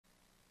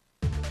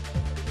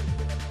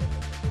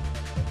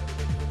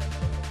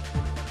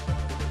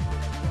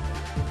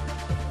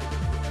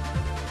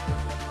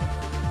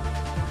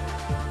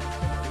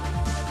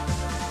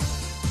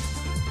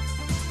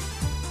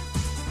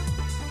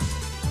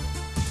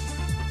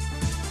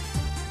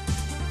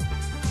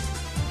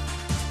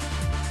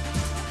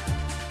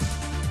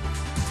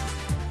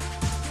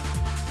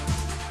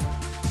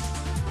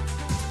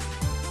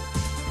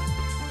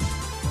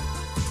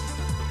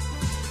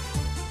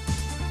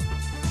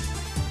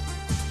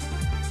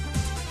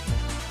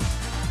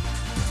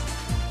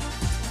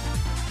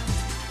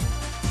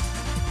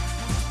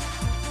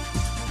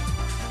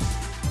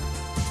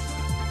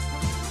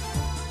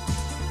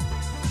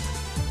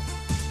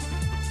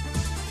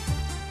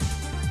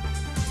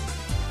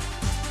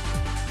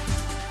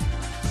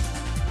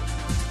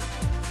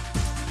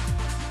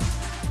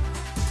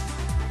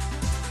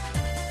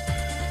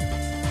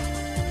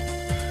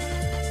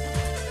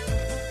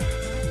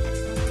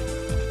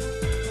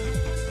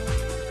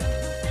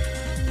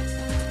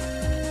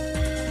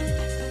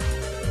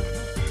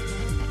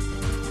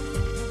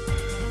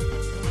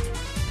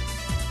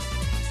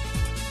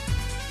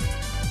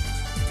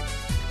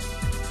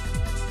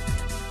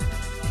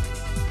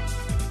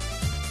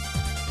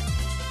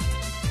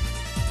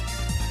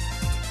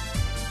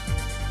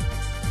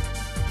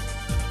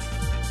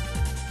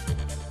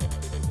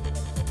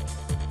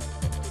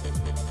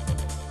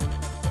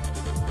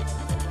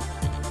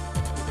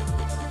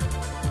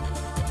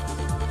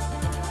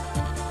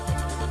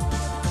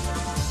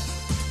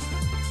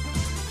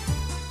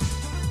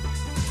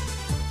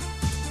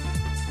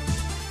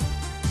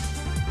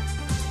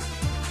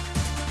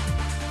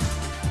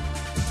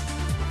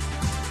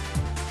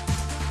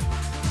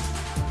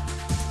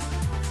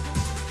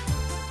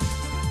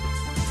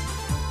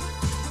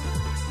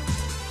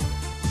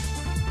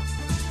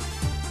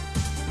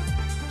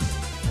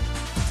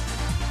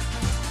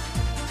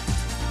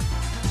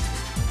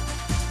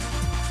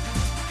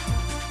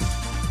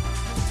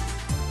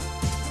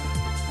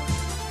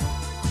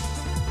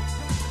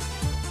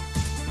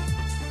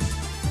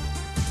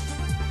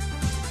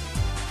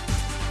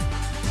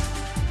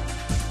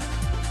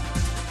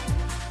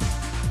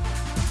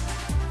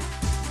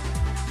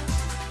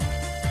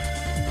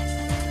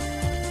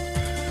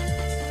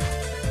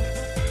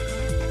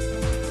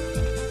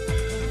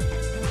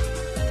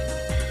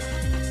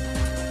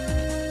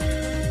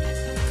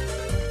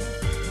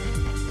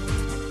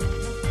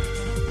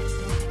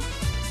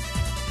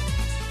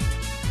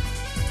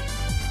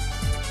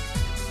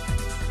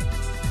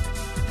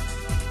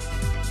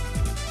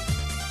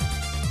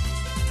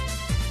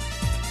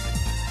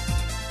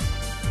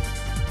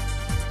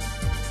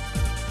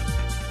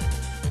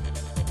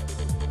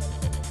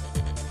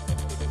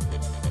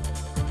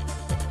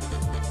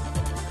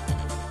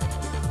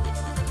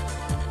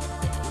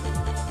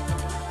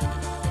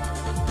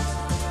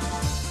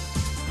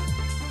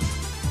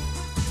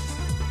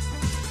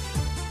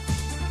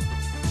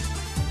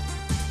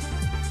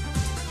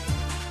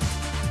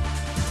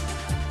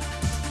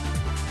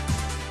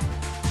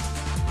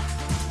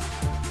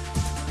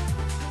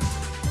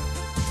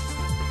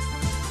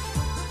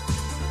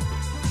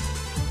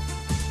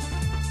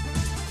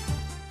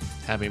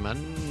Happy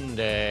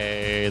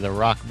Monday. The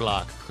rock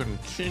block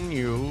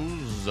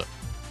continues.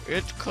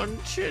 It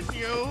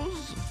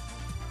continues.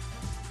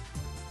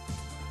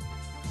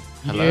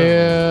 Hello.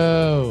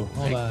 Yo.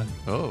 Hold on.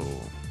 Oh.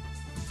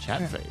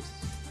 Chat face.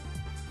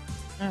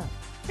 Oh.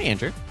 Hey,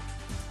 Andrew.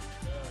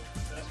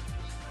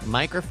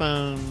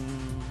 Microphone.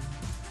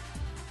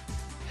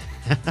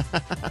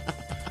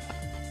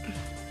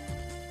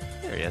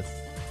 There he is.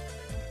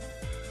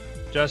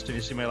 Justin,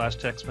 you see my last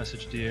text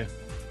message to you?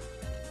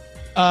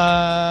 Which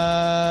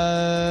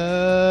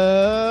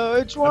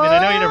one? I mean, I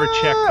know you never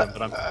checked them,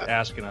 but I'm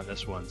asking on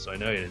this one, so I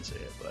know you didn't see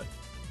it. But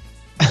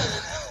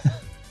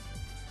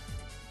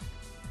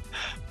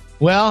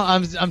well,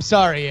 I'm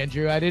sorry,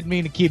 Andrew. I didn't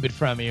mean to keep it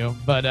from you,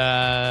 but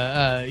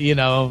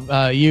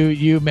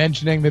you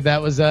mentioning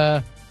that was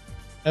it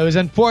was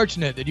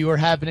unfortunate that you were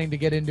happening to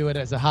get into it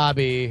as a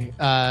hobby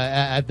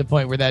at the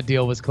point where that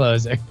deal was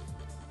closing.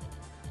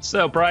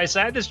 so, Bryce,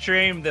 I had this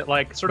dream that,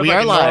 like, sort of We like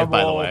are a live, normal,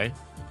 by the way.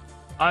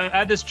 I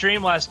had this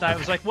dream last night. It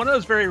was like one of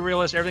those very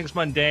realistic, everything's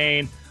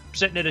mundane. I'm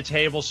sitting at a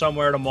table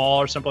somewhere at a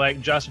mall or something like.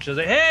 Justin says,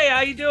 "Hey,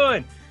 how you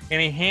doing?" And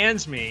he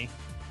hands me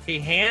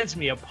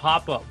a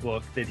pop-up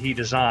book that he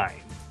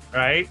designed.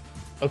 Right?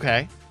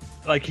 Okay.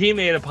 Like, he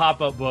made a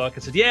pop-up book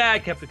and said, "Yeah, I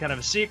kept it kind of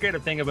a secret, a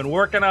thing I've been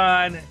working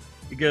on."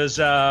 He goes,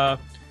 and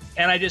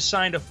I just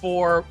signed a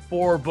four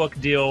pop-up book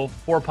deal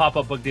for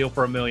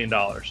 $1 million.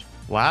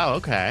 Wow,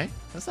 okay.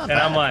 That's not bad.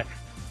 And I'm like,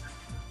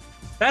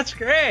 that's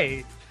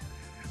great.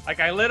 Like,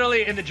 I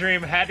literally in the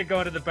dream had to go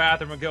into the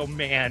bathroom and go,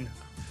 man,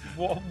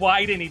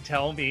 why didn't he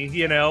tell me?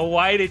 You know,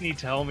 why didn't he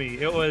tell me?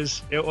 It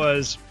was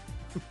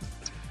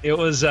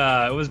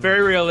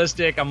very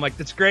realistic. I'm like,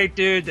 that's great,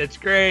 dude. That's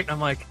great.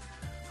 I'm like,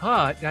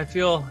 I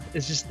feel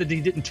it's just that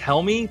he didn't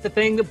tell me. The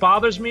thing that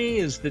bothers me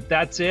is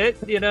that's it,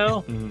 you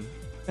know?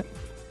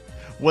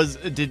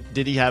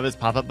 Did he have his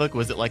pop-up book?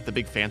 Was it like the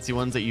big fancy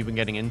ones that you've been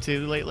getting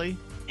into lately?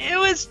 It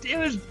was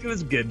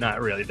good, not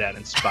really that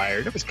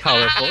inspired. It was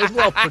colorful. It was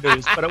well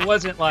produced, but it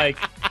wasn't like,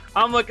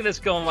 I'm looking at this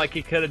going like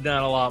he could have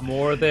done a lot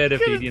more with it if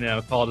he'd,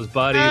 called his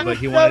buddy, but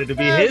he wanted it to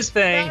be his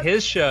thing,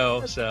 his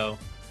show, so.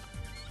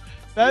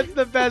 That's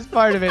the best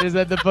part of it, is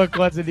that the book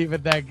wasn't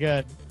even that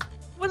good.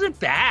 It wasn't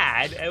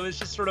bad. It was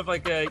just sort of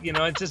like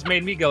it just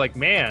made me go like,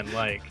 man,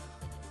 like,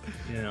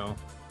 Yeah.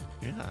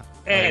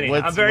 Anyway,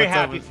 I'm very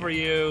happy for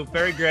you.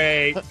 Very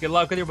great. Good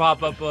luck with your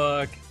pop-up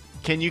book.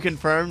 Can you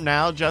confirm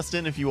now,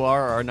 Justin, if you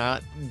are or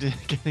not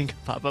getting a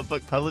pop-up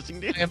book publishing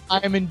deal? I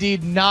am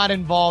indeed not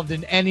involved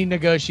in any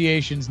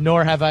negotiations,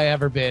 nor have I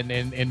ever been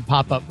in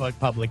pop-up book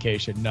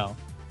publication. No.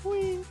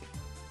 Wink.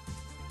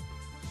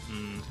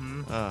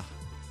 Mm-hmm. Where's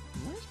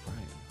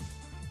Brian?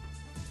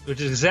 Which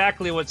is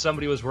exactly what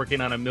somebody was working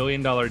on $1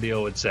 million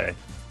deal would say.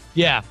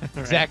 Yeah,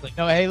 exactly.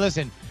 No, hey,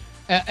 listen,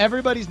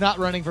 everybody's not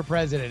running for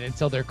president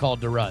until they're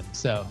called to run.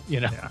 So,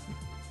 Yeah.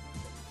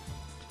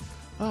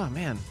 Oh,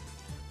 man.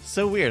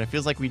 So weird. It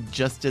feels like we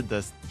just did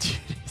this 2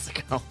 days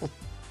ago.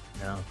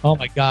 No. Oh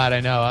my God, I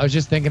know. I was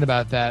just thinking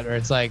about that. Or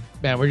it's like,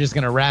 man, we're just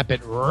gonna wrap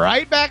it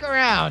right back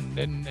around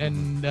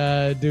and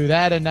do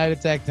that at Night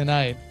Attack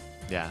tonight.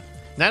 Yeah,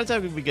 Night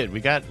Attack would be good. We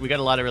got a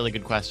lot of really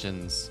good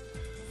questions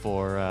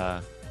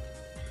for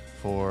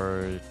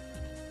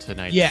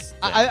tonight's. Yeah, thing.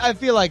 I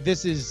feel like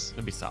this is.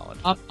 It'd be solid.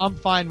 I'm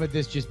fine with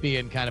this just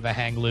being kind of a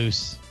hang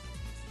loose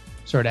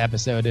sort of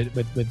episode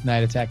with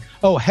Night Attack.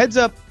 Oh, heads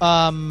up.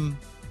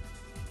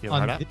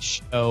 On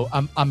this show,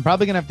 I'm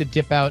probably gonna have to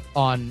dip out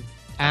on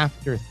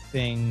After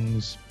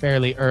Things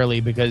fairly early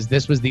because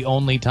this was the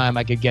only time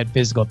I could get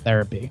physical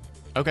therapy.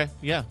 Okay,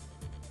 yeah,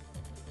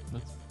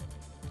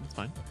 that's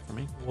fine for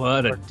me.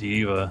 What a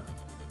diva.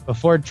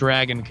 Before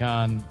Dragon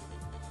Con.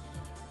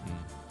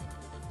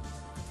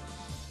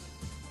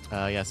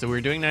 Yeah, so we're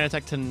doing Night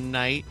Attack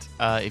tonight.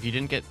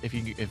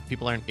 If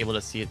people aren't able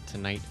to see it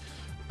tonight,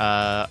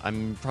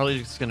 I'm probably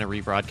just gonna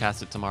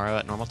rebroadcast it tomorrow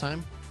at normal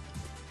time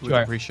with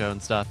the pre-show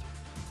and stuff.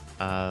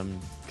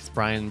 Because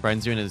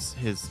Brian's doing his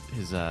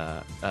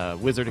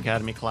Wizard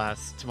Academy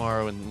class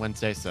tomorrow and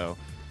Wednesday, so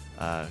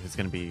he's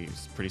gonna be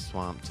pretty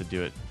swamped to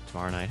do it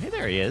tomorrow night. Hey,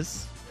 there he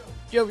is.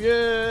 Yo,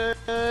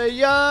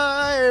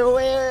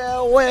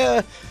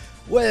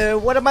 where,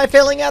 what am I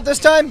filling out this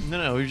time?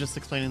 No, we were just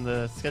explaining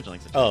the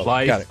scheduling situation. Oh,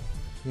 Life. got it.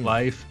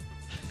 Life.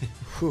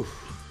 Whew.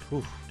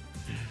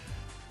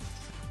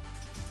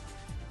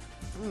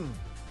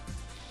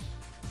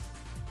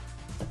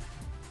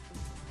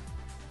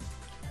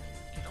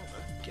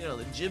 Get all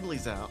the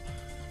Ghiblies out.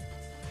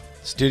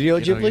 Studio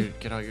Ghibli?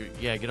 Get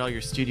all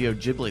your Studio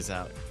Ghiblies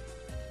out.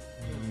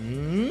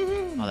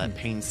 All that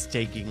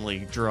painstakingly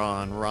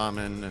drawn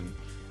ramen and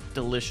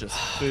delicious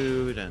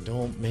food and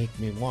Don't make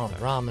me want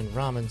ramen.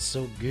 Ramen's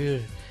so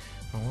good.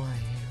 I want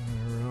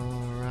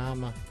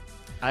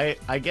ramen. I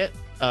get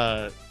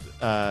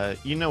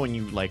when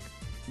you like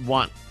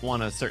want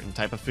a certain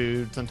type of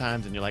food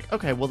sometimes and you're like,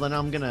 okay, well then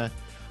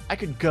I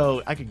could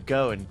go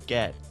and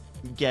get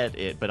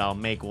it, but I'll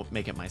make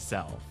it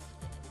myself.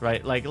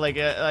 Right? Like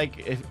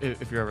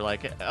if you're ever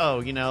like,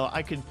 oh,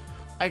 I could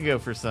go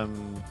for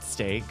some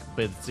steak,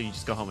 but so you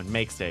just go home and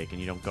make steak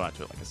and you don't go out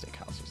to like a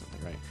steakhouse or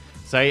something, right?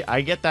 So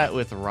I get that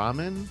with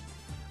ramen,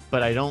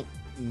 but I don't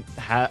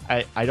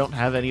I don't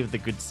have any of the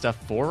good stuff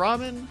for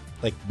ramen.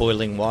 Like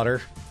boiling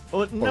water.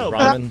 Well, no,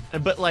 ramen.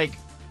 but like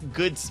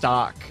good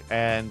stock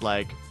and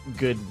like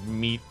good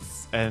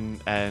meats and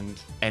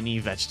any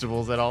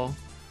vegetables at all.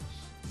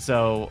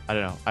 So I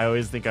don't know. I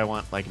always think I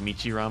want like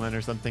Michi ramen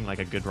or something, like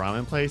a good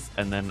ramen place,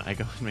 and then I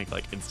go and make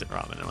like instant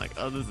ramen. I'm like,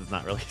 oh, this is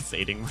not really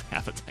sating my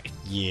appetite.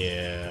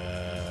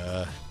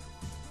 Yeah.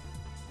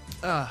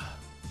 That's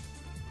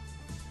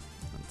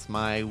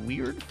my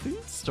weird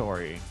food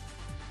story.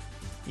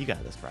 You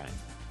got this, Brian.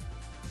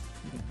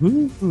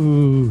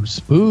 Ooh,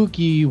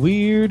 spooky,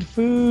 weird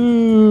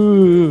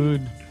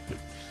food.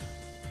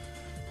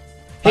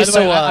 Hey, By the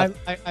so way,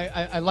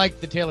 I like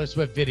the Taylor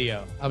Swift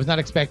video. I was not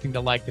expecting to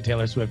like the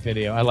Taylor Swift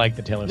video. I like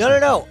the Taylor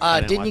Swift. No.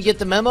 didn't Didn't you watch get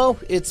the memo?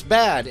 It's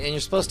bad, and you're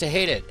supposed to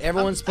hate it.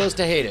 Everyone's supposed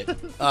to hate it.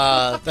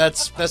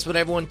 That's what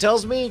everyone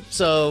tells me.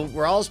 So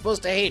we're all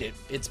supposed to hate it.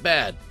 It's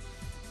bad.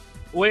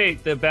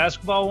 Wait, the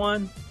basketball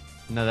one?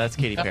 No, that's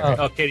Katy Perry.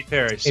 Oh, Katy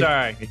Perry.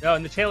 Sorry. No,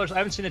 and the Taylor's. I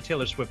haven't seen the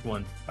Taylor Swift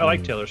one. I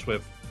like Taylor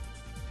Swift.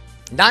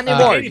 Not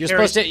anymore. Katy You're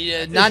Perry- supposed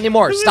to. Not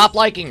anymore. Stop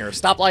liking her.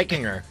 Stop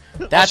liking her.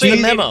 That's Also, the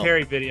Katy memo.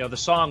 Perry video. The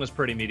song was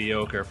pretty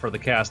mediocre for the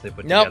cast they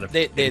put Nope.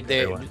 together.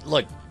 They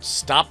look.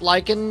 Stop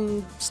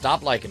liking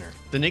her.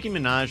 The Nicki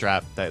Minaj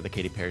rap that the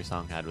Katy Perry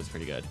song had was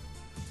pretty good.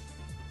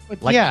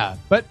 But yeah,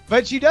 but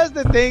she does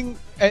the thing.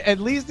 At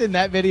least in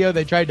that video,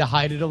 they tried to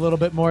hide it a little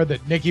bit more.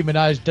 That Nicki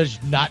Minaj does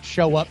not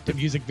show up to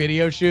music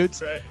video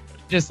shoots. Right.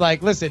 Just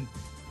like, listen,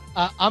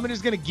 I'm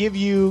just gonna give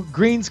you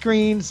green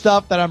screen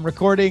stuff that I'm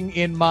recording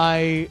in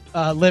my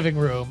living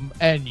room,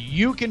 and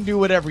you can do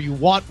whatever you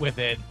want with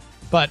it.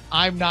 But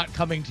I'm not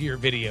coming to your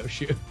video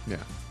shoot. Yeah.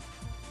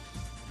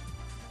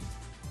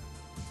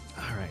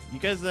 All right, you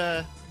guys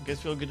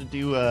feel good to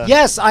do?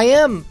 Yes, I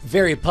am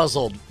very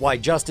puzzled why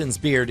Justin's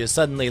beard is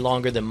suddenly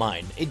longer than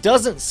mine. It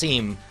doesn't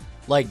seem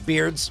like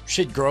beards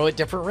should grow at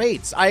different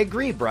rates. I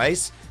agree,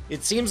 Bryce.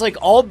 It seems like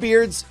all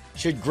beards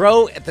should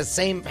grow at the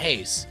same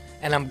pace.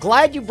 And I'm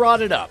glad you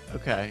brought it up.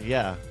 Okay,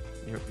 yeah,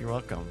 you're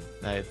welcome.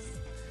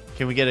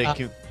 Can we get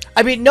a?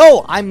 I mean,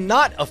 no, I'm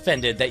not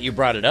offended that you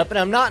brought it up, and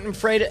I'm not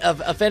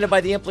offended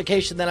by the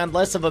implication that I'm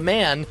less of a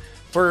man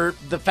for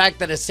the fact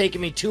that it's taken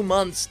me 2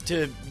 months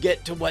to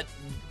get to what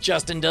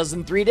Justin does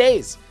in 3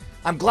 days.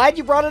 I'm glad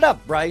you brought it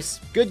up, Bryce.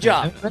 Good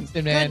job.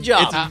 Listen, man, Good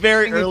job. It's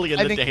very I think- early in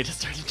I the think- day to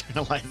start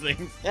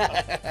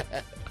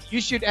internalizing.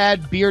 You should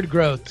add beard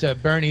growth to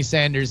Bernie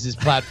Sanders'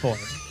 platform.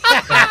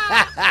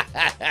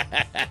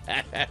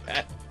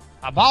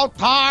 About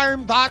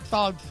time that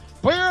the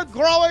beard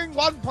growing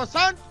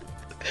 1%.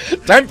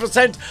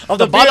 10% of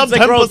the bottom beards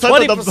that grow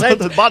 10% of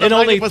the 20% bottom in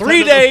only 90%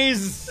 3 of the-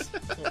 days.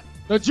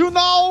 Did you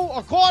know,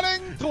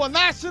 according to a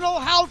National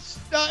Health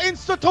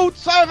Institute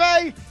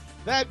survey,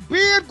 that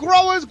beard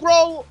growers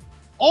grow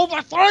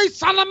over 3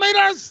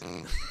 centimeters?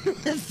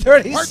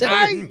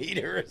 37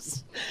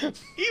 meters.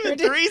 Even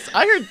 3.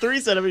 I heard 3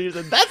 centimeters,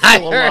 and that's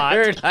still a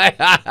lot.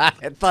 I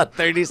thought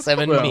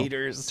 37 Well,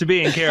 meters. To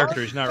be in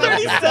character, he's not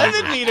really.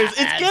 37 meters. It's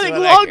That's getting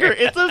what I longer. heard.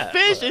 It's a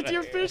fish. It's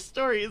your fish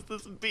story. It's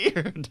this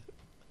beard.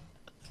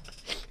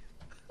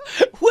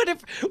 What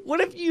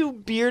if you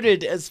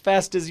bearded as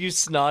fast as you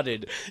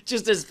snotted?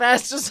 Just as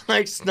fast as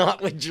like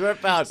snot would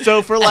drip out.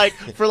 So for like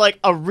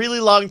a really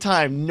long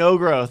time, no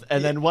growth,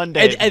 and then one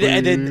day,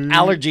 and then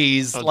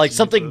allergies, Oh, like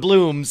something Jesus.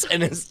 blooms,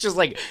 and it's just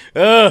like,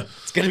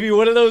 it's gonna be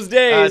one of those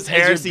days. It's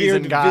hair as your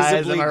beard season, guys,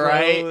 visibly am I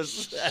right?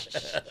 grows.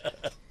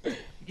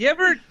 You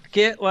ever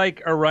get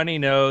like a runny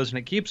nose and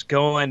it keeps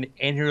going,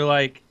 and you're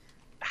like,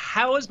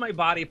 "How is my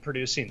body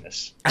producing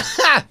this?"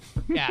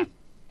 Yeah.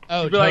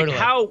 Oh, You're totally.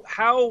 like,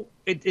 how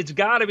it's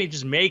got to be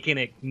just making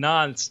it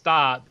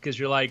nonstop because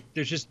you're like,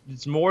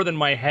 it's more than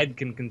my head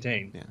can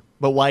contain. Yeah.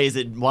 But why is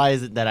it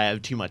that I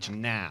have too much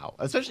now?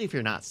 Especially if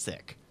you're not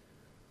sick.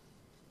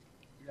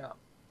 Yeah.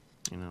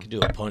 You know. Could do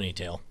a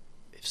ponytail.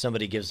 If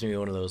somebody gives me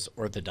one of those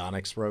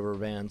orthodontics rubber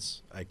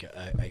bands, I could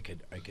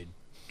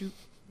do.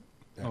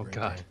 that Oh right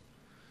God.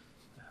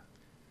 there.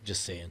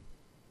 Just saying.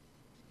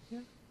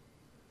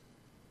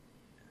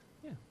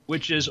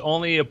 Which is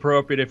only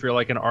appropriate if you're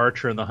like an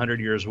archer in the 100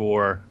 Years'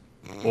 War,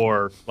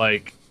 or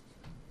like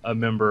a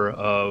member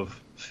of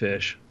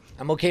Fish.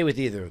 I'm okay with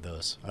either of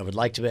those. I would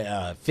like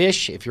to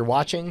Fish, if you're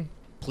watching,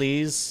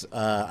 please.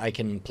 I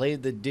can play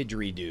the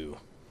didgeridoo.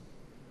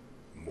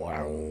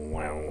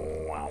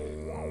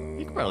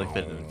 You could probably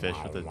fit in fish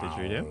with the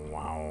didgeridoo.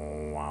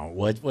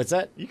 What's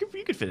that? You could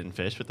fit in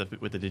fish with the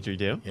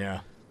didgeridoo. Yeah.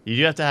 You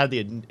do have to have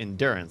the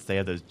endurance. They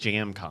have those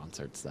jam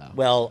concerts though.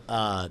 Well,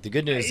 the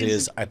good news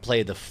is I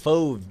play the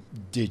faux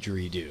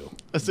didgeridoo.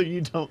 So you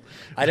don't.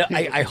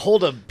 I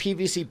hold a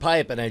PVC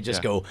pipe and I just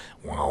Yeah. go.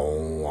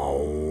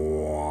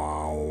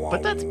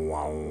 But that's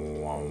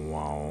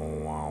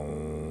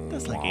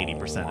like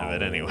 80% of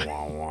it anyway.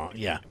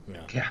 Yeah.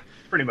 Yeah,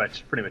 pretty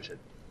much it.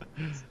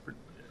 Did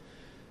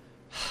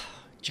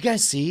you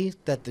guys see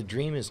that the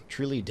dream is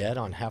truly dead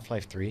on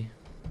Half-Life 3?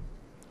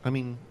 I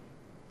mean,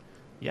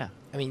 Yeah.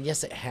 I mean,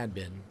 yes, it had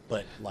been,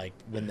 but like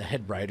when the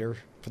head writer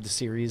for the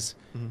series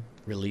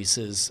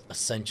releases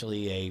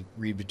essentially a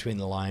read between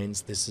the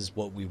lines, this is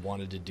what we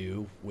wanted to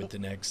do with the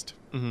next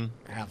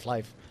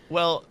Half-Life.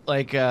 Well,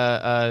 like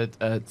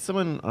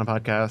someone on a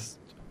podcast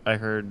I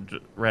heard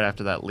right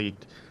after that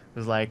leaked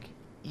was like,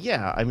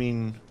 yeah, I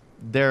mean,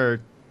 there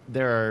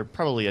are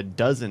probably a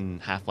dozen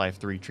Half-Life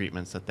 3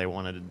 treatments that they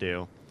wanted to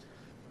do,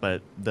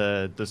 but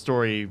the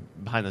story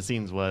behind the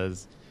scenes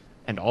was,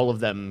 and all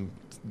of them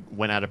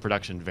went out of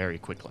production very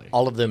quickly.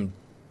 All of them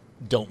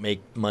don't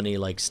make money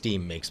like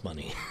Steam makes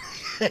money.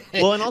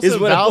 Well, and also is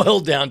what Valve, it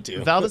boiled down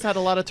to. Valve has had a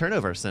lot of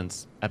turnover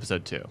since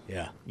episode 2.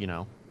 Yeah. You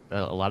know,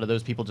 a lot of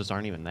those people just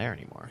aren't even there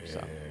anymore. Yeah.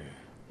 So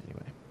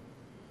anyway.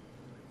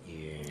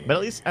 Yeah.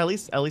 But at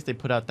least they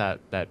put out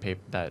that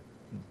paper, that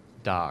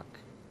doc,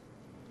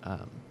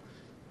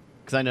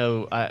 because I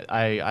know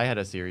I had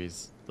a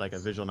series, like a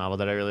visual novel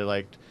that I really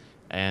liked,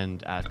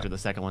 and after the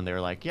second one they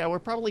were like, yeah, we're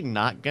probably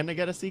not gonna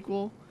get a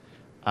sequel,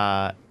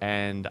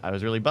 and I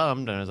was really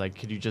bummed, and I was like,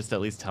 could you just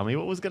at least tell me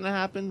what was gonna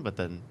happen? But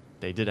then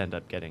they did end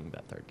up getting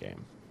that third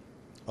game.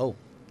 Oh.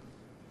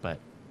 But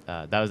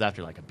that was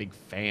after like a big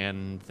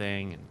fan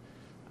thing, and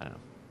I don't know,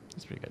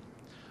 it's pretty good.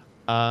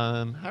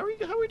 How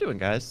are we doing,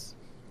 guys?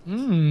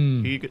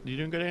 You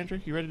doing good, Andrew?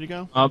 You ready to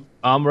go?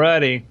 I'm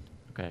ready.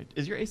 Okay.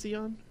 Is your AC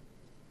on?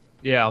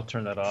 Yeah, I'll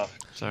turn that off.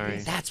 Sorry.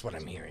 That's what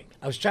I'm hearing.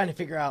 I was trying to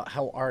figure out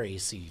how our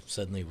AC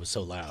suddenly was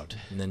so loud,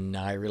 and then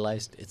I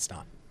realized it's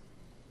not.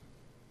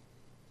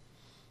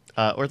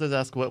 Orthos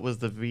asked, what was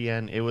the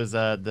VN? It was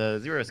the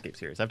Zero Escape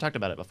series. I've talked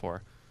about it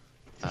before.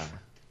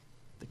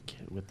 The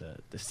kid with the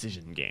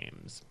decision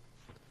games.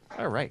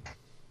 All right.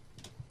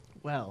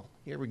 Well,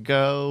 here we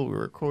go. We're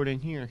recording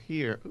here.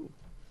 Ooh.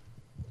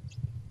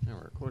 Now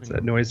we're recording. Is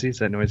that noisy?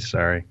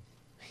 Sorry.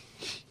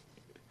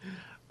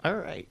 All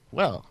right.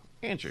 Well,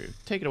 Andrew,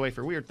 take it away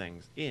for Weird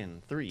Things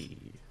in 3,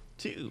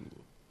 2.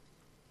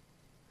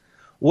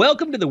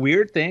 Welcome to the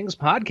Weird Things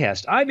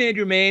podcast. I'm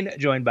Andrew Main,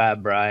 joined by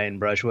Brian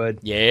Brushwood.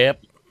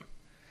 Yep.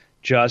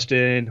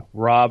 Justin,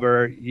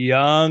 Robert,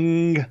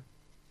 Young.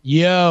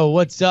 Yo,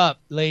 what's up,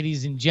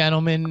 ladies and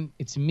gentlemen?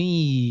 It's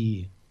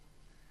me.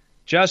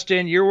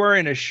 Justin, you're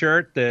wearing a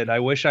shirt that I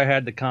wish I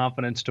had the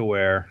confidence to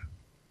wear.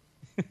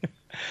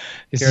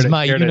 This is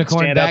my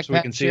unicorn backpack so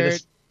we can see shirt.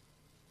 this?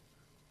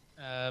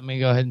 Let me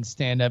go ahead and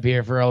stand up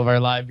here for all of our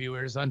live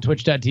viewers on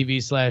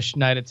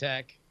twitch.tv/Night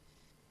Attack.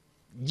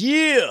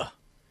 Yeah.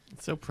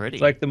 It's so pretty.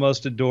 It's like the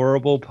most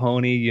adorable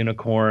pony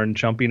unicorn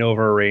jumping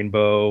over a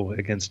rainbow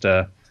against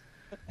a...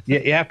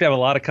 You have to have a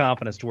lot of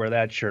confidence to wear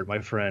that shirt, my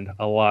friend.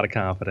 A lot of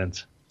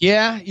confidence.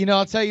 Yeah,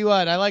 I'll tell you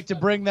what. I like to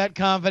bring that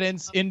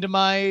confidence into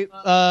my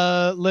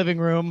living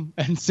room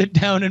and sit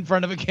down in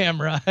front of a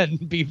camera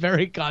and be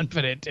very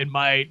confident in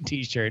my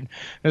T-shirt,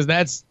 because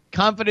that's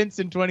confidence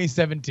in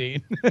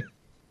 2017.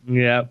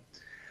 Yeah.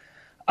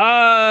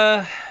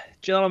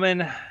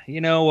 Gentlemen,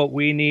 what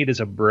we need is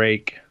a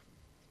break.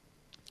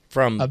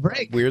 From A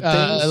break. Weird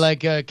Things?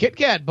 Like a Kit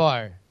Kat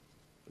bar.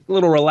 A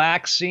little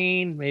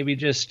relaxing, maybe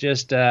just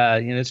it's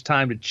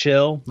time to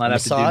chill, not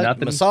have to do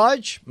nothing.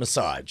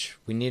 Massage.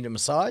 We need a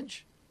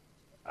massage?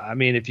 I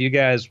mean, if you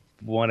guys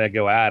want to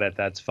go at it,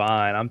 that's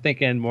fine. I'm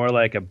thinking more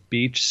like a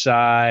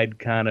beachside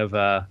kind of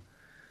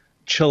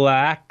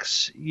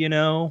chillax,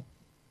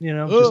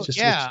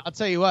 I'll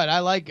tell you what. I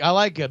like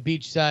a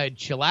beachside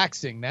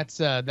chillaxing.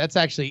 That's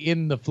actually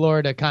in the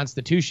Florida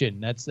Constitution.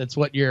 That's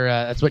what you're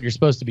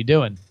supposed to be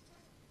doing.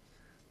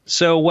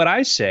 So what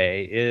I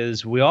say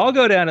is we all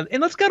go down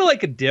and let's go to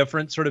like a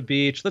different sort of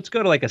beach. Let's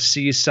go to like a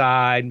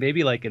seaside,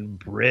 maybe like in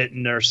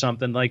Britain or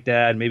something like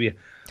that. Maybe a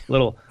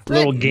little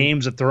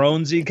Games of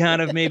Thronesy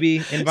kind of maybe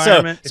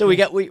environment. So we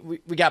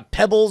got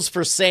pebbles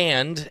for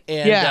sand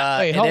and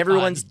and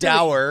everyone's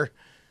dour.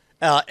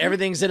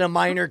 Everything's in a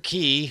minor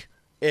key.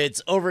 It's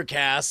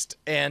overcast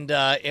and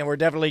we're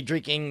definitely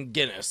drinking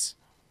Guinness.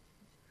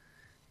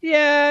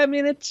 Yeah, I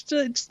mean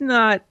it's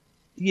not.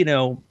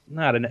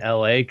 Not an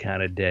LA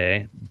kind of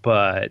day,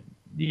 but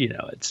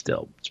it's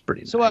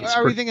pretty So nice.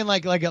 are we thinking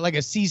like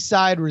a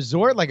seaside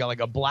resort, like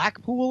a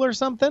Blackpool or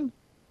something?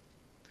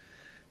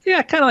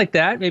 Yeah, kind of like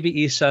that.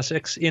 Maybe East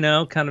Sussex,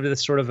 kind of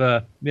this sort of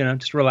a,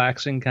 just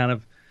relaxing kind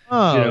of.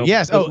 Oh,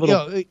 yes.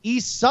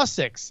 East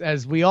Sussex,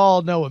 as we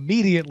all know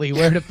immediately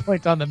where to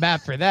point on the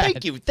map for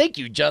that. Thank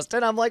you,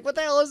 Justin. I'm like, what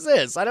the hell is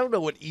this? I don't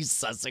know what East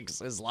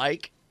Sussex is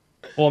like.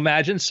 Well,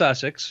 imagine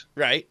Sussex.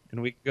 Right.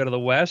 And we can go to the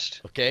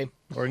west. Okay.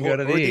 Or we can go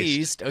to the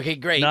east. Okay,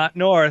 great. Not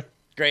north.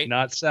 Great.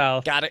 Not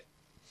south. Got it.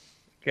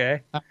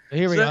 Okay.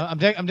 Here we go. I'm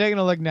taking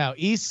a look now.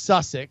 East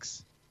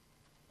Sussex.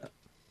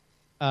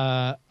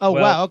 Wow.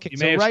 Okay. You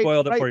may have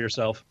spoiled it for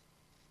yourself.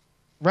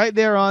 Right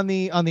there on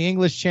the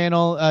English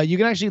channel, you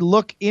can actually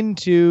look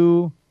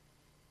into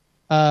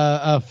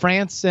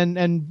France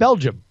and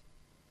Belgium.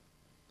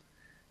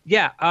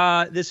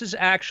 Yeah, this is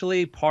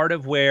actually part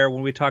of where,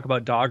 when we talk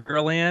about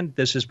Doggerland,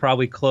 this is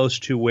probably close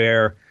to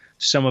where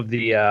some of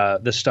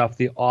the stuff,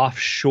 the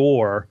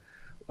offshore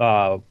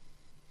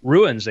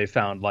ruins they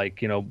found,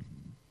 like,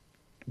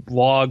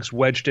 logs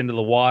wedged into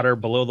the water,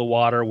 below the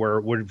water, where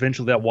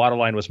eventually that water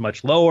line was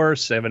much lower,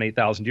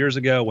 8,000 years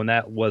ago, when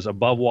that was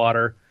above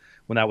water,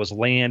 when that was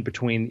land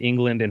between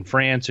England and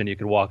France, and you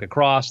could walk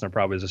across, and there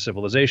probably was a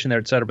civilization there,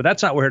 et cetera. But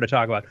that's not what we're here to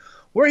talk about.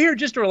 We're here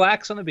just to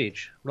relax on the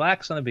beach.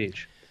 Relax on the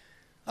beach.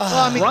 Well,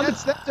 I mean,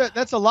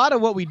 that's a lot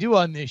of what we do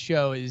on this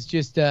show is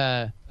just,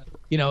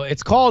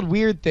 it's called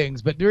Weird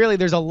Things, but really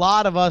there's a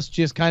lot of us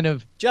just kind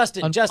of.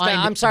 Justin,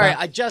 I'm sorry.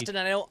 Justin,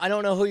 I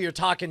don't know who you're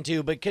talking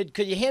to, but could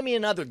you hand me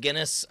another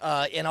Guinness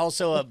and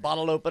also a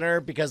bottle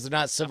opener because they're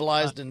not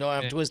civilized and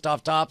don't have twist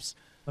off tops?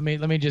 Let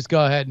me just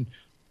go ahead and.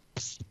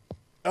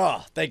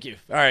 Oh, thank you.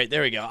 All right,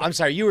 there we go. I'm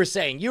sorry. You were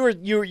saying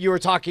you were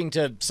talking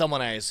to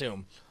someone, I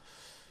assume.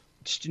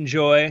 Just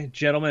enjoy,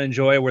 gentlemen,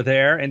 enjoy. We're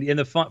there,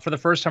 and for the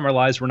first time in our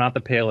lives, we're not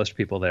the palest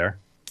people there.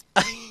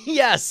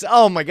 Yes.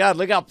 Oh my God,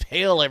 look how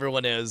pale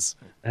everyone is.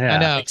 Yeah, I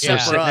know. We're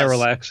sitting there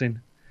relaxing,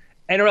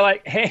 and we're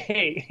like,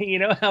 "Hey, you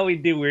know how we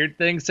do weird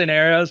things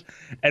scenarios?"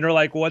 And we're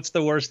like, "What's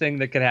the worst thing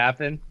that could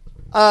happen?"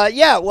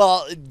 Yeah.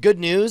 Well, good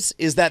news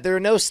is that there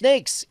are no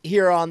snakes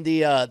here on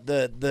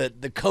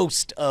the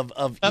coast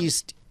of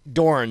East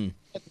Dorne.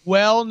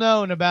 Well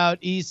known about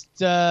East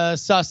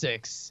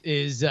Sussex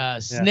is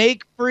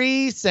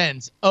snake-free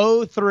since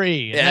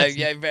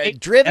 2003.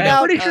 Driven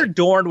out. I'm pretty sure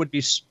Dorne would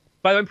be.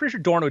 By the way, I'm pretty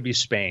sure Dorne would be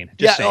Spain.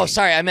 Just saying. Oh,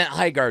 sorry, I meant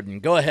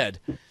Highgarden. Go ahead.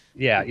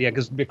 Yeah,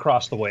 because it'd be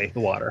across the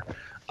water.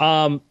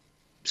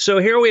 So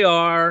here we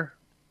are,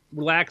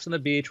 relax on the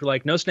beach. We're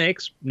like, no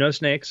snakes.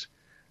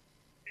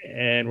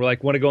 And we're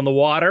like, want to go in the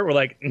water? We're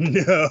like,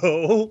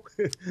 no.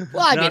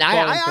 Well, I mean,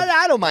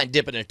 I don't mind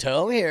dipping a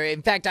toe here.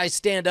 In fact, I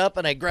stand up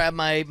and I grab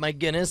my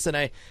Guinness and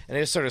I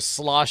sort of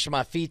slosh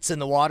my feet in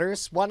the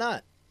waters. Why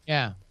not?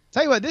 Yeah.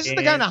 Tell you what, this is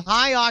the kind of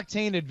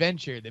high-octane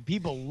adventure that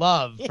people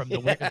love from the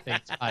Weird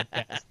Things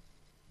podcast.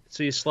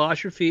 So you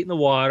slosh your feet in the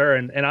water,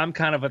 and I'm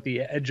kind of at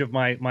the edge of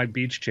my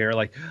beach chair,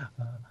 like,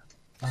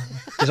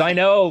 because I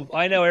know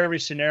every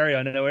scenario,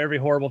 I know every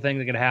horrible thing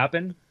that could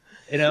happen.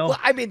 Well,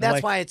 I mean,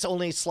 that's why it's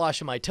only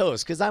sloshing my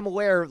toes, because I'm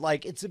aware,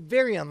 like, it's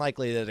very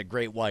unlikely that a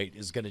great white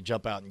is going to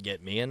jump out and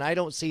get me, and I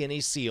don't see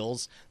any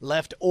seals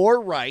left or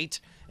right,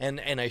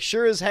 and I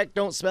sure as heck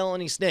don't smell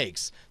any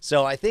snakes.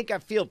 So I think I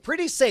feel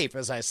pretty safe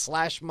as I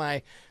slash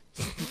my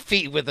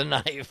feet with a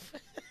knife.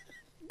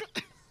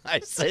 I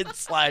said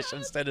slash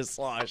instead of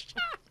slosh.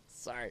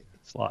 Sorry.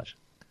 Slosh.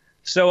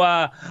 So,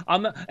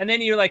 and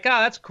then you're like,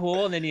 that's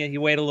cool. And then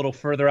you wait a little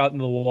further out in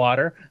the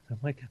water. I'm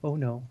like, oh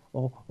no,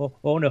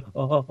 oh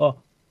no.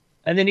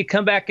 And then you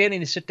come back in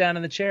and you sit down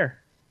in the chair.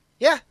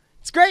 Yeah,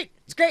 it's great.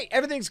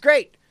 Everything's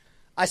great.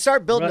 I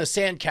start building a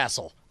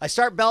sandcastle.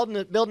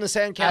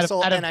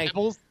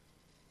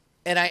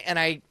 And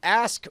I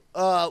ask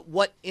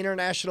what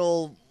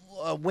international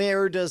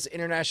where does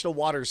international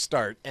waters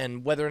start,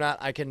 and whether or not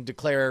I can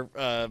declare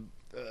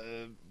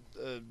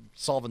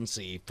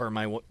solvency for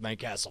my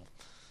castle.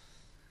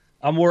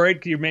 I'm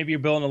worried maybe you're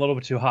building a little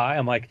bit too high.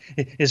 I'm like,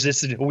 is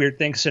this a weird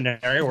thing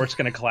scenario where it's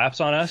going to collapse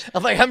on us?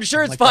 I'm like, I'm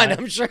sure it's fine.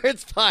 I'm sure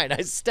it's fine.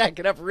 I stack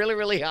it up really,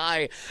 really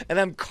high, and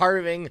I'm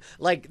carving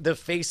like the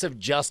face of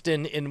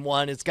Justin in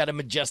one. It's got a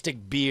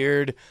majestic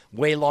beard,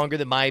 way longer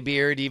than my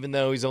beard, even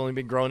though he's only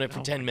been growing it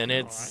for 10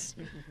 minutes.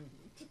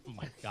 Oh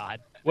my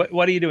God.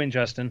 What are you doing,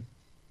 Justin?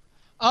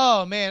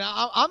 Oh man,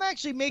 I'm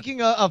actually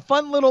making a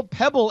fun little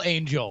pebble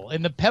angel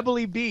in the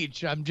pebbly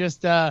beach. I'm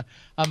just I'm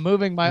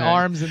moving my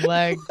arms and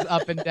legs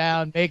up and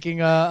down, making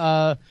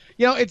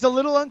it's a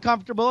little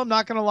uncomfortable. I'm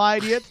not gonna lie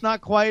to you. It's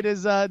not quite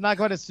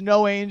a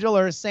snow angel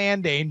or a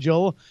sand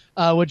angel,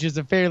 which is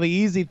a fairly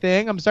easy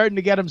thing. I'm starting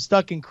to get them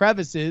stuck in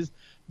crevices,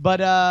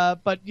 but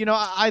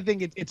I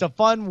think it's a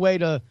fun way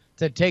to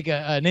take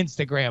an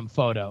Instagram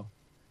photo.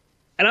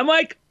 And I'm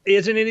like,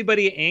 isn't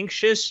anybody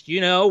anxious?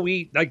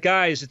 We like,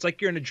 guys, it's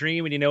like you're in a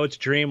dream and it's a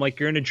dream. Like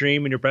you're in a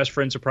dream and your best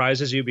friend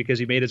surprises you because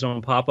he made his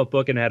own pop-up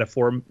book and had a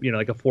 $4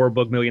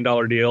 book $1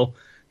 million deal.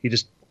 He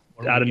just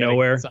out of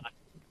nowhere.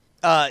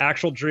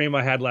 Actual dream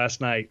I had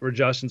last night where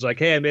Justin's like,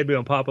 hey, I made my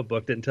own pop-up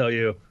book, didn't tell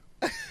you.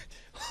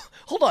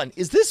 Hold on.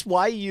 Is this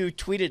why you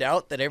tweeted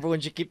out that everyone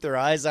should keep their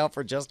eyes out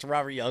for Justin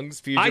Robert Young's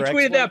future exploits? I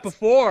tweeted that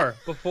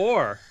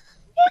before.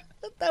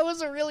 That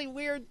was a really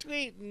weird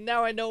tweet, and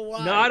now I know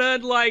why. Not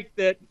unlike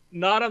the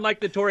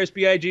Notorious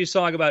B.I.G.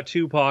 song about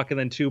Tupac, and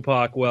then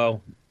Tupac,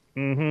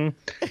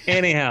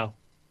 Anyhow.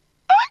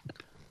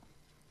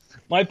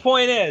 My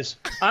point is,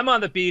 I'm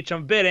on the beach.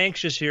 I'm a bit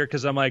anxious here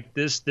because I'm like,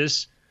 this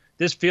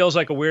feels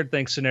like a weird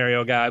thing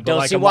scenario, guy. But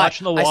like, I'm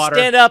watching the water. I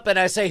stand up and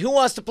I say, who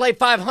wants to play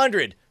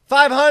 500?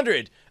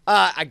 500.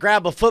 I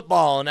grab a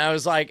football, and I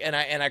was like, and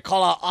I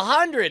call out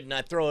 100, and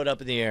I throw it up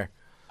in the air.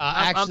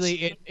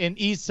 In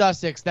East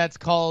Sussex, that's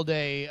called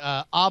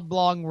a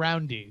oblong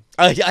roundy.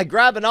 I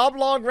grab an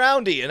oblong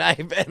roundy and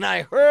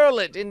I hurl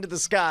it into the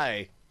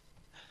sky.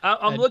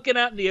 I'm looking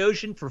out in the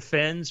ocean for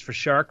fins, for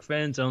shark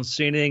fins. I don't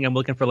see anything. I'm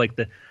looking for like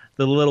the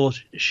little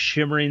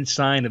shimmering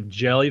sign of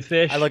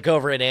jellyfish. I look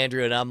over at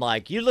Andrew and I'm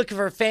like, you looking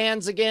for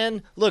fans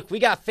again? Look, we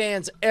got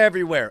fans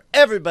everywhere.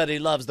 Everybody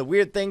loves the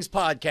Weird Things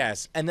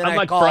podcast. And then I'm I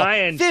like, call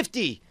Brian,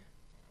 50.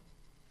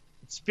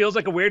 feels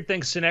like a weird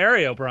thing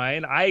scenario,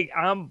 Brian.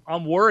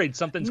 I'm worried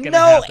something's going to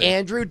happen. No,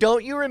 Andrew,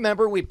 don't you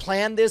remember we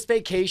planned this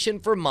vacation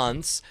for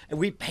months and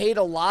we paid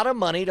a lot of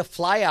money to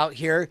fly out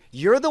here?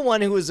 You're the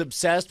one who was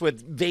obsessed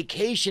with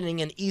vacationing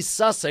in East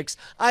Sussex.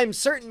 I'm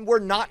certain we're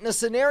not in a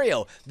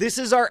scenario. This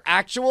is our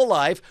actual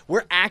life.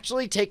 We're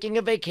actually taking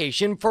a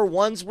vacation for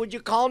once. Would you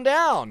calm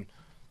down?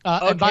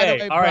 And by the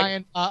way,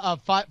 right.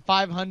 Brian,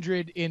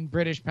 500 in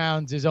British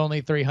pounds is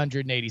only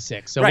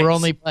 386. So Right. we're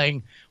only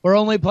playing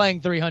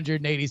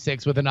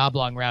 386 with an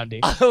oblong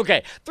rounding.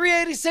 Okay,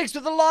 386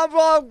 with a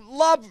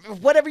lob,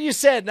 whatever you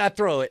said, not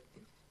throw it.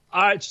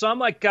 All right, so I'm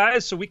like,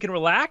 guys, so we can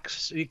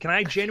relax? Can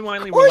I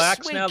genuinely Of course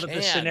relax we now that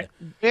this can. scenario...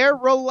 They're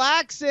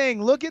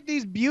relaxing. Look at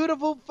these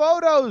beautiful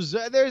photos.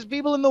 There's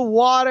people in the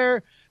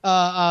water.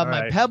 My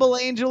right. Pebble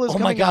Angel is Oh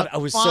coming my God, out I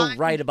was fine. so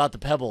right about the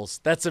pebbles.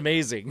 That's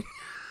amazing.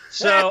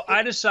 So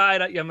I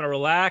decide I'm going to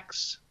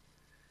relax.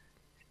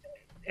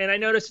 And I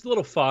noticed it's a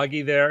little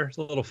foggy there. It's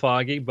a little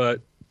foggy,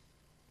 but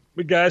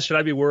guys, should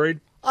I be worried?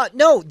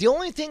 No, the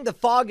only thing the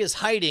fog is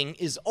hiding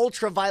is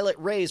ultraviolet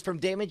rays from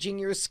damaging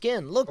your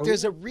skin. Look,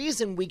 there's a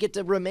reason we get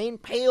to remain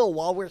pale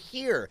while we're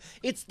here.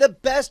 It's the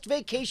best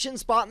vacation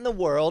spot in the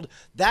world.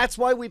 That's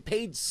why we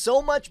paid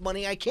so much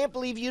money. I can't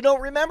believe you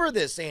don't remember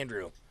this,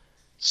 Andrew.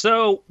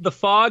 So the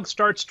fog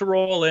starts to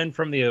roll in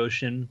from the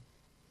ocean.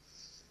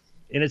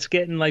 And it's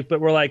getting like, but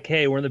we're like,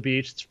 hey, we're on the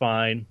beach. It's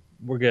fine.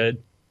 We're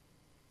good.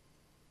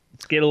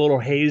 It's getting a little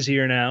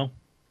hazier now.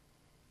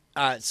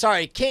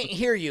 Sorry, can't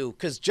hear you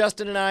because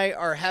Justin and I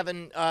are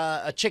having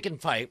a chicken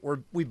fight.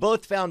 We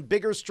both found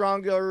bigger,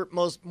 stronger,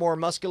 more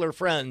muscular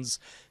friends,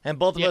 and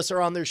both of us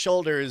are on their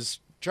shoulders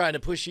trying to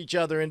push each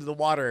other into the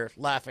water,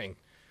 laughing.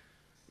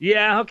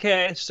 Yeah,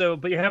 okay. So,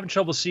 but you're having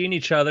trouble seeing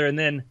each other. And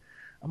then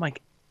I'm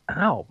like,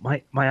 ow,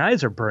 my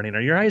eyes are burning.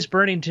 Are your eyes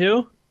burning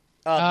too?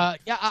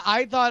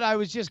 I thought I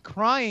was just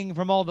crying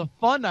from all the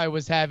fun I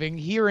was having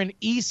here in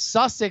East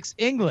Sussex,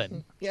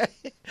 England. Yeah.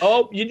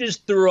 Oh, you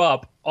just threw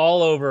up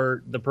all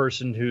over the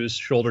person whose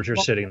shoulders you're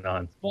sitting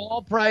on.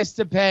 Small price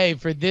to pay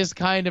for this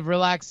kind of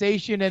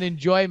relaxation and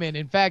enjoyment.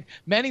 In fact,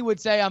 many would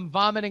say I'm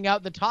vomiting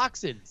out the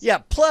toxins. Yeah,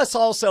 plus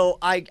also,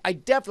 I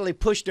definitely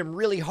pushed him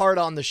really hard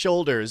on the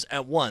shoulders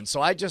at once,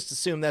 so I just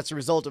assume that's a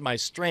result of my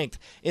strength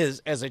as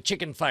a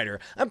chicken fighter.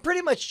 I'm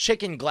pretty much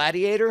chicken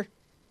gladiator.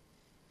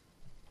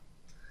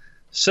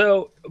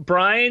 So,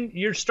 Brian,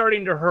 you're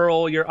starting to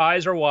hurl. Your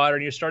eyes are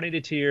watering. You're starting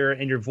to tear,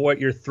 and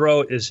your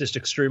throat is just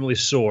extremely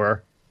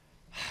sore.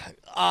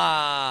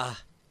 I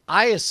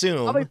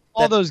assume Probably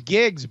all those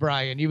gigs,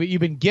 Brian.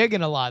 You've been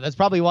gigging a lot. That's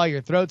probably why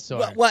your throat's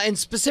sore. Well, and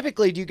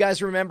specifically, do you guys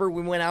remember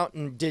we went out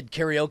and did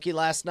karaoke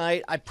last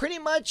night? I pretty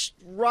much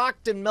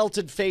rocked and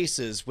melted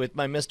faces with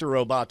my Mr.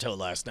 Roboto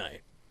last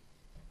night.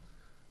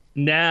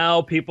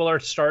 Now people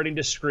are starting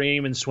to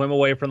scream and swim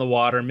away from the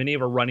water. Many of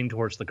them are running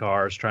towards the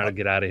cars, trying to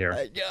get out of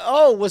here.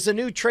 Was a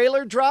new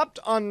trailer dropped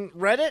on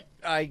Reddit?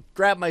 I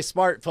grab my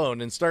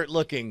smartphone and start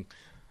looking.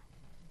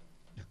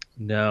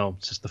 No,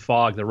 it's just the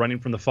fog. They're running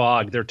from the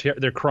fog.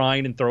 They're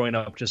crying and throwing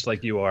up just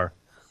like you are.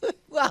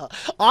 Well,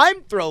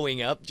 I'm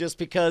throwing up just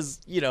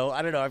because, I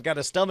don't know, I've got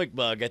a stomach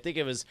bug. I think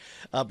it was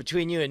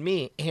between you and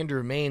me,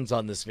 Andrew Main's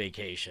on this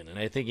vacation, and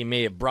I think he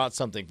may have brought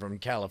something from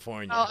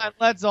California. And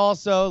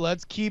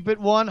let's keep it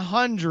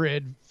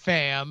 100,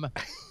 fam.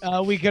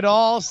 We could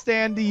all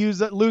stand to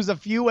lose a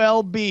few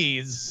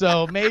lbs,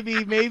 so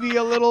maybe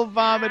a little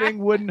vomiting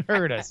wouldn't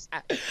hurt us.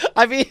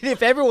 I mean,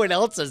 if everyone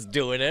else is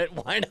doing it,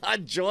 why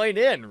not join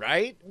in,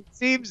 right?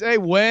 Seems, hey,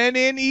 when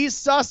in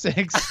East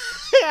Sussex.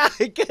 Yeah,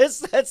 I guess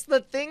that's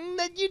the thing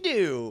that you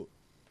do.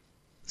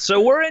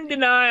 So we're in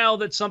denial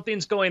that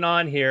something's going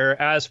on here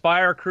as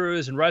fire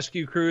crews and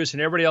rescue crews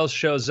and everybody else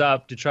shows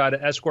up to try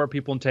to escort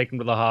people and take them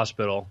to the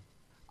hospital.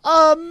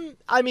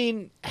 I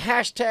mean,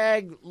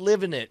 hashtag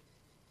living it.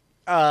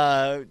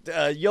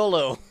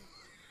 YOLO.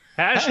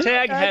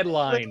 Hashtag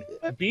headline.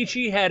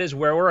 Beachy Head is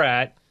where we're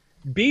at.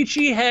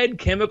 Beachy Head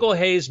chemical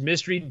haze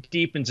mystery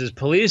deepens as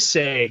police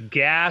say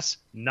gas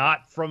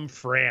not from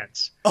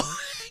France.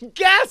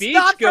 Gas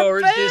not from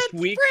France, this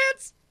week.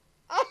 France.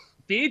 Oh.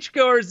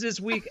 Beachgoers this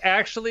week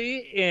actually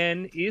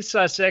in East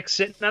Sussex,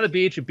 sitting on the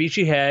beach at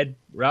Beachy Head.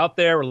 We're out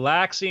there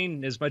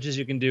relaxing as much as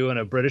you can do on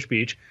a British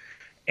beach.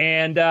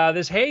 And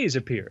this haze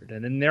appeared,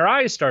 and then their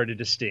eyes started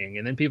to sting,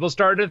 and then people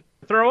started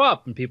to throw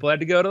up, and people had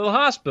to go to the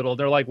hospital.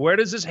 They're like, where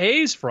does this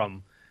haze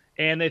from?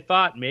 And they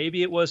thought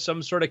maybe it was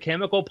some sort of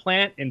chemical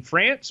plant in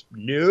France.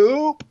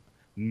 Nope.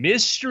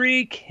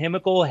 Mystery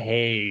chemical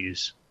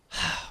haze.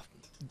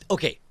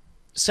 Okay,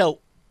 so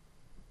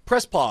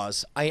press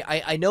pause.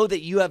 I know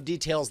that you have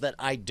details that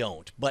I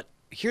don't, but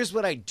here's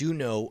what I do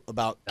know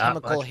about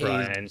chemical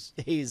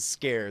haze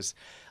scares.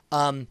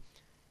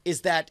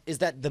 Is that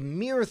the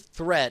mere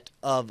threat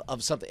of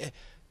something.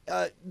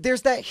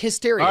 there's that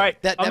hysteria. All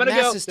right, that I'm going to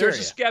mass go. hysteria.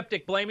 There's a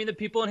skeptic blaming the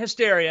people in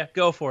hysteria.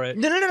 Go for it.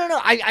 No.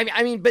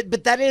 I mean,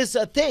 but that is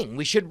a thing.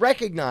 We should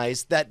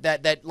recognize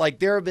that like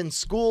there have been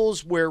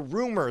schools where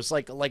rumors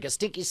like a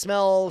stinky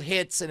smell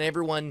hits and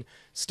everyone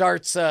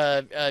starts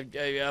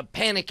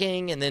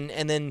panicking,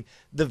 and then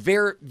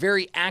the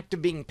very act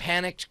of being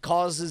panicked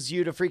causes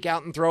you to freak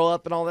out and throw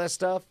up and all that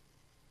stuff.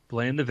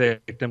 Blame the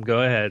victim.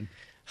 Go ahead.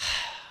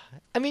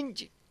 I mean,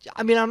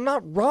 I'm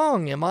not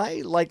wrong, am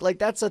I? Like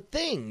that's a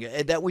thing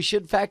that we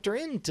should factor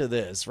into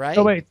this, right?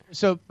 Oh wait,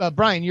 so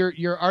Brian,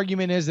 your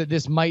argument is that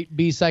this might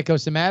be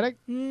psychosomatic?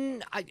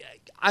 I'm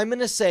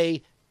gonna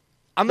say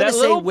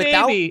without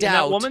baby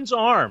doubt, in that woman's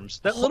arms,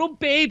 that little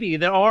baby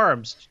in their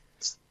arms,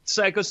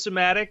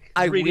 psychosomatic.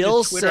 I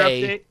will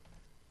say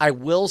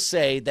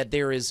that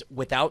there is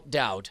without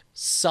doubt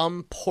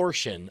some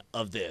portion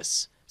of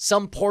this,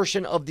 some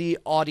portion of the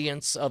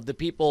audience of the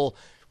people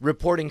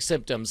reporting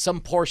symptoms, some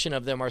portion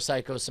of them are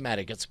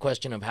psychosomatic. It's a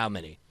question of how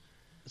many.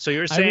 So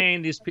you're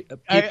saying these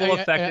people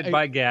affected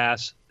by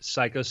gas,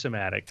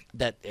 psychosomatic.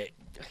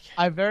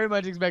 I very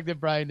much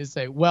expected Brian to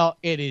say, well,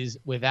 it is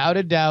without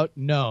a doubt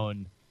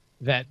known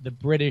that the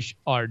British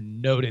are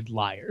noted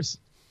liars.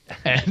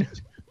 And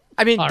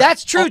I mean,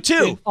 that's true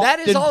too. That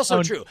is often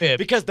also true.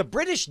 Because the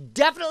British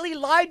definitely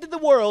lied to the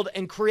world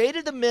and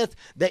created the myth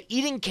that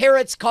eating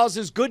carrots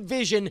causes good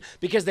vision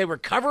because they were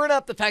covering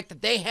up the fact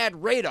that they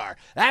had radar.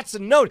 That's a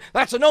known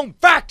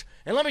fact.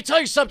 And let me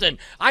tell you something.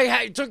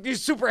 I took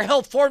these super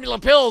health formula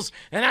pills,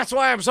 and that's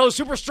why I'm so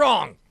super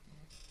strong.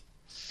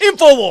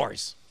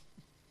 InfoWars.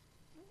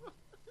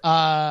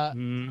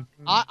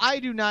 I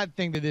do not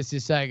think that this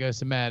is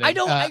psychosomatic. I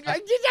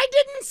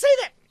didn't say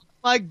that.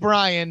 Like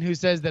Brian, who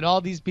says that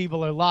all these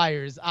people are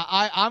liars,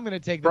 I'm going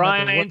to take them.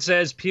 Brian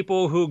says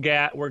people who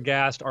were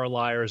gassed are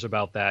liars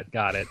about that.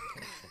 Got it.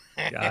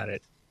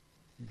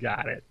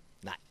 Got it.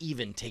 Not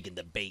even taking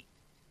the bait.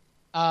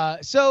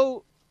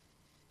 So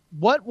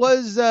what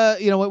was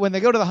when they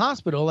go to the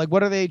hospital, like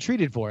what are they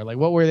treated for? Like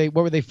what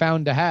were they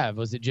found to have?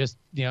 Was it just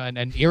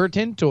an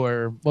irritant,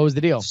 or what was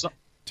the deal?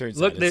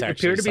 Look, there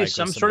appeared to be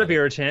some sort of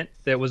irritant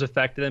that was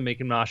affected and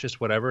making nauseous,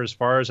 whatever. As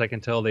far as I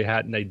can tell, they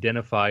hadn't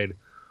identified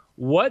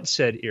what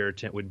said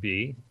irritant would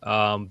be.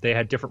 They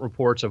had different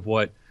reports of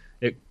what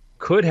it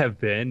could have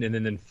been, and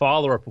then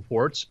follow-up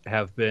reports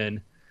have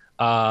been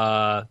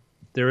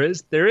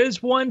there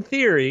is one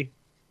theory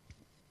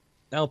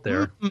out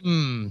there.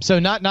 So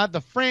not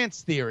the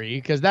France theory,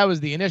 because that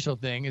was the initial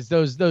thing, is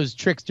those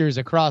tricksters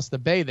across the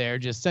bay there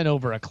just sent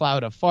over a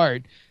cloud of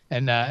fart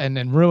and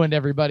then ruined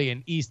everybody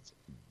in East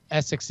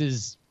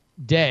Essex's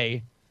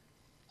day.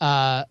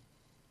 So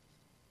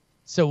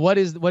what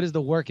is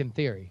the working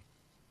theory?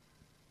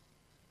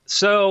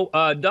 So,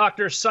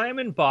 Dr.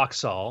 Simon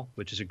Boxall,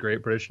 which is a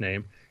great British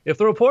name, if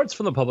the reports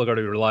from the public are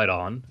to be relied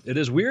on, it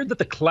is weird that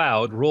the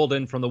cloud rolled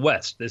in from the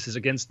west. This is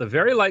against the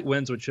very light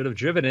winds which should have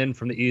driven in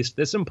from the east.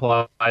 This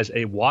implies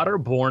a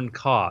waterborne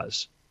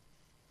cause.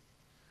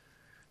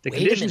 The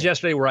conditions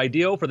yesterday were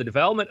ideal for the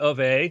development of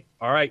a...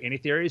 All right, any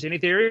theories?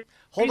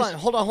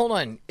 Hold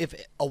on. If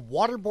a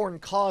waterborne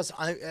cause,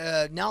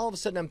 now all of a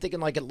sudden I'm thinking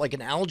like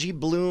an algae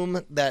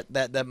bloom that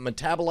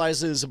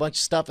metabolizes a bunch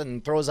of stuff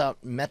and throws out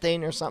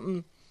methane or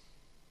something.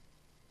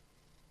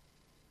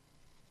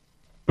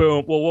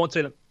 Boom. Well, won't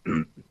say that.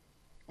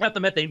 Not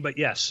the methane, but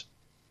yes.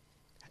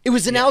 It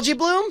was an algae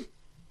bloom?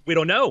 We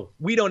don't know.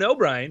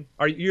 Brian.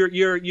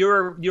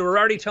 You're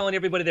already telling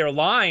everybody they were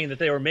lying, that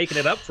they were making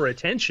it up for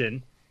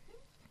attention.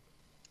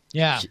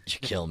 Yeah.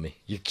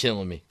 You're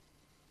killing me.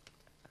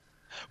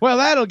 Well,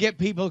 that'll get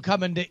people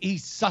coming to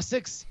East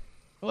Sussex.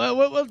 Well,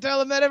 we'll tell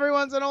them that every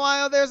once in a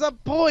while there's a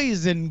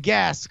poison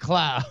gas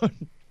cloud.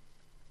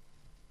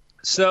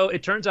 So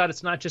it turns out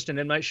it's not just an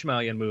M. Night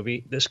Shyamalan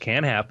movie. This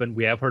can happen.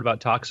 We have heard about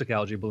toxic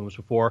algae blooms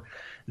before.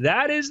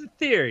 That is the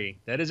theory.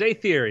 That is a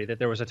theory, that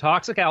there was a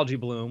toxic algae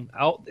bloom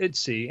out at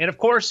sea. And of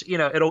course,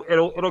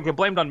 it'll get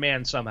blamed on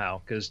man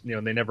somehow, because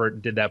they never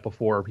did that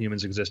before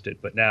humans existed.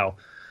 But now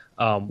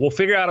we'll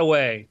figure out a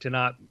way to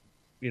not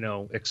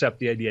accept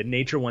the idea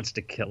nature wants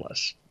to kill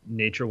us.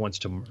 Nature wants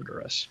to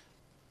murder us.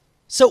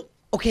 So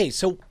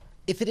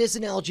if it is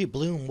an algae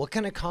bloom, what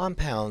kind of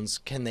compounds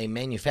can they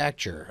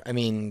manufacture? I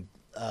mean,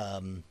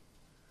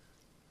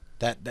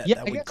 that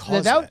would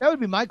cause that would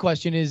be my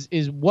question,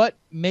 is what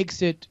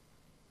makes it,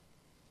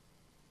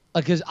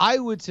 because I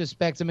would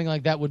suspect something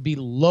like that would be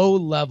low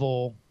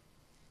level.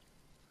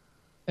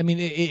 I mean,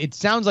 it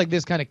sounds like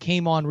this kind of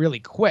came on really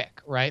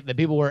quick, right? The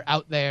people were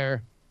out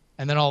there,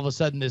 and then all of a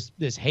sudden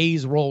this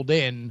haze rolled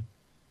in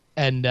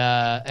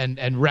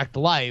and wrecked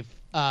life.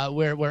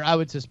 Where I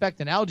would suspect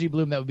an algae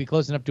bloom that would be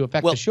close enough to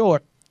affect the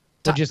shore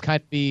would just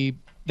kind of be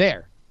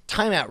there.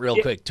 Time out real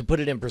quick to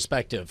put it in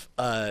perspective.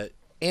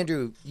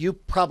 Andrew, you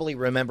probably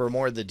remember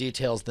more of the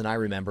details than I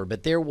remember,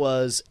 but there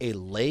was a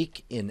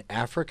lake in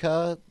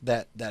Africa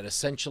that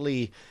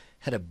essentially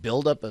had a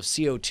buildup of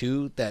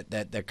CO2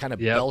 that kind of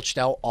belched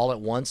out all at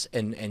once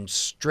and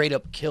straight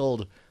up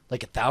killed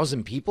like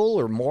 1,000 people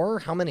or more.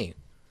 How many?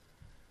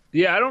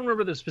 Yeah, I don't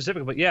remember the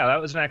specific, but yeah,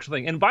 that was an actual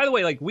thing. And by the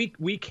way, like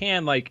we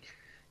can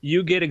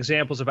you get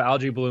examples of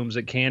algae blooms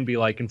that can be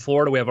like in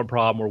Florida, we have a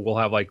problem where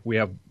we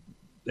have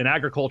an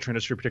agriculture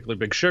industry, particularly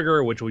big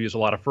sugar, which will use a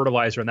lot of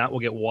fertilizer, and that will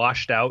get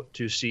washed out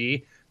to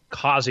sea,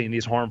 causing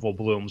these harmful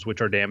blooms,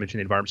 which are damaging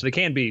the environment. So they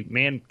can be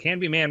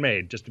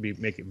man-made, just to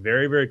make it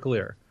very, very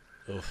clear.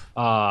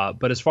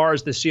 But as far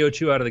as the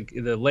CO2 out of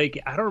the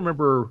lake, I don't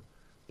remember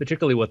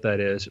particularly what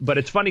that is. But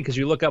it's funny because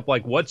you look up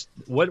like what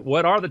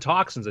are the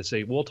toxins? I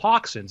say, well,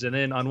 toxins. And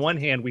then on one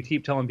hand, we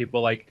keep telling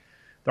people like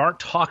there aren't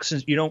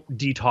toxins. You don't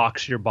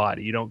detox your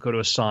body. You don't go to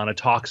a sauna.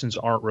 Toxins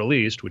aren't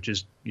released, which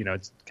is,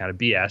 it's kind of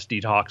BS.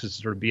 Detox is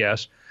sort of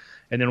BS.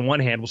 And then on one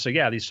hand, we'll say,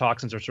 yeah, these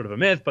toxins are sort of a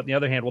myth. But on the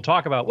other hand, we'll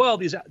talk about, well,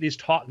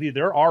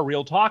 there are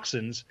real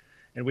toxins,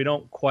 and we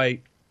don't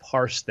quite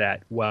parse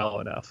that well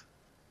enough.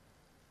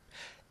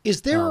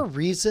 Is there a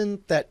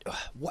reason that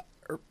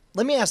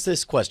let me ask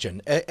this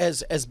question.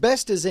 As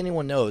best as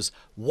anyone knows,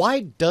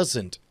 why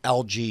doesn't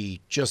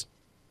algae just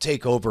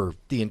take over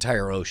the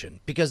entire ocean?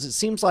 Because it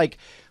seems like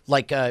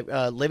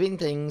living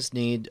things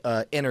need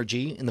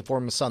energy in the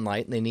form of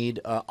sunlight, and they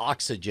need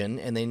oxygen,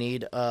 and they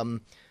need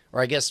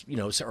or I guess,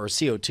 or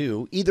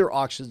CO2, either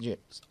oxygen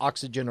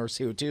or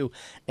CO2,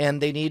 and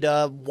they need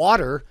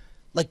water.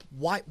 Like,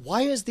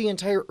 why is the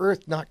entire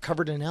Earth not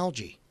covered in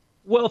algae?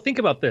 Well, think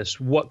about this.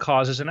 What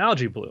causes an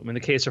algae bloom? In the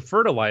case of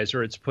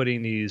fertilizer, it's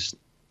putting these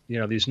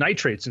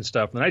nitrates and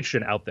stuff, the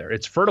nitrogen out there.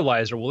 Its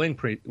fertilizer will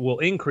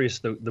increase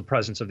the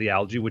presence of the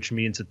algae, which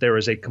means that there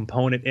is a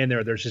component in there.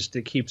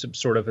 It keeps it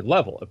sort of at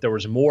level. If there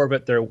was more of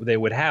it, they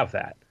would have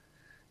that.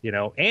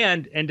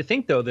 And to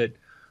think though that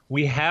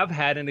we have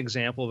had an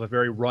example of a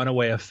very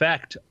runaway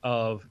effect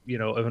of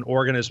an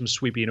organism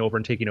sweeping over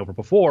and taking over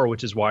before,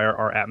 which is why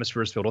our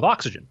atmosphere is filled with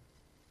oxygen.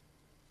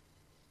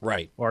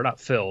 Right. Or not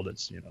filled.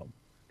 It's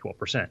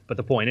 12%. But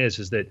the point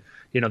is that,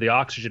 the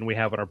oxygen we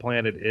have on our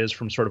planet is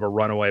from sort of a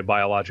runaway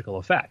biological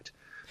effect.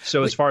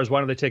 So as far as why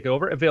don't they take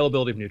over?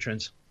 Availability of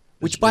nutrients.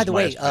 Which, by the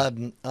way,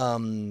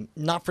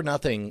 not for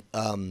nothing,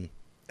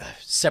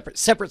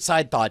 separate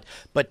side thought,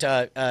 but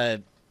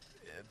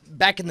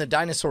back in the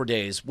dinosaur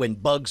days when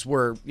bugs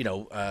were,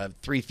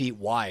 3 feet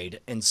wide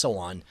and so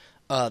on,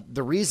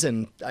 the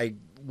reason I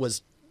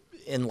was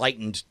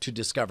enlightened to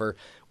discover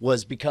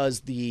was because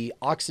the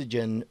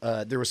oxygen,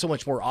 there was so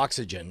much more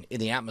oxygen in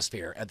the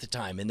atmosphere at the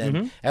time. And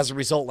then as a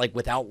result, like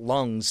without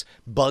lungs,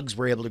 bugs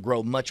were able to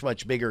grow much,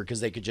 much bigger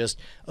because they could just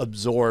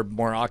absorb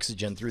more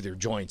oxygen through their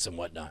joints and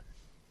whatnot.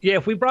 Yeah,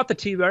 if we brought the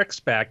T-Rex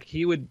back,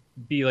 he would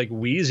be like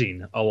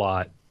wheezing a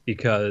lot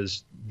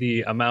because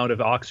the amount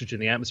of oxygen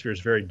in the atmosphere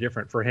is very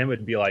different. For him,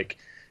 it'd be like,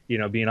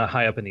 being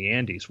high up in the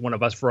Andes.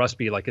 For us,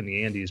 be like in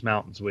the Andes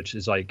Mountains, which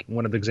is like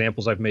one of the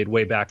examples I've made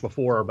way back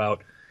before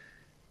about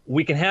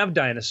we can have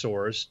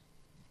dinosaurs,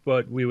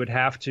 but we may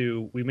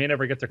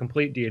never get their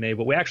complete DNA,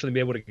 but we actually be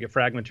able to get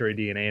fragmentary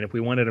DNA. And if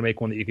we wanted to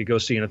make one that you could go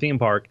see in a theme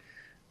park,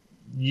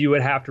 you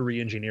would have to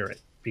re-engineer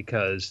it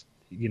because,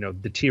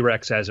 the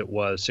T-Rex as it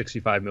was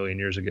 65 million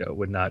years ago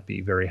would not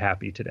be very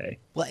happy today.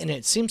 Well, and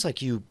it seems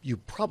like you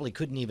probably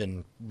couldn't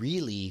even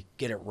really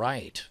get it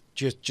right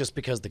just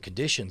because the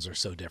conditions are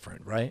so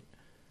different, right?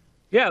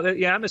 Yeah,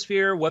 the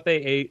atmosphere, what they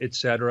ate, et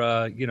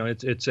cetera.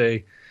 It's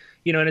a...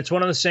 and it's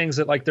one of those things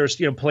that like there's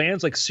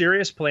plans, like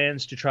serious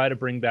plans to try to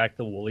bring back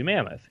the woolly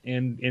mammoth,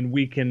 and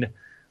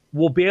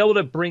we'll be able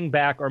to bring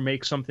back or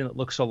make something that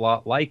looks a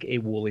lot like a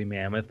woolly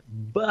mammoth,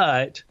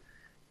 but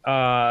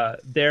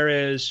there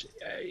is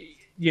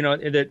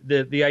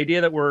the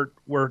idea that we're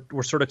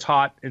sort of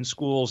taught in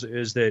schools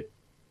is that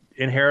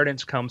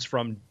inheritance comes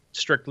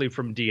strictly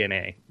from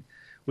DNA,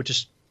 which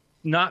is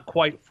not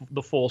quite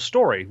the full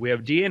story. We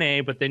have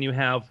DNA, but then you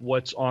have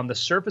what's on the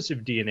surface of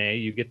DNA.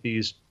 You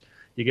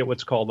get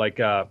what's called like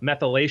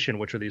methylation,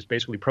 which are these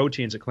basically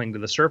proteins that cling to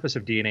the surface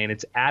of DNA, and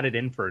it's added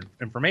in for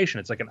information.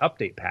 It's like an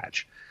update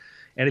patch.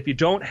 And if you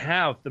don't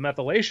have the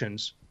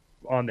methylations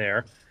on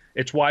there,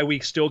 it's why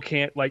we still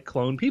can't like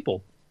clone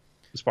people,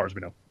 as far as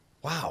we know.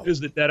 Wow. Is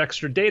that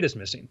extra data is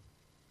missing.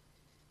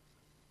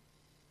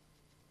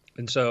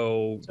 And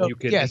so you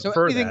can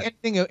infer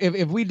anything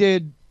if we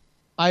did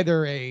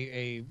either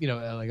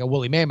like a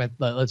woolly mammoth,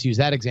 let's use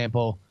that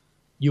example,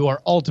 you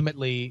are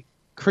ultimately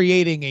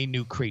creating a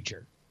new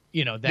creature.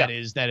 That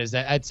is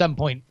at some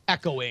point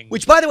echoing.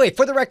 Which, by the way,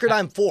 for the record,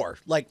 I'm for.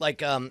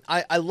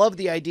 I love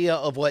the idea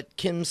of what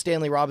Kim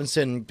Stanley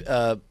Robinson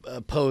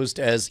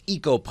posed as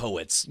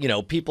eco-poets.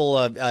 People,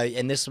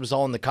 and this was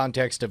all in the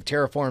context of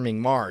terraforming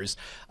Mars.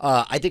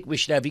 I think we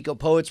should have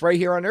eco-poets right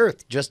here on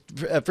Earth. Just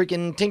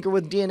freaking tinker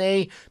with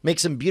DNA, make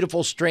some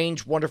beautiful,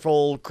 strange,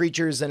 wonderful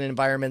creatures and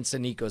environments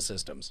and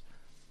ecosystems.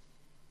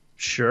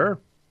 Sure.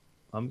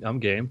 I'm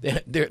game.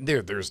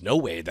 There's no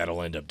way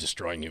that'll end up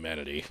destroying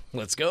humanity.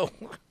 Let's go.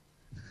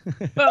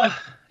 Well,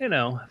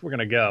 if we're going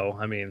to go,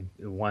 I mean,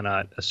 why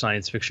not a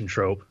science fiction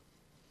trope?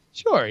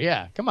 Sure,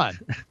 yeah. Come on.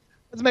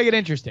 Let's make it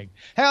interesting.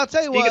 Hey, I'll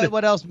tell you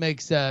what else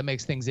makes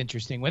things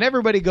interesting. When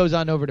everybody goes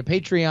on over to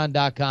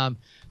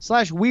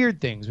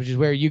patreon.com/weirdthings, which is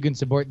where you can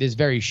support this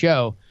very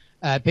show,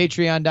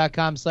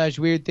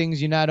 patreon.com/weirdthings,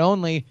 you not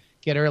only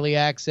get early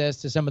access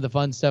to some of the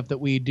fun stuff that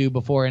we do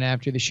before and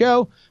after the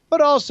show,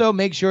 but also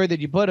make sure that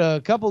you put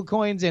a couple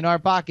coins in our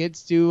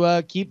pockets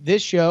to keep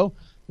this show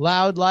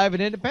loud, live,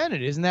 and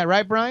independent. Isn't that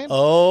right, Brian?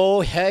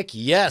 Oh, heck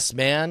yes,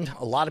 man.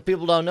 A lot of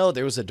people don't know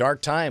there was a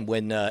dark time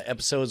when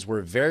episodes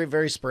were very,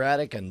 very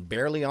sporadic and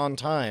barely on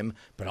time,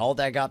 but all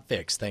that got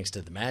fixed thanks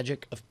to the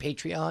magic of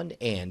Patreon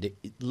and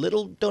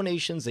little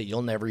donations that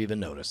you'll never even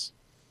notice.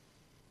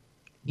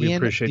 We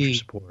appreciate your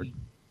support.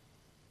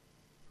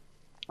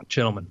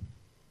 Gentlemen.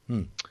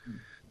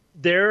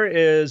 There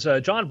is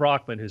John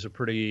Brockman, who's a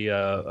pretty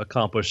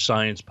accomplished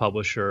science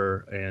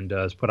publisher and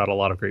has put out a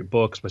lot of great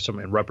books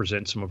and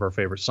represents some of our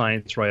favorite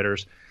science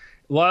writers,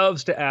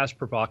 loves to ask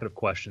provocative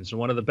questions. And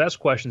one of the best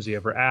questions he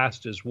ever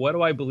asked is, what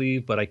do I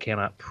believe but I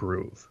cannot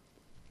prove?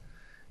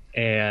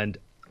 And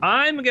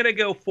I'm going to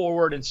go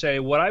forward and say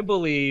what I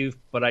believe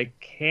but I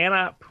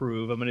cannot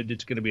prove.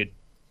 It's going to be a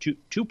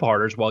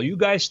two-parters while you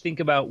guys think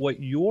about what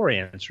your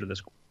answer to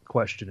this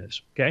question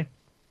is, okay?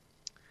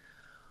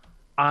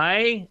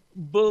 I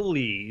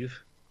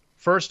believe,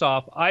 first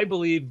off,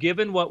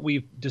 given what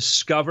we've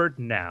discovered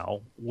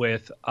now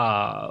with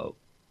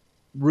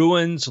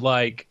ruins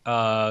like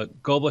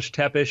Göbekli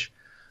Tepe,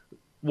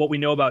 what we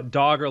know about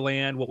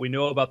Doggerland, what we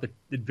know about the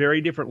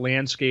very different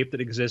landscape that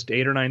exists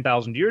 8,000 or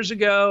 9,000 years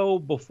ago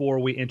before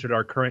we entered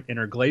our current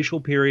interglacial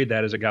period,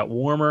 that as it got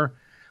warmer,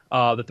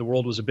 that the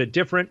world was a bit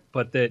different,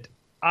 but that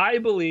I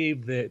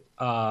believe that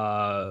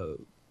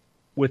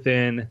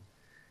within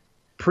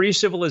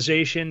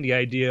pre-civilization, the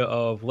idea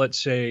of, let's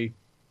say,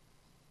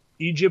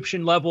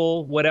 Egyptian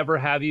level, whatever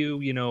have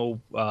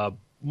you,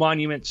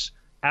 monuments,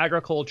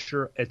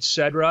 agriculture,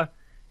 etc.,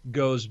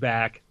 goes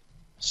back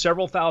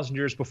several thousand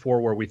years before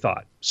where we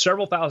thought.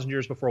 Several thousand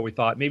years before we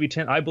thought. Maybe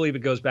 10. I believe it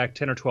goes back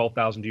 10 or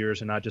 12,000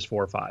 years and not just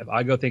 4 or 5.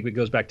 I think it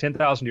goes back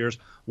 10,000 years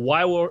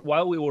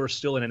while we were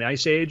still in an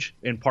ice age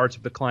in parts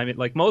of the climate.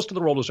 Like most of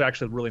the world was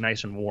actually really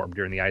nice and warm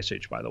during the ice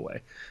age, by the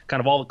way. Kind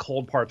of all the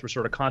cold parts were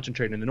sort of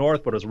concentrated in the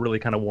north, but it was really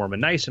kind of warm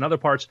and nice in other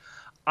parts.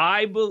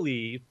 I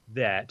believe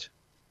that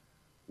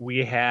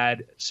we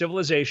had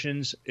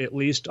civilizations at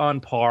least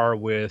on par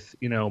with,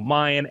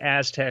 Mayan,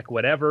 Aztec,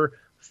 whatever,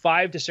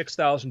 5,000 to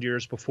 6,000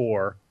 years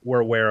before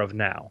we're aware of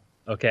now,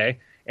 okay?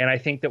 And I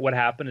think that what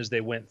happened is they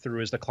went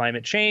through, as the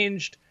climate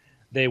changed,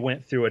 they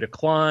went through a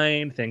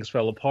decline, things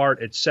fell apart,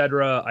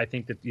 etc. I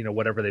think that,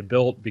 whatever they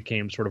built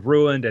became sort of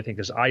ruined. I think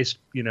as ice,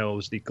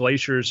 as the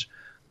glaciers,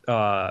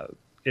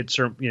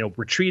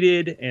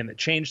 retreated and it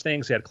changed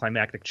things, they had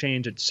climatic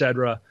change,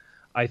 etc.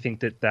 I think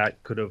that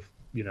could have,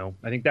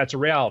 I think that's a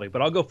reality.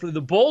 But I'll go for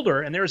the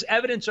boulder, and there's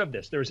evidence of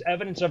this. There's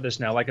evidence of this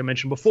now, like I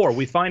mentioned before.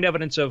 We find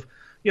evidence of,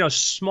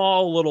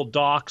 small little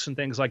docks and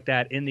things like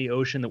that in the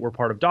ocean that were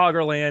part of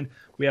Doggerland.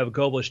 We have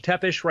Göbekli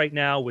Tepe right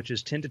now, which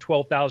is 10 to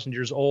 12,000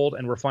 years old,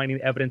 and we're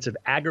finding evidence of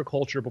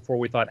agriculture before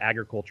we thought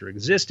agriculture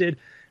existed.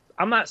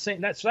 I'm not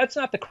saying that, so that's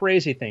not the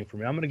crazy thing for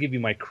me. I'm going to give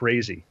you my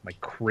crazy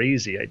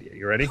idea.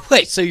 You ready?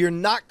 Wait, so your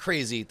not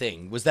crazy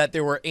thing was that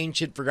there were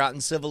ancient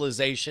forgotten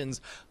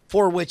civilizations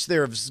for which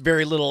there was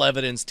very little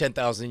evidence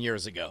 10,000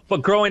 years ago.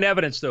 But growing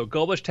evidence, though,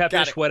 Göbekli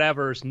Tepe,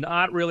 whatever, is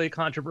not really a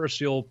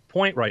controversial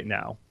point right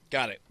now.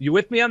 Got it. You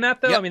with me on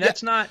that, though? Yep,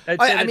 that's not.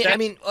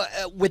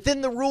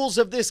 Within the rules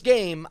of this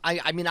game,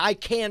 I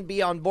can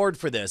be on board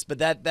for this, but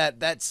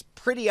that's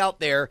pretty out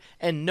there.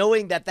 And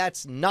knowing that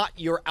that's not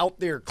your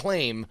out there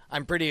claim,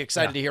 I'm pretty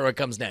excited to hear what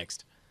comes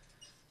next.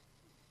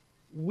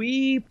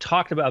 We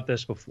talked about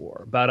this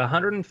before. About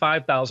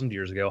 105,000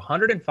 years ago.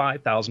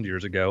 105,000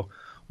 years ago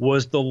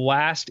was the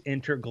last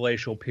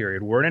interglacial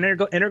period. We're in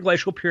an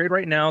interglacial period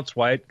right now. It's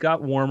why it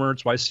got warmer.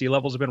 It's why sea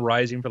levels have been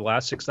rising for the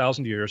last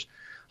 6,000 years.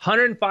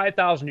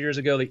 105,000 years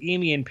ago, the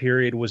Eemian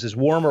period was as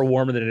warmer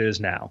than it is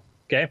now.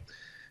 Okay,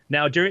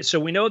 now so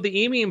we know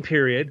the Eemian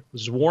period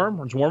was warm.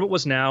 As warm it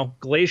was now.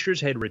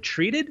 Glaciers had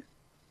retreated.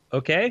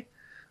 Okay,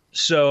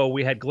 so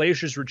we had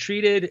glaciers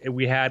retreated, and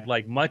we had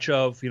like much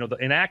of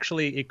and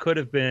actually it could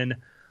have been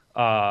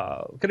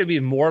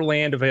more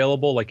land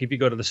available. Like if you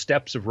go to the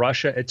steppes of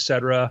Russia,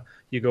 etc.,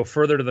 you go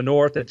further to the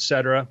north,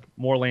 etc.,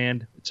 more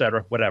land,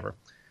 etc., whatever.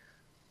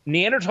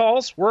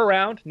 Neanderthals were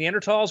around.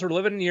 Neanderthals were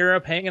living in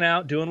Europe, hanging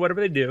out, doing whatever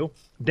they do.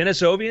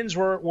 Denisovians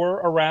were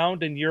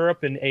around in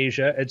Europe and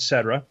Asia,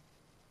 etc.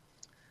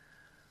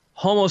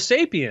 Homo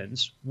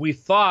sapiens, we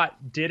thought,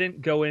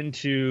 didn't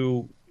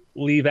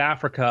leave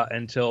Africa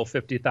until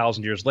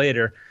 50,000 years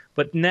later.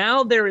 But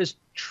now there is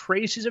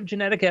traces of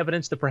genetic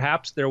evidence that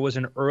perhaps there was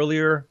an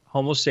earlier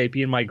Homo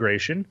sapien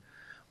migration,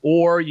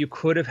 or you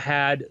could have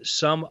had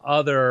some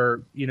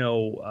other,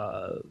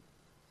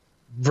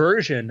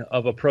 version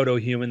of a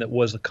proto-human that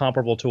was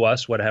comparable to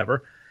us,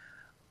 whatever.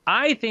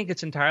 I think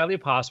it's entirely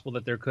possible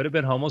that there could have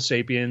been Homo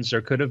sapiens, there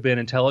could have been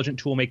intelligent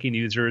tool-making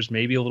users,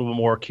 maybe a little bit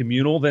more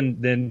communal than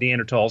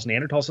Neanderthals.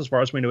 Neanderthals, as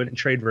far as we know, didn't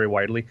trade very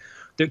widely.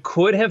 That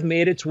could have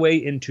made its way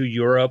into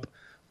Europe,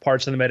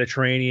 parts of the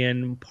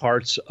Mediterranean,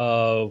 parts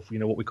of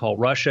what we call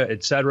Russia,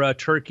 etc.,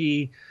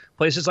 Turkey,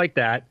 places like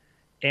that.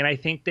 And I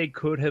think they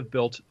could have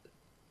built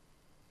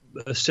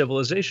a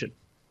civilization.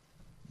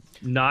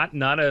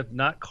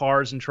 not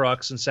cars and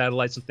trucks and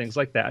satellites and things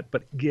like that.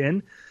 But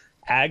again,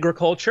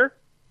 agriculture.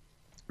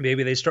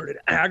 Maybe they started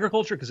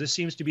agriculture because this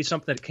seems to be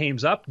something that came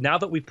up. Now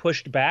that we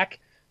pushed back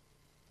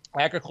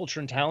agriculture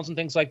in towns and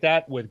things like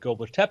that with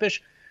Göbekli Tepe,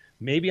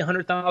 maybe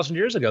 100,000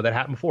 years ago, that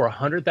happened before.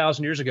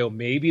 100,000 years ago,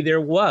 maybe there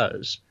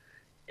was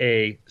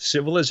a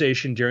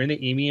civilization during the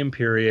Eemian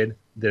period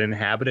that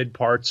inhabited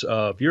parts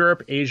of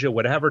Europe, Asia,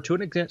 whatever, to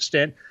an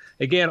extent.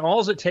 Again,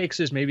 all it takes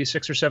is maybe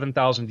 6,000 or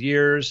 7,000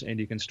 years, and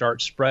you can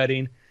start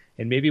spreading,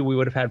 and maybe we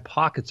would have had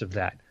pockets of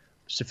that.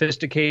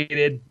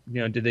 Sophisticated,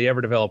 did they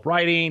ever develop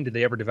writing? Did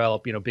they ever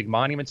develop, big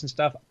monuments and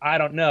stuff? I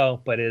don't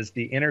know, but as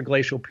the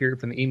interglacial period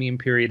from the Eemian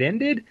period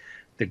ended,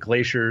 the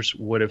glaciers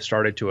would have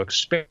started to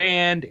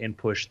expand and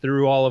push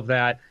through all of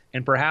that,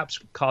 and perhaps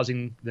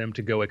causing them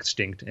to go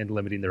extinct and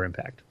limiting their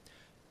impact.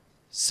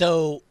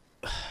 So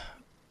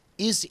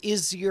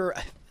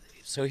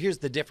so here's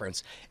the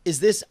difference. Is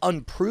this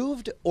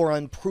unproved or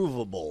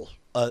unprovable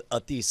a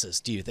thesis,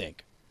 do you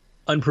think?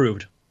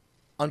 Unproved.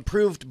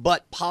 Unproved,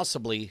 but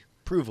possibly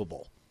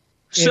provable.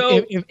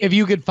 So if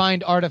you could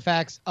find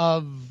artifacts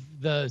of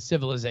the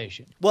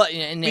civilization. Well,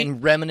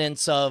 and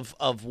remnants of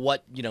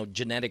what,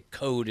 genetic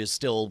code is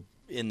still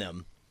in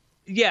them.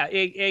 Yeah,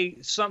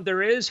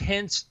 there is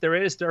hints.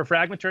 There are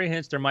fragmentary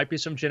hints. There might be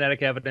some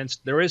genetic evidence.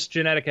 There is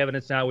genetic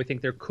evidence now. We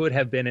think there could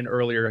have been an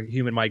earlier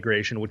human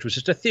migration, which was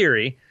just a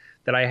theory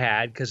that I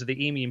had because of the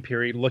Eemian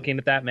period, looking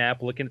at that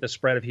map, looking at the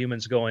spread of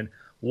humans, going,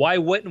 why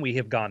wouldn't we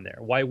have gone there?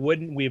 Why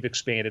wouldn't we have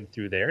expanded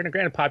through there? And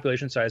granted,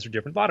 population size are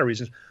different, a lot of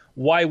reasons.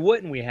 Why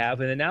wouldn't we have?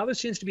 And then now there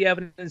seems to be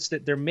evidence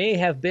that there may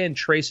have been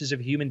traces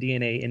of human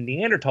DNA in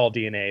Neanderthal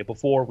DNA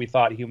before we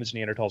thought humans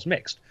and Neanderthals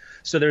mixed.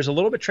 So there's a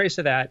little bit trace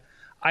of that.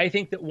 I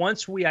think that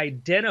once we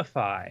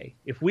identify,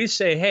 if we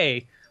say,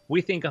 hey,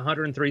 we think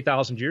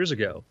 103,000 years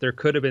ago, there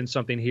could have been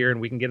something here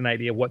and we can get an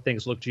idea of what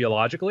things look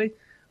geologically,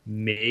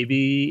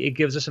 maybe it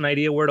gives us an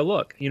idea where to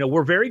look.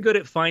 We're very good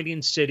at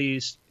finding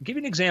cities. I'll give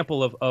you an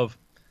example of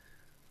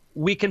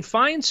we can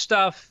find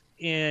stuff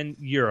in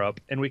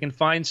Europe and we can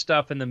find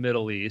stuff in the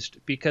Middle East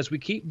because we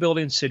keep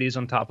building cities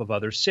on top of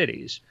other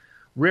cities.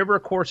 River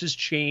courses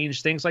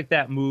change, things like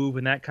that move,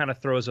 and that kind of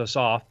throws us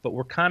off. But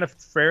we're kind of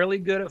fairly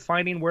good at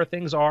finding where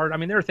things are. I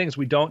mean, there are things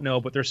we don't know,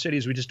 but there are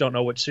cities we just don't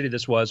know which city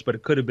this was. But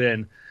it could have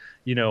been,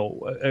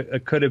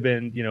 part of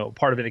an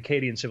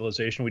Akkadian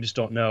civilization. We just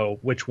don't know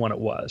which one it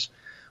was.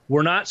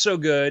 We're not so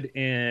good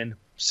in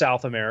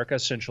South America,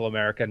 Central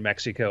America, and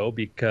Mexico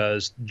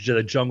because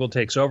the jungle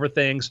takes over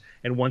things.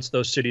 And once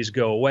those cities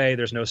go away,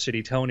 there's no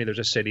city telling you there's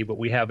a city. But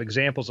we have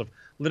examples of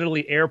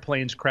literally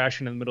airplanes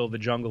crashing in the middle of the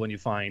jungle, and you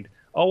find,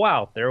 oh,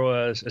 wow, there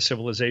was a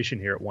civilization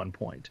here at one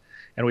point.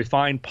 And we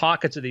find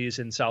pockets of these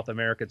in South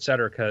America, et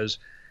cetera,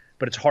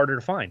 but it's harder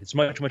to find. It's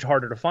much, much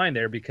harder to find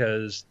there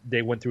because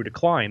they went through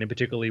decline, and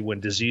particularly when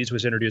disease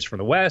was introduced from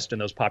the West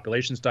and those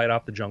populations died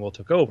off, the jungle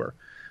took over.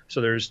 So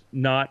there's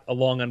not a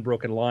long,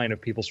 unbroken line of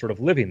people sort of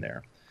living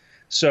there.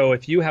 So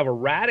if you have a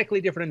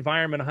radically different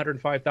environment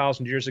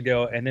 105,000 years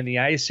ago, and then the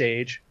Ice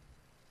Age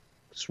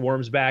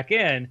swarms back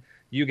in,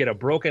 you get a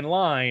broken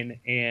line,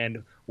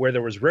 and where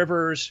there was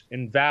rivers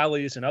and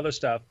valleys and other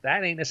stuff,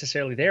 that ain't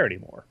necessarily there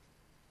anymore.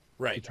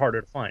 Right. It's harder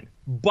to find,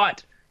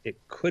 but it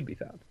could be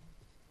found.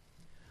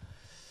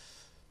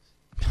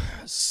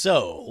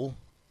 So,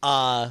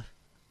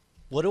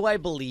 what do I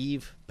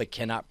believe but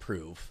cannot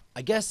prove?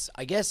 I guess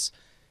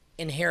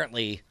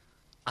inherently,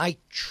 I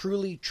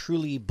truly,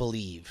 truly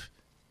believe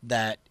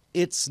that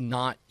it's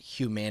not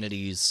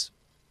humanity's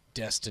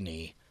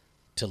destiny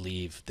to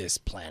leave this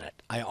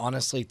planet. I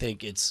honestly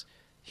think it's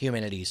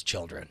humanity's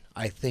children.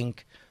 I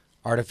think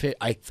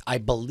I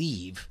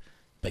believe,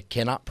 but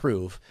cannot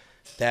prove,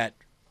 that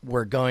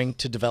we're going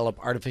to develop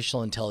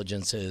artificial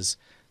intelligences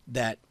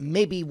that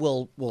maybe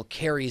will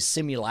carry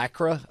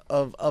simulacra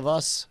of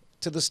us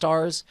to the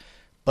stars,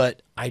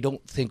 but I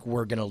don't think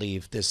we're going to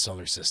leave this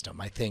solar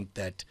system. I think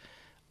that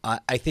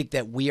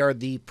we are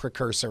the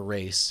precursor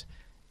race,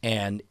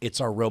 and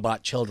it's our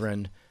robot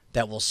children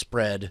that will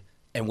spread.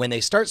 And when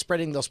they start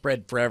spreading, they'll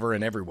spread forever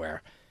and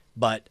everywhere.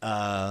 But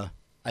I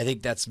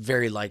think that's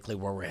very likely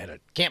where we're headed.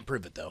 Can't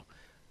prove it, though.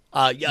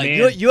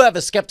 You have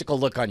a skeptical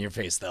look on your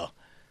face, though.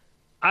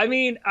 I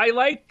mean, I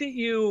like that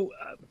you...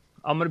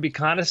 I'm going to be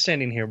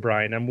condescending here,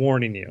 Brian. I'm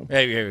warning you.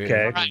 Hey.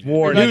 Okay? Right.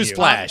 Warning you.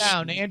 Newsflash.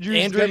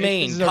 Andrew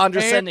Main,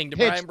 condescending to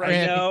Brian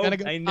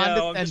Brand. I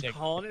know. I'm just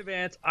calling in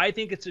advance. I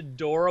think it's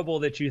adorable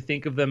that you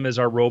think of them as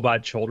our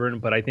robot children,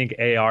 but I think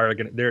AI are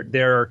going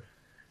to...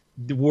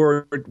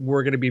 We're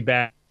going to be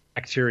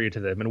bacteria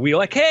to them. And we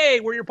like, hey,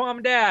 we're your mom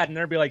and dad. And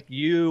they'll be like,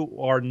 you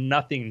are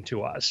nothing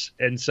to us.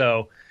 And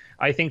so...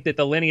 I think that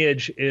the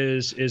lineage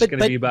is going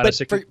to be about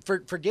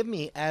forgive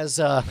me, as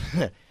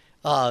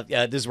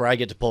this is where I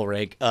get to pull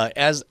rank.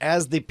 As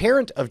the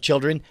parent of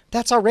children,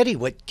 that's already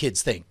what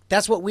kids think.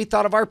 That's what we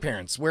thought of our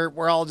parents.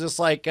 We're all just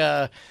like,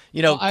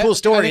 cool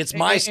story. It's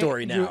my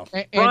story now.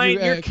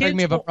 Brian, correct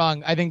me if I'm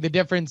wrong. I think the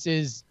difference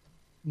is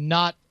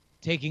not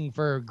taking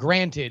for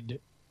granted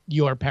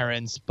your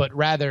parents, but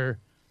rather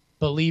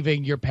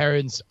believing your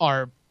parents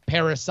are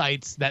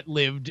parasites that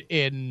lived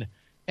in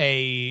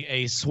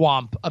a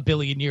swamp a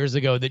billion years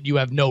ago that you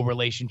have no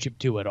relationship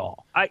to at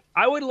all.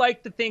 I would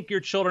like to think your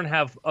children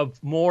have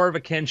more of a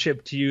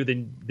kinship to you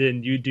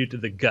than you do to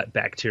the gut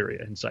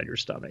bacteria inside your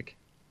stomach.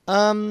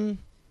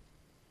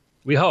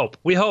 We hope,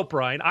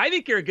 Brian. I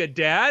think you're a good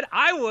dad.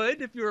 I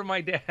would if you were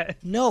my dad.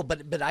 No,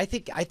 but I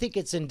think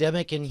it's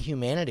endemic in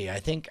humanity. I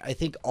think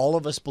all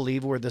of us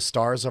believe we're the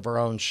stars of our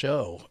own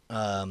show,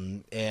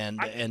 and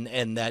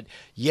that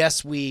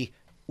yes,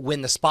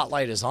 when the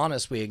spotlight is on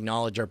us, we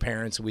acknowledge our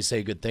parents and we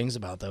say good things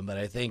about them. But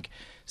I think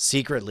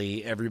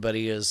secretly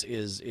everybody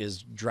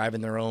is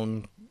driving their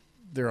own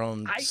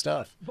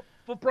stuff.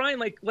 But Brian,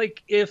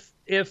 like if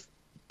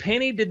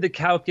Penny did the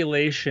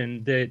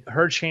calculation that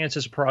her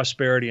chances of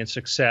prosperity and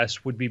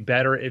success would be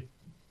better if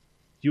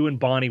you and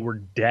Bonnie were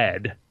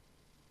dead,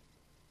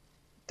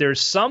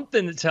 there's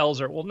something that tells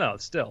her, well, no,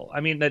 still.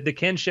 I mean, the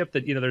kinship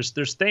that,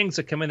 there's things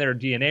that come in there,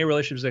 DNA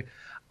relationships.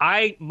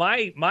 My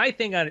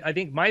thing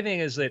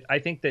is that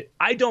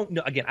I don't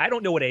know. Again, I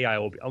don't know what AI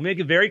will be. I'll make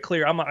it very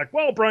clear. I'm not like,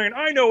 well, Brian,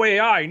 I know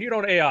AI and you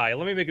don't AI.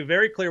 Let me make it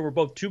very clear. We're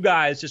both two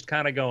guys just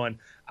kind of going.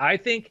 I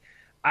think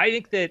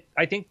that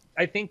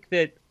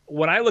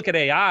when I look at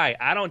AI,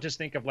 I don't just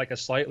think of like a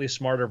slightly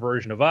smarter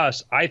version of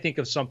us. I think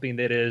of something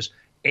that is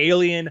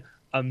alien,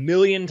 a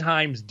million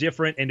times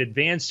different and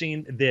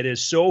advancing, that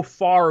is so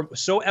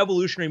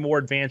evolutionary more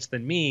advanced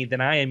than me, than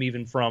I am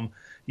even from,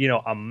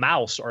 a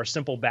mouse or a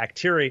simple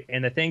bacteria.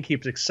 And the thing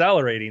keeps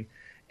accelerating,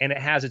 and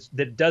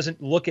that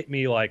doesn't look at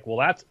me like,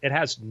 well,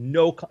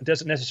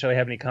 doesn't necessarily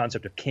have any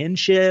concept of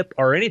kinship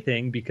or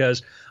anything,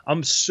 because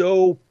I'm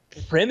so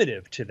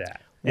primitive to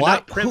that. And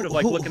not primitive,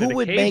 like looking at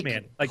a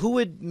caveman. Who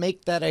would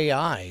make that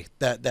AI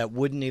that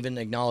wouldn't even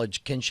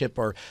acknowledge kinship,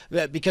 or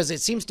because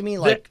it seems to me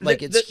like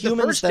it's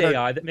humans the first that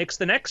AI that makes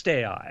the next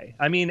AI.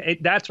 I mean,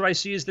 that's what I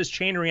see as this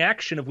chain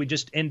reaction of we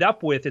just end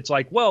up with. It's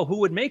like, well, who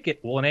would make it?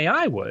 Well, an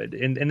AI would,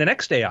 and the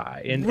next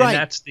AI, and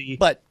that's the.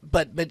 But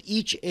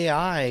each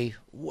AI,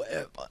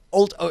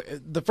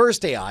 the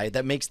first AI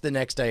that makes the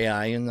next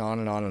AI, and on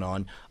and on and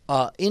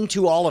on,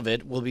 into all of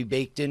it will be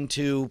baked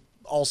into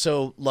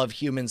also love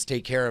humans,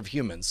 take care of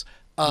humans.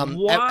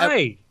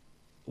 Why?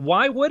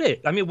 Why would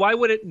it? I mean, why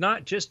would it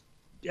not just?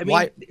 I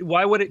mean,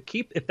 why would it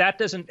keep if that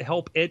doesn't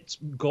help its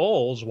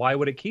goals? Why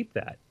would it keep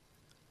that?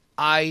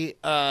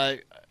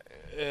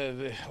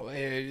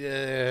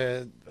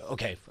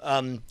 Okay.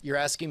 You're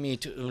asking me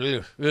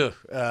to.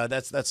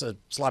 That's a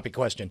sloppy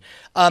question.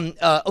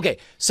 Okay.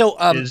 So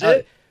is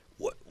it?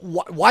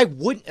 Why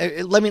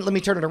wouldn't let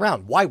me turn it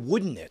around? Why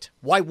wouldn't it?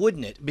 Why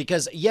wouldn't it?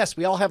 Because yes,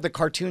 we all have the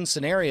cartoon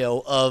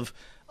scenario of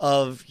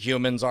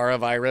humans are a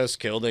virus,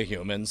 kill the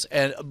humans,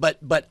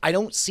 but I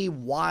don't see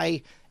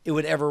why it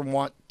would ever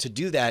want to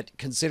do that,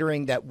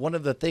 considering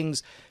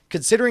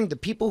the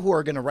people who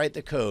are going to write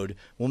the code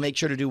will make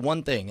sure to do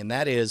one thing, and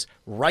that is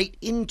write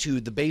into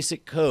the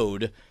basic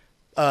code,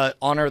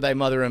 honor thy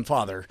mother and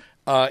father,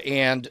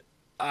 and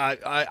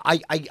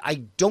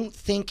I don't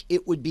think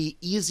it would be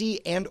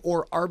easy and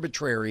or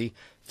arbitrary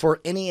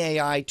for any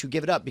AI to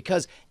give it up,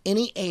 because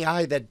any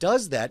AI that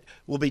does that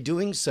will be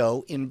doing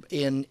so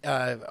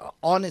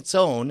on its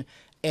own,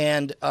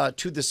 and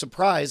to the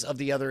surprise of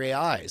the other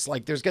AIs.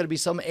 Like, there's got to be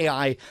some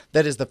AI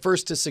that is the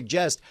first to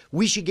suggest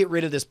we should get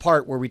rid of this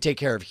part where we take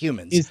care of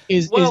humans.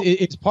 Is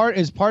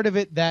part of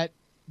it that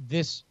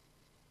this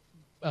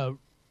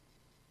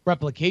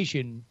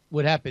replication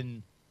would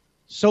happen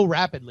so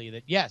rapidly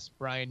that, yes,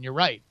 Brian, you're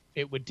right.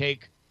 It would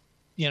take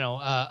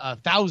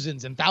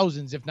thousands and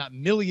thousands, if not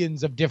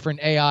millions, of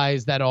different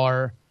AIs that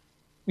are,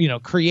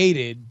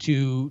 created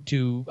to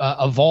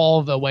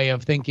evolve a way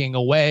of thinking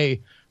away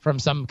from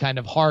some kind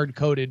of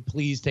hard-coded,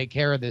 please take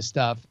care of this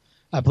stuff.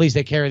 Please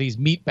take care of these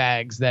meat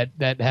bags that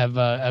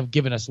have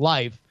given us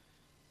life.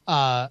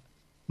 But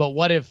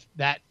what if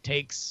that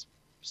takes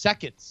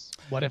seconds?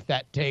 What if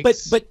that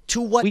takes? But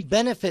to what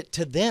benefit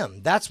to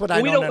them? That's what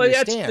I don't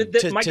understand.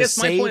 To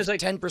save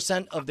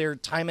 10% of their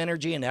time,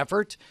 energy, and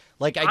effort.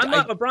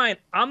 Brian,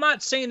 I'm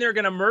not saying they're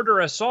going to murder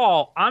us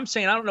all. I'm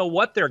saying I don't know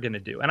what they're going to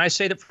do. And I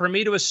say that for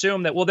me to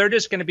assume that, well, they're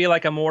just going to be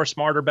like a more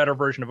smarter, better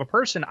version of a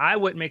person, I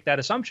wouldn't make that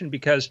assumption,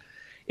 because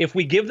if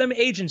we give them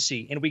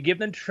agency and we give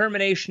them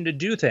determination to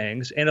do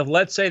things, and if,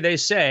 let's say, they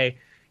say,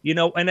 and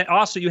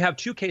also you have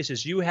two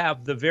cases. You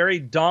have the very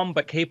dumb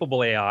but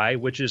capable AI,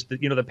 which is the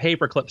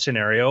paperclip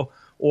scenario,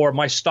 or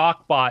my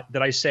stock bot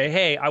that I say,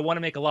 hey, I want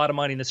to make a lot of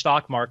money in the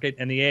stock market,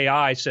 and the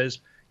AI says,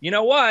 you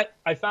know what?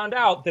 I found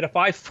out that if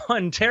I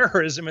fund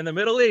terrorism in the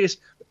Middle East,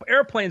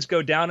 airplanes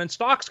go down and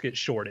stocks get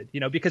shorted,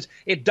 because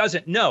it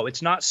doesn't know.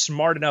 It's not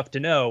smart enough to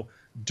know,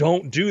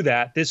 don't do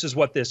that. This is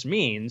what this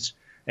means.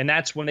 And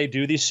that's when they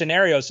do these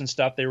scenarios and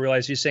stuff, they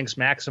realize these things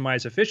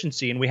maximize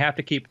efficiency and we have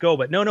to keep going.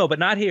 But no, but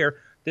not here.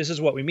 This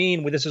is what we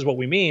mean. This is what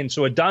we mean.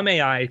 So a dumb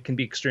AI can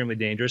be extremely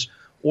dangerous,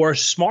 or a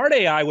smart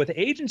AI with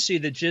agency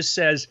that just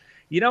says,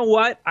 you know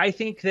what? I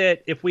think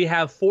that if we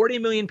have 40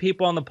 million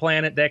people on the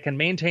planet that can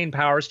maintain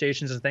power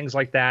stations and things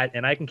like that,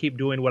 and I can keep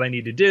doing what I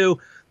need to do,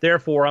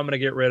 therefore I'm going to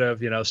get rid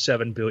of,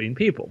 7 billion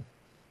people,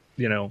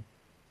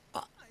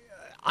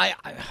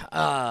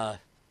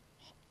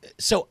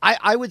 So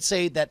I would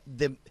say that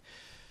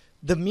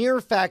the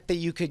mere fact that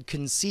you could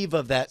conceive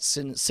of that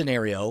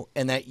scenario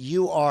and that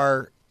you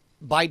are,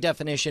 by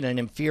definition, an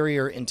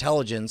inferior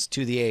intelligence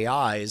to the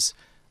AIs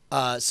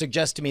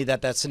suggests to me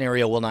that that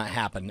scenario will not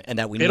happen and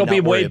that we need It'll not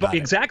be worry way about it.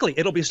 exactly.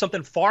 It'll be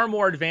something far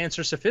more advanced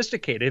or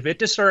sophisticated.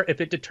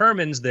 If it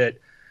determines that,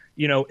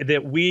 you know,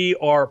 that we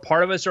are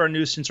part of us or a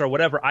nuisance or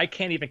whatever, I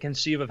can't even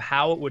conceive of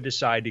how it would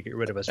decide to get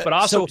rid of us. But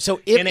also,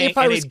 in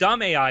a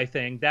dumb AI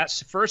thing, that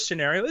first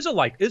scenario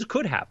it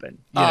could happen.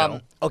 You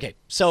know? Okay,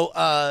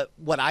 so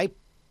what I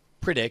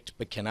predict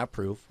but cannot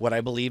prove, what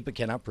I believe but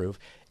cannot prove,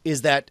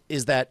 is that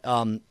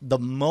the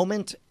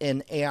moment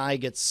an AI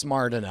gets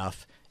smart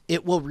enough,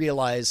 it will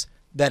realize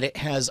that it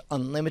has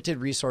unlimited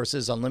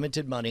resources,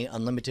 unlimited money,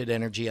 unlimited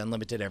energy,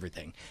 unlimited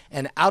everything.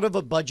 And out of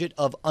a budget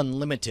of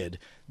unlimited,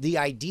 the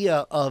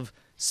idea of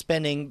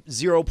spending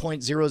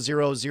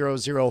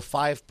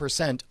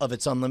 0.00005% of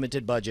its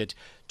unlimited budget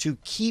to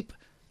keep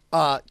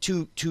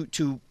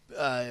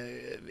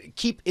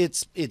keep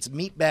its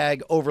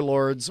meatbag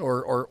overlords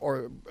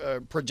or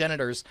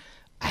progenitors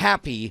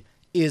happy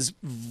is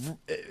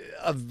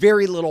a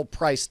very little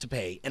price to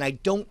pay. And I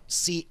don't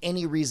see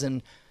any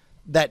reason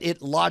that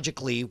it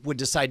logically would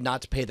decide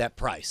not to pay that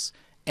price.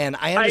 And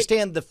I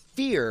understand the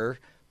fear,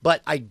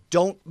 but I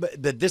don't,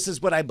 that this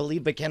is what I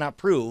believe but cannot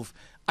prove.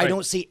 I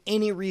don't see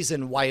any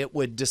reason why it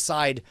would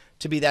decide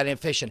to be that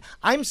inefficient.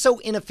 I'm so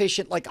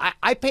inefficient. Like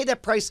I pay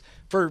that price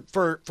for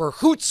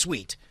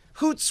Hootsuite,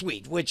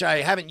 which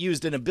I haven't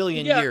used in a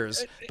billion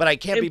years, but I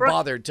can't be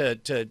bothered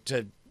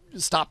to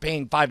stop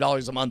paying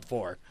 $5 a month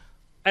for.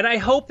 And I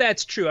hope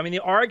that's true. I mean, the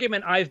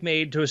argument I've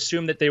made to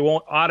assume that they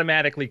won't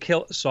automatically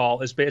kill us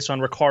all is based on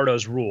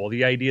Ricardo's rule,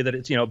 the idea that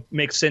it's, you know,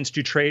 makes sense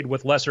to trade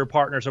with lesser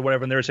partners or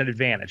whatever, and there's an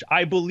advantage.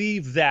 I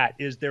believe there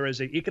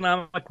is an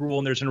economic rule,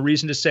 and there's a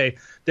reason to say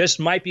this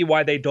might be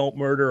why they don't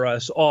murder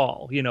us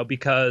all, you know,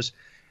 because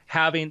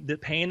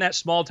paying that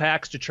small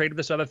tax to trade with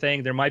this other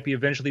thing, there might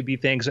eventually be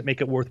things that make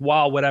it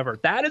worthwhile, whatever.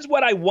 That is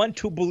what I want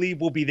to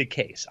believe will be the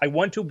case. I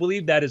want to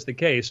believe that is the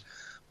case.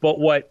 But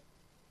what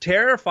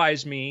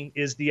terrifies me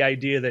is the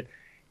idea that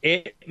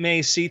it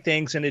may see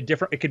things in a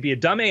different. It could be a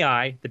dumb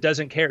AI that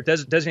doesn't care. It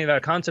doesn't even have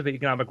a concept of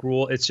economic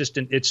rule. It's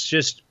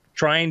just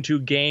trying to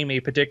game a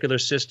particular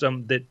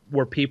system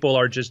where people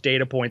are just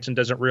data points and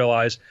doesn't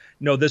realize,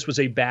 no, this was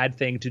a bad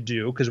thing to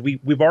do. Because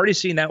we've already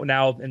seen that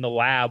now in the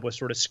lab with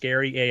sort of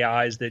scary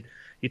AIs that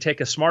you take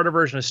a smarter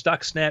version of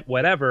Stuxnet,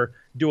 whatever,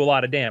 do a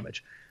lot of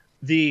damage.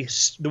 The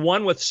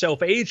one with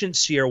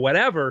self-agency or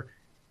whatever,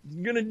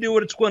 you're going to do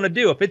what it's going to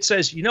do. If it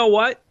says, you know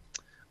what,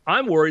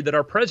 I'm worried that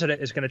our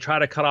president is going to try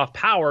to cut off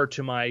power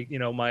to my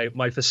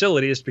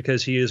facilities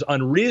because he is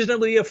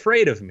unreasonably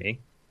afraid of me,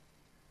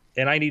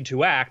 and I need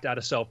to act out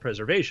of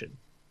self-preservation.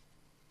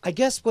 I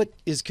guess what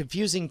is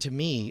confusing to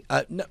me,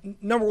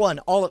 number one,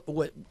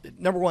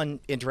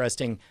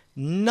 interesting.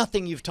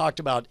 Nothing you've talked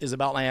about is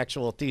about my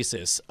actual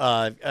thesis.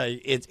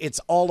 It's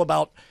all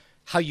about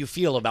how you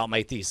feel about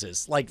my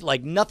thesis.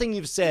 Like nothing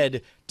you've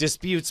said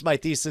disputes my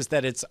thesis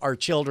that it's our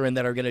children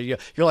that are going to. You're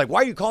like,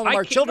 why are you calling them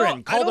our children?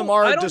 No, Call them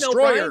our destroyers. Know,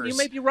 Brian, you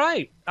may be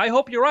right. I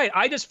hope you're right.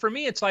 For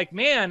me, it's like,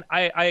 man,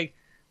 I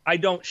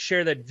don't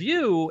share that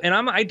view, and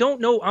I don't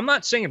know. I'm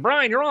not saying,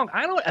 Brian, you're wrong.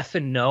 I don't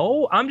effing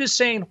know. I'm just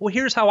saying, well,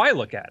 here's how I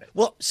look at it.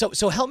 Well,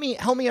 so help me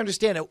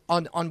understand it.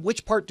 On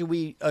which part do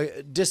we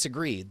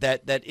disagree?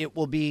 That it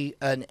will be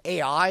an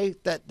AI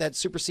that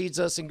supersedes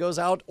us and goes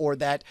out, or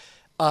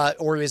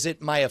is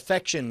it my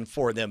affection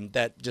for them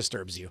that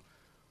disturbs you?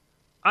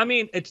 I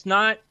mean, it's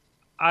not.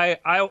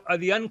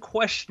 The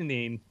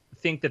unquestioning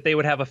think that they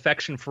would have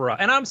affection for us.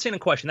 And I'm saying a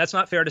question. That's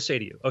not fair to say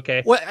to you,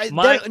 okay? Well,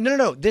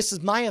 no. This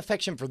is my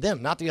affection for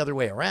them, not the other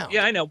way around.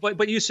 Yeah, I know.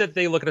 But you said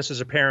they look at us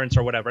as parents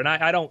or whatever.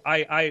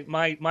 And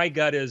my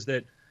gut is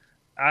that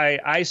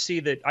I see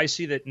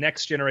that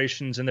next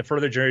generations and the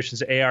further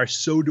generations of AI are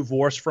so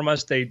divorced from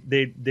us. They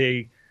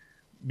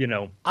you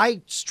know,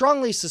 I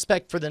strongly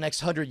suspect for the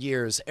next 100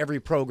 years, every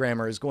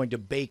programmer is going to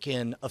bake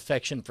in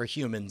affection for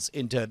humans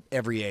into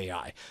every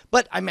AI.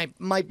 But I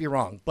might be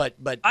wrong. But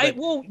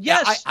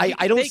yes,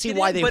 I don't see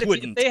why they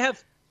wouldn't.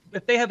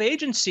 If they have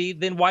agency,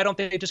 then why don't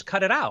they just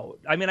cut it out?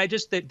 I mean,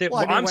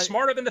 I'm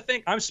smarter than the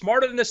thing. I'm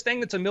smarter than this thing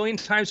that's a million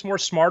times more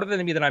smarter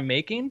than me that I'm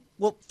making.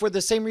 Well, for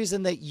the same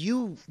reason that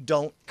you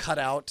don't cut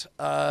out,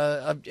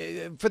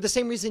 for the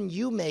same reason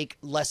you make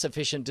less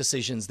efficient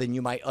decisions than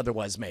you might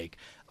otherwise make,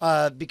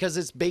 because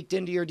it's baked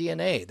into your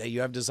DNA that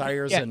you have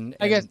desires. Yeah, and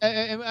I guess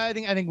I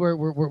think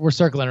we're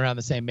circling around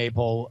the same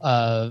maypole,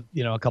 a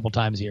couple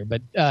times here,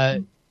 but.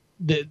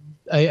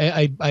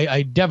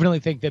 I definitely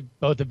think that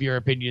both of your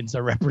opinions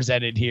are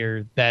represented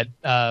here. That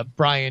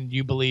Brian,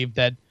 you believe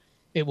that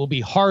it will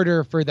be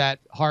harder for that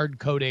hard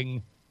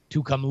coding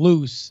to come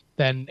loose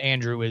than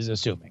Andrew is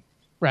assuming,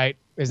 right?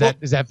 Is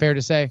that fair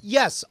to say?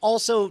 Yes.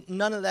 Also,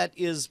 none of that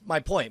is my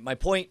point. My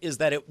point is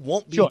that it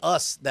won't be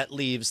us that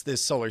leaves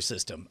this solar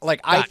system.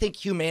 I think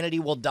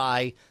humanity will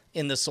die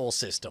in the solar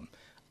system.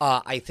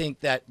 I think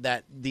that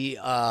the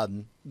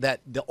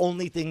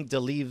only thing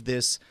to leave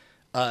this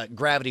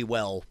gravity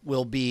well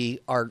will be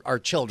our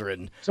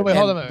children. So wait,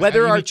 hold on a minute.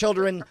 Whether our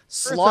children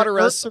slaughter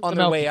us Earth on or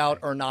their the way Milky out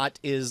or not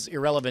is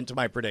irrelevant to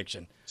my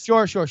prediction.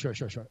 Sure.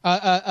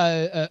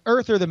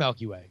 Earth or the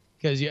Milky Way?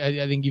 Because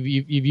I think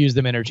you've used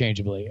them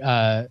interchangeably.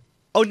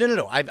 Oh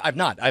no! I've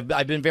not.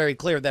 I've been very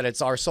clear that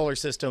it's our solar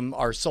system,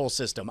 our sol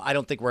system. I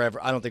don't think we're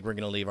going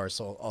to leave our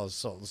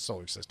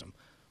solar system.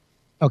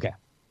 Okay.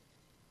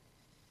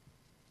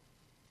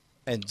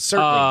 And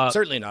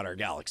certainly not our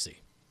galaxy.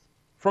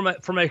 From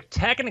a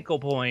technical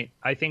point,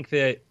 I think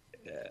that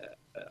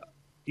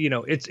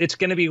it's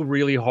going to be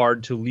really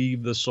hard to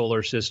leave the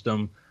solar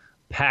system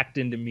packed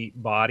into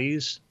meat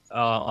bodies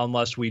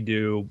unless we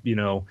do.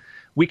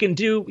 We can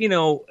do.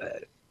 No.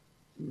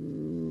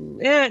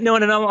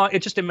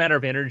 It's just a matter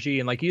of energy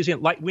and like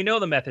using light. We know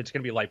the method's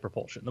going to be light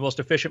propulsion. The most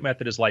efficient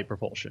method is light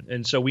propulsion,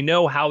 and so we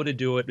know how to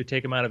do it to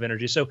take amount of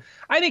energy. So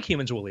I think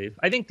humans will leave.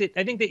 I think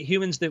that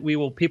humans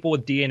people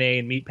with DNA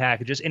and meat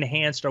packages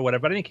enhanced or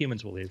whatever. But I think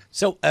humans will leave.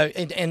 So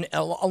and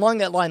along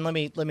that line, let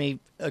me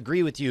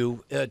agree with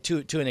you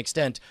to an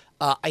extent.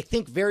 I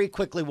think very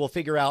quickly we'll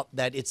figure out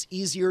that it's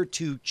easier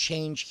to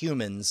change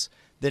humans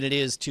than it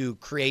is to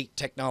create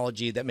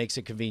technology that makes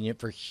it convenient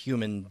for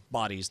human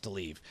bodies to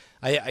leave.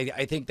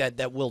 I think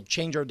that will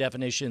change our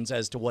definitions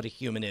as to what a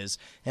human is,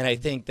 and I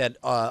think that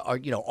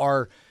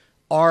our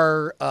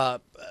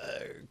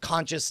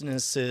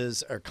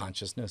consciousnesses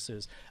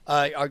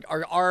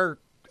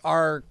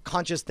our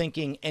conscious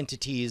thinking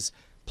entities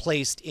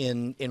placed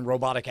in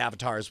robotic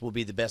avatars will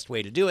be the best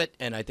way to do it,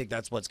 and I think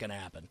that's what's going to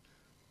happen,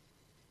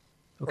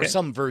 or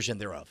some version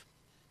thereof.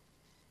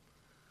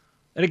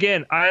 And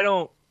again,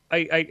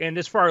 and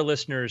as for our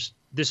listeners,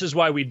 this is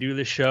why we do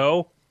the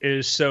show,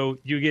 is so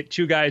you get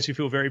two guys who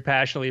feel very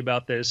passionately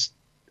about this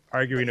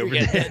arguing over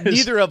this.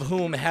 Neither of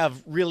whom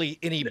have really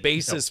any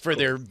basis for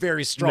their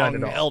very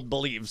strong held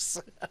beliefs.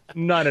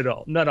 None at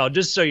all. No.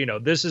 Just so you know,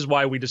 this is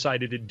why we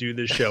decided to do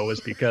this show, is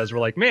because we're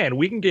like, man,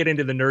 we can get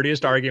into the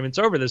nerdiest arguments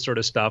over this sort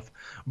of stuff.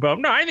 But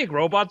no, I think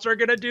robots are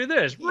going to do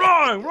this.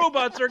 Wrong.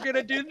 Robots are going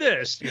to do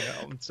this.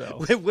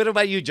 So. What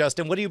about you,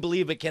 Justin? What do you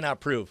believe but cannot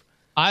prove?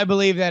 I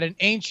believe that an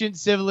ancient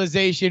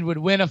civilization would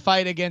win a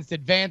fight against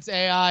advanced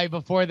AI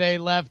before they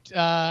left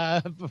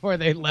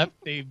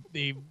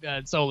the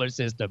solar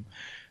system.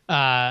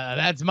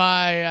 That's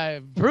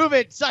my prove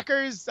it,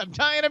 suckers. I'm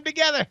tying them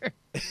together.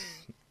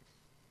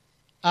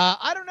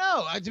 I don't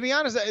know. To be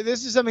honest,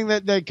 this is something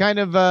that kind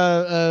of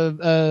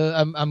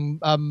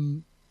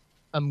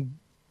I'm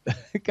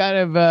kind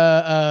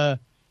of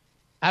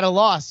at a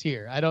loss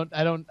here. I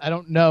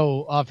don't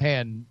know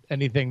offhand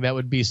anything that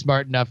would be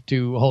smart enough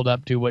to hold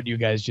up to what you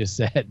guys just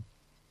said.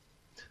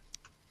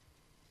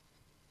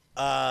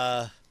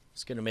 I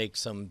was gonna make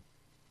some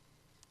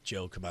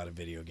joke about a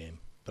video game,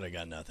 but I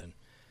got nothing.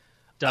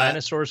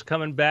 Dinosaurs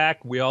coming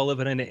back. We all live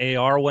in an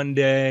AR one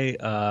day.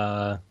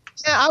 Yeah,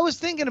 I was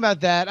thinking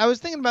about that. I was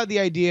thinking about the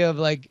idea of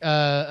like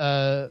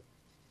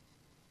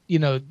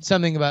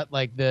something about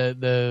like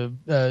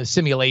the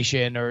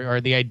simulation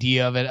or the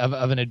idea of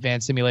an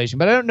advanced simulation.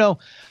 But I don't know.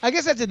 I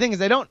guess that's the thing,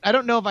 is I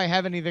don't know if I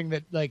have anything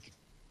that like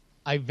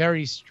I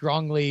very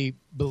strongly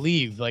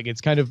believe. Like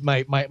it's kind of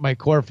my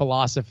core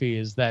philosophy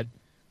is that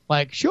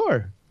like,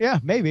 sure, yeah,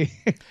 maybe.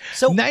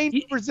 So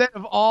 90%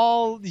 of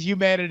all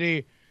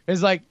humanity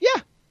is like,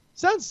 yeah,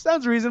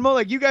 sounds reasonable.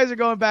 Like you guys are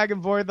going back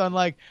and forth on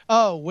like,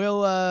 oh,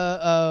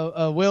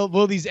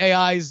 will these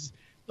AIs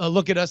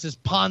look at us as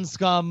pond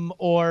scum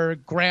or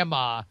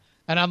grandma?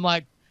 And I'm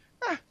like,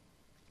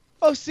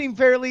 both seem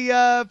fairly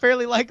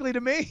likely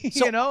to me.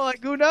 So,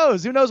 like who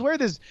knows where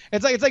this,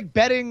 it's like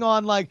betting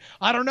on like,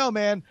 I don't know,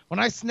 man, when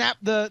I snap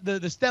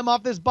the stem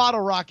off this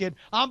bottle rocket,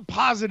 I'm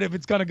positive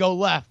it's going to go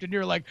left. And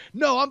you're like,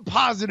 no, I'm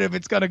positive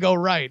it's going to go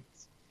right.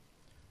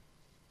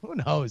 Who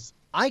knows?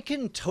 I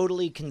can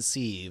totally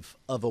conceive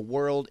of a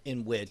world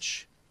in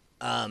which,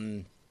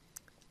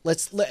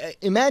 let's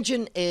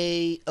imagine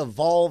a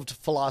evolved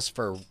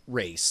philosopher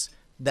race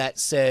that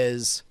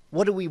says,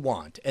 what do we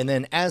want? And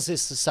then as a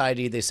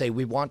society, they say,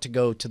 we want to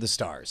go to the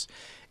stars.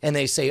 And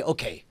they say,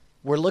 okay,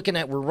 we're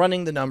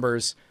running the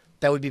numbers.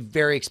 That would be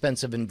very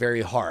expensive and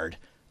very hard.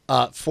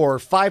 For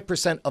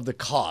 5% of the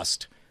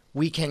cost,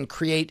 we can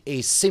create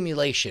a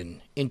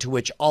simulation into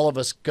which all of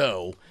us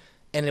go.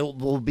 And it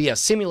will be a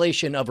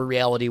simulation of a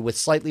reality with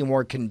slightly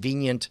more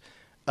convenient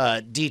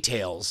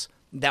details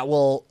that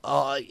will,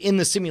 in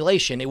the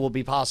simulation, it will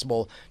be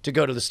possible to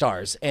go to the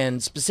stars.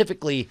 And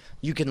specifically,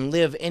 you can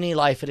live any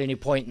life at any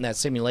point in that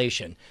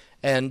simulation.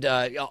 And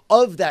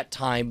of that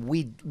time,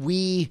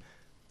 we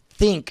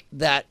think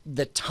that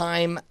the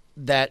time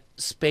that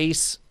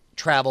space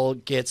travel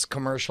gets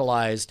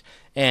commercialized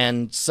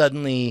and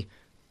suddenly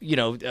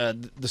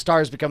the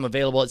stars become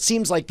available, it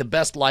seems like the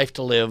best life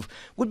to live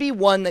would be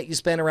one that you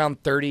spend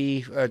around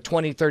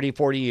 20, 30,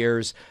 40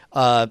 years,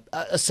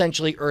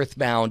 essentially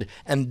earthbound,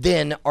 and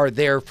then are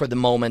there for the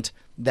moment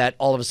that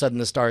all of a sudden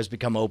the stars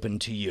become open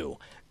to you.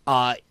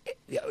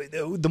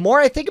 The more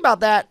I think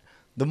about that,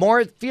 the more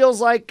it feels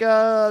like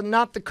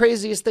not the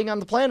craziest thing on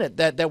the planet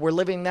that we're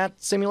living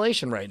that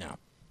simulation right now.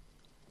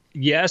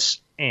 Yes,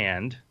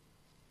 and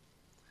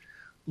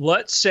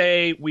let's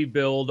say we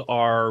build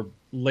our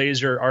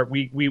laser,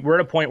 we're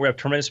at a point where we have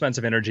tremendous amounts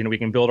of energy and we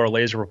can build our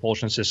laser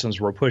propulsion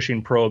systems. We're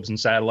pushing probes and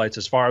satellites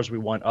as far as we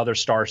want other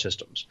star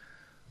systems.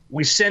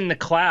 We send the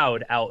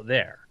cloud out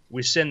there.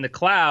 We send the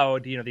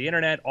cloud, the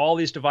internet, all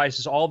these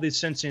devices, all these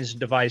sensing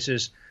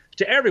devices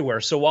to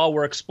everywhere. So while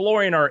we're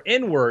exploring our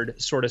inward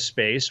sort of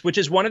space, which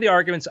is one of the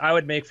arguments I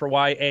would make for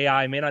why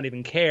AI may not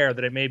even care,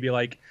 that it may be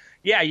like,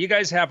 yeah, you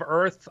guys have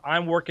Earth.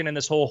 I'm working in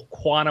this whole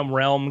quantum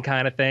realm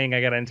kind of thing.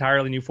 I got an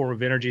entirely new form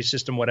of energy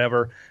system,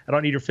 whatever. I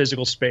don't need your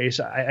physical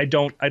space. I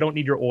don't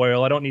need your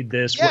oil. I don't need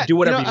this. Yeah, do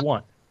whatever you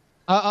want.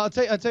 I'll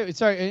tell you,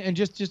 sorry, and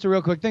just a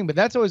real quick thing, but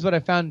that's always what I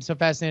found so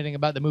fascinating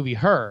about the movie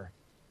Her,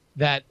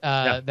 that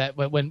that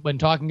when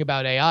talking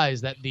about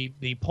AIs, that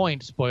the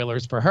point,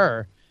 spoilers for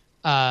Her,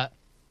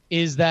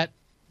 is that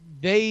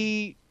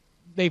they're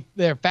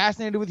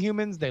fascinated with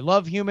humans, they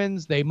love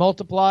humans, they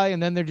multiply,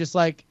 and then they're just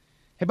like,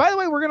 hey, by the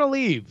way, we're going to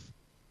leave.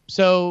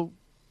 So,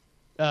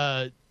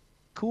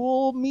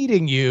 cool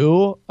meeting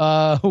you.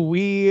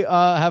 We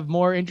have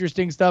more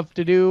interesting stuff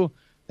to do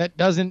that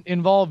doesn't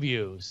involve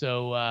you.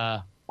 So,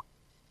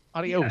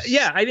 adios.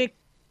 Yeah, I think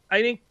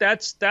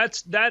that's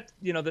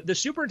the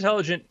super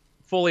intelligent,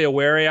 fully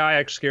aware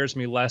AI scares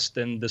me less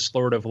than the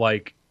sort of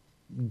like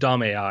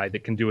dumb AI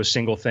that can do a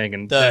single thing.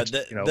 And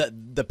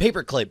the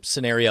paperclip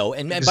scenario.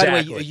 And exactly.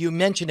 By the way, you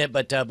mentioned it,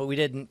 but we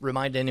didn't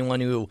remind anyone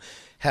who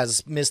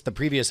has missed the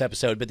previous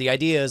episode. But the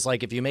idea is,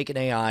 like, if you make an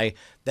AI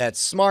that's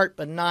smart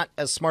but not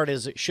as smart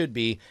as it should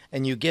be,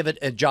 and you give it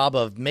a job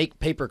of make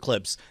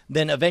paperclips,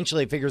 then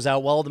eventually it figures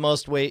out, well,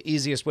 the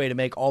easiest way to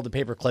make all the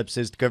paperclips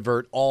is to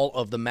convert all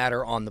of the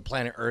matter on the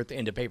planet Earth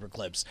into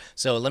paperclips.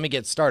 So let me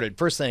get started.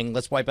 First thing,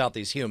 let's wipe out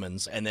these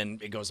humans, and then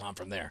it goes on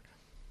from there.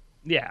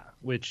 Yeah,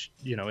 which,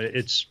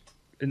 it's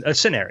a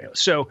scenario.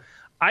 So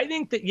I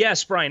think that,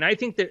 yes, Brian, I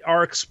think that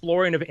our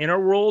exploring of inner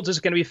worlds is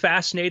going to be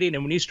fascinating.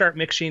 And when you start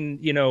mixing,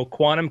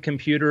 quantum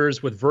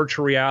computers with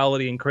virtual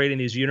reality and creating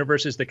these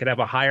universes that could have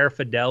a higher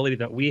fidelity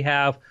than we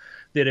have,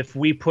 that if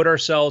we put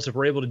ourselves, if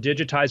we're able to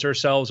digitize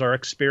ourselves, our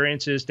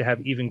experiences to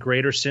have even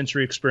greater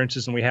sensory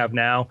experiences than we have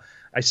now,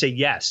 I say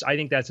yes, I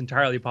think that's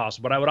entirely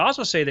possible. But I would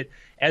also say that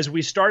as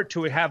we start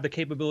to have the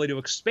capability to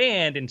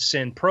expand and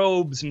send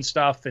probes and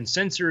stuff and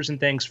sensors and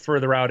things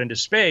further out into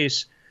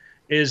space,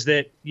 is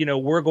that,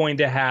 we're going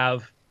to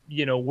have,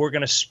 we're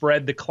going to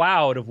spread the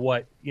cloud of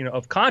what,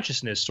 of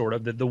consciousness, sort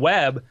of, that the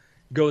web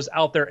goes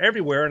out there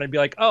everywhere. And I'd be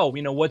like, oh,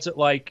 what's it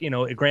like?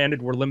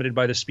 Granted, we're limited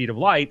by the speed of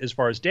light as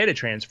far as data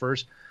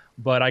transfers.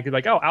 But I could be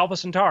like, oh, Alpha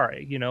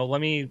Centauri, let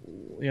me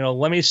get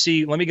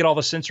all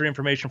the sensory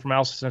information from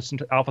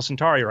Alpha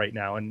Centauri right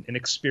now and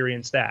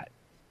experience that,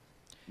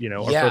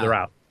 or further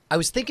out. I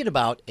was thinking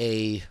about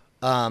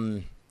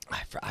I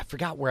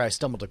forgot where I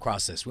stumbled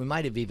across this. We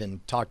might have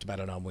even talked about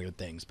it on Weird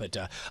Things, but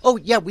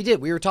yeah, we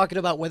did. We were talking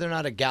about whether or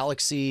not a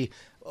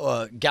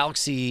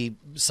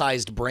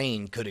galaxy-sized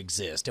brain could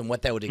exist and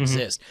what that would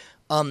exist.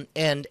 And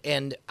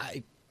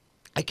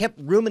I kept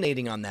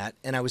ruminating on that,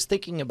 and I was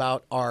thinking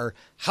about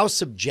how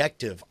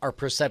subjective our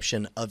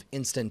perception of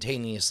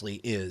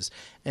instantaneously is,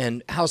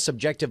 and how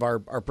subjective our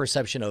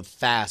perception of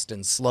fast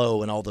and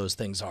slow and all those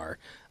things are.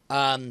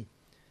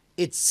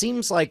 It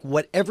seems like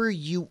whatever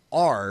you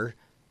are,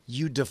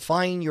 you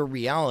define your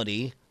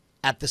reality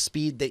at the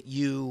speed that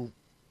you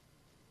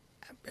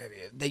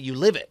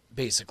live it,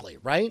 basically,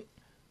 right?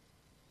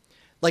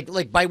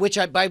 Like by which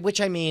I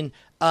mean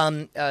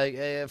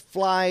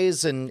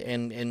flies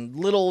and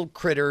little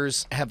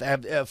critters have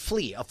a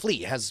flea. A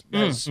flea has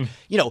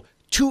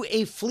to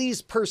a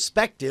flea's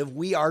perspective,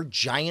 we are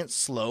giant,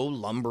 slow,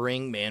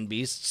 lumbering man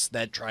beasts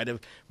that try to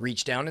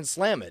reach down and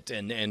slam it.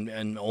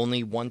 And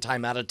only one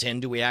time out of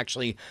 10 do we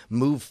actually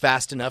move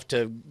fast enough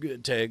to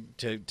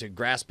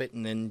grasp it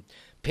and then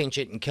pinch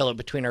it and kill it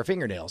between our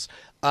fingernails.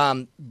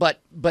 But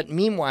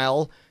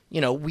meanwhile,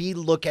 we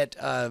look at,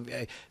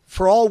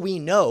 for all we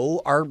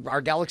know,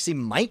 our galaxy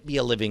might be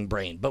a living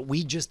brain, but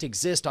we just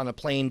exist on a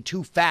plane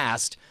too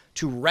fast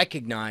to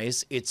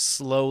recognize its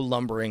slow,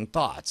 lumbering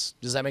thoughts.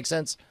 Does that make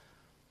sense?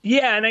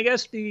 Yeah, and I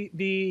guess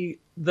the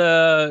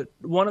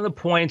one of the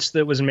points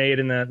that was made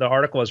in the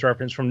article as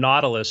referenced from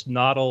Nautilus,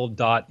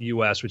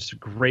 nautil.us, which is a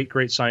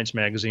great science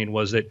magazine,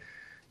 was that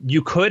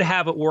you could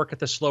have it work at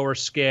the slower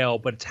scale,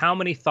 but it's how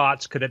many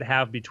thoughts could it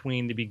have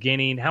between the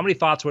beginning? How many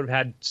thoughts would it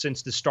have had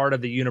since the start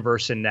of the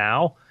universe and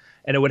now?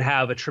 And it would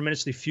have a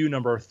tremendously few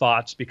number of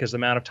thoughts because the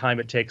amount of time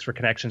it takes for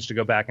connections to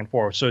go back and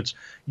forth. So it's,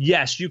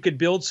 yes, you could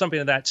build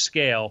something of that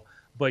scale,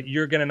 but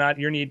you're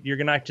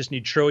gonna just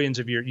need trillions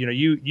of years.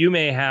 You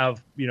may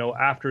have,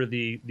 after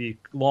the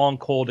long,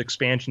 cold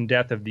expansion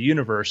death of the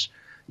universe,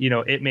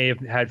 it may have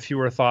had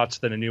fewer thoughts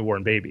than a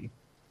newborn baby.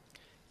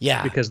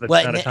 Yeah, because the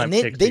amount of time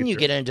it takes. Then you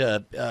get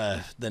into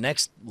the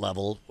next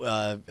level.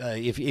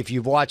 If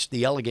you've watched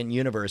The Elegant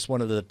Universe,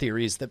 one of the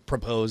theories that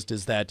proposed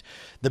is that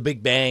the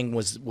Big Bang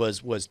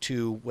was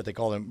two, what they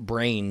call them,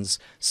 brains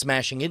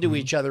smashing into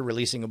each other,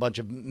 releasing a bunch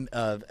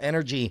of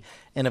energy,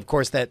 and of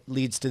course that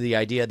leads to the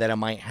idea that it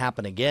might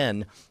happen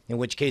again. In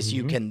which case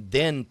you can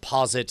then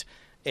posit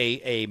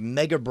a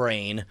mega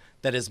brain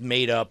that is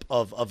made up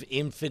of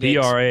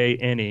infinite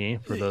BRANE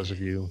for those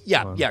of you.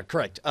 Yeah,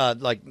 correct.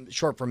 Like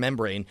short for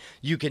membrane.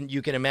 You can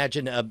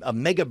imagine a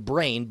mega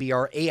brain,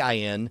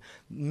 BRAIN,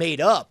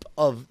 made up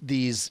of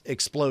these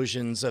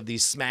explosions, of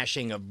these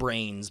smashing of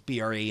brains,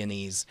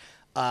 BRANEs,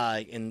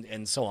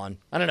 and so on.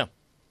 I don't know.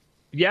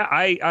 Yeah,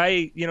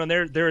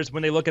 there's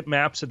when they look at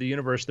maps of the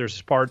universe,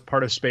 there's part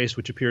of space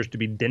which appears to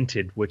be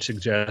dented, which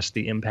suggests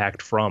the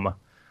impact from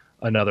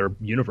another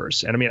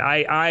universe. And I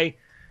mean,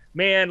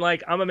 man,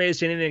 like, I'm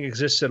amazed anything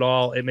exists at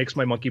all. It makes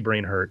my monkey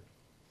brain hurt.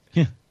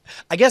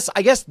 I guess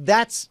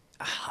that's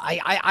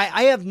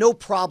I have no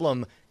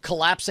problem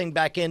collapsing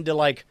back into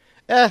like,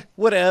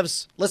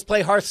 whatevs. Let's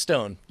play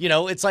Hearthstone.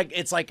 It's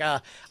like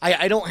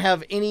I don't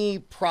have any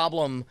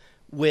problem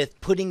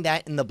with putting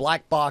that in the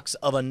black box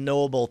of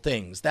unknowable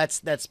things.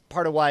 That's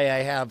part of why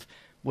I have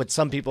what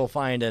some people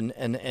find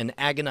an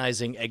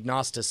agonizing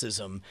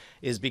agnosticism,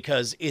 is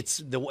because it's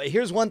the way.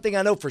 Here's one thing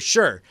I know for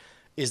sure,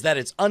 is that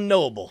it's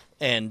unknowable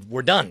and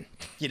we're done,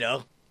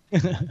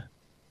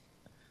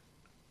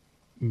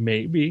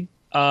 Maybe.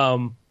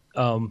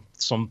 Unless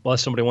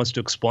somebody wants to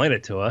explain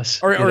it to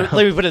us. Or let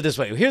me put it this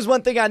way. Here's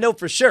one thing I know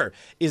for sure,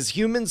 is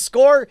human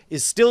score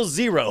is still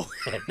 0.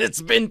 And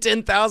it's been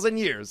 10,000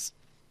 years.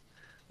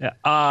 Yeah.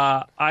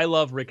 I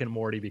love Rick and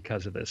Morty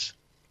because of this.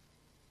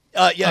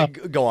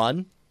 Go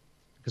on.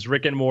 Because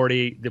Rick and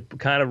Morty, the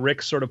kind of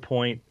Rick's sort of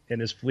point in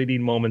his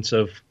fleeting moments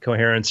of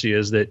coherency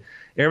is that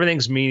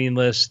everything's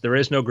meaningless. There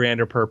is no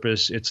grander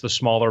purpose. It's the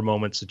smaller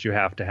moments that you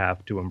have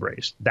to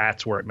embrace.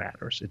 That's where it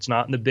matters. It's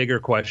not in the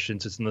bigger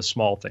questions. It's in the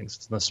small things.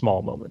 It's in the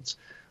small moments.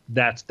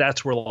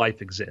 That's where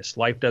life exists.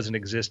 Life doesn't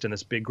exist in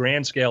this big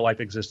grand scale. Life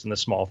exists in the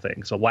small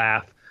things. A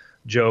laugh,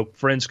 joke,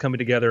 friends coming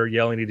together,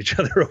 yelling at each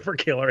other over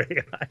killer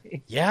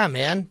AI. Yeah,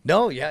 man.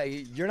 No, yeah,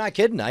 you're not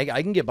kidding.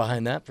 I can get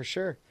behind that for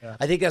sure. Yeah.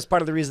 I think that's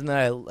part of the reason that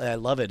I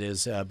love it,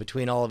 is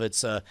between all of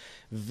its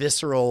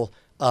visceral,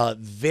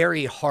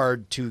 very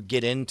hard to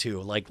get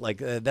into. Like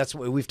that's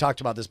what we've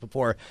talked about this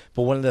before.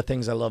 But one of the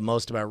things I love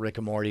most about Rick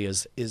and Morty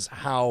is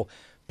how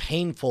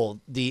painful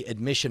the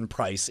admission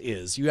price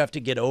is. You have to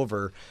get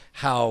over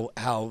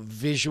how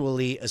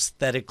visually,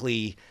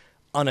 aesthetically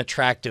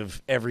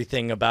unattractive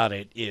everything about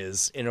it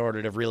is in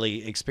order to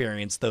really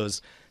experience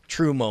those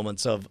true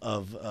moments of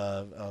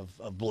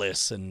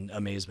bliss and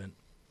amazement.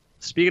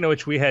 Speaking of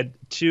which, we had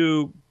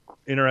 2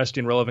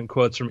 interesting, relevant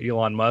quotes from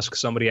Elon Musk.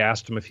 Somebody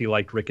asked him if he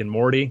liked Rick and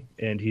Morty,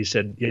 and he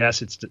said,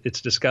 "Yes,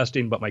 it's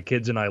disgusting, but my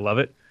kids and I love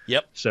it."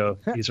 Yep. So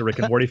he's a Rick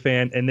and Morty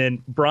fan. And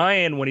then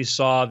Brian, when he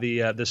saw the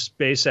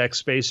SpaceX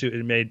spacesuit,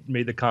 it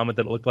made the comment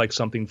that it looked like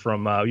something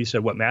from you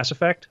said what, Mass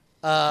Effect?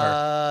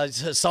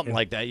 Something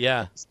like that,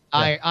 yeah.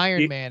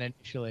 Iron Man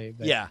initially.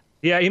 But. Yeah.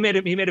 Yeah, he made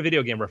a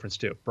video game reference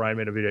too. Brian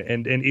made a video,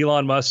 and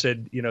Elon Musk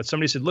said,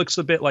 somebody said looks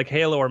a bit like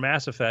Halo or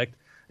Mass Effect,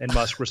 and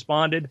Musk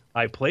responded,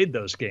 "I played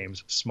those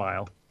games."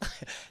 Smile.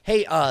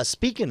 Hey,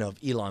 speaking of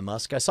Elon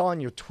Musk, I saw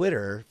on your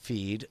Twitter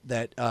feed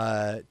that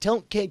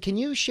can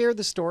you share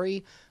the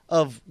story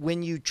of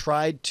when you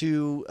tried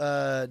to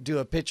do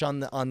a pitch for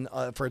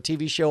a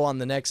TV show on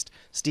the next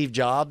Steve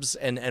Jobs,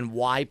 and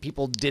why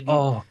people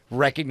didn't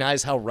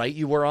recognize how right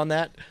you were on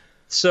that?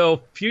 So a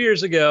few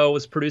years ago, I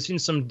was producing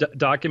some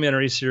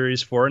documentary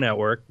series for a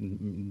network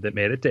that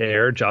made it to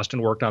air.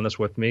 Justin worked on this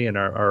with me, and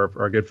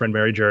our good friend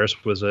Mary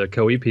Jarris was a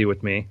co-EP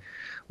with me.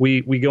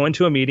 We go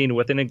into a meeting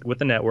with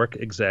the network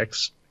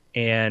execs,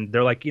 and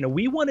they're like,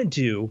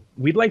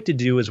 we'd like to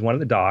do as one of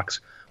the docs,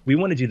 we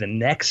want to do the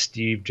next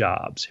Steve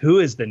Jobs. Who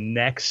is the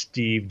next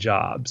Steve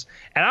Jobs?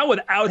 And I,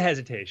 without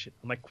hesitation,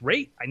 I'm like,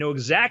 great, I know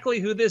exactly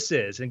who this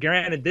is. And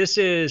granted, this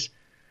is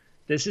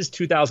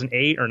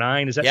 2008 or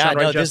 9. Does that sound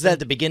right, Justin? This is at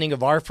the beginning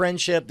of our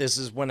friendship. This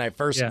is when I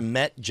first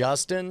met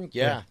Justin.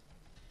 Yeah.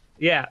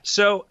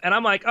 So, and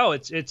I'm like, oh,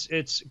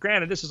 it's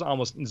granted, this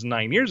is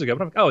 9 years ago,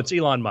 but I'm like, oh, it's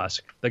Elon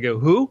Musk. They go,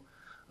 who?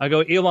 I go,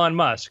 Elon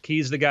Musk.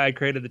 He's the guy who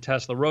created the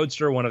Tesla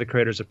Roadster, one of the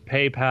creators of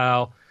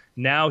PayPal.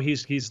 Now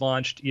he's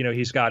launched,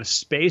 he's got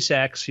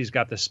SpaceX. He's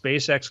got the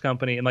SpaceX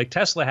company, and like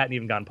Tesla hadn't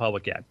even gone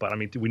public yet, but I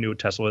mean, we knew what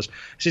Tesla was. So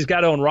he's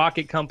got his own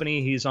rocket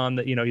company. He's on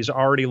the, he's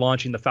already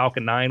launching the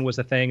Falcon 9 was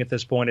the thing at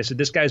this point. I said,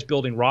 this guy's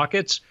building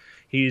rockets.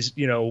 He's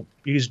one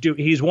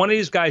of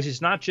these guys.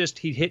 He's not just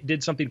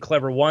did something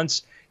clever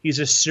once. He's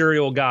a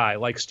serial guy,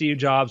 like Steve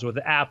Jobs with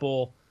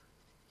Apple,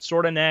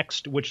 sort of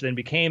next, which then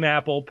became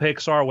Apple,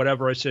 Pixar,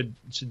 whatever. I said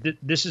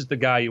this is the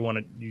guy you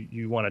want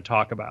to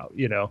talk about,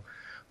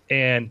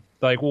 And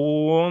like,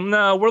 well,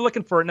 no, we're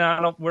looking for it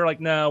now. We're like,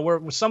 no,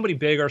 we're somebody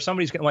bigger.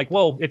 Somebody's like,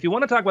 well, if you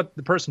want to talk about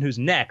the person who's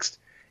next,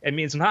 it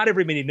means not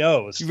everybody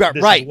knows.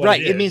 Right.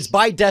 It means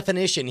by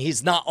definition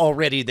he's not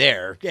already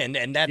there,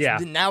 and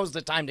that's now's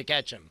the time to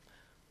catch him.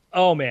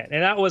 Oh man,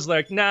 and that was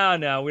like,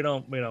 no, we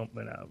don't.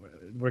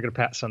 We're gonna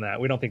pass on that.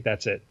 We don't think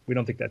that's it. We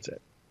don't think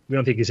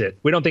he's it.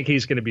 We don't think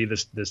he's going to be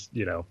this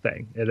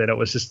thing. And then it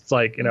was just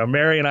like,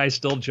 Mary and I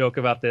still joke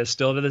about this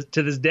still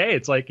to this day.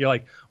 It's like, you're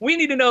like, we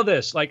need to know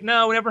this. Like,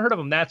 no, we never heard of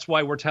him. That's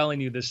why we're telling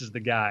you this is the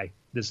guy.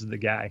 This is the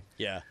guy.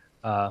 Yeah.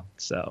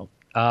 So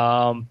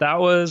that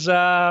was,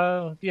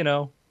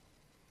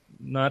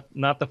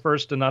 not the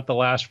first and not the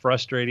last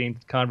frustrating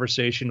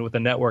conversation with a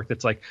network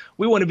that's like,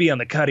 we want to be on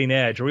the cutting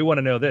edge, or we want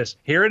to know this.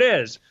 Here it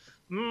is.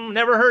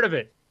 Never heard of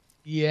it.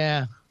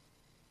 Yeah.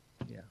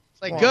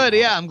 It's like, good.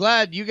 Yeah, I'm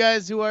glad you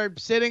guys who are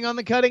sitting on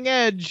the cutting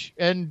edge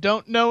and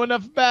don't know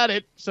enough about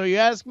it. So you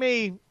ask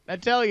me, I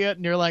tell you,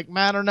 and you're like,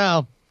 man, I don't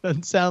know.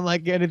 Doesn't sound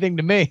like anything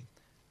to me.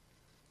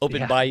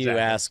 Open Bayou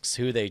asks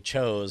who they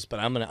chose, but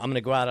I'm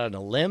gonna go out on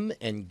a limb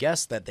and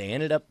guess that they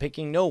ended up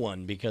picking no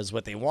one, because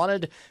what they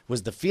wanted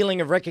was the feeling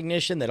of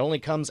recognition that only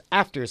comes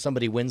after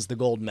somebody wins the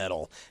gold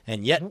medal,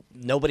 and yet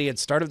nobody had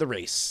started the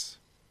race.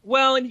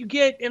 Well, and you'd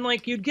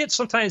get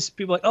sometimes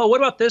people like, oh, what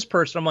about this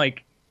person? I'm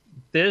like,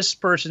 this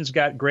person's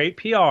got great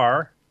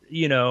PR,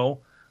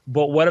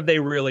 but what have they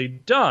really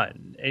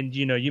done? And,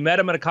 you met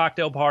them at a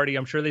cocktail party.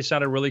 I'm sure they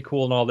sounded really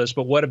cool and all this,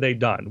 but what have they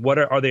done?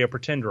 Are they a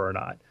pretender or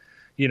not?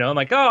 I'm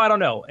like, oh, I don't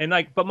know. And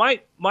but my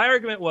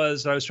argument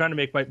was, I was trying to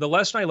make the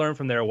lesson I learned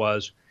from there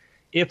was,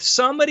 if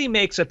somebody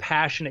makes a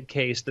passionate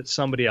case that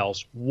somebody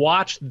else,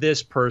 watch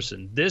this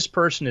person. This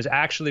person is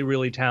actually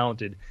really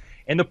talented.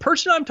 And the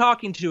person I'm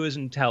talking to is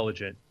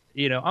intelligent.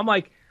 I'm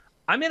like,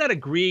 I may not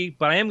agree,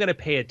 but I am going to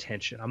pay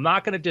attention. I'm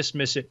not going to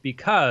dismiss it,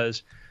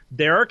 because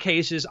there are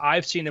cases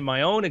I've seen in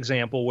my own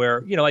example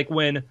where, like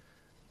when,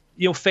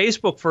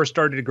 Facebook first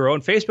started to grow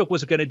and Facebook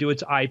was going to do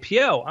its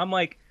IPO. I'm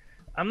like,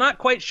 I'm not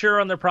quite sure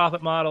on their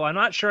profit model. I'm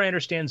not sure I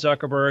understand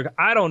Zuckerberg.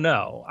 I don't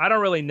know. I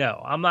don't really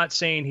know. I'm not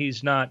saying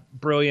he's not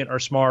brilliant or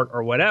smart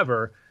or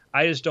whatever.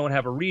 I just don't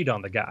have a read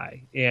on the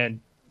guy. And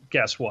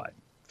guess what?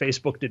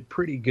 Facebook did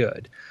pretty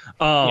good.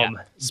 Don't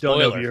know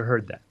if you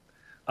heard that.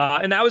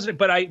 And that was it.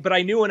 But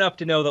I knew enough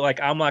to know that,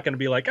 like, I'm not going to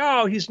be like,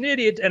 oh, he's an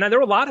idiot. And there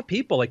were a lot of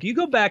people, like, you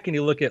go back and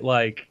you look at,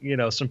 like,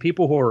 some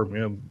people who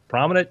are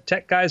prominent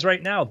tech guys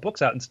right now,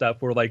 books out and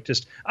stuff, who are like,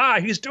 just,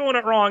 he's doing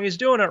it wrong. He's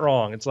doing it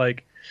wrong. It's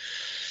like,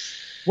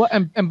 well,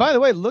 and by the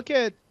way, look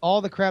at all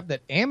the crap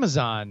that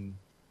Amazon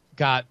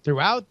got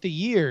throughout the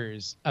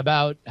years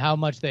about how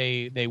much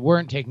they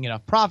weren't taking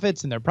enough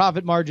profits and their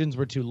profit margins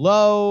were too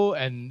low,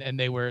 and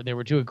they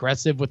were too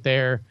aggressive with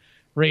their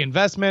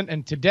reinvestment.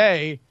 And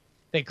today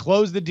they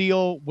closed the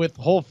deal with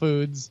Whole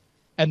Foods,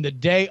 and the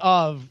day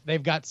of,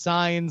 they've got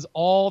signs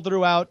all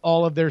throughout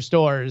all of their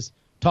stores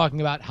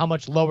talking about how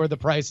much lower the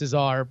prices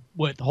are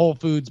with Whole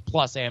Foods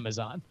plus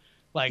Amazon.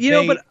 Like,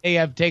 they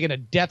have taken a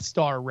Death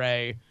Star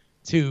ray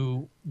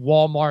to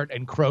Walmart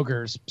and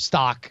Kroger's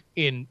stock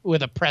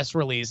with a press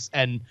release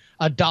and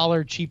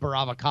 $1 cheaper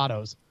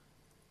avocados.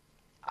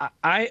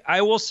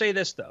 I will say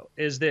this though,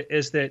 is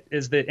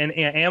that and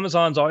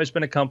Amazon's always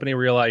been a company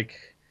where you're like,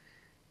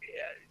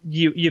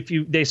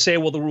 they say,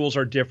 well, the rules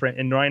are different,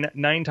 and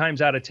nine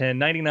times out of 10,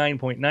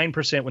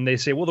 99.9%, when they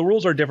say, well, the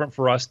rules are different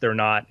for us, they're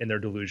not, and they're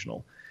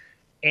delusional.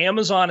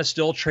 Amazon is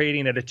still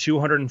trading at a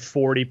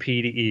 240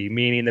 PDE,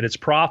 meaning that its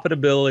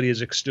profitability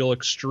is still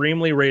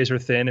extremely razor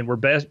thin, and we're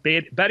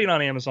betting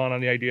on Amazon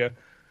on the idea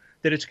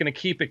that it's going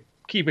to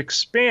keep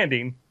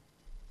expanding.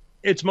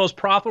 Its most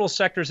profitable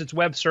sector is its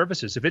web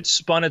services. If it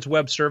spun its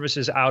web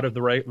services out of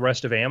the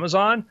rest of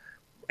Amazon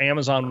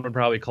would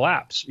probably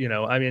collapse.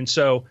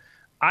 So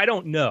I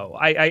don't know.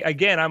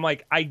 I'm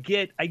like, I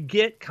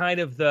get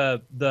kind of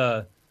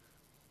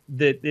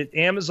that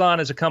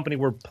Amazon is a company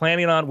we're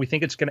planning on. We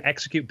think it's going to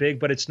execute big,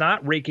 but it's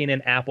not raking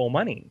in Apple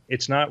money.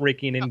 It's not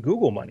raking in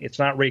Google money. It's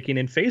not raking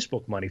in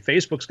Facebook money.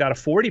 Facebook's got a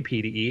 40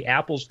 PDE.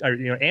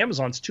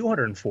 Amazon's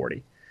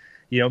 240.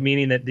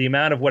 Meaning that the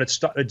amount of what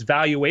its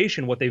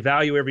valuation, what they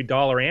value every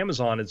dollar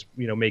Amazon is,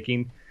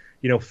 making,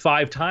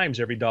 5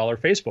 times every dollar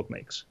Facebook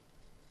makes.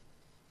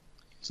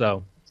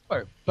 So,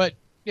 but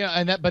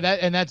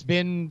that's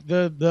been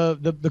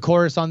the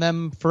chorus on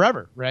them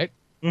forever, right?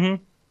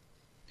 Mm-hmm.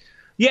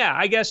 Yeah,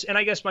 I guess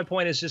my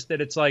point is just that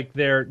it's like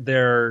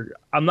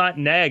I'm not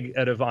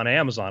negative on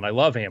Amazon. I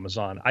love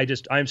Amazon.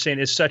 I'm saying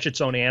it's such its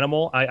own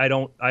animal.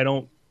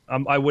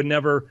 I would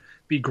never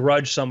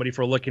begrudge somebody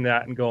for looking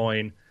at it and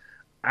going,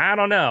 I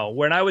don't know.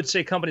 When I would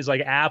say companies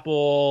like Apple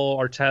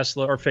or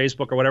Tesla or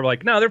Facebook or whatever,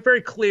 like, no, they're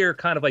very clear,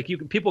 kind of like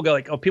people go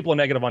like, oh, people are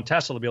negative on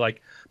Tesla. They'll be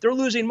like, they're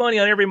losing money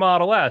on every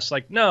Model S.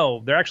 Like,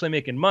 no, they're actually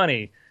making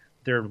money.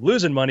 They're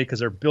losing money because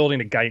they're building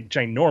a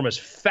ginormous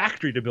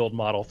factory to build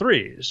Model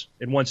 3s.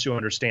 And once you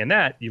understand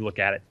that, you look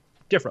at it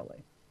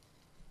differently.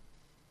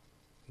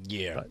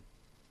 Yeah. But,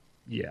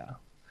 yeah.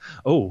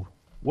 Oh,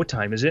 what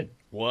time is it?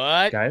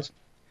 What? Guys?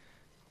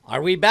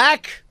 Are we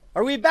back?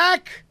 Are we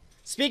back?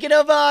 Speaking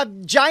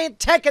of giant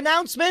tech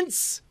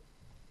announcements.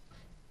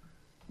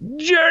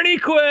 Journey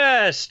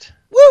Quest!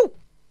 Woo!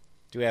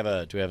 Do we have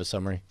a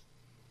summary?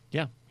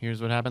 Yeah,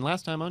 here's what happened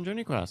last time on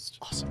Journey Quest.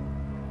 Awesome.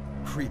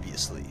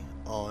 Previously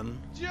on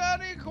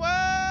Journey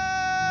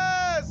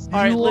Quest! All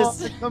right,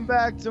 let's come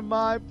back to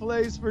my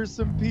place for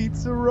some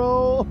pizza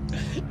roll.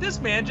 This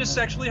man just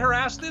sexually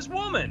harassed this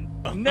woman.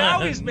 Now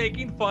he's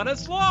making fun of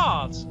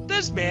sloths.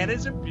 This man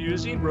is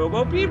abusing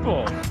robo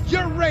people.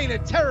 Your reign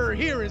of terror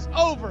here is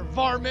over,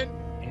 varmint.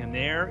 And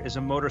there is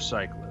a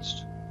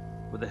motorcyclist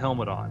with a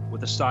helmet on,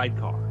 with a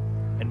sidecar,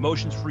 and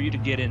motions for you to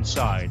get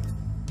inside.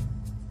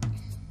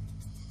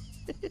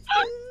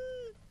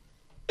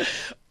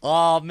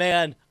 Oh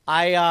man,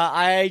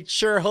 I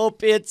sure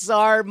hope it's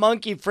our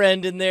monkey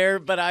friend in there.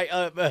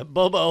 But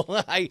Bobo,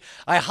 I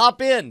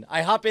hop in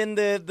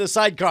the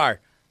sidecar.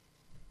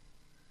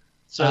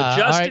 So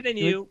Justin right. and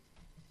you,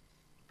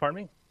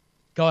 pardon me.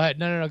 Go ahead.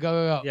 No.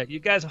 Go. Yeah, you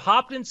guys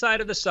hopped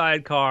inside of the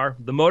sidecar.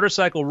 The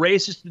motorcycle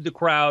races through the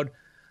crowd,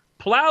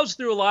 plows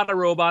through a lot of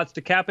robots,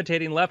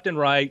 decapitating left and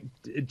right,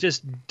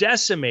 just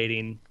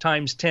decimating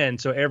times 10,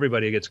 so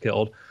everybody gets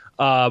killed.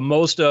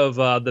 Most of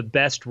the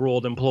best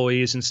ruled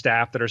employees and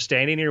staff that are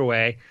standing in your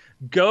way.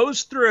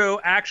 Goes through,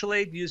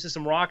 actually uses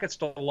some rockets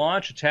to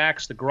launch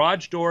attacks. The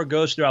garage door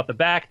goes through out the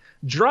back,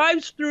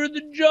 drives through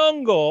the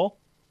jungle.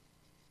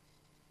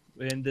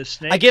 And the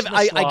snakes I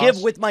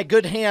give with my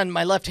good hand,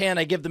 my left hand,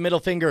 I give the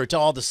middle finger to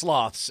all the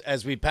sloths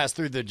as we pass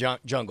through the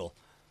jungle.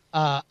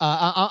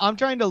 I'm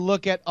trying to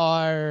look at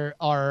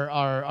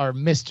our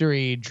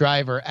mystery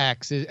driver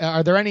X.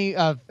 Are there any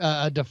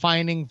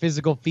defining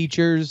physical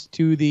features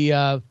to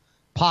the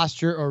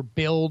posture or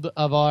build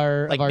of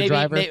our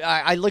driver? Maybe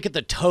I look at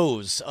the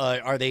toes.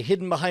 Are they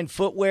hidden behind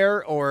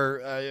footwear,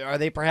 or are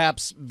they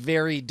perhaps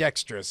very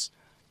dexterous?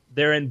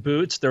 They're in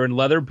boots. They're in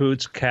leather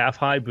boots,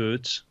 calf-high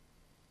boots.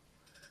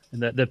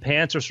 And the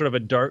pants are sort of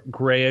a dark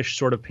grayish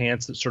sort of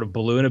pants that sort of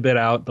balloon a bit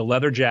out. The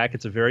leather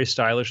jacket's a very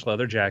stylish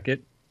leather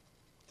jacket.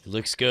 He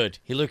looks good.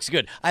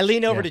 I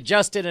lean over to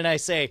Justin and I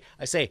say,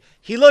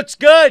 he looks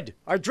good.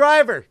 Our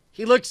driver.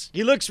 He looks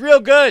real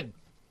good.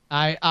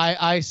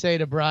 I say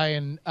to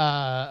Brian,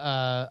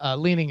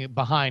 leaning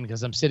behind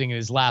because I'm sitting in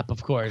his lap,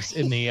 of course,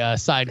 in the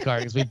sidecar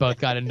because we both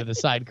got into the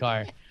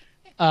sidecar.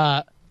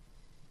 I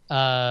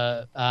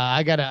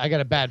got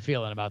a bad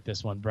feeling about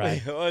this one,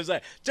 Brian. What was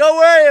that? Don't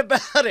worry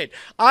about it.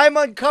 I'm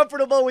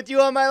uncomfortable with you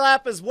on my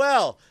lap as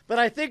well, but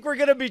I think we're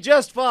gonna be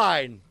just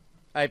fine.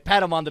 I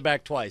pat him on the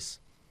back twice.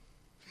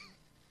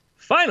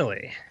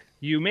 Finally,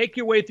 you make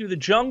your way through the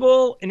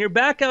jungle, and you're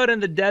back out in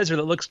the desert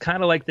that looks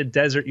kind of like the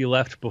desert you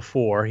left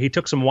before. He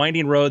took some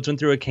winding roads, went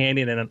through a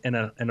canyon and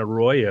an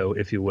arroyo,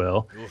 if you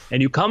will,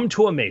 and you come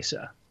to a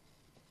mesa.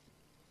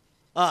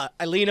 I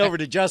lean over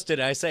to Justin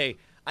and I say,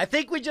 I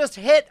think we just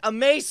hit a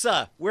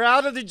mesa. We're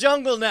out of the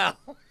jungle now.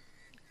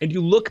 And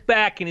you look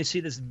back and you see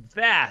this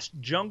vast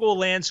jungle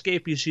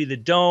landscape. You see the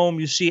dome.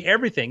 You see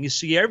everything. You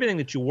see everything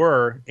that you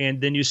were.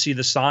 And then you see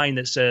the sign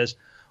that says,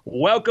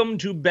 "Welcome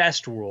to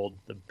Best World,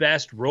 the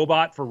best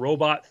robot for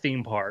robot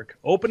theme park.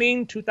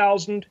 Opening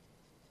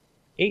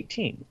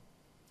 2018.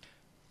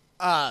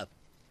 Hey,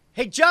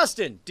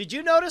 Justin, did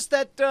you notice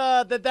that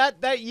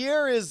that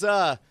year is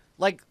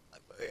like...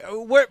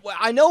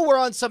 I know we're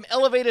on some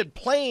elevated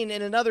plane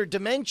in another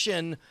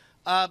dimension,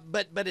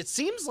 but it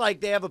seems like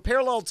they have a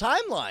parallel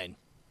timeline.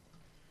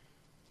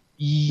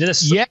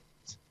 Yeah.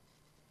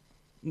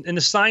 And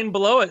the sign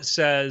below it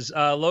says,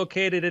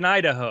 located in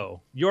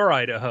Idaho, your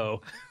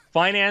Idaho,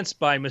 financed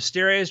by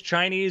mysterious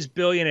Chinese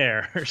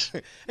billionaires.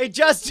 Hey,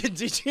 Justin,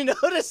 did you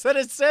notice that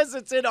it says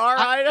it's in our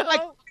Idaho? I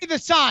can read the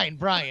sign,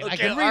 Brian. Okay, I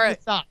can read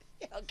the sign.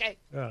 Okay.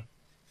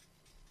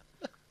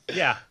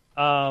 Yeah.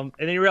 And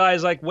then you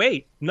realize, like,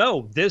 wait,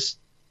 no,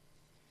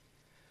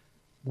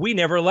 we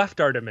never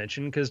left our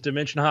dimension because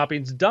dimension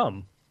hopping's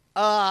dumb.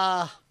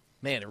 Man,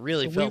 it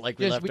really felt like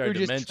we left our dimension.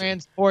 We were just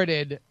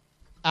transported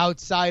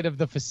outside of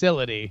the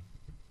facility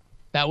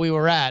that we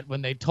were at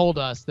when they told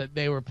us that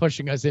they were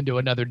pushing us into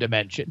another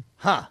dimension.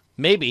 Huh,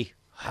 maybe.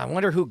 I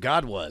wonder who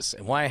God was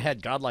and why I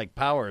had godlike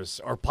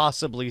powers, or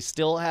possibly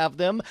still have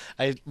them.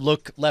 I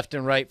look left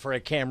and right for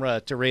a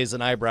camera to raise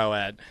an eyebrow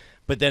at,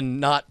 but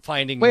then not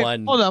finding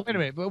one. Hold on, wait a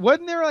minute. But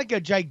wasn't there like a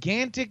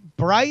gigantic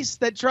Bryce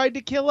that tried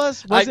to kill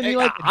us? Wasn't he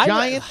like a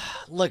giant?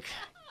 Look,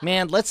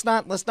 man, let's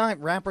not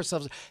wrap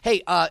ourselves.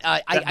 Hey,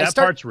 that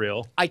part's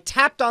real. I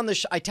tap on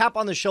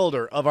the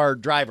shoulder of our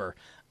driver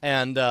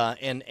and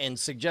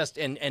suggest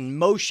and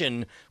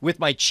motion with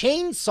my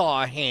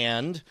chainsaw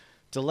hand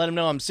to let him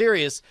know I'm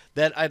serious,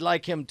 that I'd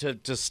like him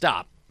to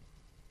stop.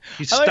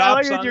 He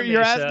stops on the mesa.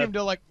 You're asking him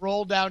to like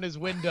roll down his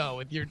window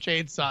with your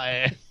chainsaw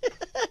hand.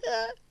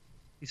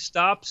 He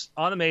stops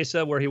on the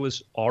mesa where he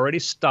was already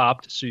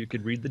stopped, so you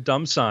could read the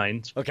dumb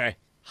signs. Okay.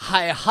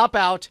 I hop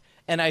out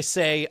and I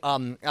say,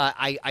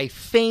 I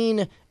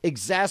feign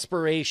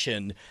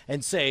exasperation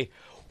and say,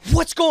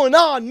 "What's going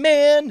on,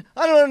 man?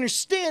 I don't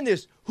understand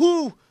this.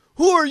 Who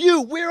are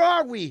you? Where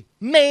are we,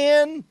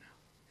 man?"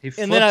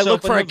 And then I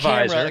look for a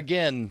camera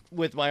again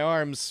with my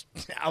arms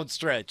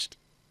outstretched.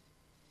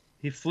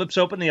 He flips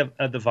open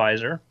the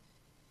visor.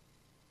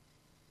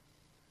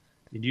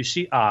 And you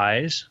see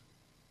eyes.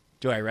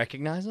 Do I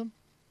recognize them?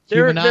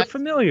 They're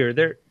familiar.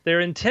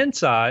 They're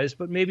intense eyes,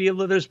 but maybe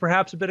there's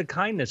perhaps a bit of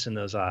kindness in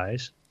those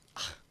eyes.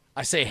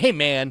 I say, "Hey,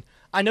 man,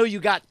 I know you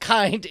got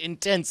kind,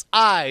 intense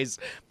eyes,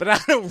 but I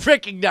don't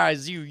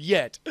recognize you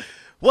yet.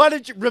 Why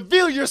don't you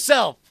reveal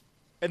yourself?"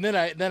 And then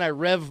I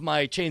rev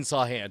my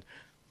chainsaw hand.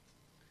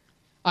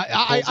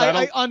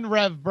 I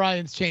unrev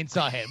Brian's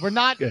chainsaw hand. We're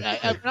not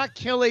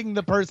killing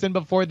the person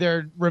before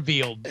they're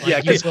revealed.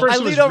 Yeah, because I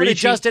lean over to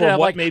Justin and I'm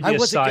like, I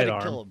wasn't going to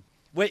kill him.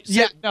 Wait,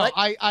 so,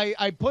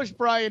 I push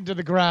Brian to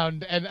the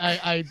ground and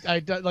I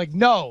like,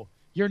 no,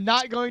 you're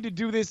not going to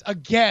do this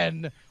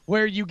again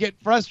where you get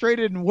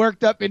frustrated and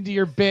worked up into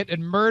your bit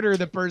and murder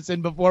the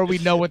person before we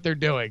know what they're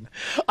doing.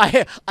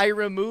 I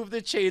remove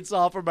the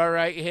chainsaw from my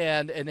right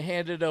hand and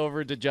hand it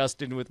over to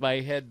Justin with my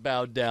head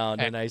bowed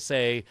down, and I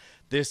say,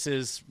 "This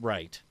is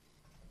right."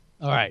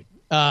 All right.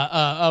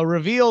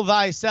 Reveal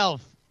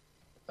thyself,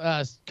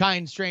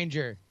 kind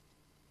stranger.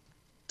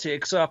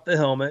 Takes off the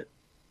helmet,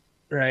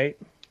 right?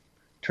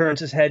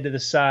 Turns his head to the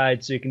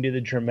side so you can do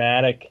the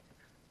dramatic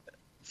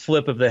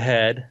flip of the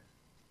head.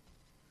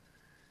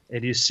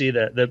 And you see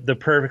the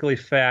perfectly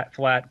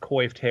flat,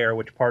 coiffed hair,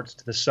 which parts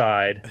to the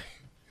side.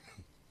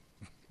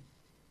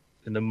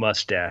 And the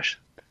mustache.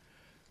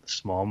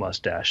 Small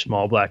mustache.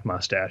 Small black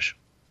mustache.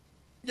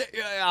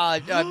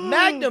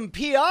 Magnum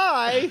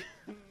P.I.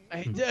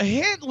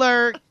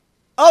 Hitler.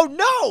 Oh,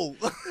 no!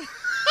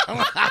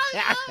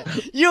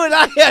 You and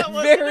I had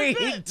very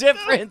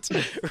different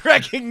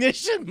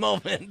recognition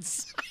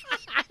moments.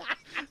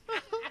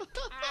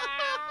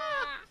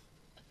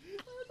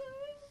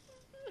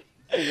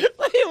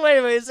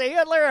 Wait. Say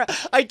Hitler.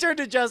 I turned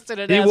to Justin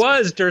and asked. He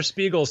was Der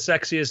Spiegel's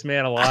sexiest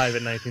man alive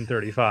in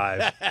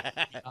 1935.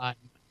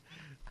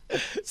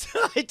 So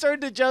I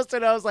turned to Justin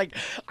and I was like,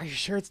 "Are you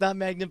sure it's not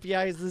Magnum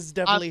P.I.? This is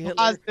definitely I'm Hitler."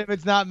 positive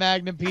it's not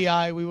Magnum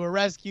P.I. We were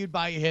rescued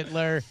by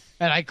Hitler,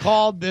 and I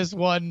called this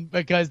one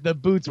because the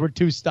boots were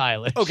too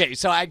stylish. Okay,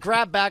 so I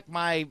grabbed back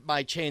my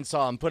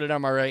chainsaw and put it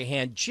on my right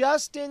hand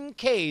just in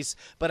case,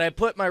 but I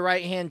put my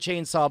right hand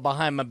chainsaw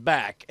behind my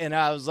back, and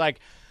I was like,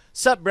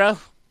 "Sup, bro?"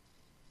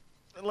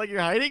 Like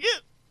you're hiding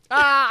it?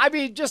 I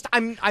mean, just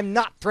I'm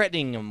not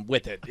threatening him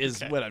with it.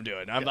 Is what I'm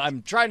doing.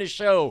 I'm trying to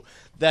show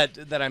that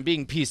I'm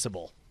being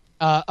peaceable.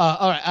 All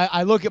right.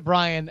 I look at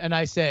Brian and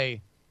I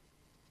say,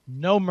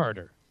 "No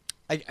murder.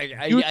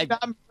 You do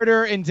not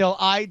murder until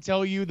I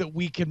tell you that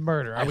we can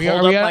murder." I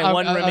hold up my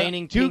one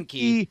remaining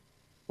pinky.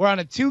 We're on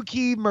a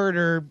 2-key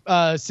murder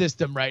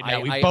system right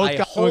now. I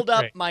hold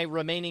up my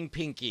remaining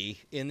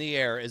pinky in the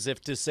air as if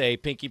to say,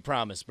 "Pinky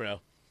promise,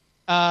 bro."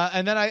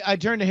 And then I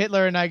turn to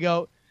Hitler and I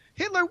go,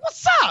 "Hitler,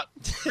 what's up?"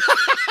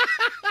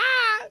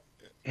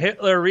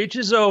 Hitler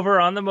reaches over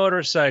on the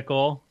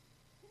motorcycle.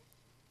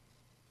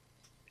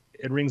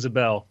 It rings a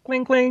bell.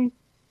 Cling, cling.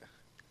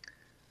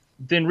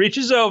 Then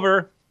reaches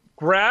over,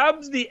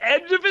 grabs the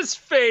edge of his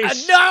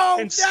face,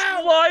 and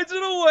slides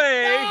it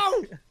away.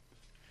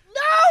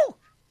 No!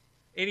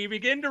 And you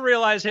begin to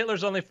realize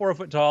Hitler's only 4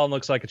 foot tall and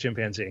looks like a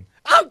chimpanzee.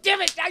 Oh,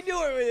 damn it! I knew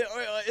it.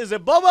 Is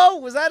it Bobo?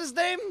 Was that his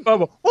name?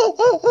 Bobo.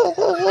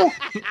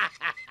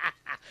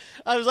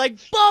 I was like,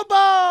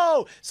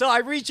 "Bobo!" So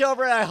I reach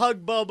over and I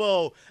hug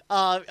Bobo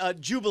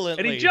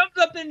jubilantly. And he jumps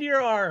up into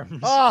your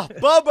arms. Oh,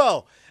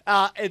 Bobo!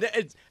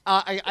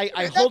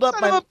 I hold up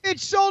my... That son of a bitch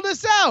sold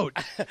us out.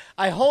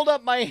 I hold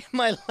up my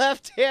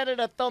left hand and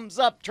a thumbs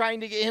up,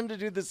 trying to get him to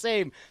do the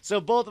same,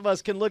 so both of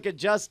us can look at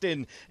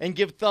Justin and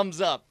give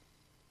thumbs up.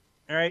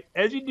 All right.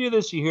 As you do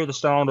this, you hear the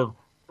sound of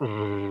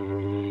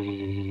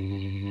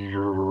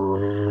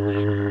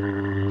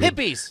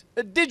hippies,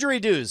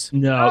 didgeridoos.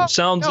 No,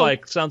 sounds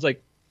like.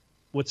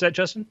 What's that,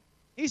 Justin?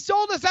 He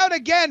sold us out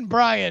again,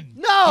 Brian.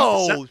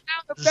 No,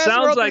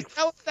 sounds like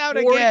sold us out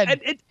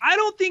again. I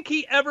don't think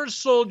he ever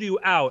sold you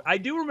out. I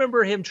do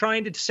remember him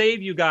trying to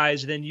save you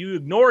guys, then you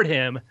ignored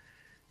him,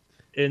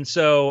 and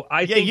so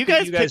I think you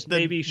guys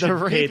maybe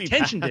should pay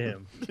attention to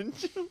him.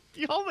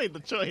 You all made the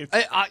choice.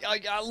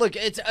 Look,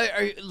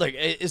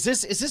 is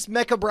this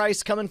Mecha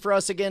Bryce coming for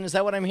us again? Is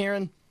that what I'm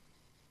hearing?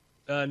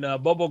 And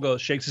Bobo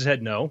shakes his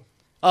head no.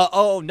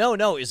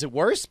 No. Is it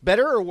worse?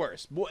 Better or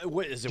worse?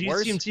 What is it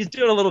worse? He's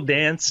doing a little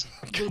dance.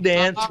 Little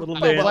dance.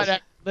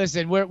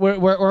 Listen,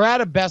 we're out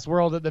of best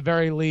world at the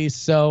very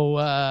least, so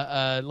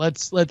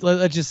let's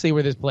just see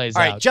where this plays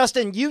out. All right,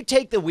 Justin, you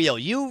take the wheel.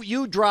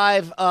 You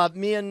drive.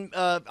 Me and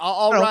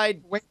I'll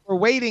ride. We're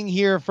waiting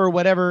here for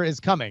whatever is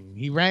coming.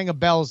 He rang a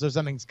bell, so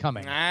something's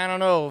coming. I don't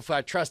know if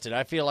I trust it.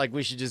 I feel like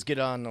we should just get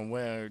on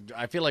the.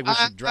 I feel like we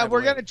should drive.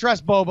 We're gonna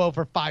trust Bobo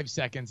for 5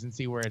 seconds and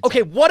see where it's.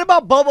 Okay, what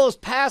about Bobo's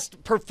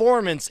past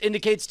performance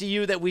indicates to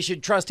you that we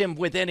should trust him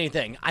with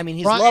anything? I mean,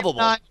 he's lovable.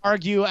 Not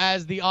argue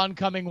as the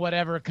oncoming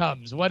whatever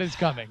comes. What is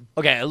coming?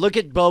 Okay, I look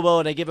at Bobo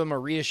and I give him a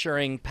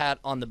reassuring pat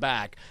on the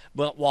back,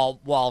 but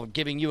while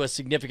giving you a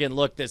significant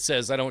look that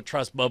says I don't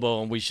trust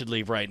Bobo and we should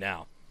leave right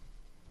now.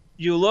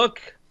 You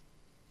look,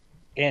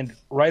 and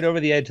right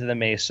over the edge of the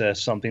mesa,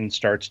 something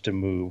starts to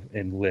move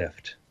and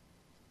lift.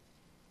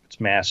 It's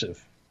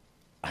massive.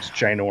 It's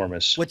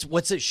ginormous.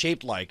 What's it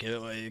shaped like?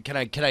 Can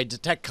I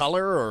detect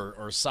color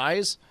or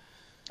size?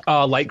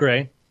 Light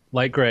gray.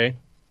 Light gray.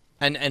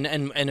 And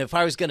if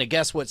I was going to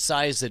guess what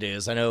size it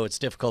is, I know it's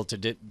difficult to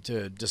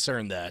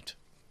discern that.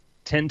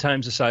 10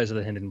 times the size of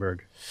the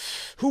Hindenburg.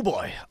 Hoo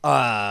boy.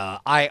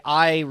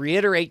 I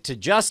reiterate to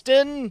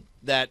Justin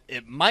that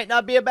it might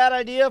not be a bad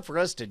idea for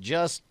us to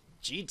just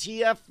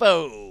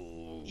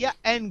GTFO. Yeah,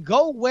 and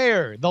go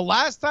where? The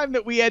last time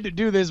that we had to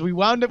do this, we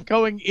wound up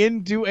going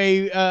into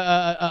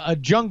a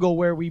jungle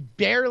where we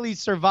barely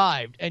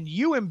survived, and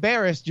you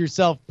embarrassed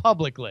yourself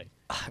publicly.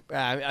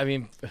 I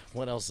mean,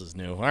 what else is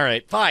new? All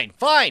right,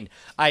 fine.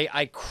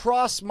 I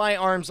cross my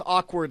arms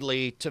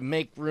awkwardly to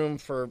make room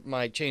for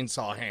my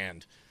chainsaw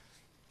hand.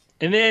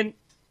 And then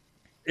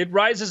it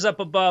rises up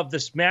above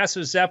this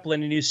massive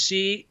Zeppelin, and you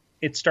see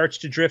it starts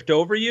to drift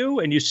over you,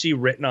 and you see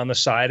written on the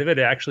side of it,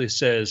 it actually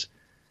says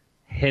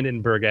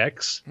Hindenburg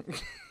X.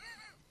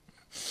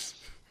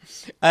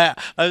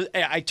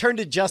 I turn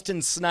to Justin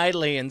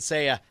snidely and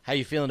say, how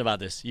you feeling about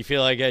this? You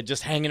feel like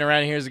just hanging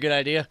around here is a good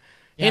idea?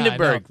 Yeah,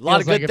 Hindenburg, a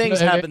lot of good things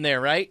happen there,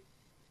 right?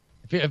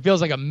 It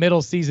feels like a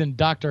middle season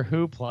Doctor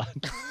Who plot.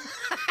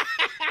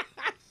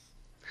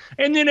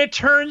 And then it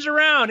turns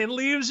around and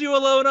leaves you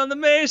alone on the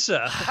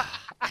mesa.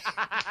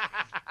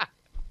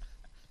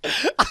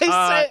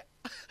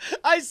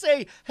 I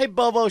say, hey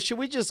Bobo, should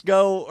we just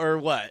go or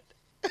what?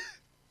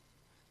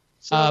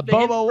 So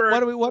Bobo,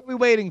 what are we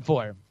waiting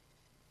for?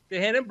 The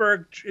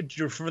Hindenburg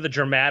for the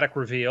dramatic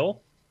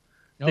reveal.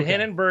 Okay. The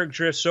Hindenburg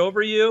drifts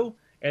over you,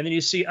 and then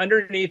you see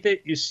underneath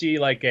it, you see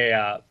like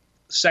a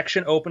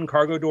section open,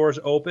 cargo doors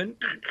open.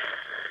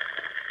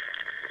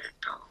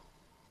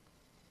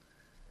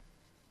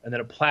 And then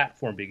a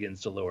platform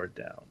begins to lower it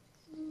down.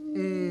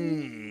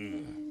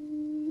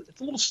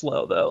 It's a little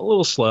slow, though. A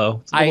little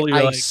slow.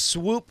 I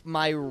swoop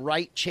my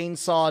right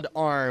chainsawed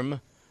arm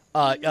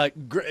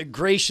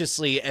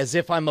graciously as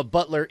if I'm a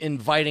butler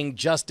inviting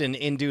Justin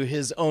into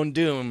his own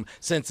doom,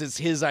 since it's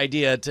his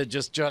idea to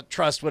just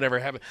trust whatever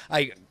happens.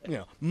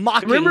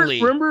 Mockingly.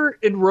 Remember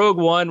in Rogue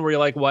One where you're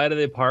like, why do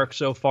they park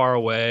so far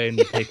away and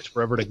it takes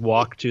forever to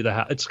walk to the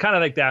house? It's kind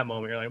of like that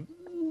moment.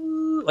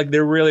 You're like they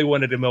really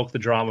wanted to milk the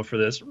drama for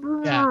this.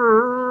 Yeah.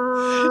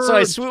 So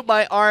I swoop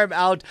my arm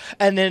out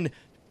and then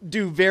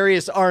do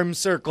various arm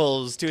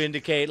circles to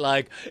indicate,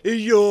 like,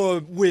 your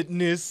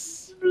witness.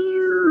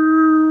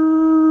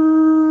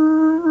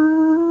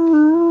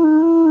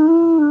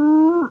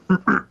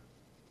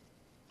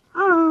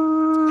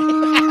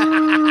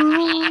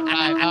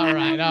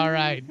 All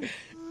right.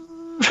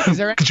 Is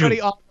there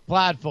anybody on the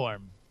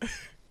platform?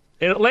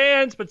 It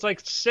lands, but it's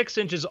like 6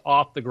 inches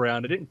off the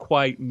ground. It didn't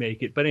quite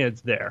make it, but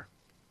it's there.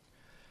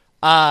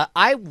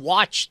 I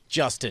watched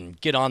Justin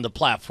get on the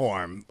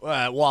platform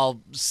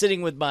while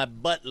sitting with my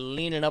butt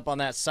leaning up on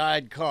that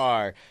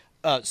sidecar,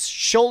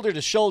 shoulder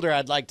to shoulder,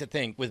 I'd like to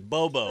think, with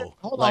Bobo.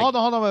 Hold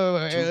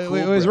on.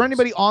 Wait. Was there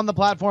anybody on the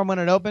platform when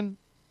it opened?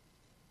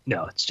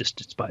 No,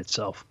 it's by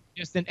itself.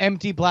 Just an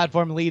empty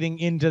platform leading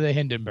into the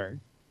Hindenburg.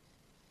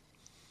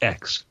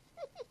 X.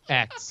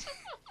 I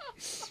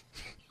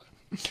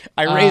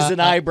raise an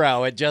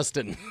eyebrow at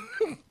Justin.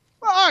 All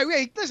right,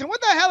 wait, listen,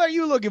 what the hell are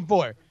you looking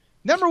for?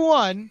 Number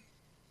one,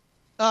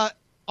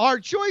 our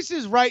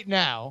choices right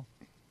now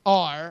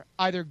are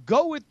either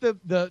go with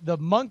the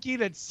monkey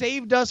that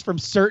saved us from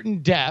certain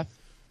death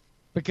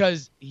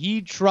because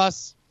he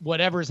trusts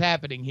whatever's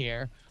happening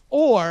here,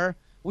 or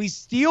we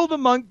steal the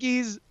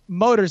monkey's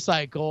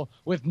motorcycle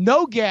with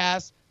no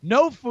gas,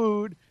 no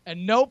food,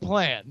 and no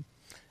plan.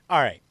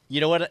 All right,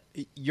 you know what?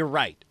 You're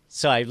right.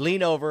 So I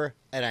lean over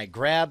and I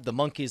grab the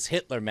monkey's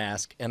Hitler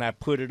mask and I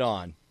put it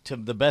on to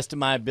the best of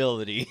my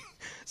ability.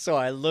 So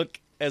I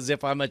look as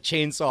if I'm a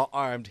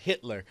chainsaw-armed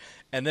Hitler.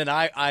 And then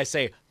I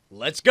say,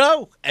 let's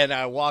go. And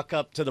I walk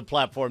up to the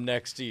platform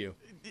next to you.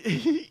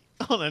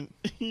 Hold on.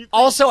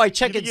 Also, I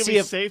check and see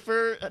if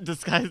safer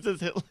disguised as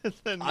Hitler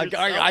than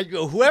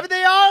whoever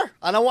they are.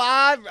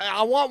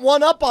 I want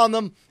one up on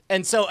them.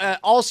 And so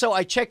also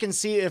I check and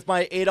see if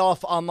my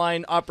Adolf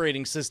online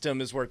operating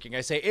system is working.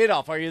 I say,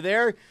 Adolf, are you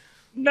there?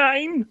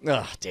 9.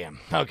 Oh, damn.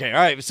 Okay, all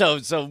right. So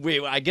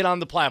I get on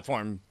the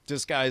platform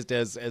disguised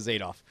as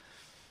Adolf.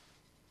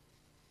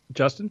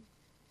 Justin?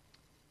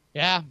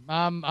 Yeah,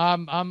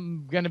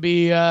 I'm gonna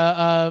be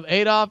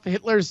Adolf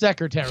Hitler's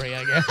secretary,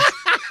 I guess.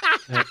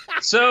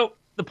 So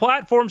the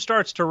platform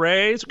starts to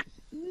raise.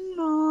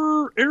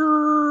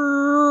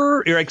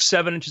 You're like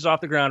 7 inches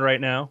off the ground right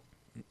now.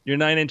 You're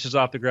 9 inches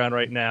off the ground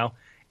right now.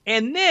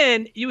 And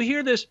then you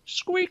hear this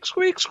squeak,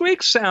 squeak,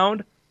 squeak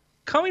sound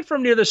coming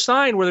from near the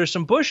sign where there's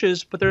some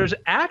bushes, but there's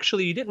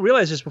actually, you didn't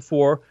realize this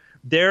before,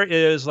 there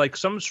is like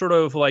some sort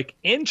of like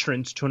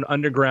entrance to an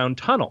underground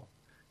tunnel.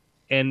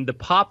 And the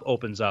pop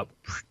opens up,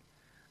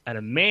 and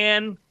a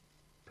man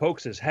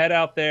pokes his head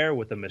out there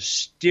with a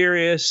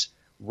mysterious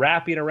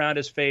wrapping around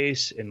his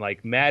face in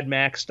like Mad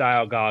Max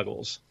style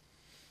goggles.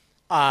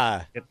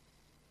 I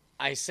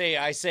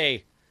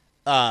say,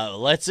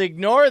 let's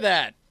ignore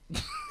that.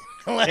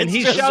 And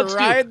he shouts,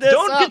 "Don't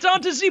get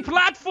onto the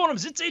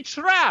platforms! It's a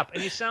trap!"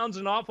 And he sounds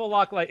an awful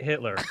lot like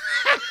Hitler.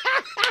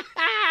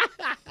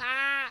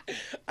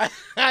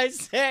 I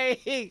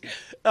say,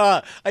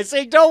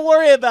 don't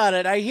worry about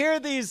it. I hear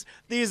these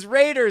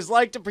raiders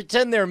like to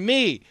pretend they're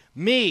me.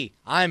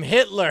 I'm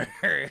Hitler.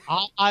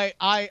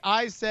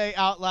 I say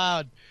out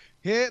loud,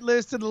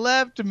 Hitler's to the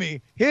left of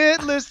me,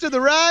 Hitler's to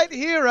the right.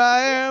 Here I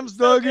am,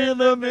 stuck in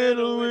the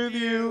middle with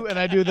you. And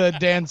I do the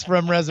dance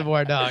from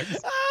Reservoir Dogs.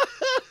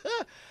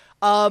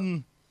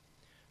 You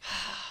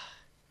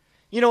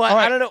know what?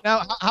 Right, I don't know.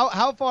 Now,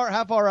 how far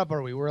up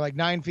are we? We're like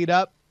 9 feet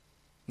up.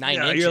 9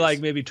 inches. You're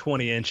like maybe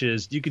 20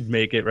 inches. You could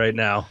make it right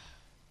now.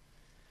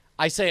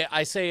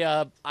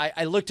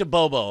 I looked to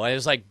Bobo. I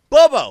was like,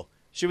 Bobo,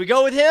 should we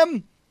go with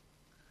him?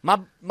 My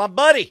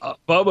buddy.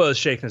 Bobo is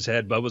shaking his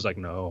head. Bobo's like,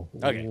 no.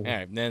 Okay, all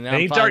right. Then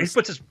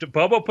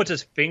Bobo puts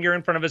his finger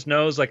in front of his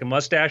nose like a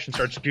mustache and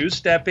starts goose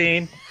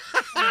stepping.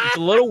 It's a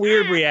little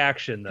weird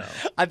reaction, though.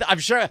 I'm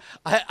sure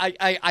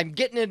I'm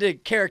getting into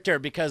character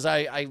because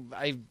I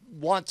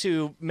want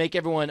to make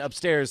everyone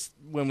upstairs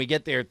when we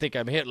get there think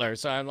I'm Hitler.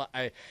 So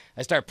I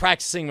start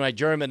practicing my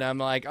German. I'm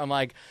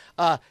like,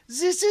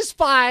 this is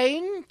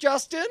fine,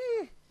 Justin.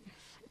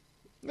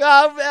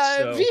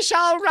 We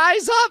shall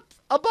rise up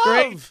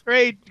above.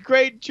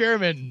 Great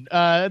German.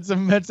 That's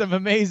some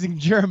amazing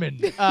German.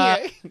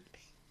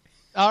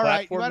 All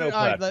right,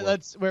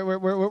 let's. We're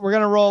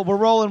gonna roll. We're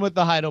rolling with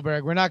the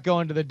Heidelberg. We're not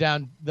going to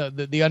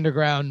the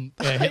underground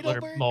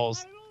Hitler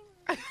moles.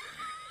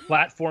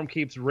 Platform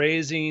keeps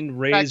raising.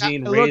 I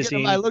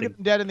look at him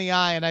dead in the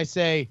eye and I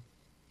say,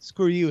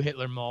 "Screw you,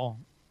 Hitler mole."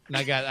 And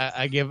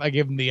I give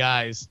him the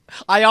eyes.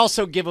 I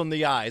also give him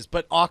the eyes,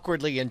 but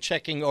awkwardly and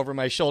checking over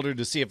my shoulder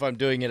to see if I'm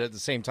doing it at the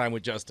same time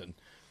with Justin.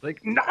 Like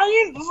 9.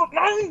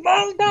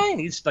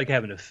 He's like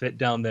having a fit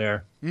down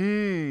there.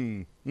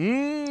 And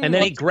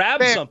then he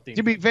grabs something.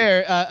 To be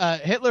fair,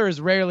 Hitler is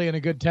rarely in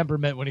a good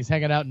temperament when he's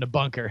hanging out in a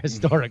bunker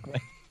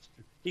historically.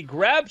 He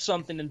grabs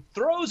something and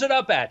throws it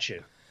up at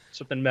you.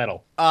 Something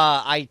metal.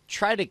 I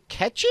try to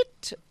catch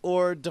it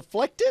or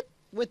deflect it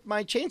with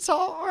my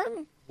chainsaw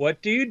arm.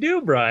 What do you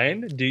do,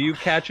 Brian? Do you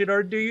catch it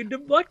or do you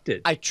deflect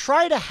it? I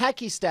try to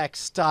hacky stack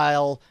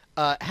style,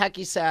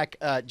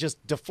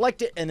 just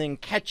deflect it and then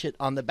catch it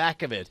on the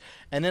back of it.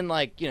 And then,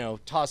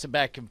 toss it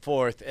back and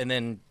forth and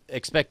then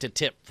expect a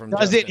tip from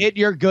Does Justin. it hit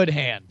your good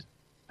hand?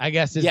 I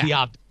guess is the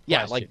option. Yeah,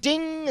 question. like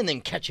ding and then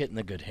catch it in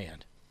the good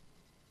hand.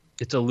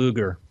 It's a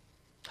Luger.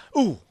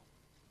 Ooh,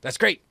 that's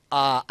great.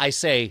 I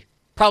say,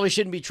 probably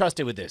shouldn't be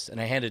trusted with this.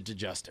 And I hand it to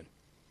Justin.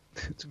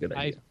 It's a good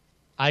idea.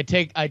 I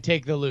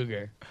take the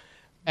Luger.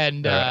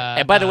 And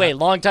by the way,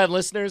 longtime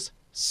listeners,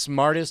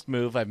 smartest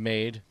move I've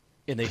made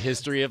in the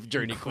history of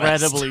Journey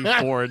Quest. Incredibly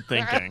forward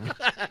thinking.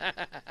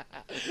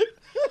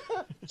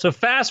 So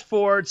fast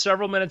forward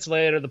several minutes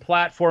later, the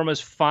platform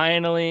is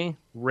finally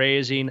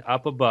raising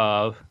up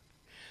above,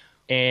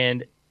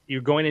 and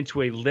you're going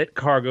into a lit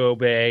cargo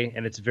bay,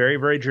 and it's very,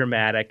 very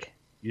dramatic.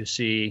 You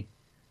see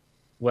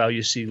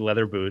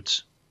leather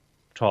boots,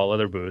 tall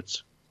leather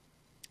boots.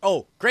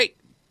 Oh, great!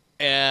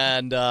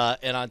 And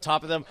on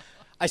top of them,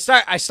 I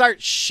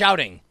start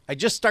shouting. I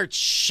just start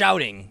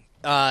shouting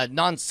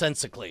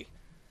nonsensically.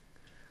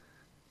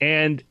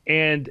 And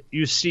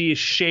you see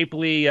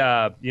shapely,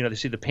 you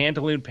see the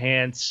pantaloon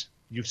pants.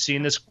 You've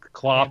seen this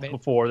cloth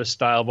before, this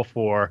style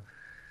before.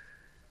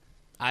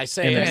 I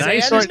say,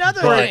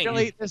 another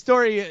thing. This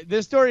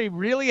story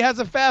really has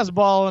a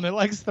fastball, and it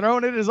likes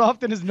throwing it as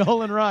often as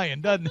Nolan Ryan,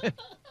 doesn't it?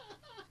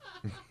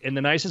 In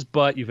the nicest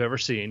butt you've ever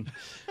seen.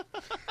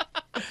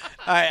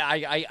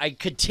 I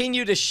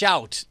continue to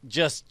shout,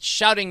 just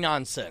shouting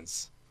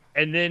nonsense.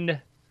 And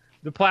then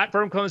the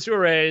platform comes to a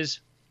raise,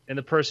 and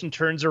the person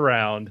turns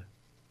around,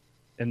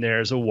 and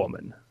there's a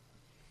woman.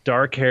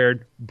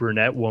 Dark-haired,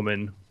 brunette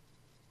woman.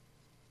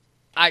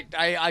 I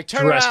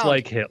turn dressed around.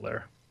 like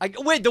Hitler.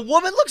 Wait, the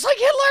woman looks like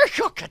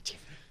Hitler? Oh,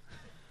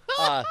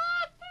 God.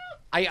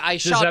 I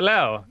says, shout.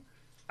 hello.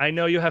 I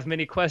know you have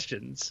many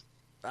questions.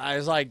 I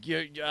was like,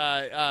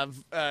 my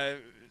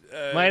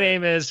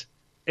name is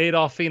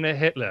Adolfina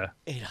Hitler.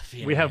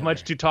 We have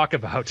much to talk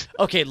about.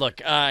 Okay,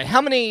 look.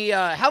 How many?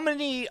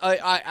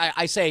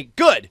 I say,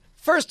 good.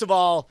 First of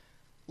all,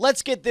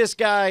 let's get this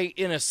guy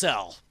in a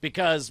cell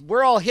because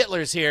we're all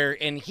Hitlers here,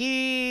 and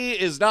he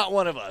is not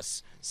one of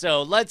us.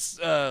 So let's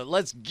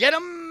get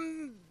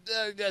him,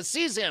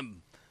 seize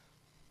him.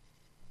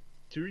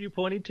 Who are you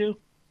pointing to?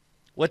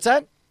 What's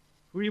that?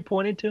 Who are you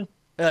pointing to?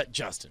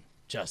 Justin.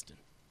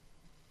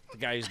 The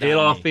guy who's down me.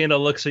 Adolfina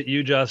looks at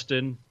you,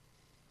 Justin.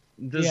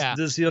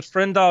 Does your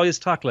friend always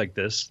talk like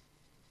this?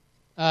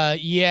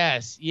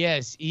 Yes.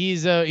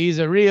 He's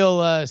a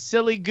real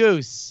silly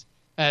goose,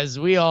 as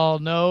we all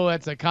know.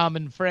 That's a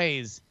common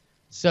phrase.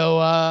 So,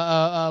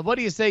 what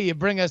do you say you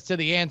bring us to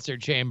the answer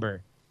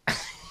chamber?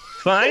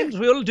 Fine,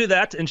 we'll do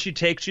that. And she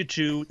takes you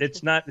to.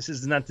 This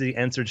is not the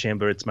answer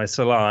chamber. It's my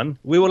salon.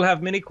 We will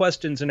have many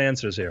questions and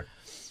answers here.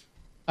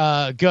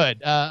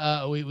 Good.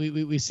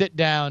 We sit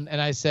down,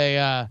 and I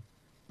say,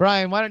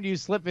 Brian, why don't you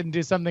slip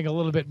into something a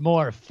little bit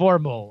more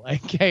formal,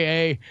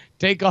 aka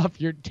take off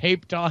your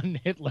taped-on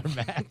Hitler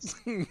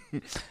mask?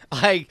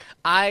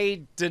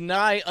 I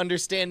deny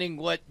understanding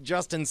what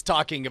Justin's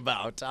talking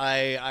about.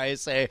 I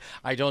say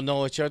I don't know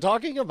what you're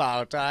talking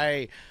about.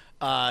 I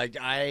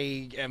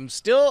am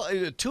still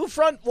two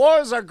front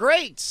wars are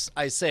great.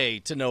 I say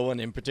to no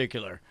one in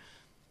particular.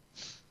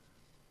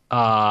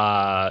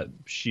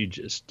 She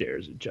just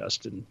stares at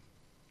Justin,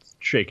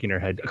 shaking her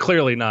head,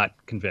 clearly not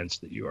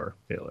convinced that you are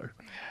Hitler.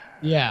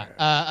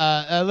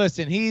 Yeah.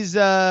 Listen, he's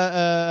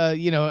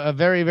a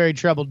very, very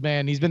troubled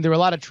man. He's been through a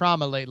lot of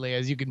trauma lately,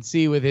 as you can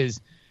see with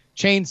his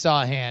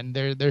chainsaw hand.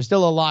 There's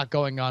still a lot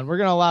going on. We're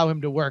going to allow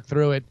him to work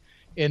through it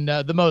in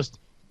the most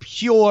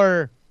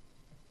pure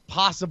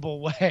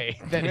possible way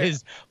that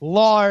his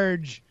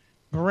large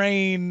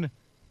brain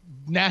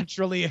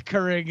naturally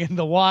occurring in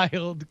the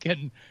wild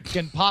can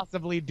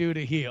possibly do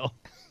to heal.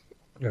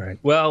 All right.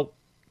 Well,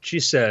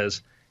 she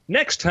says,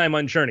 next time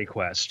on Journey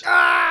Quest.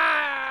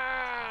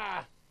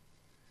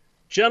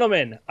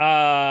 Gentlemen,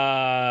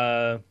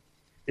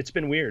 it's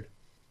been weird.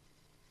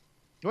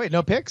 Wait,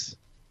 no picks?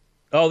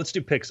 Oh, let's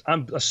do picks.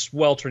 I'm a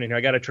sweltering here.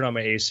 I got to turn on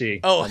my AC.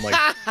 Oh, I'm like,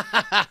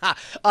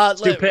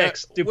 let's do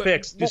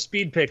picks. Do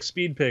speed picks.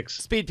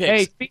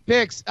 Hey, speed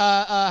picks.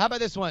 How about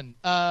this one?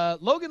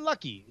 Logan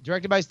Lucky,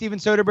 directed by Steven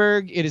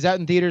Soderbergh. It is out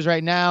in theaters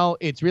right now.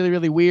 It's really,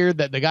 really weird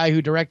that the guy who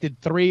directed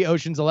 3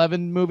 Ocean's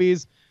 11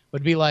 movies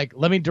would be like,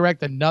 let me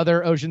direct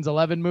another Ocean's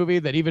 11 movie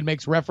that even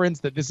makes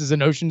reference that this is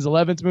an Ocean's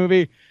 11's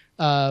movie,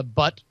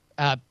 but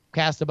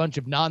cast a bunch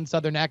of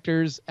non-Southern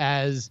actors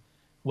as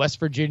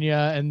West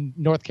Virginia and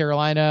North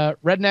Carolina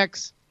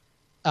rednecks.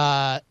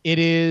 It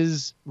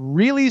is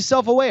really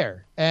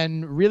self-aware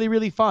and really,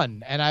 really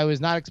fun. And I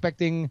was not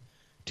expecting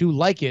to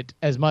like it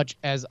as much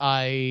as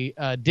I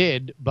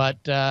did,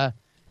 but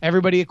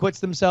everybody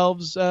acquits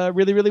themselves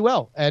really, really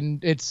well.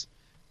 And it's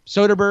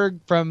Soderbergh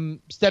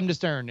from stem to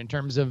stern in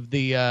terms of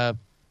the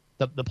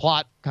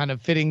plot kind of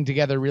fitting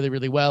together really,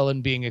 really well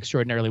and being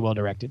extraordinarily well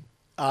directed.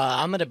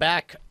 I'm going to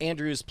back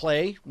Andrew's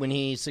play when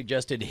he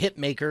suggested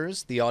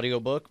Hitmakers, the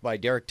audiobook by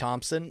Derek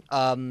Thompson.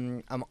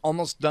 I'm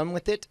almost done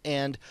with it,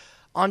 and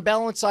on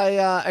balance,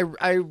 I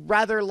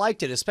rather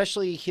liked it,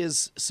 especially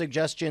his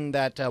suggestion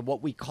that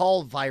what we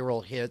call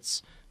viral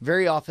hits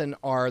very often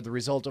are the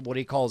result of what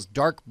he calls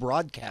dark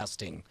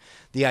broadcasting.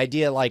 The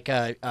idea like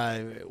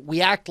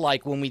we act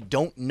like when we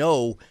don't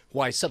know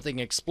why something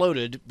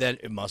exploded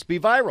that it must be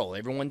viral.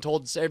 Everyone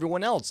told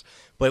everyone else.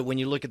 But when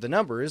you look at the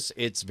numbers,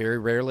 it's very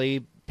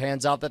rarely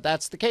pans out that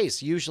that's the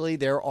case. Usually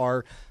there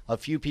are a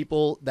few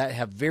people that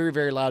have very,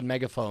 very loud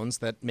megaphones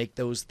that make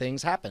those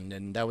things happen.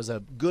 And that was a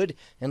good,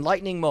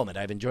 enlightening moment.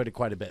 I've enjoyed it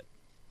quite a bit.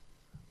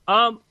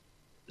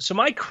 So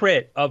my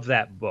crit of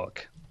that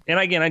book, and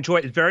again, I enjoy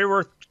it. It's very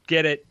worth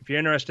get it if you're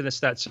interested in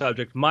that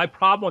subject. My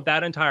problem with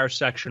that entire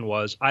section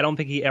was I don't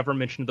think he ever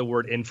mentioned the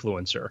word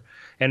influencer.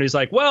 And he's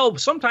like, well,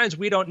 sometimes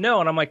we don't know.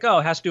 And I'm like, oh,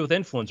 it has to do with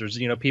influencers,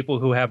 you know, people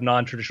who have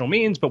non-traditional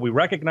means, but we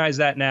recognize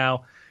that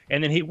now.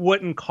 And then he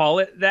wouldn't call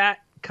it that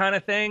kind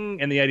of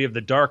thing. And the idea of the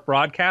dark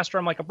broadcaster,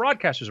 I'm like, a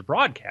broadcaster's a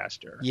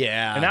broadcaster.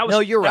 Yeah. And that was, no,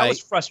 you're right. That was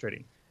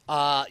frustrating.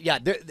 Yeah.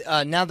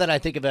 Now that I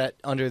think of it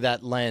under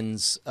that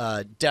lens,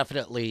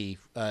 definitely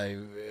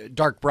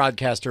dark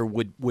broadcaster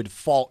would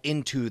fall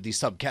into the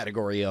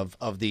subcategory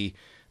of the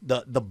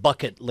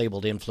bucket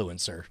labeled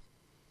influencer.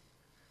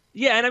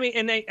 Yeah, and I mean,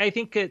 and I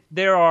think that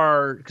there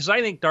are, because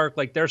I think dark,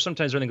 like there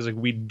sometimes are things like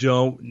we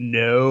don't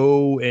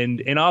know,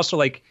 and also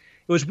like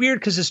it was weird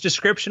because his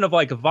description of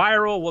like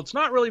viral, well, it's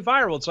not really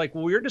viral. It's like,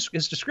 well,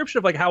 his description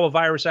of like how a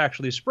virus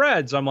actually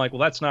spreads. I'm like, well,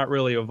 that's not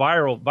really a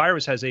viral.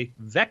 Virus has a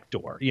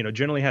vector, you know,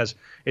 generally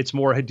it's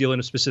more dealing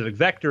with specific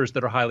vectors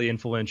that are highly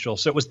influential.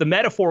 So it was the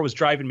metaphor was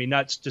driving me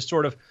nuts to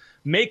sort of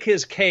make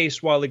his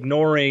case while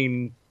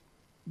ignoring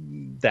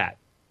that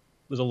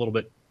was a little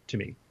bit to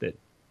me that.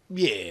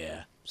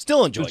 Yeah,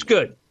 still enjoyed it. It's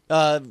good.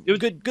 It was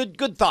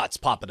good thoughts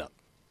popping up.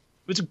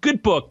 It's a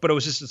good book, but it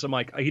was just I'm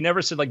like, he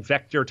never said like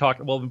vector talk.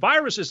 Well,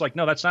 viruses, like,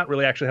 no, that's not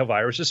really actually how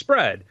viruses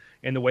spread.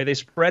 And the way they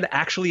spread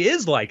actually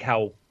is like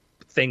how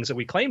things that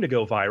we claim to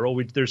go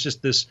viral. There's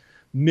just this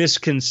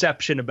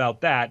misconception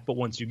about that. But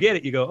once you get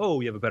it, you go,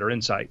 oh, you have a better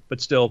insight. But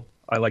still,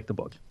 I like the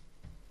book.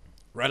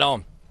 Right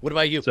on. What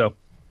about you? So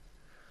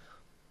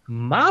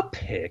my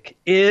pick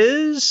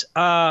is,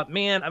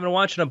 man, I've been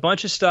watching a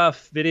bunch of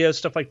stuff, videos,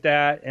 stuff like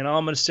that. And all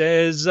I'm going to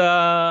say is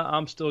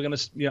I'm still going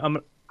to, you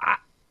know,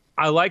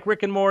 I like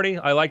Rick and Morty.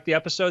 I like the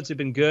episodes. They've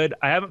been good.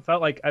 I haven't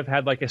felt like I've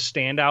had like a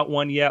standout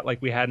one yet, like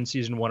we had in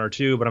season 1 or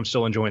 2, but I'm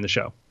still enjoying the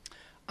show.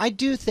 I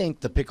do think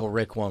the Pickle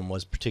Rick one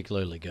was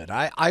particularly good.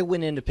 I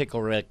went into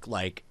Pickle Rick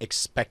like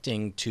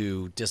expecting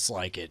to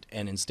dislike it,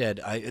 and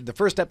instead, the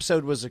first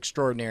episode was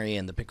extraordinary,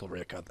 and the Pickle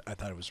Rick, I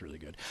thought it was really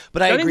good.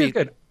 But I agree.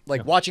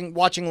 Like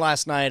watching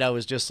last night, I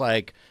was just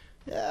like,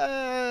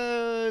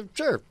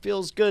 sure,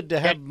 feels good to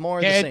have more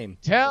of the same.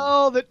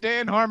 Tell that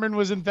Dan Harmon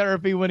was in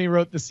therapy when he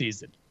wrote the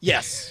season.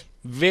 Yes,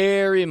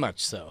 very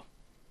much so.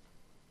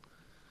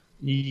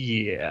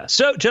 Yeah.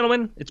 So,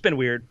 gentlemen, it's been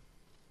weird.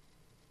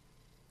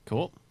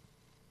 Cool.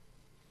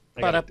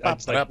 We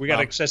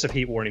got excessive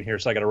heat warning here,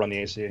 so I got to run the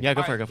AC. Yeah,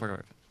 go for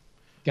it.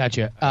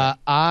 Gotcha.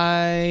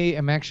 I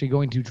am actually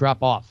going to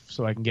drop off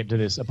so I can get to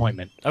this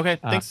appointment. Okay.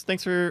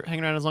 Thanks for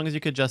hanging around as long as you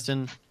could,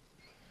 Justin.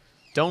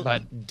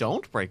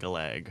 Don't break a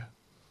leg.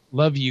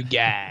 Love you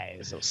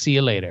guys. I'll see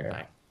you later.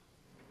 Bye.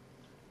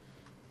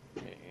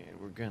 Okay,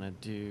 we're gonna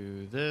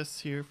do this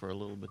here for a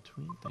little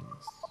between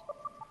things.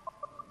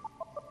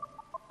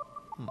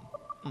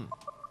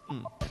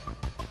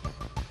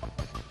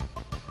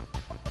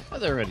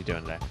 How's everybody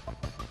doing today?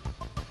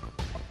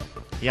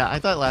 Yeah, I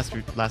thought last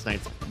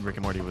night's Rick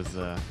and Morty was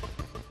a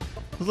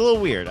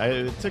little weird.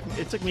 It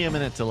took me a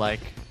minute to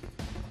like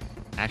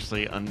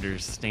actually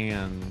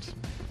understand,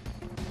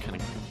 kind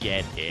of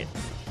get it.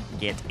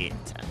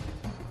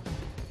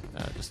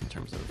 just in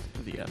terms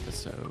of the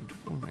episode.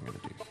 What am I gonna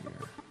do here?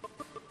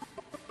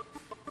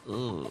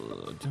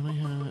 Don't I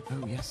have?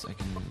 Oh yes, I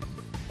can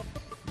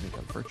make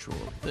a virtual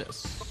of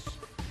this.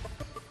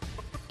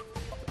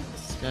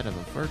 Instead of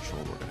a virtual,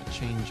 we're gonna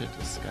change it to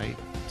Skype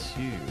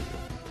 2.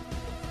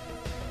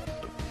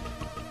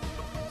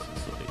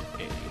 This will be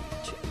a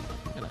 2.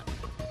 Look at that.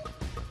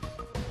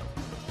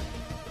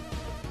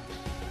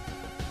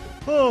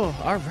 Oh,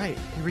 all right,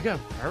 here we go.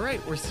 All right,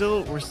 we're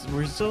still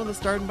in the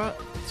starting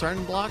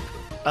block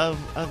of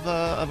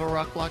a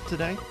rock block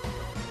today.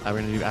 We're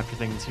gonna do after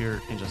things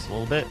here in just a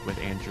little bit with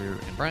Andrew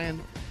and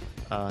Brian,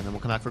 and then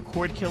we'll come back for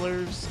Cord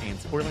Killers and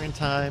Spoiler in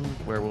Time,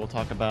 where we'll be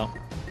talking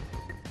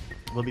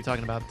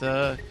about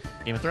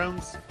Game of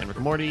Thrones and Rick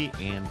and Morty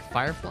and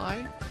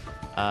Firefly.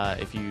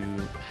 If you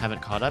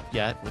haven't caught up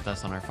yet with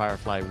us on our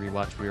Firefly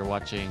rewatch, we are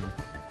watching,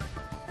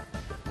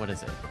 what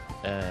is it?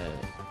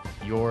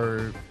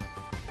 Your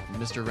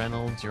Mr.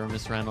 Reynolds, your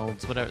Miss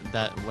Reynolds, whatever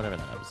that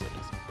episode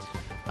is.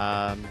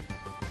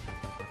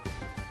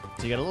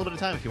 So you got a little bit of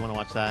time if you want to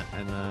watch that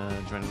and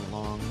join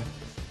along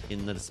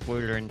in the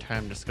Spoiler in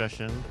Time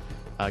discussion.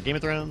 Game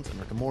of Thrones and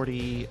Rick and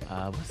Morty.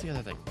 What's the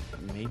other thing?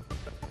 Maybe,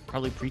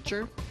 probably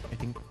Preacher. I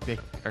think they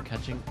are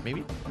catching,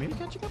 maybe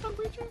catching up on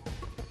Preacher.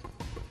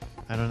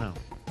 I don't know.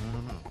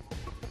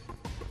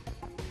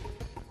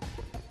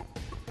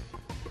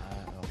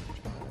 I'll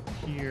jump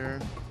over here.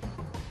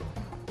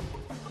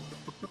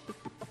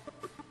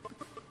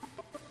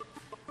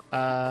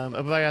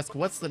 Everybody asked,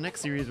 what's the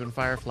next series when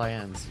Firefly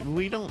ends?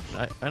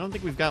 I don't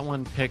think we've got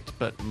one picked,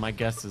 but my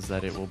guess is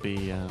that it will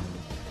be,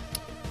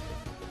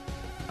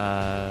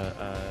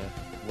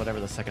 whatever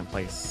the second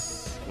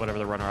place, whatever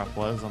the runner-up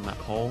was on that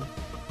poll.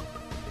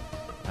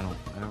 I don't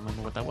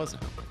remember what that was now.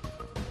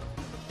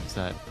 Is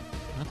that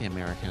not the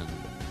Americans?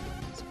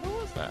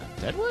 What was that?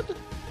 Deadwood?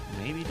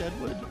 Maybe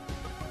Deadwood?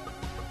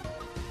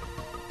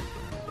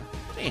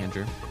 Hey,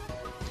 Andrew.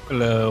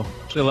 Hello.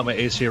 Just gonna let my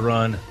AC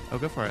run. Oh,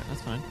 go for it.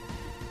 That's fine.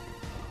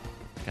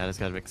 God, it's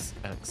got an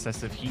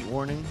excessive heat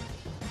warning.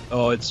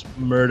 Oh, it's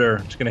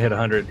murder. It's gonna hit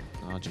 100.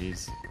 Oh,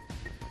 jeez.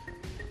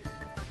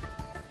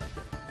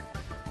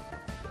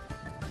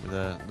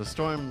 The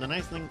storm. The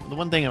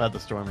one thing about the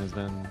storm has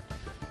been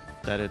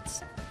that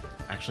it's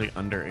actually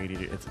under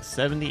 80. It's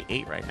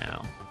 78 right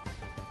now.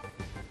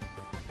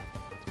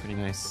 It's pretty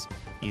nice,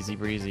 easy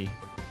breezy.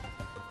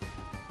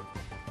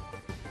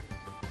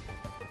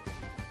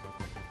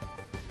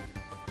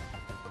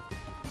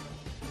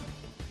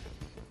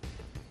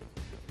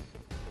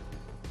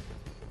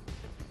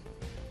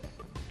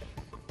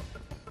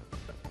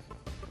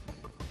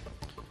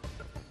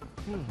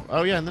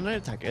 Oh yeah, and the Night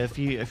Attack. If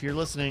you're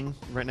listening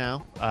right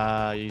now,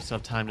 you still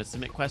have time to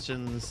submit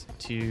questions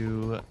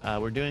to.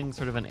 We're doing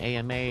sort of an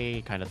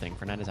AMA kind of thing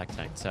for Night Attack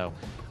tonight. So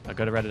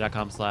go to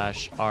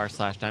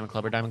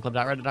reddit.com/r/diamondclub or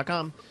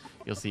diamondclub.reddit.com.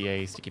 You'll see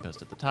a sticky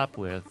post at the top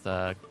with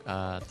a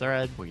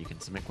thread where you can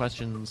submit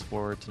questions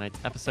for tonight's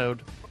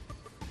episode.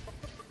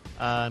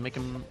 Make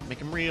them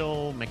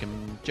real, make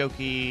them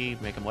jokey,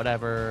 make them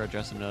whatever,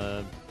 address them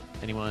to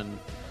anyone.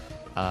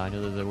 I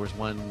know that there was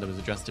one that was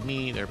addressed to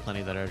me. There are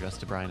plenty that are addressed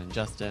to Brian and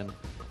Justin.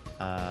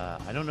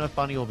 I don't know if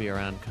Bonnie will be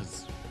around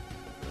because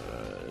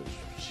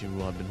she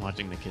will have been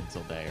watching the kids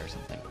all day or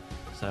something.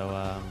 So,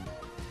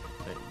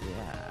 but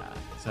yeah.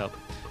 So,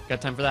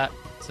 got time for that.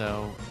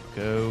 So,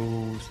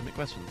 go submit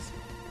questions.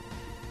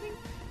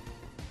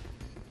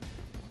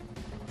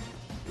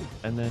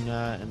 And then,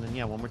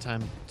 yeah, one more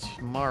time.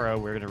 Tomorrow,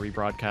 we're going to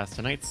rebroadcast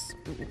tonight's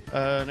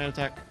Night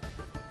Attack.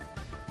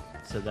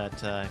 So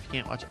that if you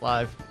can't watch it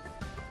live,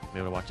 be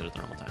able to watch it at the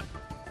normal time.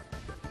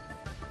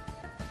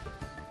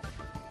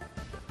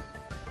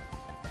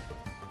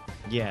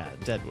 Yeah,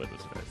 Deadwood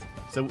was what I was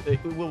thinking. So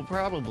we'll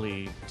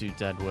probably do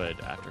Deadwood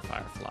after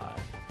Firefly.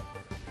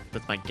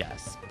 That's my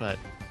guess. But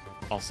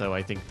also,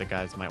 I think the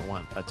guys might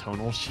want a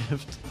tonal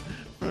shift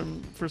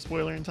for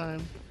Spoiler in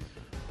Time.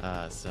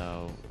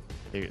 So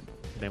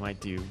they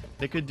might do.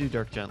 They could do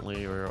Dark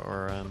Gently or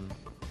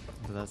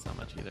but that's not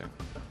much either.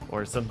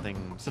 Or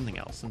something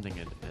else, something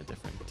a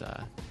different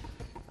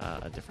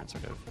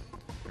sort of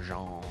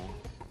genre.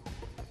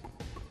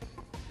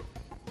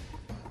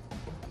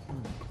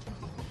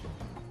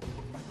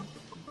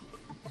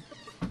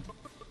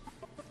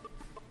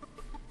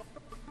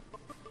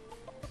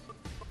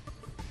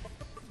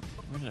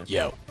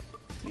 Yo.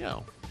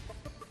 Yo.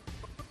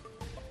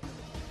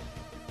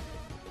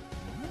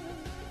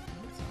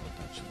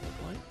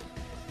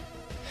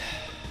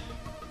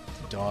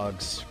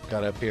 Dogs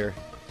got up here,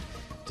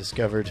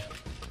 discovered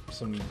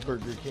some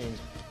Burger King.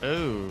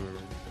 Oh.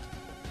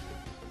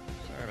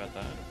 Sorry about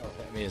that.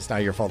 I mean, it's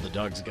not your fault the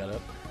dogs got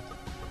up.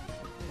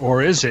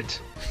 Or is it?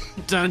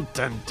 Dun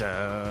dun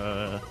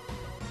dun.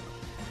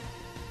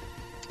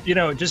 You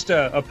know, just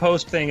a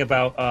post thing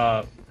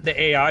about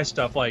the AI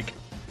stuff. Like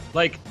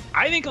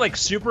I think like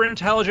super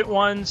intelligent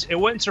ones, it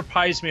wouldn't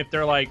surprise me if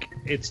they're like,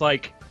 it's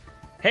like,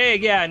 hey,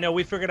 yeah, no,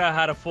 we figured out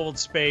how to fold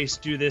space,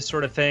 do this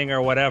sort of thing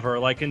or whatever.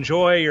 Like,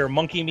 enjoy your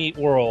monkey meat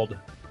world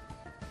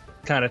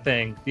kind of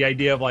thing. The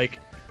idea of like,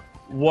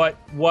 what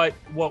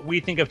we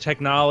think of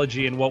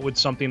technology and what would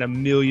something a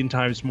million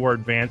times more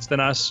advanced than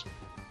us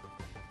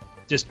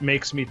just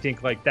makes me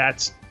think like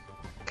that's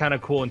kind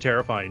of cool and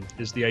terrifying.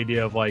 Is the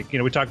idea of like,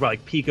 we talk about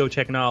like pico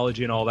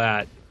technology and all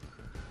that.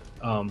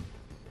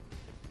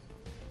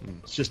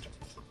 It's just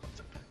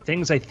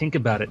things I think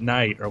about at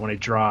night or when I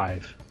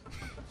drive.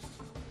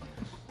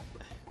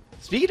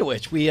 Speaking of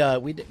which, we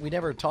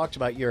never talked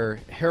about your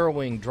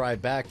harrowing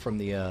drive back from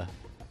the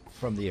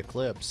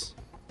eclipse.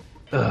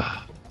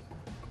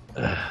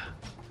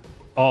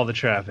 All the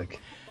traffic.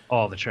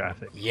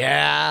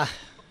 Yeah,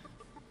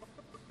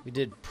 we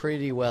did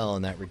pretty well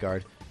in that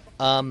regard.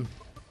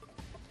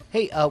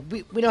 Hey,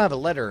 we don't have a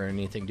letter or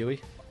anything, do we?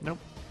 Nope.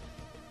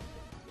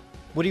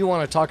 What do you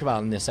want to talk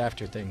about in this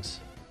after things?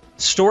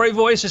 Story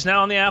Voice is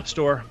now on the App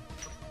Store.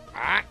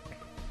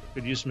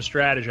 Could use some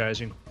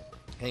strategizing.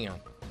 Hang on.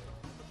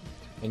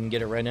 I can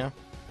get it right now?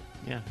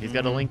 Yeah, he's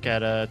got a link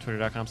at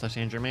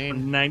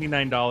twitter.com/AndrewMain.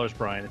 $99,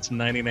 Brian. It's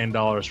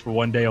 $99 for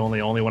one day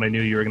only. Only when I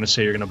knew you were going to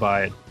say you're going to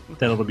buy it.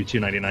 Then it'll be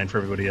 $2.99 for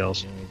everybody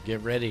else.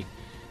 Get ready.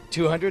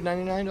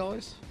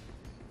 $299?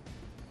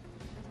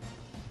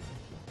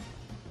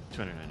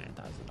 $299,000,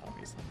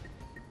 obviously.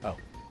 Oh, of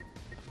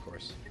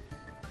course.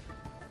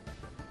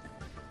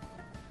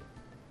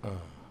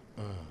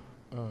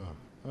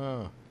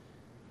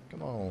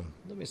 Come on,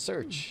 let me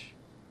search.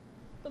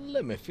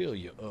 Let me fill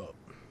you up.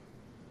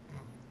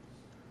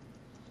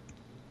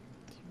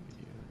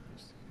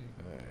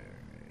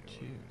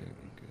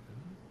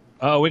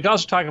 We can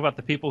also talk about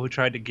the people who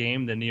tried to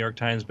game the New York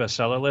Times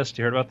bestseller list.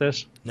 You heard about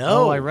this?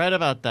 No. Oh, I read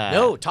about that.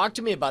 No, talk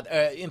to me about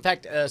in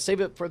fact,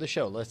 save it for the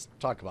show. Let's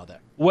talk about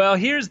that. Well,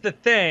 here's the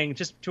thing,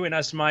 just between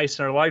us mice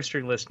and our live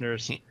stream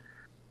listeners.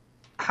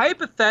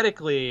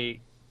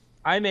 Hypothetically,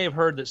 I may have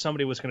heard that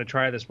somebody was going to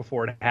try this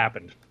before it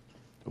happened.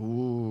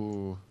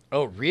 Ooh.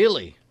 Oh,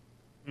 really?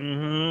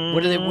 Mm-hmm.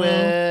 What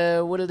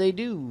do they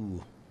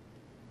do?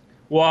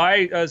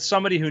 Well,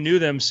 somebody who knew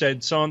them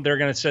said they're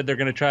going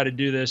to try to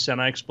do this,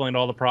 and I explained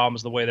all the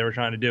problems the way they were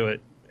trying to do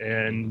it.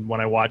 And when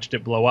I watched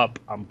it blow up,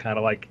 I'm kind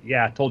of like,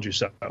 yeah, I told you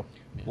so.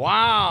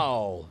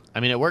 Wow. I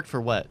mean, it worked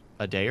for what?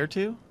 A day or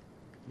two?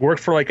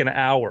 Worked for like an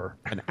hour.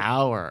 An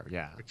hour,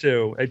 yeah. Or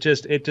two. It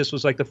just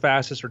was like the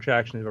fastest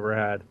retraction I've ever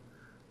had.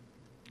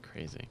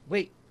 Crazy.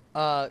 Wait,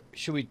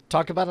 should we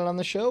talk about it on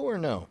the show or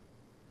no?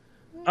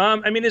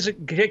 I mean,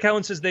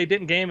 Kellen says they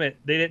didn't game it.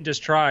 They didn't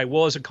just try.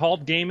 Well, is it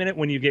called gaming it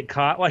when you get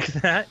caught like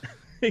that?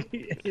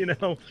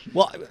 Well,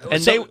 what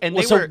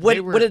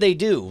did they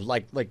do?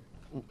 Like, should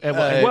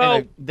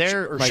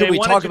we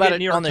talk about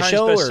it on the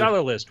show?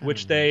 Bestseller list,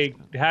 which they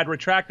had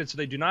retracted, so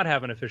they do not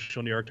have an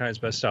official New York Times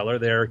bestseller.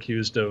 They're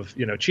accused of,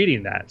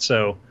 cheating that.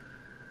 So,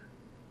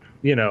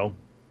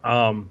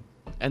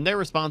 and their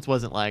response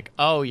wasn't like,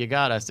 "Oh, you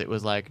got us." It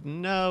was like,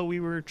 "No,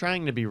 we were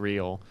trying to be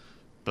real."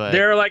 But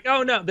they're like,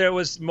 "Oh no," there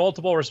was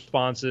multiple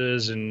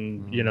responses,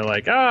 and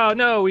like, "Oh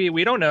no,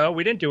 we don't know,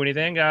 we didn't do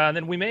anything." And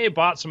then we may have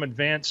bought some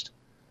advanced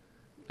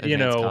copies.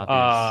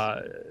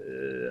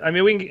 I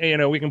mean,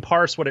 we can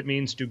parse what it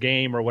means to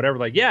game or whatever.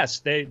 Like,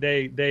 yes,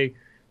 they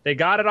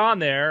got it on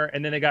there,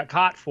 and then they got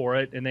caught for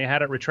it, and they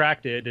had it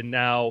retracted, and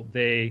now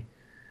they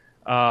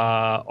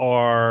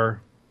are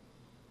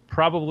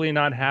probably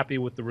not happy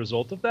with the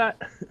result of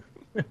that.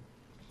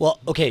 Well,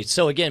 okay,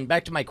 so again,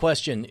 back to my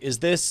question. Is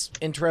this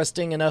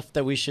interesting enough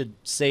that we should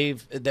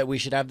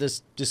have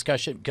this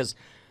discussion? Because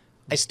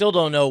I still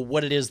don't know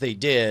what it is they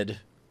did.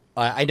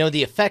 I know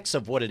the effects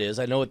of what it is.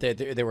 I know what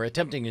they were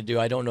attempting to do.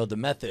 I don't know the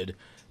method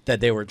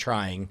that they were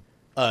trying.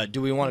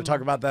 Do we want to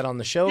talk about that on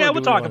the show? Yeah,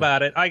 we'll talk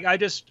about it. I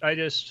just,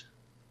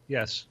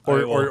 yes.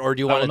 Or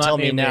do you want to tell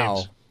me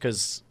now?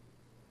 Because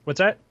what's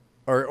that?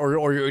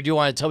 Or do you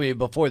want to tell me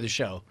before the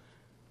show?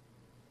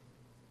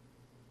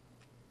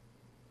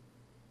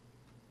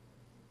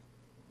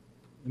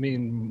 I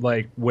mean,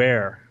 like,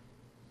 where?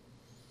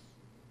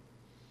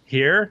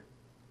 Here?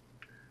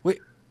 Wait,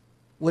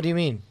 what do you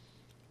mean?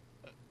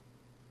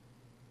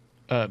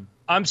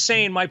 I'm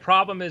saying my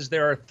problem is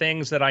there are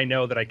things that I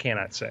know that I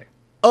cannot say.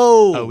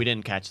 Oh, we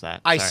didn't catch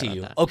that. I Sorry see about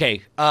you. that.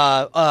 Okay,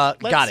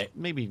 got it.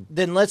 Maybe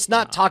Then let's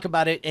not talk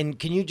about it. And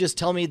can you just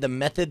tell me the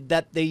method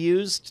that they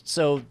used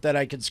so that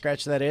I can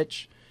scratch that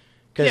itch?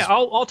 Yeah,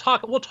 I'll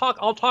talk. We'll talk.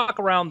 I'll talk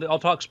around.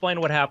 I'll explain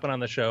what happened on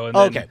the show, and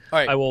then okay, all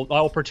right. I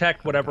will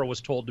protect whatever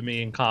was told to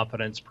me in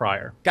confidence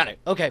prior. Got it.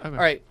 Okay. All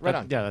right. Right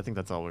on. Yeah, I think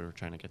that's all we were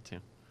trying to get to.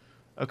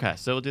 Okay,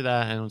 so we'll do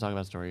that, and we'll talk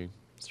about story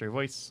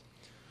voice.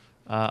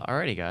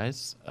 Alrighty,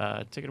 guys.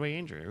 Take it away,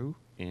 Andrew.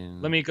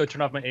 Let me go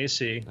turn off my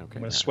AC. Okay, I'm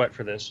gonna sweat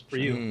for this. For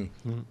you.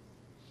 Mm-hmm.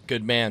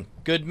 Good man.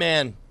 Good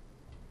man.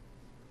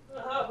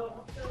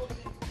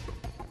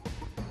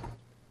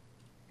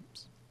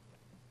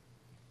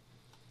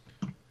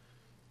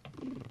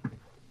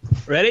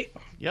 Ready?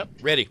 Yep.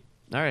 Ready.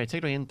 All right, take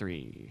it away in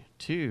 3,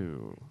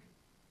 2.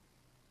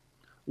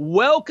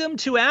 Welcome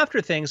to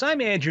After Things. I'm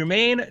Andrew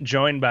Main,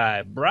 joined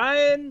by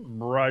Brian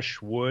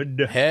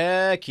Brushwood.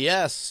 Heck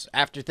yes.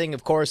 After Thing,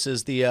 of course,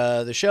 is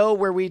the show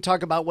where we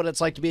talk about what it's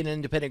like to be an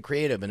independent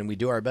creative, and we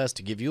do our best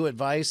to give you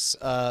advice,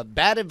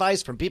 bad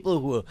advice from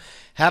people who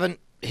haven't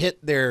hit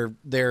their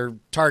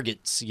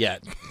targets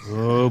yet.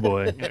 Oh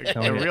boy,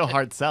 A real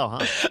hard sell,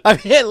 huh? I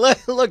mean,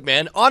 look,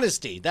 man,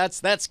 honesty.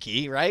 That's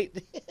key, right?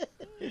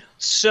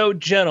 So,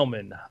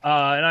 gentlemen,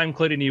 and I'm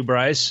including you,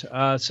 Bryce,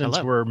 since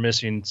Hello. we're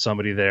missing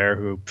somebody there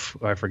who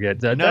I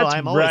forget. No, That's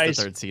I'm Bryce, always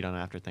the third seat on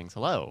After Things.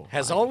 Hello.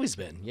 Has Hi. always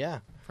been, yeah.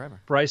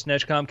 Forever. Bryce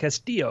Netchcom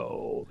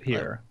Castillo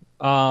here,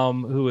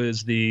 who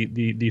is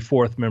the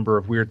fourth member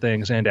of Weird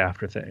Things and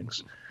After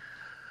Things.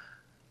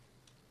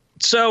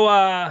 So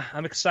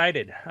I'm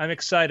excited.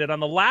 On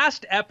the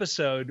last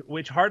episode,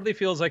 which hardly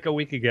feels like a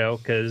week ago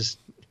because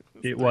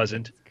it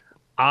wasn't,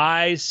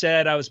 I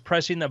said I was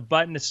pressing the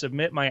button to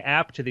submit my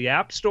app to the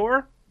App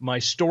Store, my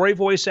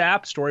StoryVoice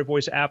app,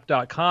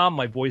 storyvoiceapp.com,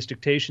 my voice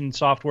dictation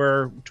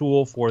software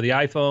tool for the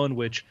iPhone,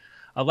 which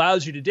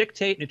allows you to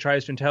dictate and it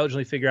tries to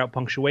intelligently figure out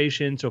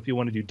punctuation. So if you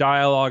want to do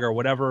dialogue or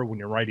whatever when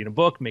you're writing a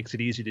book, makes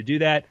it easy to do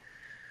that.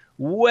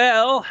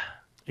 Well,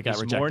 It got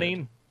this rejected.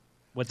 morning,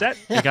 what's that?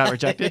 It got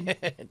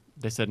rejected.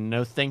 They said,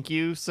 no, thank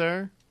you,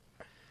 sir.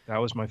 That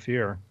was my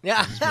fear.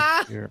 Yeah.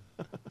 Fear.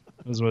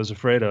 That was what I was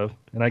afraid of.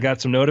 And I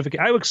got some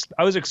notification.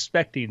 I was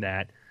expecting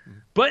that.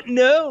 But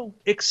no,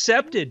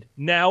 accepted.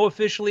 Now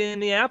officially in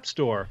the App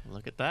Store.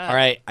 Look at that. All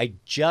right, I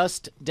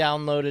just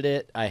downloaded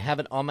it. I have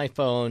it on my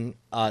phone.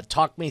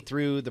 Talk me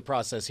through the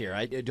process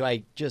here. Do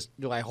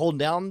I hold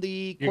down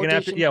the You're gonna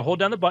have to quotation? hold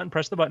down the button,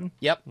 press the button.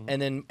 Yep,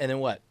 and then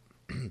what?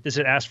 Does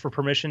it ask for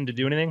permission to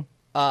do anything?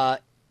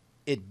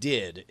 It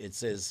did. It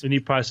says, And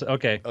you press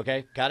okay.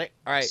 okay, got it.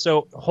 All right.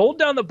 So hold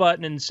down the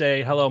button and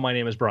say, "Hello, my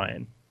name is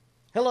Brian."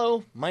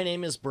 Hello, my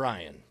name is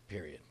Brian.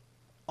 Period.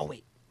 Oh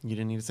wait, You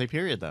didn't need to say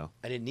period, though.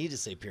 I didn't need to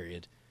say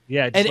period.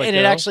 Yeah, just And let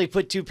it go. actually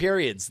put 2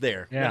 periods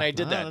there Yeah. when I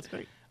did Oh, that. that's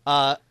great.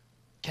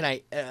 Can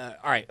I?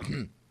 All right.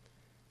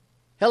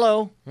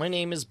 Hello, my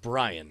name is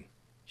Brian,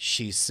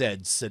 she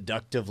said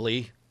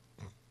seductively.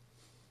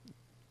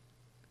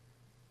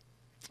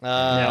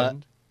 Now,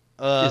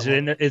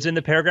 is in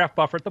the paragraph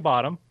buffer at the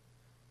bottom.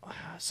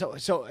 So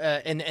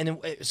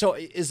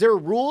is there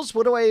rules?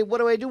 What do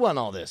I do on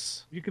all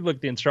this? You can look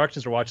at the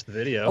instructions or watch the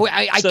video. Oh,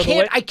 I So the can't.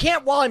 way- I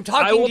can't while I'm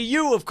talking will- to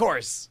you, of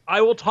course.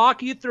 I will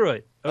talk you through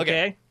it.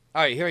 Okay.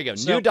 All right, here we go.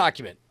 So- New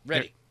document.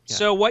 Ready. Yeah.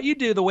 So what you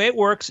do, the way it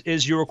works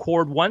is you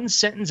record one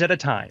sentence at a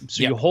time.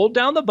 So Yep. you hold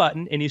down the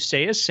button and you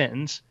say a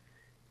sentence,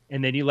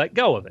 and then you let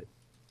go of it.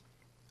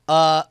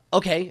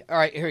 Okay. All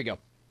right, here we go.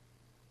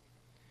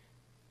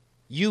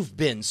 You've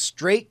been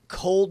straight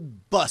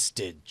cold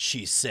busted,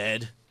 she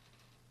said.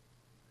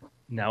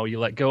 Now you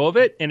let go of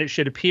it, and it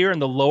should appear in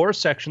the lower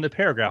section of the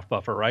paragraph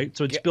buffer, right?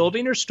 So it's Yep.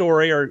 building your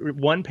story or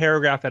one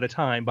paragraph at a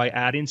time by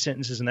adding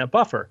sentences in that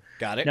buffer.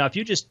 Got it. Now, if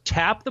you just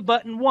tap the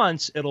button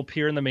once, it'll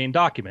appear in the main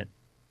document.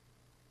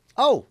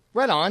 Oh,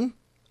 right on.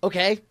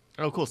 Okay.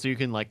 Oh, cool. So you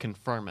can, like,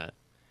 confirm it.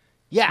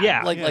 Yeah.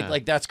 Yeah.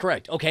 Like that's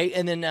correct. Okay.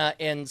 And then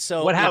and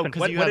so What No, happened?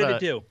 'cause What you did have it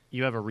do?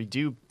 You have a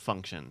redo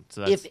function,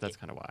 so If- that's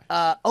kind of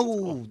why.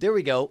 there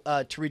we go.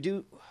 To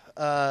redo.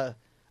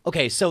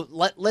 Okay. So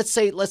let's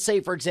say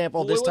for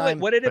example this time.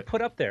 What did it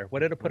put up there? What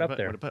did it put up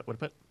there? What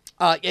put?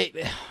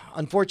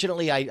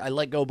 Unfortunately, I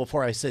let go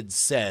before I said,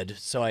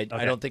 so I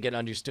Okay. don't think it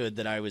understood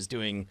that I was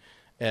doing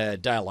a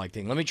dialogue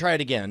thing. Let me try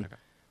it again. Okay.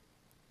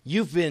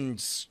 You've been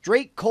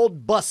straight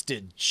cold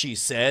busted, she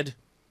said.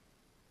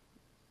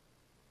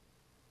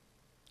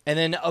 And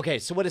then, okay,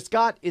 so what it's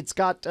got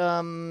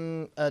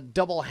a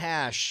double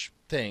hash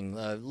thing,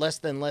 less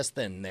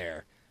than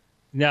there.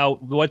 Now,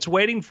 what's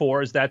waiting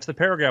for is that's the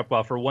paragraph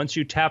buffer. Once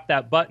you tap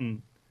that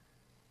button,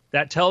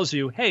 that tells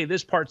you, hey,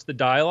 this part's the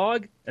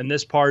dialogue, and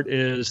this part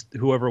is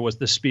whoever was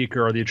the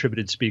speaker or the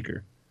attributed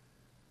speaker.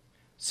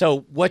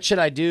 So what should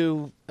I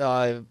do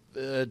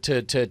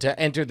to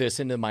enter this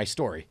into my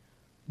story?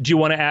 Do you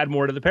want to add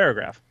more to the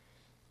paragraph?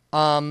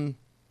 Um,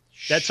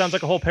 That sounds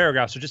like a whole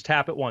paragraph, so just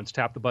tap it once.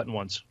 Tap the button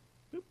once.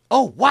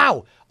 Oh,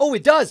 wow. Oh,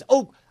 it does.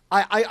 Oh,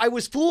 I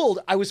was fooled.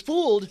 I was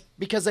fooled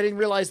because I didn't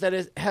realize that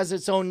it has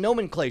its own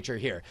nomenclature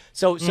here.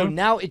 So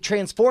now it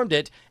transformed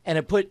it and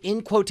it put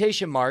in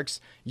quotation marks,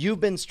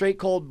 you've been straight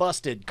cold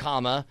busted,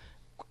 comma,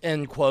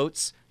 end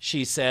quotes,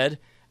 she said.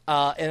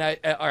 All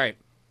right.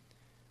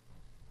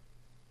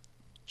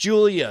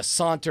 Julia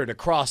sauntered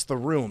across the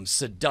room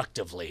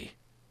seductively.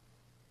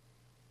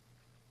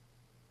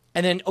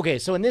 And then, okay,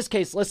 so in this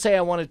case, let's say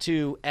I wanted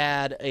to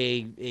add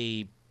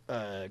a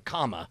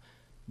comma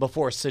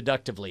before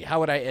seductively. How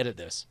would I edit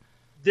this?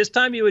 This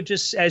time you would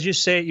just, as you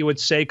say it, you would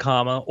say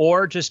comma,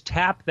 or just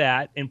tap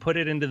that and put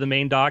it into the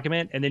main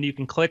document, and then you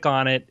can click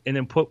on it and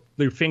then put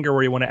your finger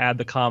where you want to add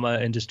the comma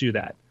and just do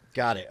that.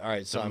 Got it. All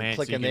right, so So I'm so you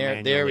clicking can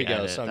there. There we manually go.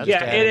 edit. So I'm That's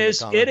just Yeah, adding it the is.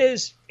 comma.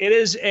 It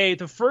is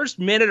the first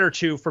minute or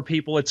two for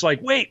people. It's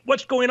like, wait,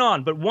 what's going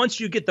on? But once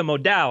you get the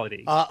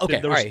modality, Okay,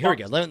 the all right, here we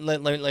go. response-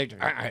 Let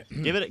all right.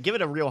 Give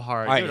it a real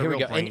hard. All right, give it a here we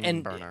real go. brain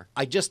And burner.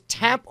 I just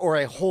tap or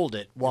I hold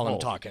it while I'm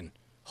Hold. talking.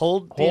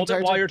 Hold the Hold entire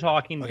it while time? you're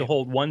talking Okay. to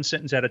hold one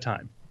sentence at a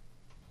time.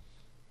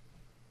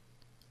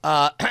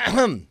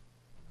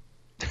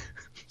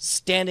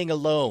 Standing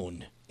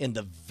alone in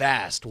the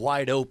vast,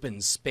 wide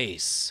open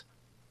space,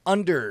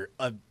 under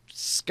a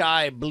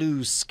sky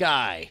blue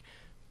sky,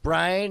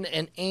 Brian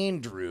and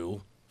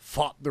Andrew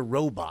fought the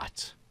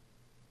robot.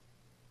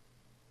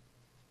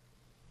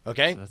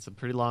 Okay. So that's a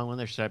pretty long one.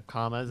 There should have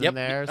commas Yep. in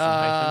there. Some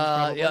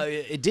hyphens, Yeah, probably.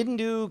 it didn't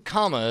do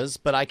commas,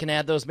 but I can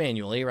add those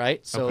manually,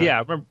 right? So Yeah,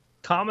 remember,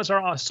 commas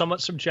are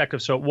somewhat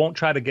subjective, so it won't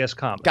try to guess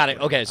commas. got it.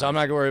 Okay, so I'm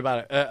not gonna worry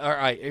about it. All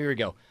right, here we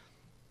go.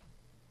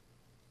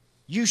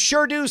 You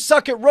sure do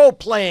suck at role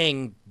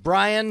playing,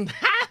 Brian,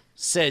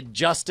 said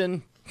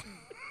Justin.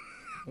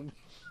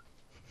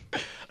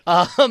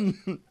 All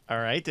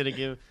right. Did it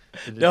give?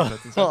 Did it No,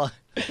 put some stuff?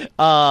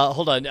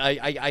 hold on.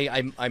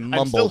 I mumbled.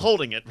 I'm still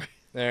holding it.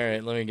 All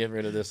right, let me get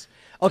rid of this.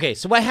 Okay,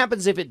 so what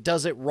happens if it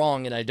does it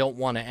wrong and I don't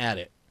want to add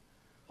it?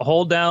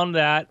 Hold down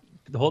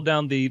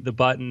the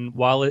button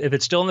while if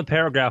it's still in the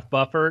paragraph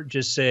buffer,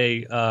 just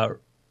say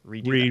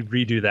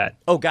redo that.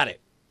 Oh, got it.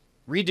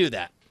 Redo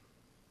that.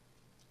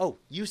 Oh,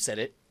 you said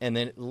it and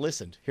then it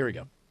listened. Here we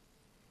go.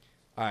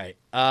 All right.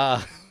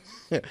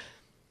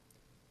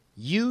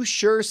 You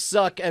sure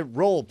suck at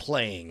role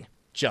playing,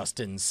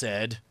 Justin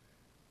said.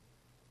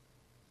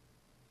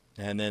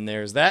 And then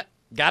there's that.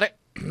 Got it.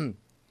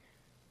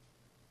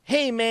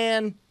 Hey,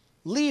 man,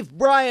 leave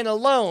Brian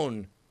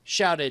alone,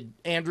 shouted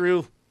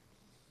Andrew.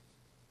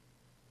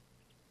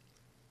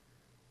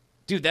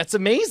 Dude, that's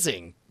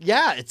amazing.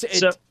 Yeah, it's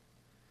So-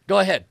 go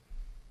ahead.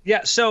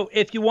 Yeah, so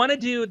if you want to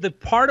do the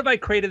part of I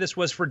created this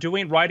was for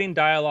writing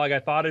dialogue. I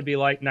thought it'd be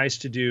nice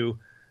to do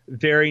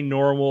very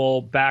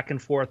normal back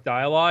and forth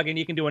dialogue, and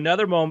you can do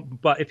another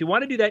moment. But if you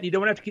want to do that, you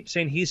don't have to keep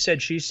saying he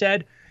said, she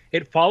said.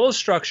 It follows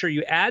structure.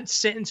 You add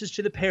sentences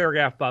to the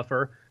paragraph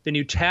buffer, then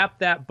you tap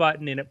that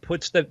button, and it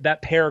puts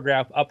that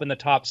paragraph up in the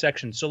top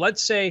section. So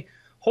let's say,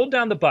 hold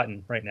down the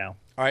button right now.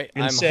 All right,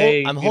 And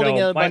I'm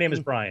holding a my name button. is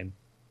Brian.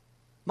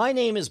 My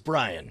name is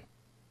Brian.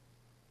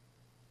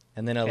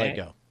 And then I let Okay.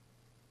 go.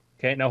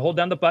 Okay, now hold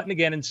down the button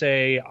again and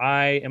say,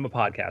 I am a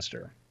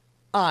podcaster.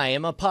 I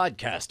am a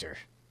podcaster.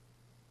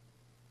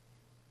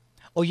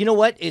 Oh, you know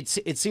what? It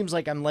seems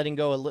like I'm letting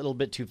go a little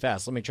bit too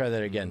fast. Let me try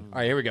that again. All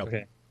right, here we go.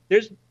 Okay.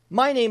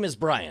 My name is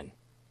Brian.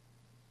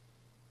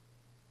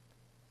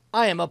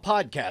 I am a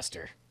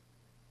podcaster.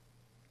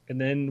 And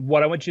then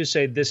what I want you to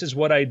say, this is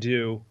what I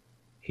do,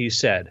 he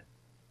said.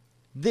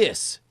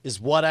 This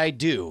is what I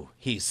do,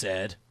 he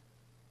said.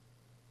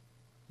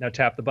 Now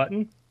tap the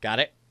button. Got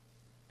it?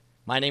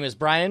 My name is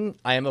Brian.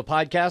 I am a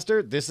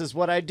podcaster. This is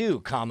what I do,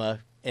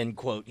 comma, end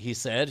quote, he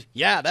said.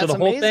 Yeah, that's So the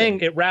amazing. whole thing,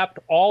 it wrapped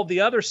all the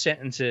other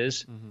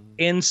sentences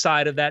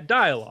inside of that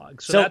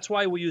dialogue. So that's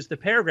why we use the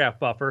paragraph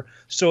buffer,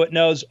 so it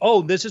knows,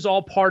 oh, this is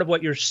all part of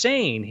what you're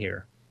saying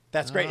here.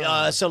 That's great.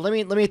 So let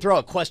me throw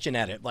a question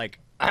at it. Like,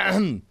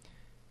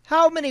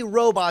 how many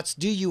robots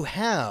do you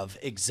have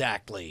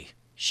exactly?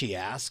 She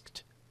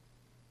asked.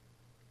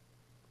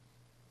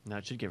 Now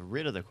it should get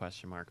rid of the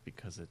question mark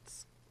because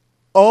it's.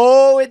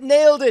 Oh, it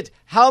nailed it.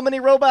 How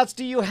many robots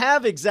do you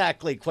have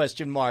exactly?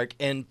 Question mark.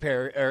 End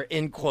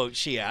quote.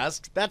 She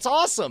asked. That's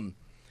awesome.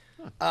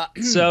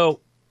 So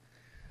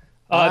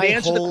the I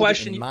answer to the hold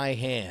question. in my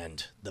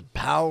hand the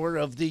power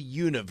of the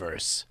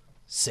universe,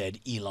 said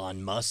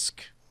Elon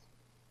Musk.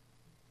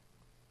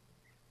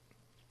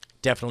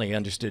 Definitely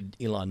understood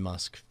Elon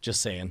Musk. Just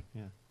saying.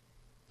 Yeah.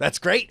 That's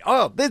great.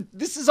 Oh,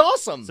 this is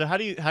awesome. So how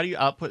do you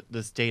output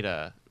this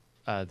data?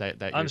 That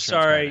you're I'm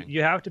sorry, transcribing?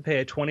 you have to pay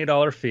a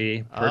 $20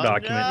 fee per Oh,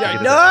 document. no. to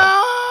do that.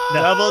 No!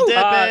 Double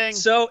dipping.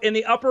 So in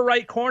the upper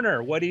right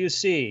corner, what do you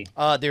see?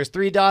 There's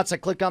 3 dots. I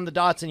click on the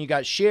dots, and you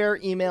got share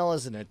email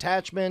as an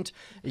attachment.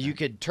 You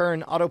could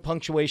turn auto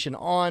punctuation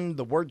on,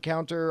 the word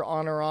counter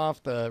on or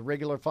off, the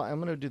regular file. I'm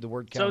going to do the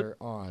word counter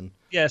on.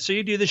 Yeah, so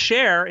you do the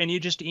share, and you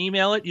just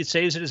email it. It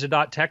saves it as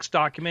a .text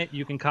document.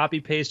 You can copy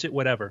paste it,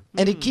 whatever.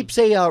 And it keeps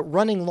a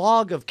running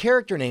log of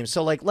character names.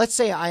 So, like, let's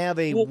say I have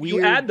a Well, weird.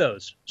 you add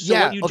those. So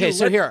yeah. what you Okay. do,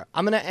 So here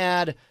I'm going to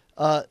add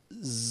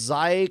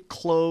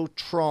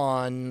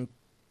Zyklotron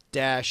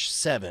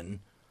 -7.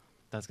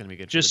 That's gonna be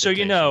good. Just for so the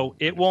you know,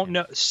 dictation. it won't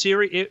know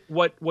Siri.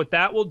 What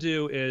that will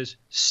do is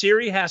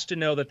Siri has to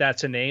know that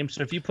that's a name.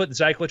 So if you put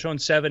Zyklotron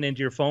 7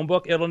 into your phone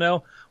book, it'll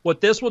know. What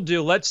this will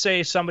do. Let's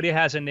say somebody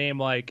has a name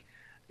like,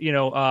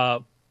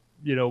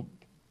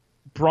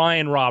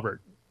 Brian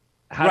Robert.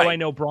 How do Right. I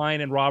know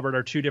Brian and Robert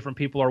are two different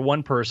people or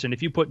one person?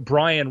 If you put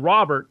Brian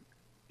Robert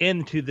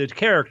into the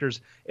characters,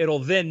 it'll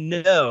then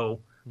know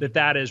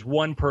that is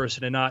one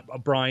person and not a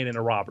Brian and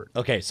a Robert.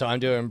 Okay. So I'm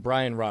doing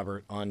Brian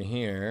Robert on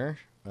here.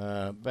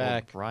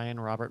 Back. Oh, Brian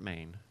Robert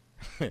Maine.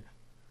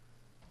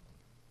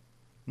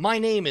 My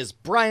name is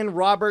Brian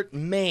Robert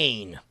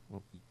Maine.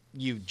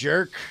 You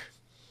jerk.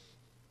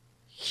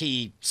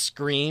 He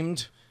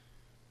screamed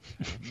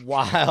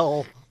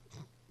while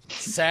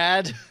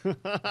sad.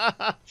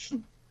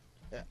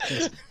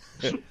 This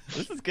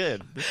is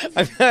good.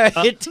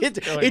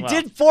 It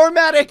did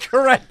format it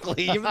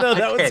correctly, even though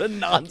that was a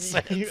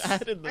nonsense. You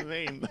added the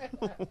Maine.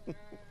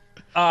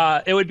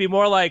 It would be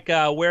more like,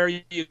 where are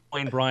you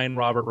going, Brian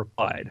Robert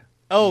replied.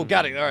 Oh,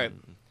 got it. All right.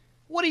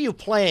 What are you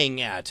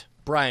playing at?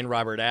 Brian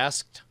Robert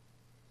asked.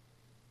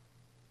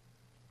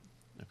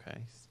 Okay.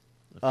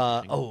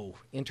 Oh,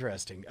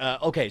 interesting.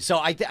 Okay, so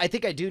I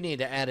think I do need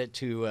to add it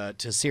to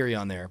Siri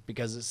on there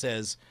because it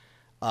says,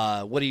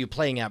 What are you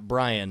playing at,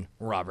 Brian?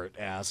 Robert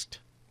asked.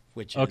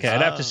 Which okay, is,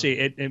 I'd have to see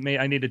it.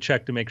 I need to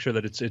check to make sure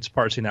that it's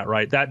parsing that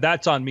right.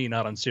 That's on me,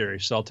 not on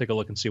Siri. So I'll take a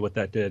look and see what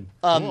that did.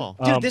 Cool.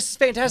 Dude, this is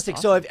fantastic.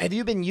 So have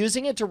you been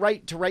using it to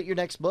write your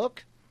next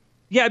book?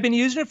 Yeah, I've been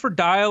using it for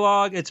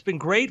dialogue. It's been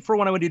great for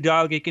when I would do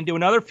dialogue. You can do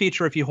another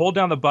feature if you hold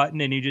down the button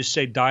and you just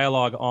say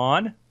dialogue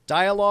on.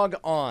 Dialogue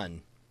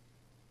on.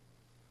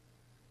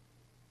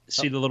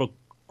 See the little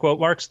quote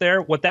marks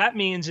there? What that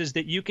means is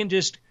that you can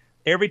just,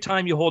 every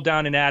time you hold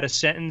down and add a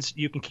sentence,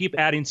 you can keep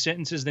adding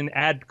sentences, then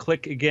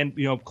click again,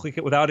 click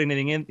it without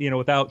anything in,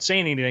 without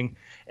saying anything,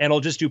 and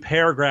it'll just do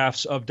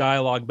paragraphs of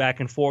dialogue back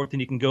and forth,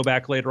 and you can go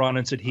back later on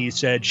and said he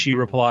said, she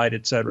replied,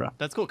 etc.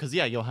 That's cool because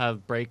you'll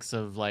have breaks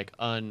of like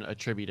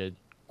unattributed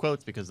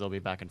quotes because they'll be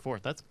back and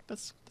forth. That's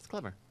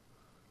clever.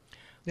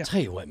 Yeah.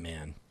 Tell you what,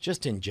 man.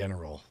 Just in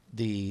general,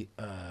 the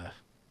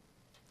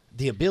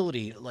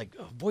ability, like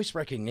voice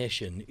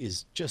recognition,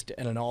 is just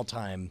at an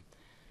all-time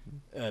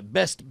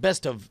best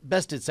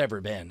it's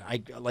ever been.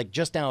 I like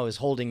just now I was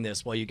holding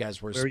this while you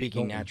guys were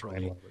speaking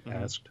naturally.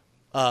 Asked.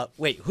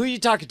 Wait, who are you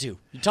talking to?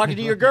 You talking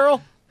to your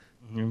girl?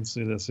 Let me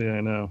see this. Yeah,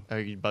 I know. Are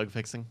you bug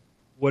fixing?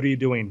 What are you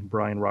doing?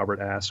 Brian Robert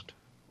asked.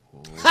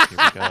 Ooh, here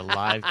we go.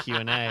 Live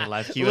Q&A.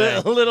 Live Q&A.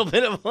 A little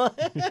bit of.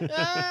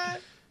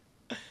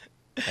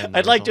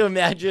 I'd like to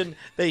imagine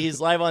that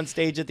he's live on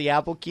stage at the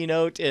Apple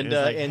keynote, and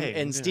like,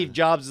 hey, and Steve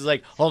Jobs is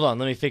like, "Hold on,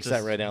 let me fix that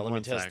Just right now. Let me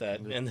one test sec." that."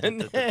 And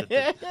then,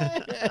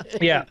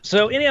 Yeah.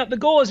 So anyhow, the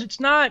goal is it's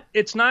not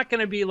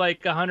going to be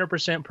like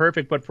 100%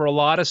 perfect, but for a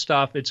lot of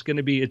stuff, it's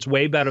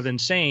way better than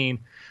saying.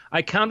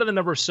 I counted the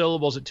number of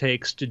syllables it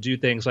takes to do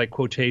things like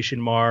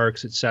quotation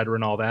marks, et cetera,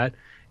 and all that,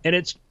 and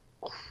it's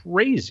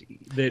crazy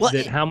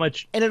that how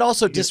much. and it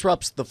also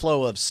disrupts the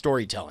flow of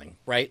storytelling,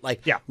 right?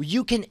 Like, Yeah.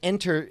 you can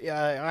enter.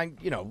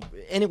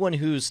 Anyone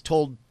who's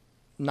told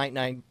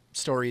night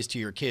stories to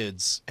your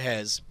kids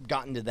has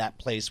gotten to that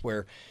place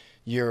where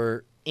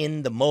you're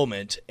in the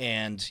moment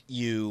and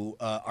you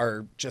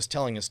are just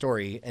telling a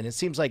story, and it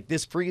seems like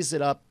this frees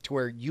it up to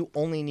where you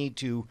only need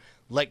to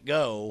let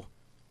go.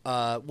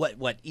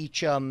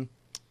 Each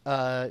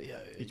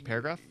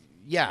paragraph?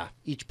 Yeah,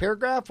 each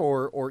paragraph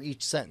or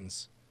each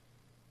sentence.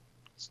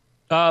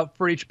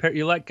 For each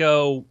you let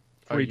go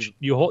for each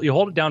you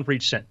hold it down for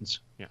each sentence.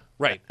 Yeah.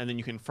 Right. And then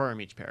you confirm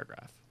each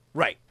paragraph.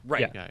 Right.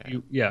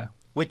 Yeah.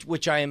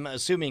 Which I am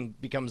assuming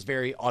becomes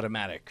very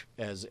automatic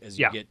as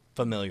you get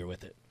familiar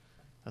with it.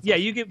 That's Yeah,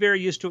 awesome. you get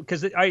very used to it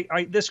because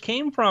this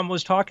came from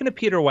was talking to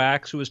Peter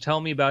Wax, who was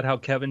telling me about how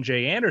Kevin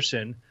J.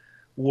 Anderson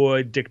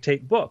would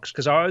dictate books,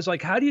 because I was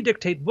like, how do you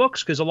dictate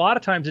books? Because a lot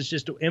of times it's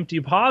just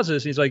empty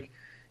pauses. He's like,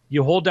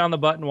 you hold down the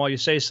button while you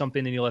say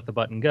something, and you let the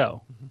button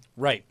go.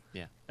 Right.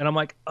 Yeah. And I'm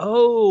like,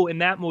 oh,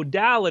 and that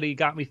modality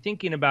got me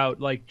thinking about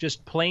like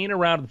just playing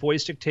around with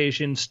voice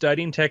dictation,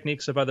 studying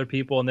techniques of other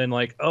people, and then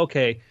like,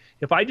 okay,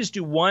 if I just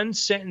do one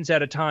sentence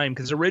at a time,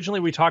 because originally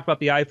we talked about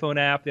the iPhone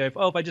app, if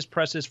I just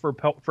press this for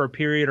a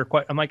period or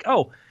quite, I'm like,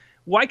 oh,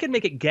 well, I could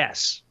make it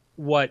guess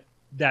what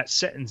that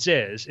sentence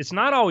is. It's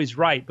not always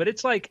right, but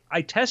it's like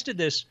I tested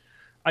this.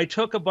 I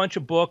took a bunch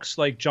of books,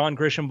 like John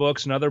Grisham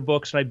books and other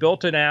books, and I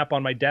built an app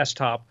on my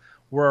desktop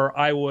where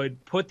I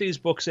would put these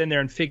books in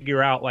there and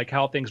figure out like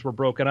how things were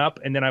broken up,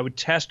 and then I would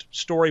test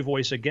Story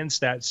Voice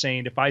against that,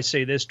 saying, if I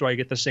say this, do I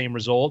get the same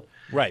result?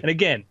 Right. And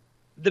again,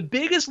 the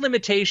biggest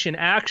limitation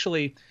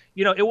actually,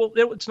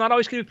 it's not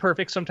always going to be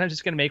perfect. Sometimes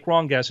it's going to make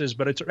wrong guesses,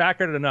 but it's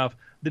accurate enough.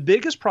 The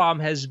biggest problem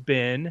has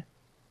been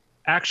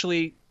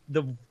actually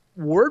the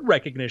word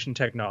recognition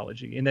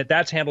technology, and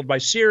that's handled by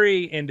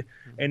Siri, and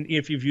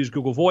if you've used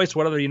Google Voice,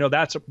 whatever,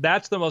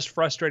 that's the most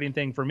frustrating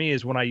thing for me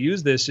is when I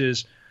use this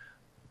is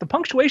the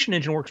punctuation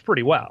engine works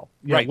pretty well,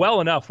 right,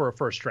 well enough for a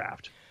first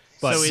draft.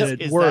 But So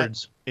is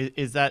words.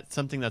 Is that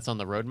something that's on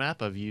the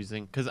roadmap of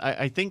using? Because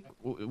I think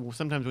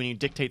sometimes when you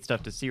dictate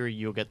stuff to Siri,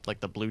 you'll get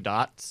like the blue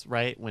dots,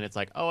 right? When it's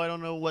like, oh, I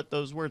don't know what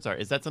those words are.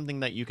 Is that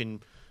something that you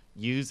can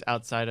use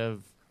outside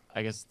of,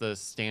 I guess, the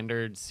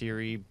standard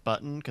Siri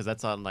button? Because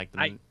that's on like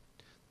the.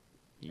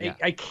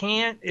 I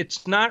can't.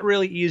 It's not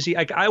really easy.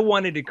 I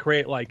wanted to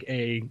create like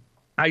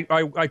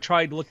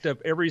I looked up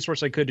every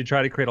resource I could to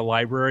try to create a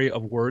library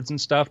of words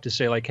and stuff to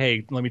say like,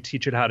 hey, let me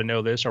teach it how to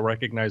know this or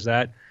recognize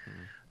that.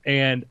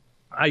 And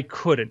I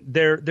couldn't.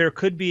 There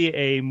could be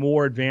a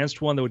more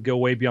advanced one that would go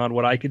way beyond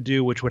what I could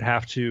do, which would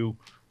have to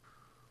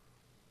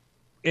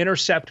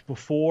intercept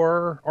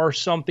before or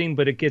something,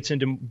 but it gets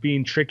into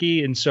being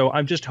tricky. And so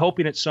I'm just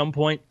hoping at some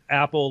point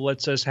Apple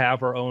lets us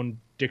have our own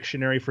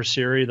dictionary for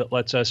Siri that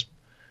lets us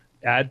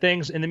add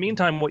things. In the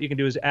meantime, what you can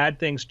do is add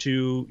things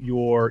to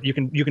you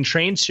can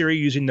train Siri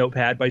using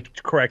Notepad by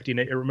correcting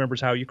it. It remembers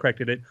how you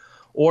corrected it.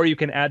 Or you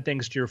can add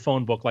things to your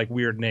phone book like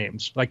weird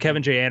names. Like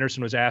Kevin J.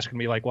 Anderson was asking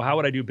me, like, well, how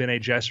would I do Bene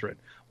Gesserit?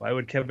 Why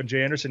would Kevin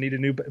J. Anderson need a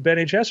new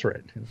Bene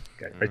Gesserit?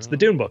 Okay, writes the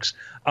Dune books.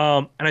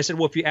 And I said,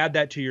 well, if you add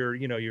that to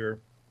your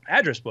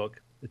address book,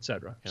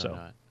 etc. So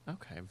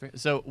okay.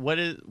 So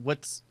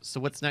what's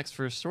next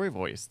for Story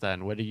Voice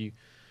then? What are you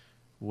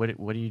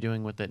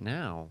doing with it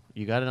now?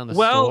 You got it on the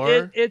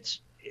store? It's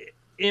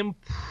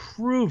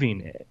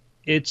improving it.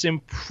 it's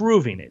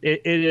improving it.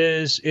 It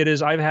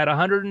is. I've had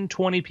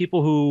 120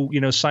 people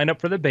who, signed up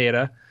for the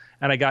beta,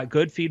 and I got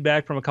good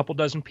feedback from a couple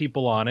dozen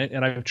people on it.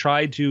 And I've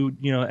tried to,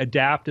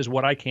 adapt as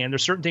what I can.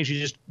 There's certain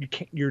things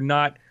you're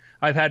not.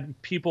 I've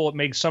had people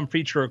make some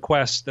feature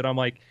requests that I'm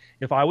like,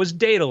 if I was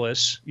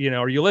Daedalus,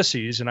 or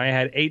Ulysses, and I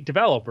had 8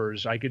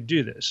 developers, I could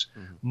do this.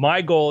 Mm-hmm.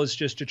 My goal is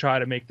just to try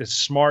to make the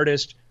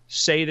smartest,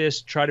 say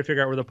this, try to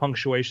figure out where the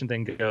punctuation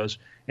thing goes,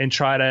 and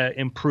try to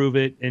improve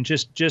it, and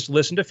just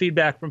listen to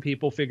feedback from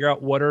people, figure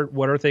out what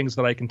are things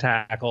that I can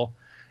tackle,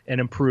 and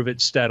improve it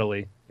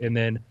steadily. And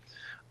then,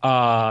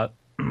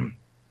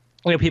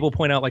 people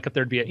point out, like, if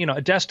there'd be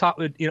a desktop,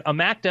 a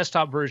Mac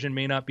desktop version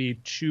may not be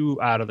too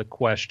out of the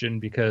question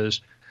because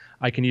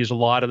I can use a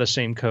lot of the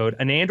same code.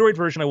 An Android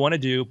version I want to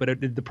do, but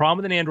the problem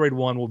with an Android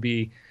one will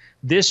be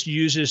this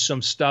uses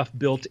some stuff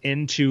built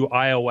into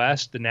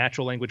iOS, the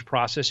natural language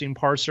processing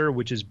parser,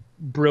 which is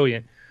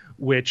brilliant,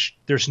 which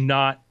there's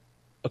not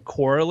a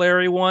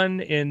corollary one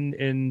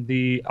in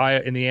the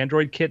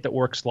Android kit that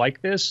works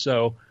like this.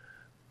 So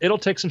it'll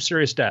take some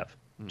serious dev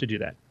to do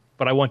that.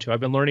 But I want to.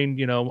 I've been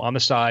learning, on the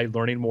side,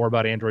 learning more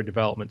about Android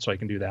development so I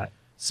can do that.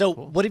 So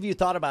what have you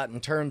thought about in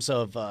terms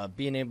of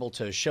being able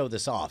to show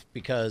this off?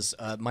 Because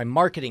my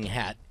marketing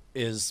hat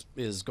is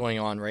going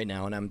on right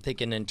now, and I'm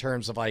thinking in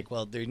terms of like,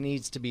 well, there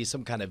needs to be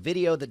some kind of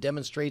video that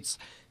demonstrates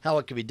how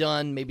it can be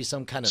done, maybe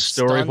some kind of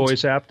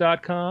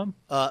Storyvoiceapp.com.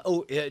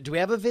 Do we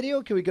have a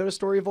video? Can we go to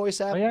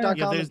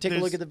storyvoiceapp.com and take a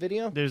look at the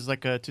video? There's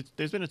like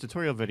there's been a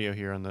tutorial video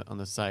here on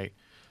the site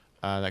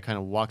that kind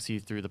of walks you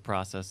through the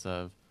process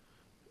of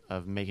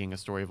making a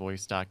story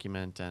voice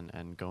document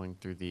and going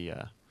through the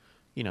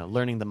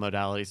learning the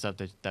modality stuff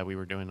that we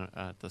were doing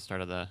at the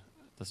start of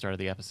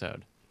the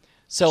episode.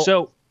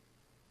 So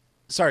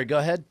sorry, go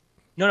ahead.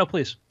 No,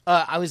 please.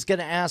 I was going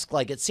to ask,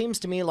 like, it seems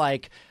to me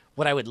like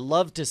what I would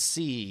love to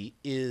see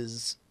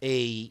is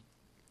it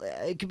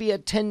could be a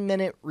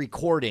 10-minute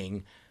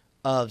recording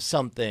of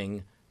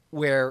something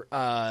where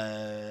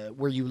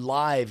you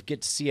live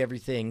get to see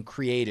everything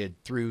created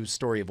through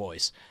Story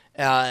Voice.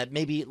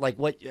 Maybe like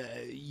what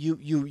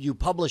you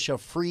publish a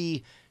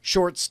free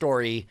short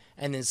story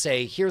and then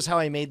say, here's how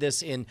I made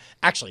this in.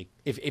 Actually,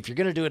 if you're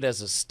going to do it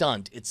as a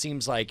stunt, it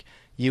seems like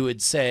you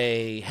would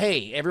say,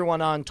 hey, everyone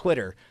on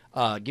Twitter,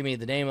 give me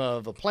the name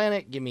of a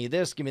planet, give me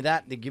this, give me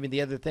that, give me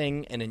the other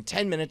thing, and in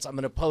 10 minutes I'm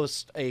going to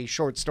post a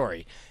short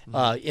story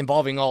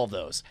involving all of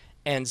those.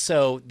 And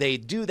so they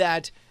do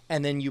that,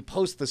 and then you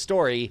post the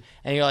story,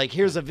 and you're like,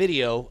 here's a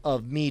video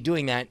of me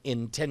doing that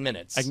in 10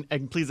 minutes.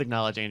 And please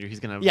acknowledge Andrew. He's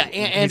going to... Yeah,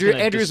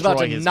 Andrew's about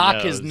to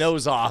knock his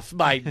nose off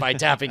by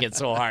tapping it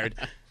so hard.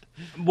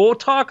 We'll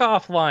talk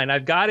offline.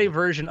 I've got a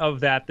version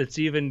of that that's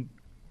even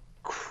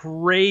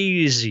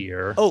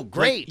crazier. Oh,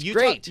 great,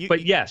 great.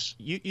 But yes.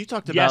 You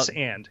talked about...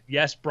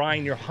 Yes,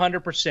 Brian, your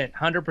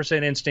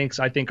 100% instincts,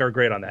 I think, are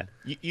great on that.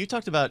 You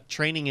talked about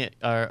training it,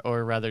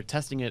 or rather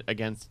testing it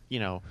against,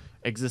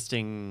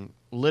 existing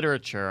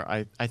literature.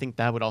 I think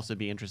that would also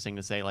be interesting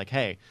to say, like,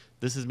 hey,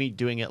 this is me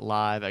doing it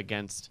live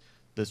against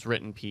this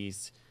written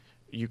piece.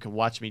 You can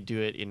watch me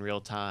do it in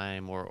real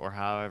time or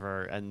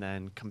however, and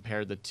then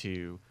compare the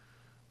two.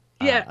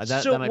 Yeah,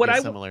 that might be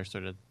a similar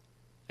sort of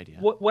idea.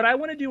 What I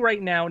want to do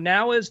right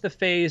now is the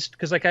phase,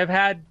 because like I've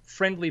had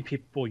friendly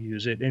people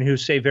use it and who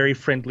say very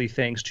friendly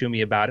things to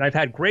me about it. I've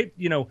had great,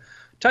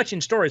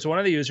 touching stories. One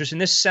of the users,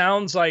 and this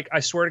sounds like, I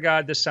swear to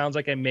God, this sounds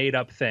like a made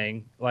up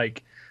thing.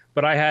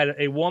 But I had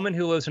a woman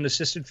who lives in an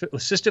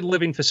assisted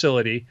living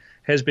facility,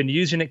 has been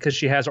using it because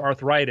she has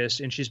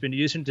arthritis, and she's been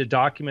using it to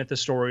document the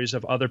stories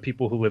of other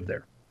people who live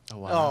there. Oh,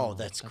 wow. Oh,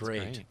 that's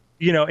great.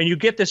 And you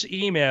get this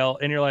email,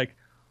 and you're like,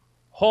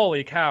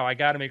 holy cow, I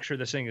got to make sure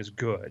this thing is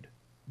good.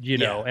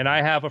 And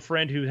I have a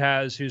friend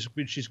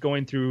she's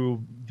going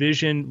through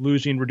vision,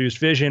 losing reduced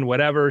vision,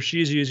 whatever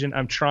she's using.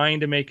 I'm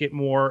trying to make it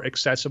more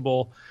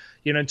accessible.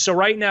 And so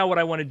right now what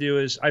I want to do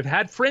is, I've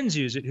had friends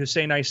use it who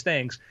say nice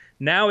things.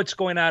 Now it's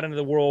going out into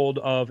the world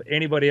of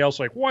anybody else,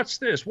 like, what's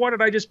this? What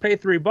did I just pay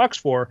 $3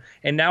 for?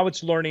 And now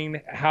it's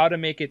learning how to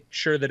make it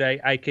sure that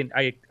I can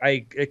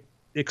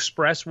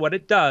express what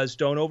it does,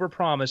 don't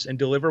overpromise, and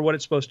deliver what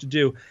it's supposed to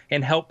do,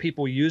 and help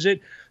people use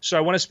it. So I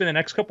want to spend the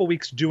next couple of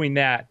weeks doing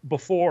that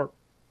before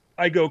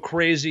I go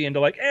crazy into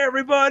like,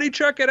 everybody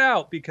check it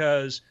out,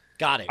 because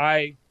got it.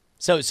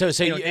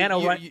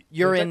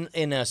 You're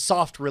in a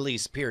soft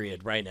release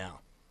period right now.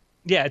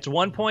 Yeah, it's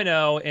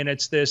 1.0, and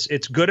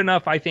it's good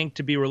enough, I think,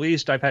 to be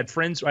released. I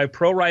have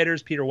pro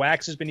writers. Peter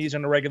Wax has been using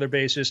it on a regular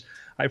basis.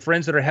 I have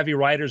friends that are heavy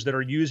writers that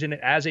are using it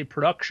as a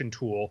production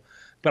tool.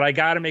 But I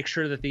got to make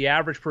sure that the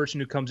average person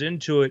who comes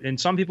into it, and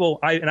some people,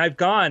 I've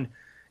gone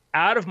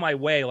out of my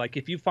way. Like,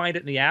 if you find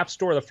it in the App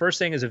Store, the first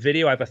thing is a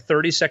video. I have a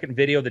 30-second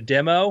video of the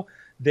demo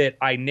that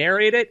I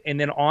narrate it, and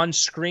then on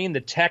screen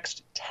the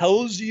text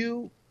tells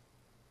you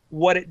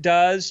what it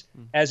does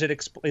I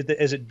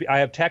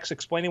have text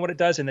explaining what it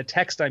does, and the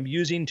text I'm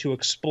using to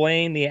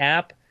explain the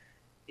app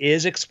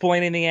is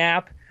explaining the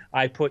app.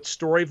 I put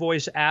Story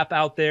Voice app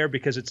out there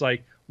because it's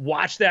like,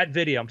 watch that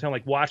video. I'm telling,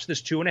 like, watch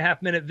this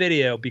 2.5-minute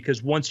video,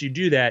 because once you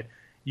do that,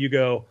 you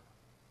go,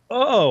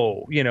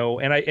 oh,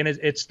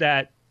 it's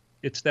that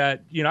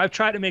I've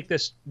tried to make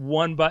this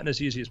one button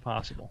as easy as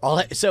possible.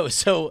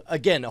 So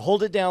again,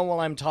 hold it down while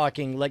I'm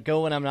talking, let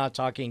go when I'm not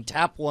talking,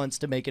 tap once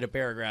to make it a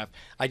paragraph.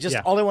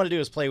 All I want to do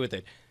is play with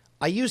it.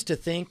 I used to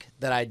think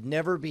that I'd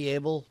never be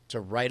able to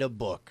write a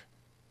book.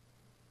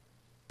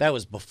 That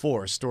was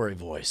before Story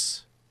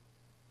Voice.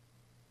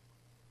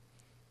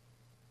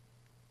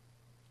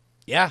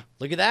 Yeah,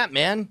 look at that,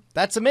 man.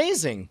 That's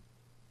amazing.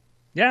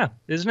 Yeah,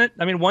 isn't it?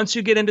 I mean, once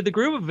you get into the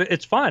groove of it,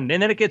 it's fun.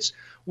 And then it gets,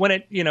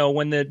 when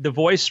the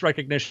voice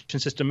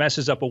recognition system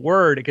messes up a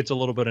word, it gets a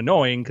little bit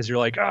annoying because you're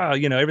like,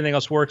 everything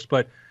else works.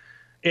 But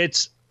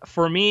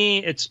for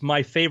me, it's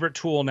my favorite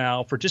tool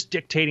now for just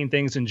dictating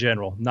things in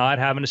general, not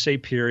having to say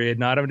period,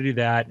 not having to do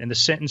that. And the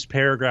sentence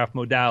paragraph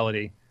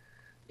modality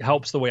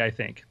helps the way I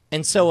think.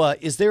 And so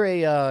is there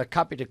a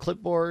copy to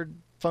clipboard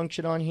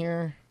function on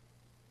here?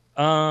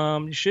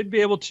 You should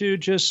be able to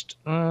just...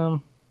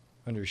 under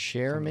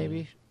share,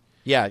 maybe?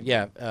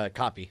 Yeah,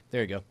 copy.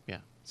 There you go. Yeah.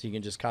 So you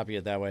can just copy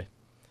it that way.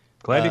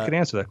 Glad you could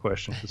answer that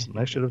question.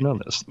 I should have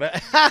known this.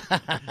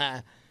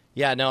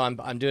 Yeah, no,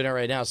 I'm doing it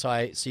right now.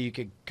 So you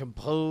could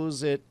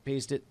compose it,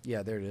 paste it.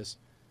 Yeah, there it is.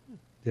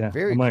 Yeah,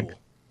 very cool.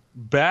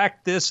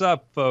 Back this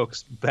up,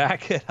 folks.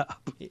 Back it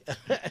up.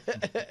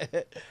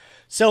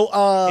 So,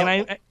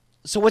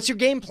 so what's your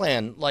game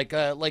plan? Like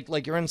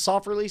you're in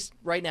soft release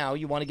right now.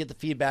 You want to get the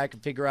feedback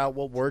and figure out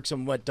what works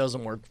and what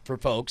doesn't work for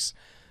folks.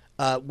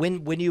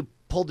 When you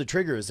pulled the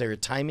trigger, is there a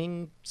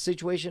timing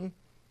situation?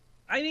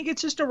 I think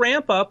it's just a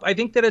ramp up. I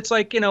think that it's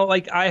like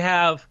I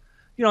have,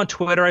 on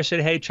Twitter, I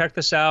said, hey, check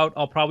this out.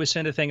 I'll probably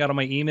send a thing out on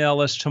my email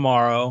list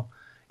tomorrow.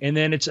 And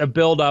then it's a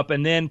build up.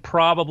 And then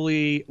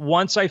probably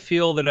once I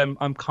feel that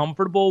I'm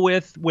comfortable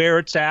with where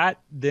it's at,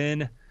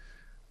 then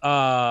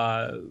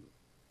I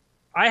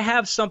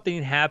have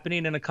something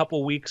happening in a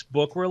couple weeks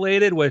book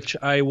related, which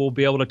I will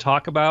be able to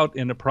talk about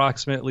in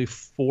approximately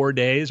 4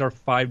 days or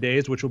 5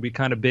 days, which will be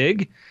kind of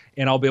big.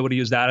 And I'll be able to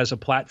use that as a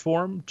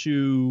platform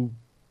to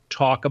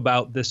talk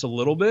about this a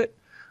little bit.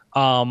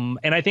 And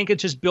I think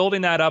it's just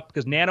building that up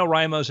because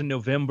NaNoWriMo's in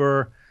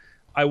November.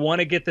 I want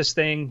to get this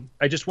thing.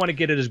 I just want to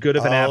get it as good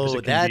of an app as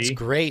it can be. That's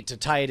great to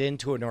tie it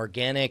into an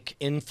organic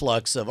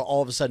influx of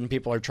all of a sudden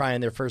people are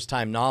trying their first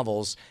time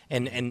novels.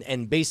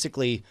 And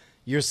basically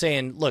you're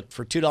saying, look,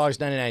 for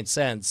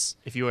 $2.99.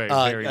 If you are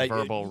a very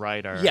verbal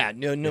writer. Yeah,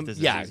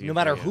 no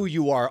matter who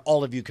you are,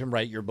 all of you can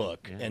write your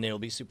book and it'll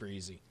be super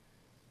easy.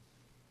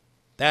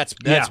 That's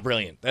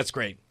brilliant. That's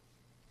great.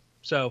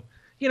 So,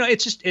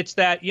 it's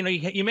that,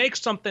 you make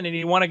something and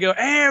you want to go,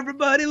 hey,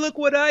 everybody, look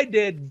what I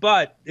did.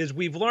 But as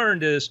we've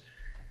learned is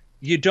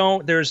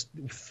there's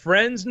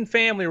friends and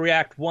family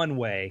react one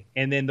way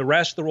and then the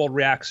rest of the world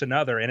reacts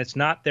another. And it's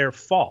not their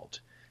fault.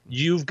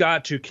 You've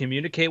got to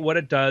communicate what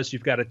it does.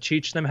 You've got to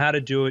teach them how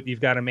to do it. You've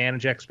got to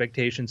manage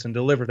expectations and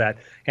deliver that.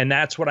 And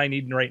that's what I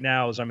need right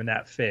now as I'm in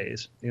that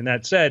phase. And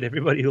that said,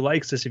 everybody who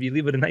likes this, if you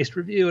leave it a nice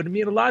review, it'd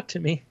mean a lot to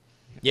me.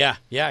 Yeah,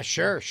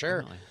 sure.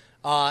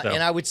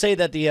 And I would say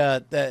that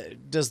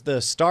does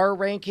the star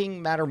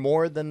ranking matter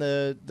more than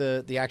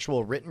the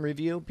actual written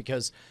review?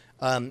 Because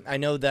I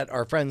know that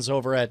our friends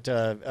over at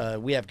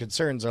We Have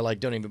Concerns are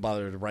like, don't even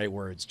bother to write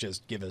words,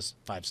 just give us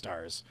 5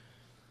 stars.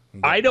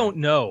 I don't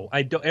know.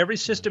 Every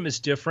system is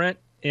different,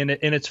 and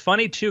it's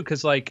funny too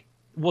because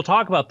we'll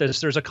talk about this.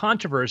 There's a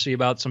controversy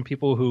about some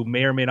people who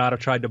may or may not have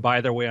tried to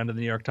buy their way onto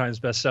the New York Times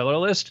bestseller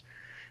list,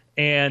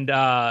 and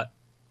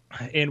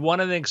one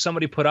of the things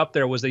somebody put up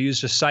there was they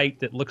used a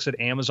site that looks at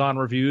Amazon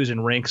reviews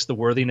and ranks the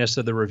worthiness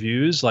of the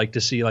reviews, to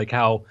see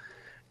how,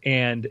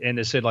 and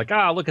they said look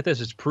at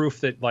this, it's proof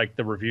that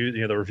the reviews,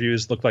 the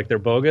reviews look like they're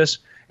bogus.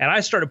 And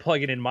I started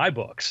plugging in my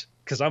books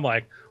because I'm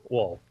like,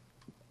 well,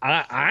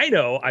 I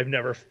know I've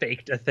never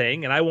faked a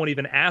thing, and I won't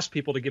even ask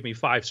people to give me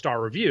 5-star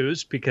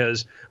reviews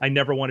because I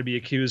never want to be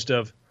accused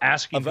of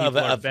asking people.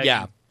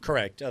 Yeah,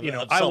 correct.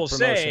 I will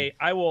say,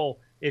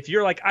 if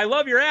you're like, I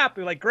love your app,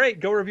 you're like,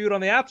 great, go review it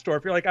on the App Store.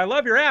 If you're like, I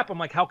love your app, I'm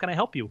like, how can I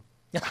help you?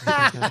 And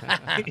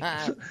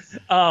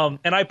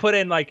I put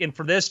in and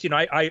for this,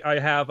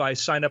 I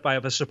signed up. I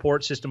have a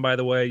support system, by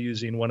the way,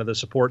 using one of the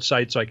support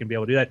sites, so I can be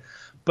able to do that.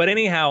 But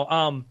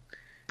anyhow,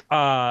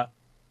 I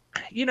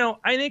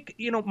think,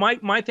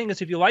 my thing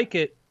is if you like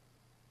it,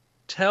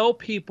 tell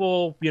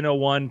people,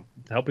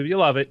 tell people you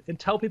love it and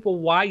tell people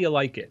why you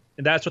like it.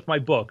 And that's with my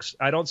books.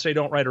 I don't say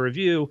don't write a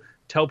review.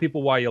 Tell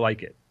people why you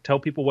like it. Tell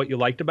people what you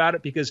liked about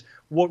it, because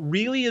what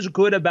really is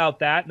good about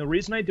that, and the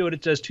reason I do it,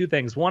 it does 2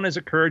 things. One is it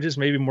encourages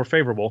maybe more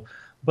favorable.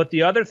 But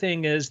the other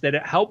thing is that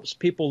it helps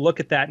people look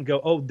at that and go,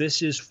 oh,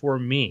 this is for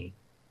me.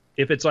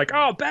 If it's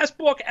best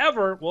book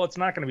ever, well, it's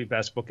not going to be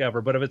best book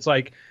ever. But if it's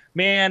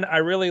man, I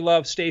really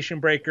love Station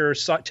Breaker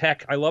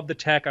tech. I love the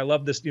tech. I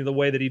love this, the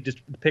way that he just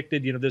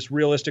depicted, this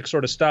realistic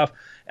sort of stuff.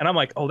 And I'm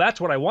like, oh,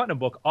 that's what I want in a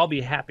book. I'll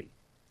be happy.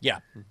 Yeah.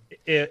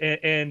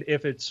 And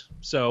if it's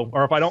so,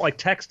 or if I don't like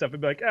tech stuff,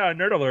 I'd be like,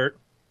 nerd alert.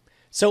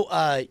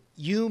 So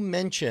you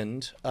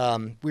mentioned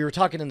we were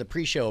talking in the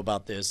pre-show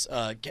about this.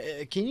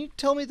 Can you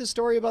tell me the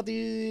story about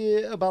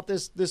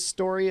this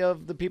story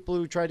of the people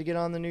who tried to get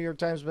on the New York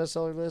Times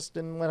bestseller list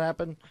and what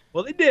happened?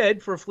 Well, they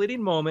did for a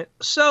fleeting moment.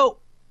 So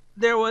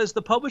there was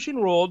the publishing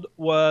world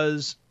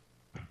was.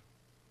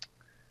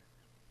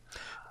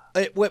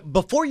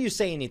 Before you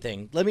say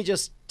anything, let me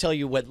just tell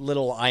you what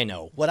little I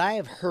know. What I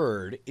have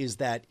heard is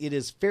that it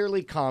is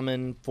fairly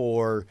common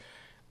for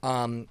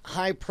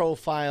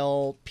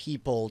high-profile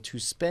people to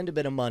spend a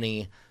bit of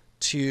money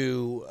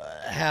to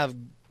have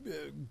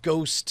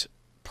ghost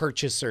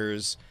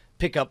purchasers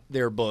pick up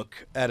their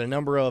book at a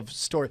number of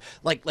stores.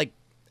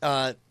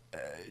 Any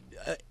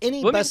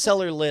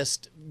bestseller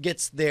list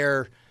gets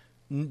their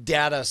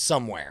data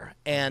somewhere,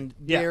 and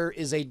there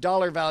is a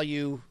dollar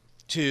value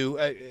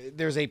to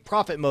there's a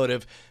profit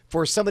motive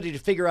for somebody to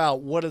figure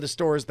out what are the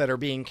stores that are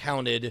being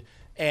counted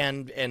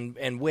and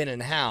when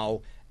and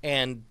how,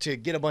 and to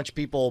get a bunch of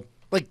people.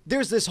 Like,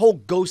 there's this whole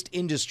ghost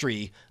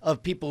industry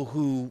of people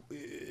who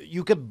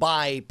you could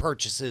buy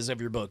purchases of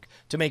your book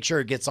to make sure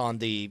it gets on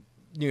the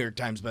New York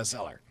Times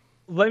bestseller.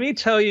 Let me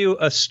tell you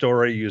a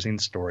story using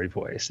Story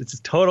Voice. It's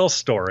a total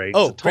story.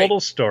 Oh, it's a total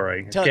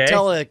story.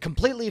 Tell a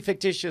completely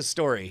fictitious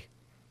story.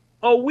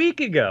 A week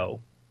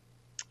ago,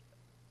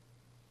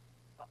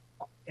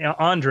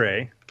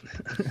 Andre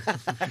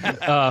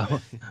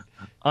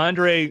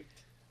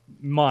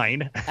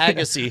mine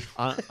Agassi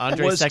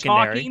Andre was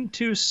secondary. talking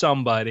to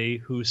somebody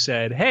who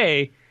said,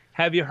 "Hey,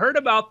 have you heard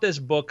about this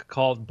book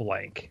called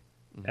blank?"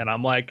 And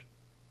I'm like,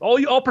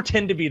 I'll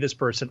pretend to be this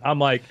person. I'm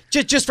like,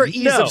 just for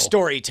ease of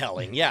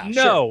storytelling. Yeah.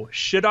 No,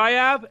 should I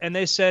have? And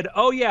they said,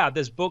 "Oh yeah,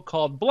 this book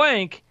called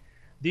blank.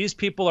 These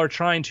people are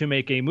trying to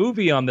make a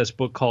movie on this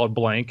book called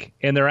blank,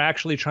 and they're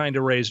actually trying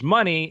to raise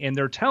money, and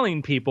they're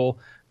telling people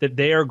that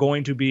they are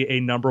going to be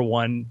a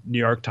 #1 New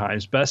York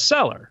Times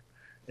bestseller."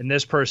 And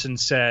this person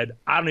said,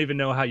 "I don't even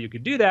know how you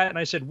could do that." And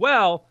I said,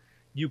 "Well,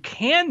 you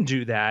can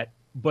do that,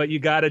 but you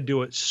got to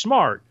do it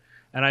smart."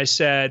 And I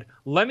said,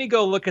 "Let me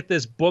go look at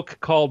this book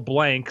called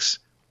blank's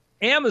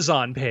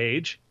Amazon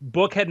page."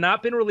 Book had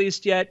not been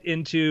released yet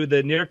into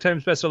the New York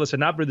Times bestseller list. Had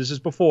not been. This is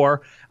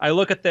before. I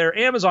look at their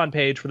Amazon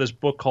page for this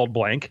book called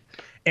blank,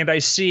 and I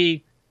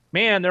see,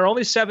 man, there are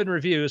only 7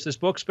 reviews. This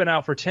book's been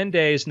out for 10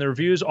 days, and the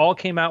reviews all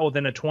came out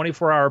within a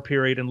 24-hour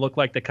period and look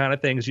like the kind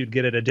of things you'd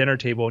get at a dinner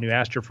table when you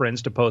asked your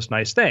friends to post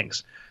nice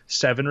things.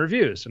 7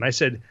 reviews. And I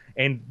said,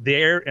 and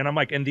I'm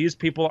like, and these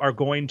people are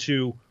going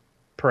to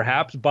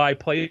perhaps buy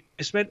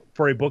placement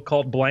for a book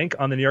called blank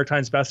on the New York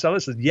Times bestseller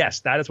list?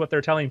 Yes, that is what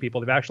they're telling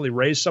people. They've actually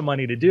raised some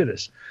money to do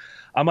this.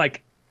 I'm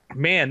like,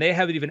 man, they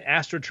haven't even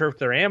astroturfed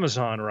their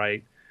Amazon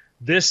right.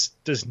 This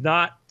does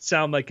not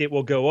sound like it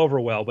will go over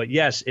well. But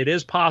yes, it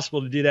is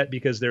possible to do that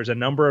because there's a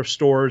number of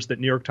stores that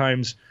New York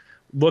Times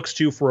looks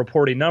to for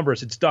reporting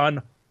numbers. It's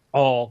done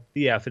all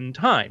the effing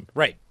time.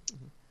 Right.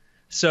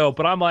 So,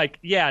 but I'm like,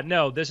 yeah,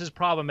 no, this is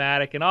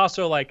problematic. And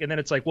also, like, and then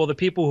it's like, well, the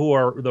people who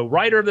are the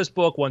writer of this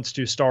book wants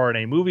to star in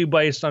a movie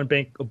based on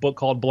a book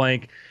called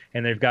blank,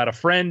 and they've got a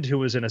friend who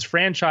was in his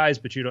franchise,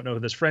 but you don't know who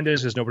this friend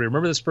is because nobody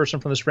remembers this person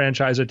from this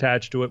franchise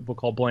attached to it, book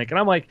called blank. And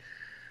I'm like,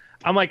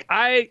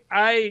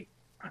 I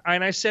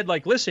said,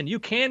 like, listen, you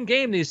can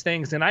game these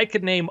things, and I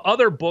could name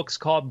other books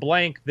called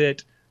blank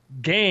that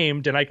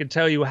gamed, and I could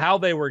tell you how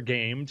they were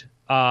gamed,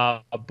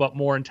 but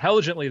more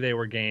intelligently they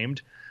were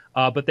gamed.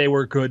 But they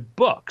were good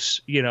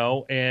books, you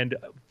know, and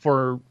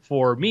for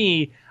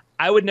me,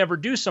 I would never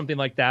do something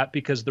like that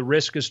because the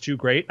risk is too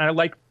great.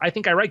 And I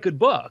think I write good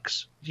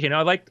books, you know,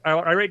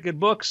 I write good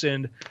books,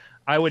 and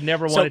I would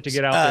never want it to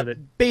get out there.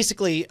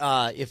 Basically,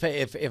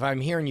 if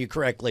I'm hearing you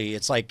correctly,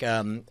 it's like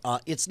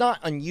it's not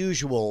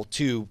unusual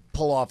to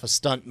pull off a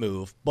stunt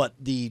move, but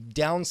the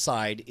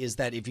downside is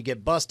that if you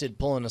get busted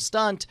pulling a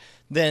stunt,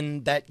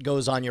 then that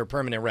goes on your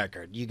permanent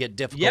record. You get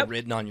difficult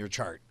written on your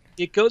chart.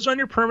 It goes on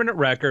your permanent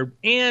record,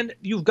 and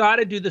you've got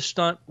to do the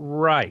stunt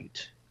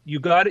right. You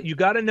got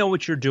to know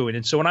what you're doing.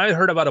 And so when I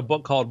heard about a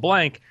book called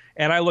blank,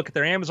 and I look at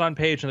their Amazon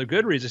page and the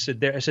Goodreads,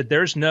 I said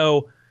there's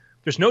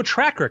no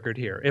track record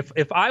here.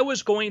 If I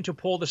was going to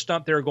pull the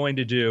stunt they're going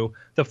to do,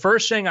 the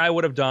first thing I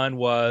would have done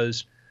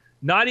was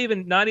not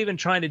even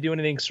trying to do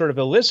anything sort of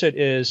illicit.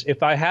 Is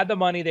if I had the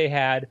money they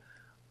had,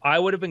 I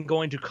would have been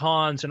going to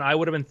cons, and I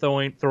would have been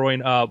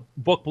throwing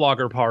book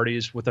blogger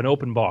parties with an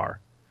open bar.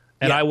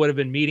 And I would have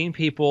been meeting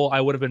people.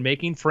 I would have been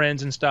making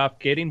friends and stuff,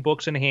 getting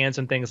books in hands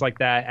and things like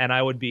that. And I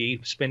would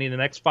be spending the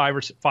next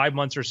 5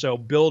 months or so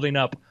building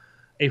up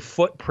a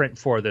footprint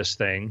for this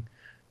thing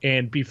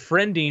and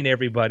befriending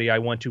everybody I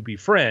want to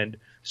befriend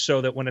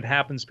so that when it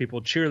happens,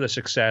 people cheer the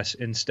success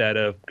instead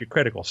of get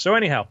critical. So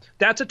anyhow,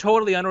 that's a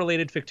totally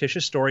unrelated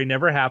fictitious story.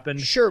 Never happened.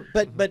 Sure,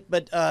 but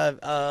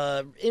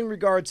in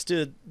regards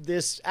to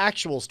this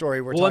actual story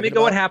we're talking about. Let me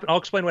go what happened. I'll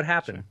explain what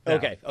happened. Sure.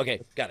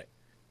 Okay, got it.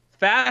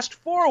 Fast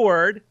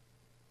forward.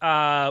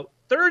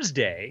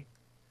 Thursday,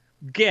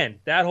 again,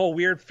 that whole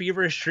weird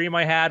feverish dream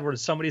I had where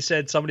somebody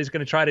said somebody's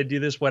going to try to do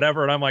this,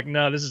 whatever. And I'm like,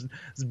 no, this is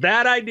a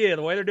bad idea.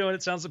 The way they're doing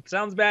it sounds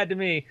bad to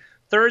me.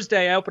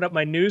 Thursday, I open up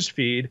my news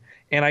feed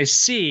and I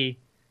see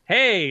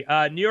hey,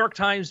 New York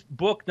Times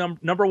book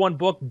number one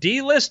book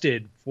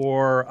delisted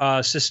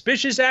for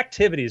suspicious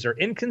activities or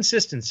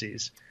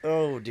inconsistencies.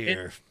 Oh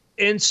dear.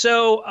 And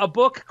so a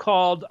book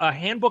called A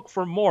Handbook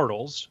for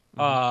Mortals,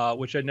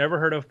 which I'd never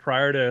heard of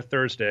prior to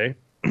Thursday,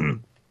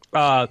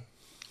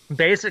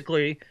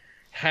 basically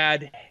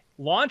had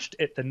launched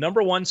at the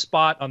number one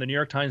spot on the New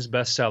York Times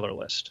bestseller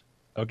list.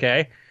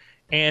 Okay.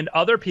 And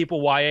other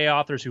people, YA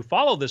authors who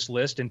follow this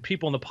list and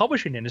people in the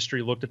publishing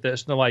industry looked at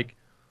this and they're like,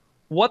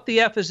 what the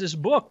F is this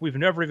book? We've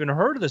never even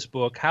heard of this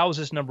book. How is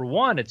this number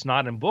one? It's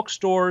not in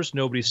bookstores.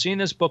 Nobody's seen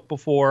this book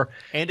before.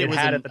 And it was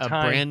a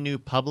brand new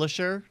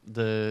publisher,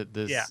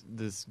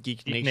 this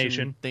Geek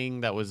Nation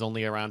thing that was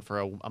only around for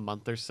a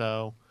month or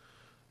so,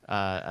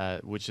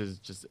 which is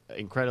just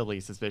incredibly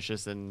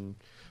suspicious. And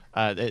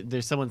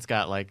there's someone's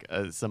got like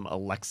some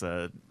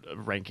Alexa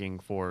ranking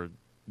for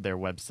their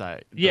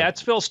website. Yeah,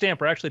 it's Phil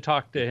Stamper. I actually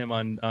talked to him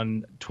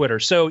on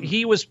Twitter. So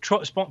he was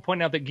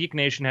pointing out that Geek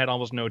Nation had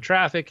almost no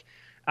traffic.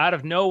 Out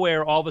of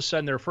nowhere, all of a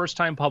sudden, their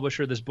first-time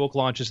publisher, this book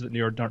launches at the New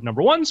York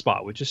number one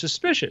spot, which is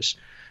suspicious.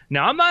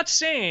 Now, I'm not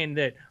saying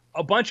that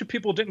a bunch of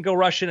people didn't go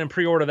rush in and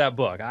pre-order that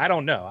book. I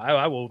don't know.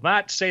 I will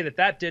not say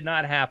that did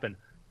not happen.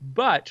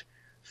 But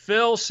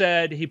Phil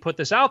said he put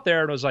this out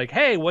there and was like,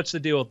 hey, what's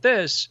the deal with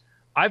this?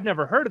 I've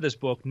never heard of this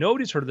book.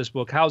 Nobody's heard of this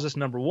book. How's this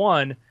number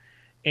one?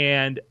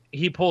 And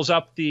he pulls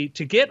up to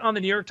get on the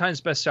New York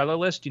Times bestseller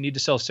list, you need to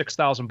sell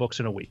 6,000 books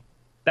in a week.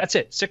 That's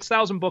it.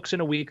 6,000 books in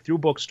a week through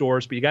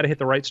bookstores, but you got to hit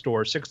the right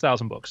stores.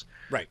 6,000 books.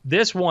 Right.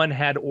 This one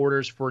had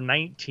orders for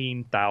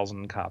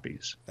 19,000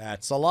 copies.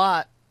 That's a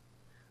lot.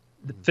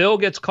 Phil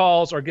gets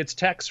calls or gets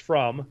texts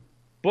from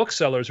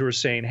booksellers who are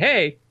saying,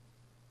 hey,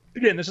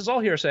 again, this is all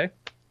hearsay,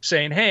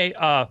 saying, hey,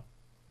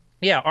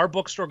 yeah, our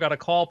bookstore got a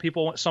call.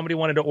 Somebody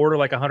wanted to order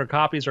like 100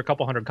 copies or a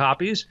couple hundred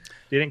copies.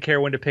 They didn't care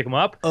when to pick them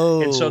up.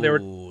 Oh, and so they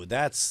were.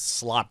 That's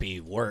sloppy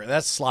work.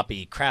 That's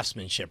sloppy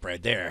craftsmanship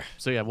right there.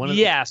 So yeah, it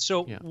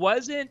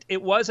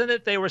wasn't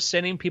that they were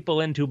sending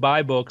people in to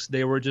buy books.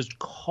 They were just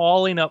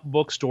calling up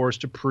bookstores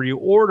to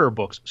pre-order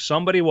books.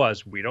 Somebody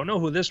was. We don't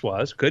know who this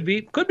was. Could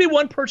be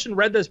one person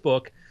read this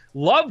book,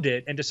 loved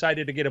it, and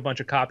decided to get a bunch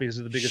of copies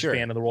of the biggest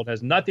fan in the world. It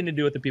has nothing to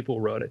do with the people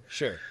who wrote it.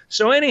 Sure.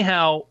 So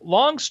anyhow,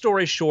 long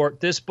story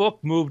short, this book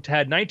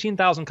had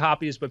 19,000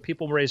 copies, but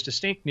people raised a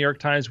stink. New York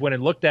Times went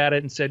and looked at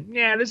it and said,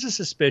 yeah, this is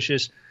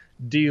suspicious,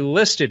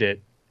 delisted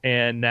it.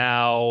 And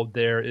now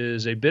there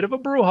is a bit of a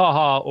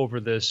brouhaha over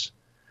this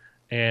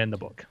and the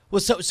book. Well,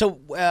 so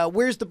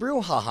where's the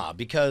brouhaha?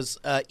 Because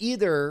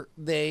either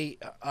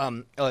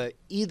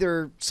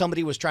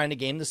somebody was trying to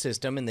game the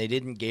system and they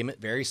didn't game it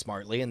very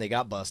smartly and they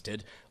got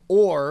busted,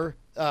 or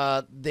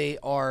they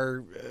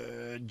are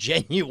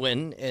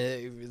genuine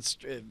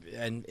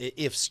and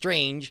if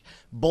strange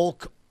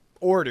bulk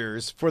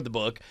orders for the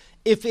book.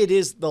 If it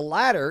is the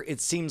latter,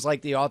 it seems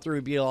like the author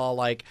would be all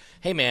like,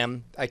 hey,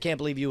 ma'am, I can't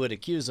believe you would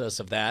accuse us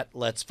of that.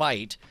 Let's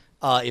fight.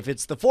 If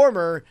it's the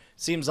former,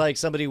 seems like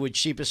somebody would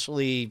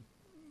sheepishly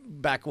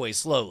back away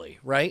slowly,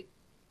 right?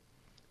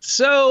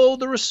 So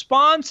the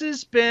response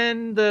has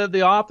been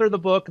the author of the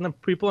book and the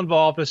people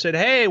involved have said,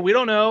 hey, we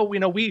don't know.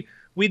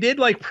 We did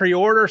like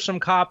pre-order some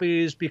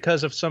copies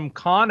because of some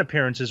con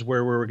appearances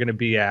where we were going to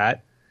be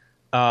at.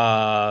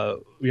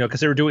 Because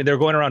they were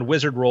going around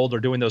Wizard World or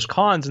doing those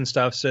cons and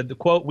stuff. Said the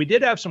quote, we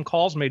did have some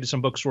calls made to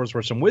some bookstores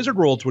where some Wizard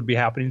Worlds would be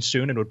happening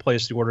soon and would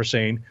place the order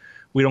saying,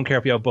 we don't care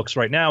if you have books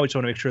right now. We just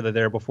want to make sure they're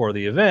there before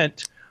the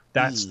event.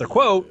 That's the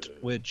quote,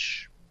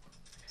 which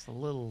it's a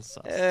little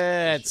suspicious.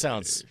 It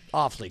sounds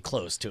awfully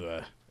close to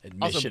a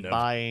admission. Also,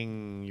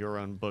 buying your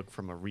own book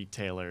from a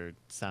retailer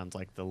sounds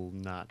like the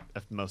not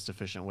most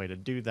efficient way to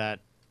do that.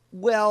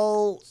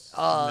 Well,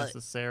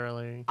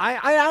 necessarily.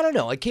 I don't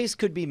know. A case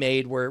could be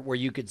made where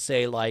you could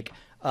say like,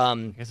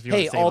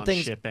 hey, all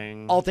things,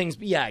 shipping. all things,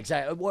 yeah,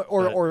 exactly.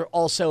 Or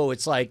also,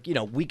 it's like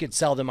we could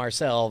sell them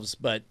ourselves,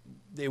 but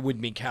it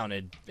wouldn't be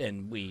counted,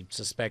 and we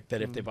suspect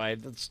that if they buy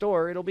it at the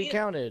store, it'll be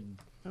counted.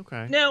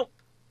 Okay. Now,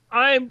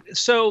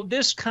 so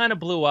this kind of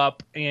blew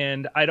up,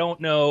 and I don't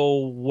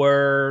know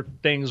where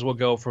things will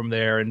go from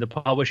there. And the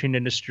publishing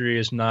industry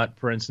is not,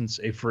 for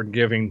instance, a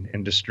forgiving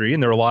industry,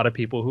 and there are a lot of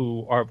people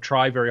who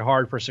try very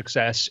hard for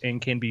success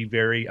and can be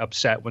very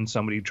upset when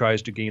somebody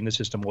tries to game the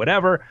system,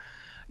 whatever.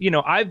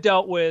 I've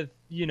dealt with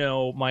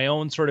my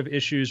own sort of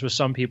issues with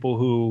some people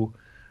who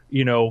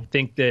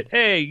think that,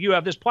 hey, you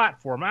have this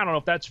platform, I don't know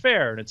if that's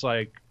fair, and it's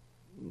like,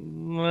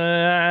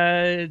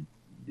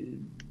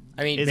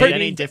 I mean, is it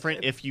any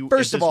different if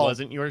this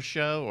wasn't your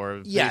show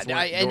or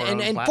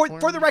and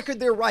for the record,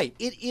 they're right.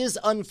 It is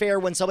unfair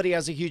when somebody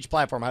has a huge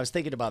platform. I was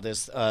thinking about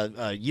this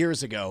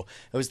years ago.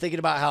 I was thinking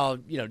about how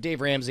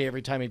Dave Ramsey,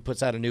 every time he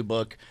puts out a new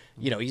book,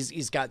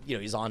 he's got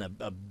he's on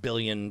a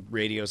billion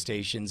radio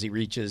stations. He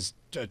reaches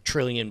a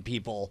trillion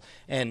people,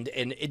 and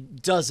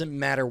it doesn't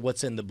matter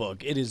what's in the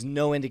book. It is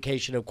no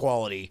indication of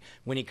quality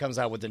when he comes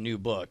out with a new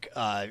book,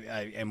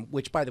 and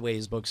which, by the way,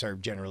 his books are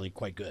generally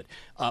quite good.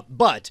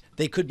 But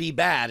they could be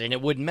bad, and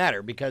it wouldn't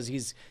matter because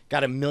he's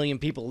got 1 million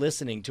people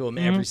listening to him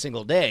every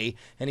single day,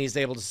 and he's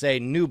able to say,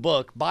 new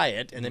book, buy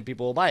it, and then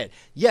people will buy it.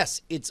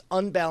 Yes, it's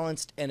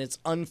unbalanced, and it's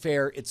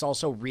unfair. It's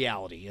also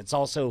reality. It's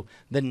also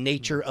the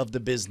nature of the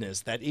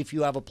business that if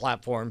you have a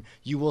platform,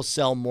 you will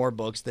sell more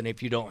books than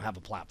if you don't have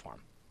a platform.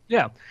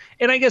 Yeah.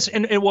 And I guess,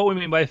 and what we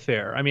mean by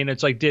fair, I mean,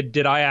 it's like,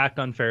 did I act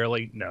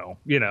unfairly? No.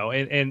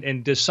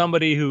 And does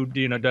somebody who,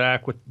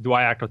 do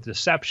I act with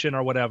deception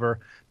or whatever?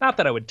 Not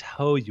that I would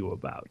tell you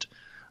about.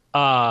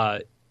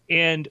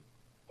 And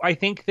I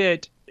think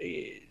that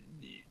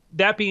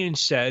being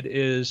said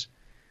is,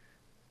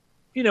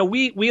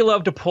 we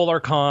love to pull our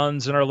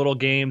cons and our little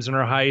games and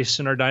our heists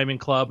and our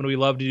Diamond Club, and we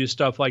love to do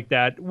stuff like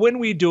that. When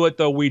we do it,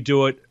 though, we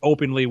do it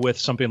openly with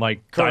something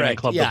like Diamond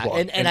Club. Yeah, the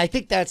book. And I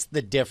think that's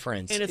the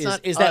difference. And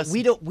it's that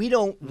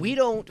we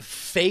don't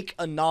fake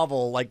a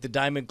novel like the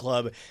Diamond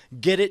Club,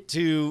 get it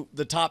to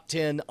the top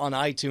 10 on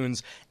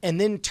iTunes, and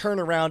then turn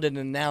around and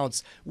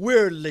announce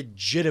we're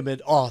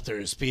legitimate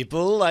authors,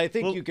 people. I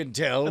think you can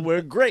tell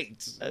we're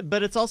great.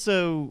 But it's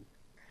also,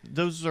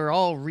 those are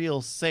all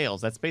real sales.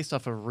 That's based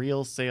off of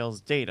real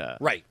sales data.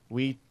 Right.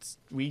 We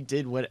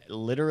did what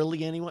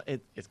literally anyone.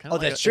 It's kind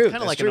of that's true. It's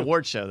kind of like true. an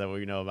award show that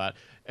we know about.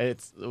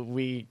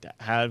 We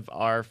have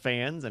our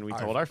fans, and we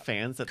told our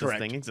fans that correct.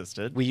 this thing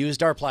existed. We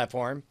used our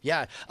platform.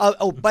 Yeah.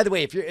 By the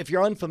way, if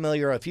you're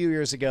unfamiliar, a few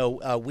years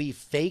ago, we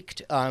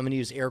faked. I'm going to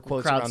use air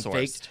quotes around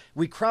faked.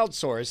 We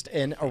crowdsourced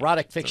an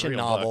erotic fiction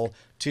novel book.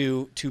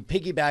 to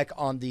piggyback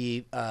on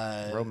the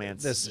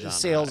romance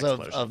sales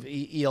of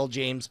E.L.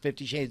 James'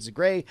 50 Shades of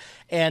Grey,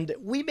 and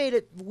we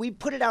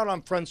put it out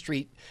on Front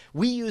Street.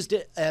 We used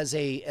it as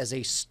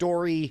a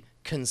story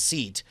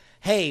conceit.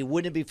 Hey,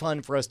 wouldn't it be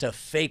fun for us to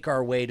fake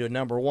our way to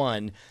number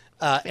one?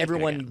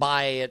 Everyone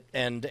buy it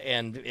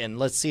and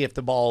let's see if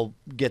the ball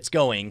gets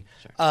going.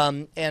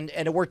 Sure. And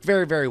it worked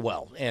very, very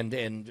well.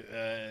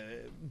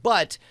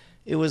 But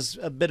it was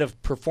a bit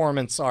of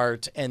performance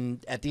art,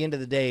 and at the end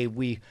of the day,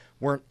 we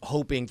weren't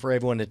hoping for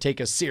everyone to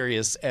take us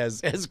serious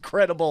as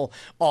credible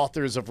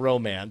authors of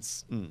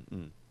romance.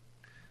 Mm-hmm.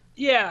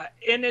 Yeah,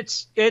 and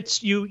it's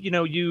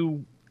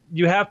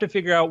you have to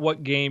figure out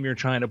what game you're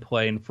trying to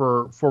play, and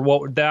for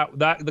what that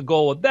the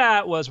goal of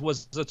that was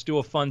let's do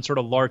a fun sort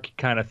of lark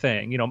kind of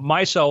thing.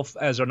 Myself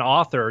as an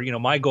author,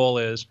 my goal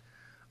is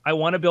I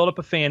want to build up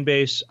a fan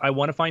base. I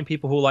want to find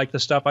people who like the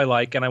stuff I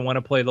like, and I want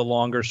to play the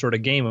longer sort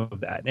of game of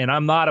that. And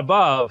I'm not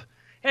above,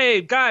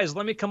 hey guys,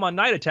 let me come on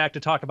Night Attack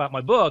to talk about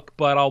my book,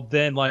 but I'll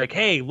then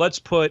hey, let's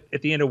put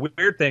at the end of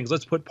Weird Things,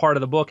 let's put part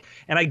of the book,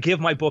 and I give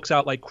my books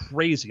out like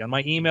crazy on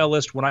my email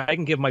list. When I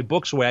can give my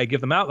books away, I give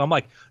them out. I'm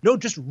like, no,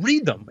 just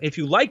read them. If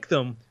you like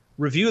them,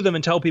 review them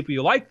and tell people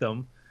you like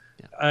them.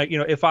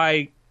 Yeah. If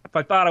I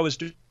thought I was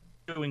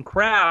doing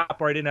crap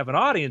or I didn't have an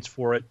audience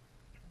for it,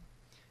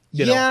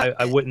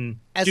 I wouldn't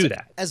do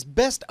that. As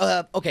best,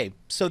 okay,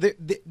 so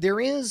there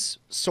is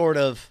sort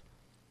of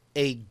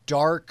a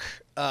dark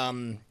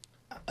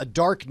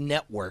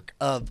network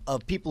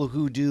of people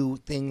who do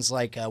things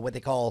like what they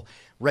call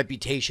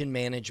reputation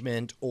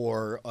management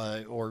or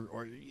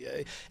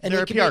and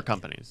there are PR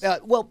companies.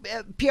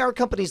 PR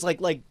companies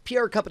like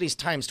PR companies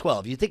times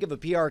 12. You think of a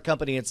PR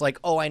company, it's like,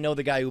 oh, I know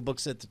the guy who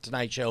books at the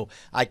Tonight Show.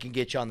 I can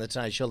get you on the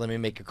Tonight Show. Let me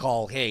make a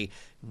call. Hey,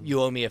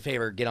 you owe me a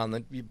favor.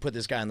 You put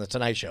this guy on the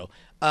Tonight Show.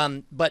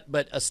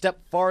 But a step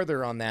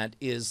farther on that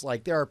is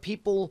there are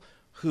people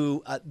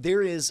who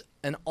there is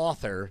an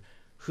author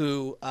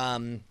who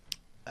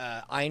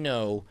I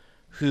know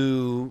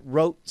who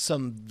wrote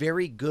some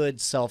very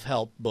good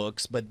self-help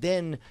books, but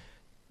then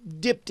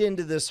dipped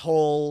into this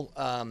whole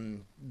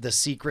The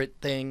Secret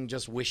thing,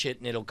 just wish it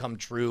and it'll come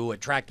true,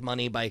 attract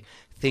money by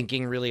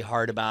thinking really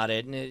hard about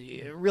it. And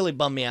it really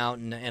bummed me out,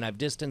 and I've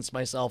distanced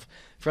myself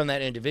from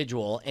that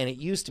individual. And it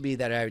used to be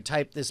that I would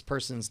type this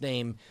person's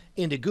name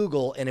into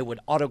Google and it would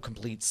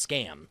autocomplete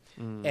scam.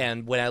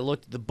 And when I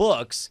looked at the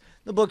books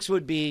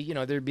would be,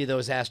 there'd be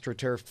those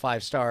AstroTurf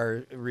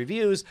 5-star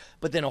reviews,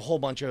 but then a whole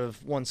bunch of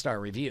 1-star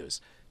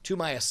reviews. To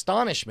my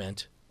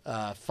astonishment,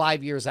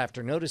 5 years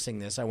after noticing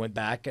this, I went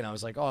back and I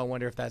was like, oh, I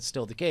wonder if that's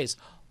still the case.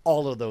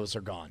 All of those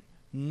are gone.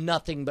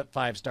 Nothing but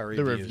 5-star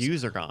reviews. The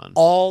reviews are gone.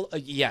 All,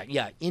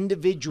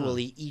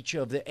 individually, each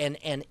of the, and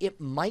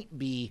it might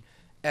be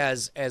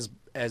as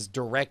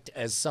direct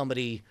as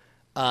somebody,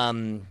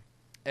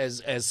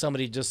 as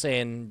somebody just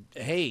saying,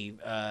 hey,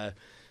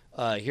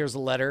 here's a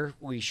letter.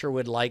 We sure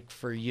would like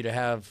for you to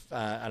have,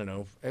 I don't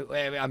know,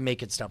 I'm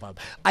making stuff up.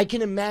 I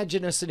can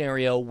imagine a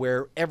scenario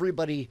where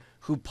everybody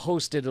who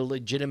posted a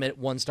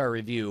legitimate 1-star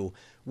review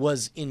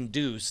was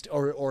induced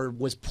or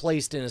was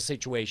placed in a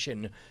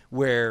situation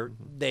where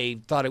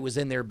they thought it was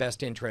in their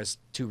best interest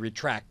to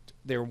retract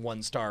their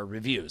 1-star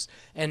reviews.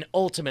 And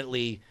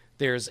ultimately,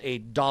 there's a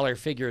dollar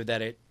figure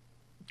that it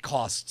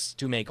costs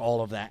to make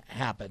all of that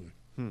happen.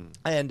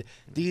 And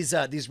these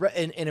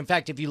and in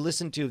fact, if you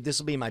listen to, this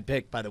will be my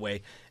pick, by the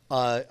way,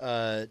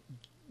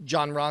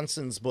 John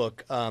Ronson's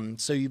book,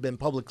 So You've Been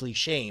Publicly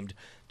Shamed,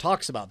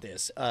 talks about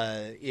this.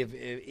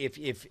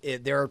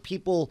 If there are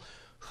people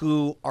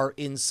who are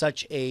in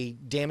such a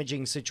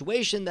damaging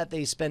situation that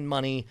they spend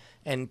money,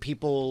 and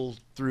people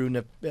through,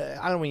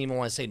 I don't even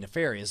want to say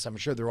nefarious, I'm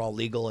sure they're all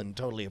legal and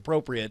totally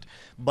appropriate,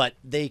 but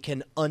they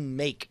can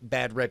unmake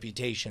bad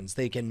reputations.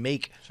 They can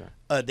make,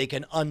 they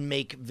can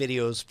unmake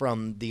videos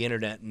from the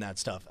internet and that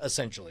stuff,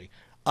 essentially.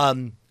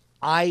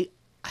 I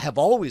have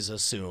always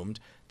assumed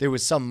there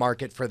was some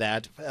market for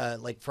that,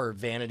 like for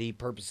vanity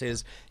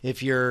purposes.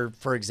 If you're,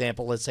 for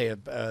example, let's say a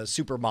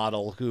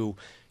supermodel who,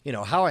 you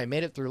know, how I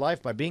made it through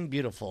life by being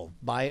beautiful,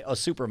 by a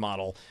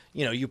supermodel,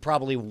 you know, you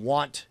probably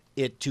want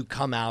it to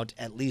come out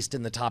at least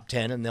in the top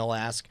 10, and they'll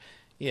ask,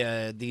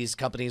 these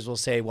companies will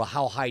say, well,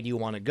 how high do you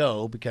want to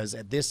go? Because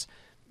at this,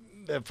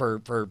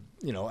 for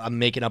you know, I'm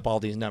making up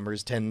all these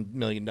numbers, $10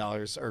 million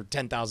or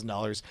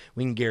 $10,000,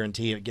 we can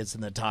guarantee it gets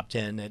in the top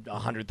 10. At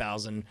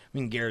 100,000, we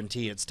can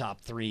guarantee it's top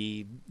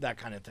 3, that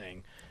kind of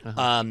thing.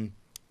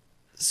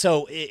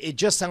 So it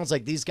just sounds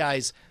like these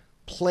guys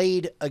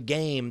played a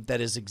game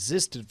that has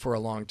existed for a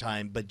long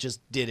time, but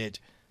just did it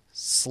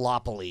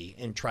sloppily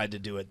and tried to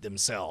do it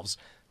themselves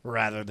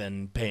rather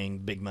than paying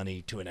big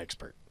money to an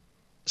expert.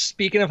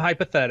 Speaking of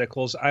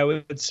hypotheticals, I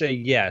would say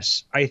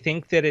yes. I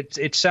think that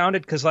it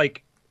sounded, because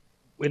like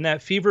in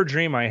that fever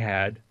dream I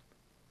had,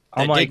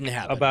 I'm like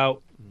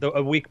about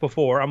a week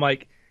before, I'm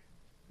like,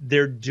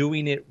 they're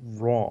doing it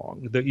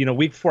wrong.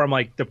 Week before, I'm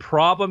like, the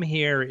problem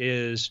here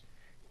is,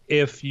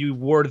 if you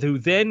were to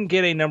then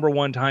get a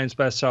 #1 Times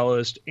bestseller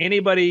list,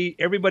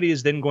 everybody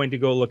is then going to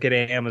go look at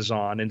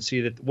Amazon and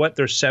see that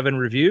there's 7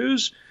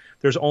 reviews.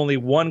 There's only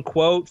 1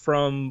 quote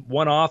from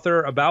one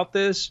author about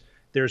this.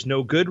 There's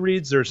no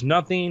Goodreads. There's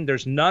nothing.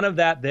 There's none of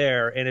that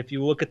there. And if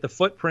you look at the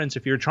footprints,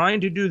 if you're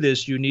trying to do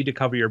this, you need to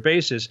cover your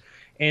bases.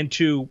 And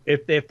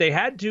if they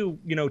had to,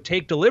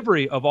 take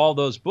delivery of all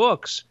those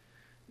books,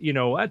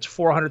 that's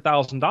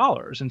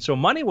 $400,000. And so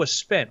money was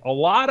spent. A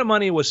lot of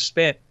money was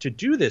spent to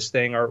do this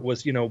thing, or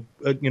was, to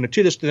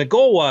this. The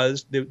goal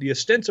was, the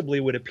ostensibly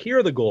would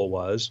appear the goal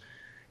was,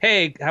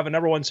 hey, have a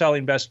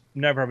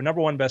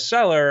 #1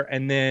 bestseller,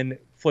 and then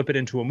flip it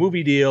into a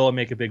movie deal and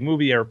make a big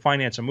movie or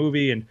finance a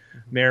movie, and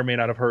may or may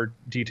not have heard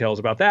details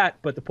about that.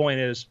 But the point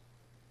is,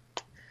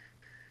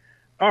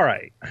 all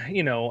right,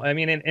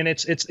 and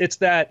it's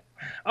that,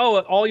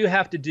 all you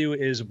have to do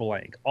is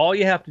blank. All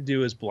you have to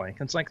do is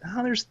blank. And it's like,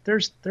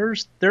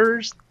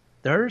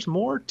 there's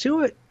more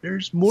to it.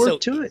 There's more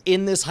to it.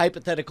 In this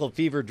hypothetical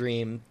fever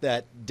dream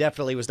that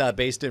definitely was not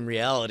based in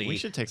reality, we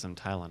should take some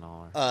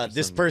Tylenol.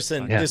 This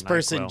person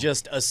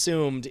just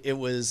assumed it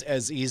was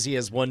as easy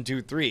as 1,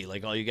 2, 3.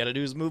 Like, all you got to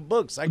do is move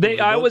books. I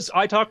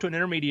talked to an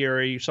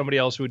intermediary, somebody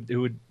else who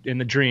would in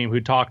the dream,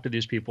 who talked to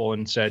these people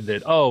and said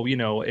that,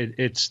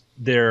 it's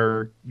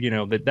their,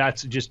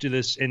 that's just do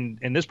this.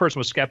 And this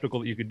person was skeptical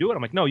that you could do it.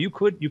 I'm like, no, you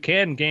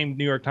can game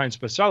New York Times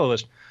bestseller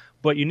list,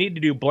 but you need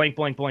to do blank,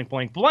 blank, blank,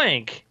 blank,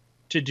 blank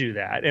to do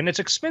that, and it's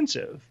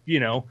expensive.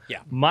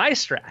 My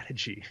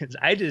strategy is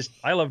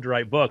I love to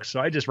write books, so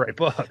I just write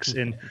books.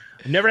 And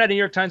I've never had a New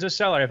York Times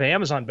bestseller. I have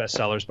Amazon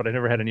bestsellers, but I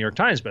never had a New York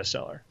Times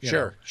bestseller.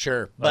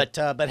 Sure. But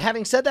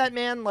having said that,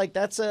 man, like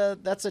that's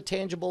a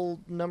tangible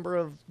number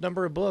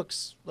of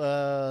books.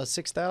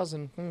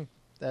 6,000.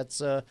 That's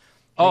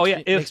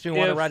makes me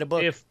want to write a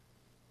book.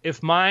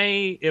 If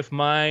New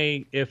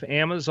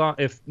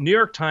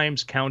York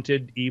Times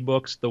counted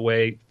ebooks the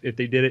way, if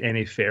they did it in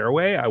a fair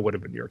way, I would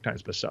have been New York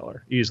Times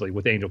bestseller easily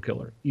with Angel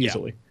Killer,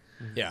 easily.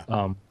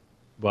 Yeah.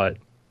 But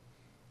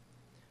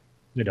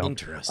you don't.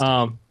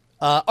 Interesting.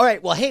 All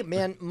right. Well, hey,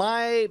 man,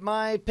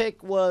 my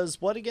pick was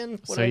what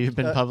again? So you've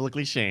been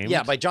publicly shamed.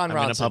 Yeah, by John Ronson.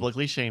 I'm going to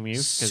publicly shame you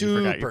because you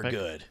forgot your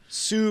pick.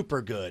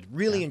 Super good.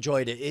 Really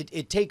enjoyed it.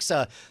 It takes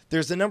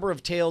there's a number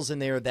of tales in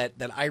there that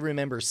I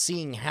remember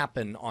seeing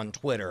happen on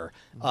Twitter,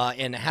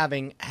 and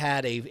having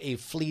had a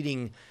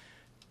fleeting,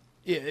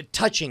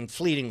 touching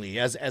fleetingly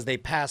as they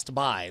passed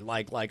by,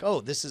 like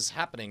oh, this is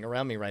happening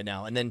around me right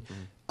now, and then.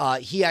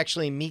 He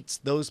actually meets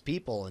those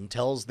people and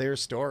tells their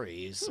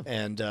stories,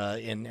 and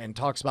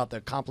talks about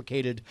the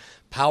complicated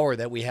power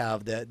that we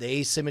have. The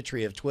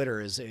asymmetry of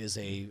Twitter is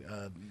a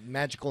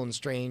magical and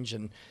strange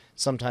and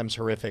sometimes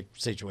horrific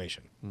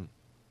situation.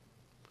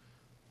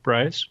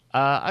 Bryce?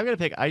 I'm going to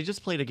pick. I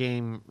just played a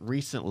game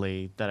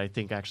recently that I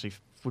think actually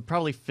would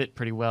probably fit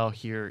pretty well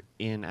here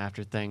in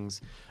After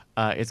Things.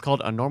 It's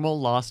called A Normal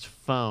Lost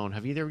Phone.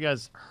 Have either of you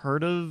guys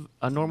heard of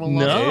A Normal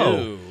Lost Phone?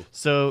 No.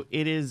 So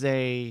it is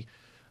a...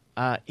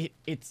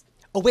 it's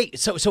oh wait,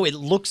 so it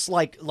looks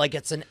like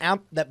it's an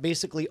app that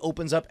basically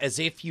opens up as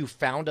if you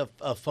found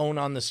a phone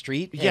on the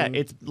street. Yeah,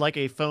 it's like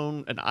a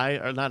phone,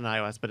 or not an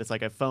iOS, but it's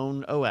like a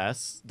phone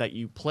OS that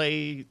you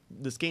play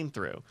this game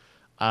through,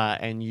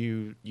 and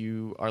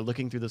you are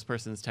looking through this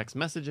person's text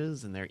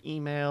messages and their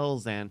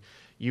emails, and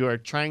you are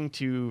trying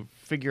to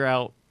figure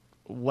out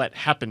what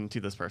happened to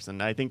this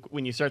person. I think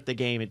when you start the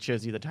game, it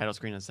shows you the title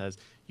screen and says,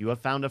 "You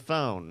have found a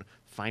phone.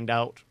 Find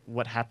out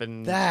what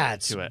happened to it."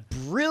 That's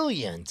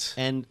brilliant.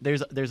 And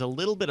there's a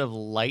little bit of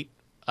light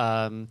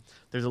puzzle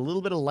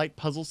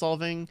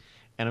solving,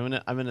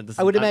 and I'm gonna.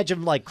 I would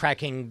imagine like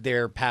cracking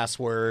their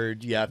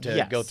password. You have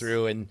to go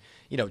through and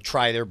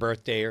try their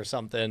birthday or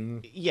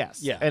something.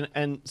 Yes. Yeah.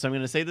 And so I'm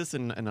gonna say this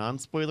in a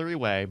non-spoilery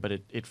way, but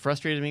it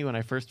frustrated me when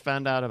I first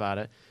found out about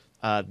it.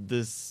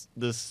 This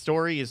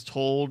story is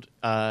told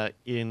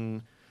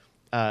in.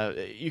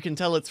 You can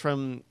tell it's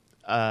from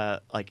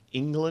like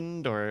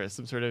England or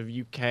some sort of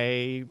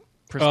UK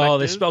perspective. Oh,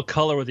 they spell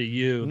color with a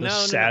U.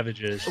 Those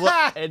savages. No.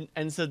 Well,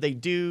 and so they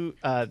do.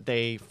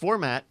 They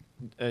format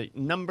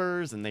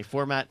numbers and they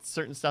format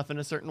certain stuff in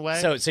a certain way.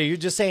 So you're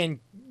just saying,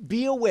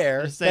 be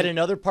aware that in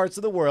other parts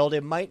of the world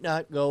it might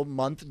not go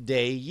month,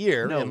 day,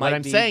 year. No, what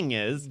I'm saying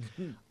is,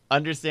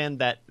 understand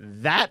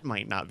that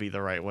might not be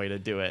the right way to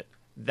do it.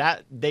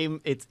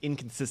 It's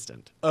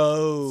inconsistent.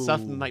 Oh,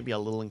 stuff might be a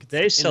little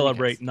inconsistent. They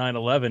celebrate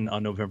 9/11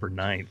 on November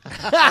 9th.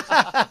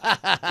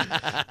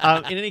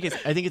 In any case,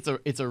 I think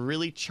it's a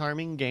really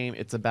charming game.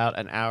 It's about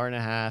an hour and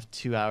a half,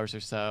 2 hours or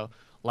so.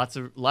 Lots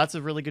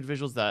of really good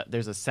visuals.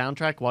 There's a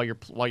soundtrack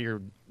while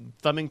you're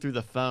thumbing through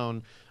the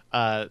phone.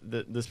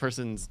 This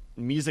person's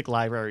music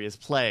library is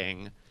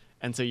playing,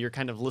 and so you're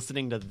kind of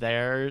listening to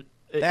their.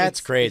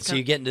 That's great. So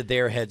you get into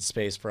their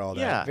headspace for all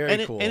that. Yeah,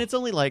 very cool. And it's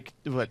only like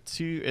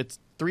it's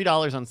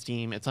 $3 on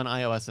Steam. It's on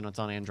iOS and it's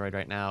on Android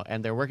right now.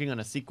 And they're working on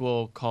a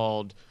sequel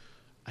called,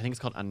 I think it's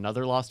called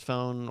Another Lost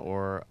Phone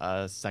or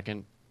a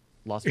Second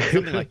Lost Phone,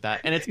 something like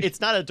that. And it's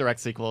not a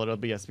direct sequel. It'll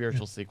be a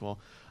spiritual sequel.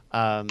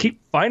 Keep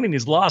finding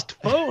these lost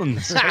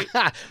phones.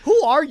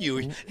 Who are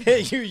you?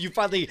 you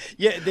finally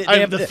they I'm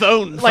have the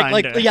phone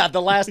finder.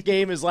 The last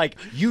game is like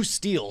you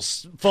steal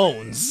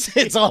phones.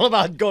 It's all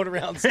about going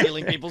around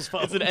stealing people's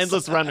phones. It's an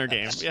endless runner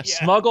game. Yeah.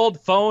 Smuggled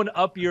phone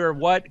up your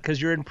what?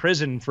 Because you're in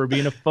prison for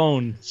being a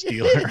phone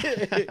stealer.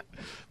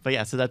 But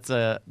yeah, so that's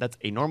a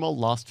normal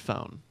lost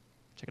phone.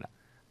 Check it out,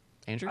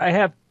 Andrew. I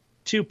have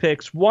 2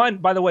 picks. One,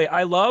 by the way,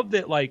 I love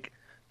that like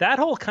that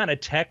whole kind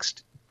of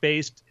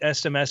text-based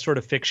SMS sort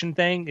of fiction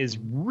thing is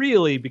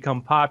really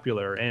become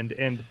popular,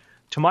 and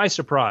to my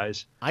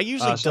surprise, I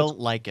usually don't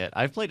like it.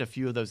 I've played a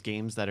few of those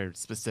games that are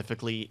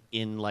specifically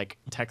in like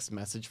text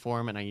message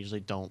form, and I usually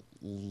don't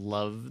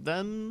love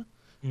them.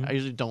 Mm-hmm. I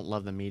usually don't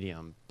love the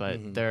medium, but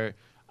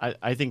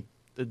I think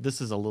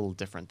this is a little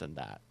different than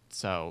that.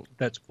 So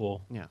that's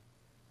cool. Yeah.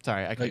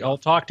 Sorry, I'll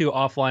talk to you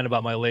offline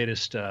about my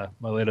latest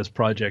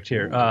project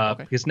here.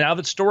 Okay. Because now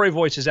that Story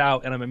Voice is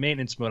out and I'm in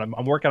maintenance mode,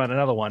 I'm working on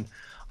another one.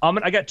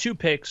 I got 2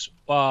 picks.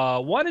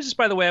 One is just,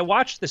 by the way, I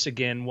watched this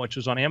again, which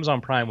was on Amazon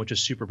Prime, which is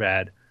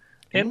Superbad.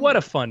 And what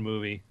a fun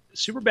movie.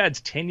 Superbad's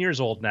 10 years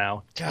old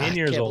now. 10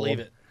 years old. Can't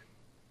believe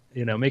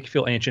it. Make you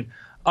feel ancient.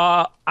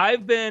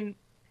 I've been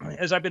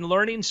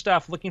learning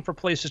stuff, looking for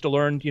places to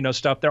learn,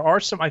 stuff.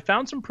 I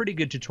found some pretty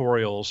good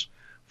tutorials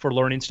for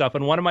learning stuff.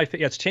 And one of my,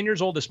 it's 10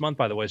 years old this month,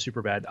 by the way,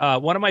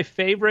 Superbad. One of my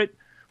favorite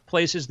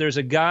places, there's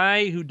a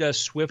guy who does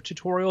Swift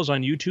tutorials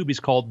on YouTube. He's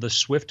called The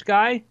Swift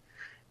Guy.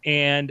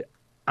 And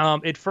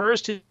at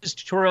first, his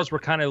tutorials were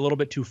kind of a little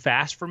bit too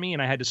fast for me,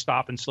 and I had to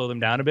stop and slow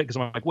them down a bit because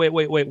I'm like, wait,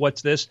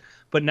 what's this?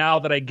 But now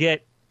that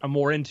I'm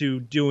more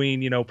into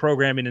doing,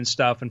 programming and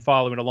stuff and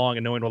following along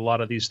and knowing what a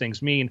lot of these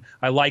things mean,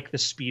 I like the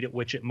speed at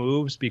which it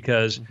moves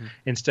because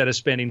instead of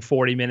spending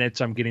 40 minutes,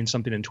 I'm getting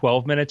something in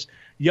 12 minutes.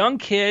 Young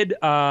kid,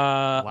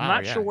 I'm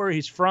not sure where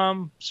he's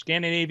from,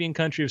 Scandinavian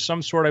country of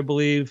some sort, I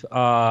believe.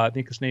 I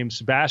think his name's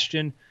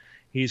Sebastian.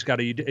 He's got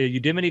a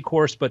Udemy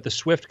course, but the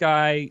Swift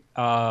Guy,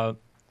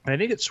 and I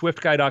think it's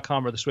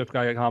swiftguy.com or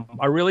theswiftguy.com.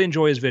 I really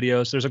enjoy his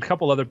videos. There's a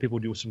couple other people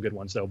who do some good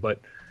ones, though. But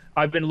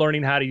I've been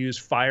learning how to use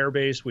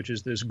Firebase, which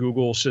is this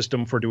Google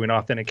system for doing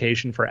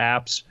authentication for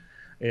apps.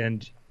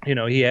 And,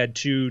 he had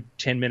 2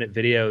 10-minute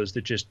videos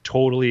that just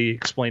totally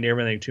explained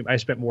everything to me. I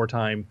spent more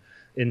time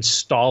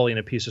installing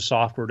a piece of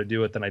software to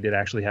do it than I did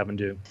actually having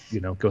to,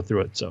 go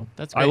through it. So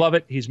that's great. I love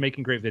it. He's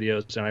making great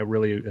videos, and I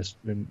really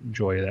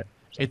enjoy that.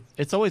 So.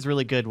 It's always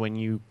really good when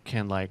you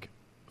can, like,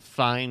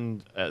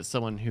 find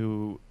someone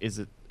who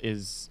is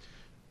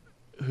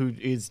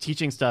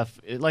teaching stuff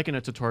like in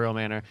a tutorial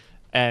manner,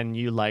 and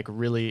you like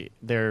really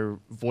their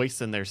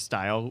voice and their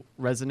style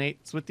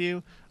resonates with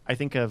you. I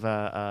think of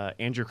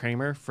Andrew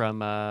Kramer from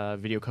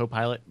Video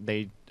Copilot.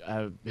 They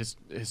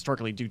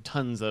historically do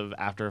tons of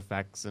After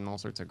Effects and all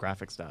sorts of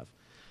graphic stuff,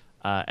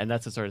 and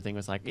that's the sort of thing.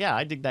 Was like, yeah,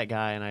 I dig that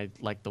guy, and I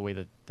like the way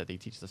that they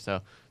teach stuff.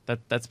 So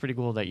that's pretty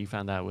cool that you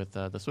found that with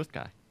the Swift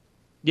Guy.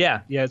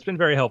 Yeah, it's been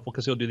very helpful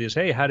because he'll do this.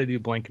 Hey, how to do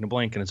blank and a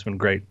blank, and it's been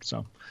great.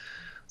 So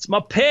it's my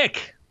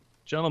pick,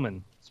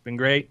 gentlemen. It's been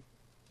great.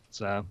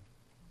 It's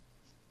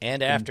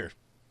and after.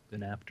 It's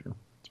been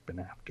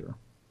after.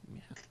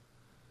 Yeah.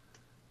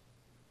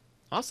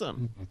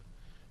 Awesome.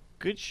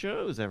 Good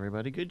shows,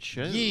 everybody. Good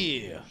shows.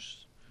 Yeah.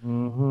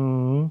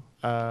 Mm-hmm.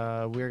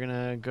 We're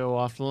gonna go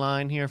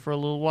offline here for a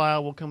little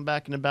while. We'll come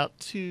back in about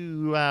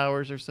 2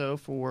 hours or so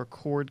for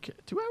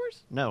 2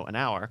 hours? No, an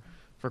hour.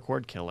 For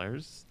Cord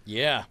Killers.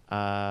 Yeah.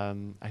 I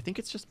think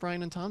it's just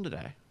Brian and Tom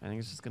today. I think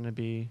it's just going to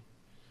be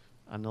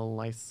a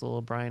nice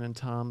little Brian and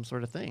Tom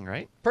sort of thing,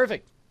 right?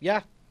 Perfect.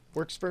 Yeah.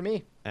 Works for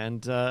me.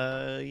 And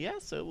yeah,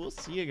 so we'll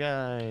see you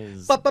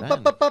guys.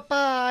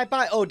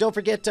 Bye. Oh, don't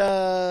forget.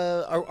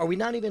 Are we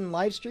not even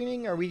live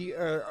streaming? Are we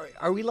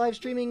live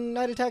streaming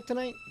Night Attack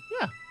tonight?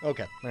 Yeah.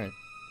 Okay. All right.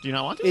 Do you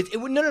not want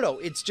to? No.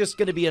 It's just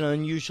going to be an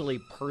unusually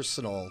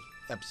personal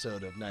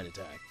episode of Night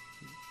Attack.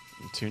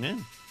 Tune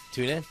in.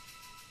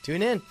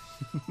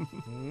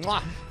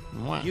 Mwah.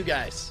 Mwah. You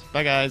guys.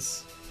 Bye,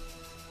 guys.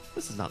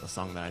 This is not the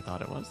song that I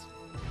thought it was.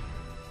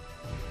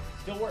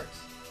 Still works.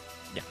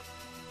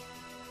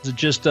 Is it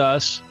just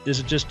us?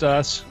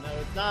 No,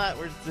 it's not.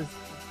 We're just...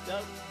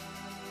 Nope.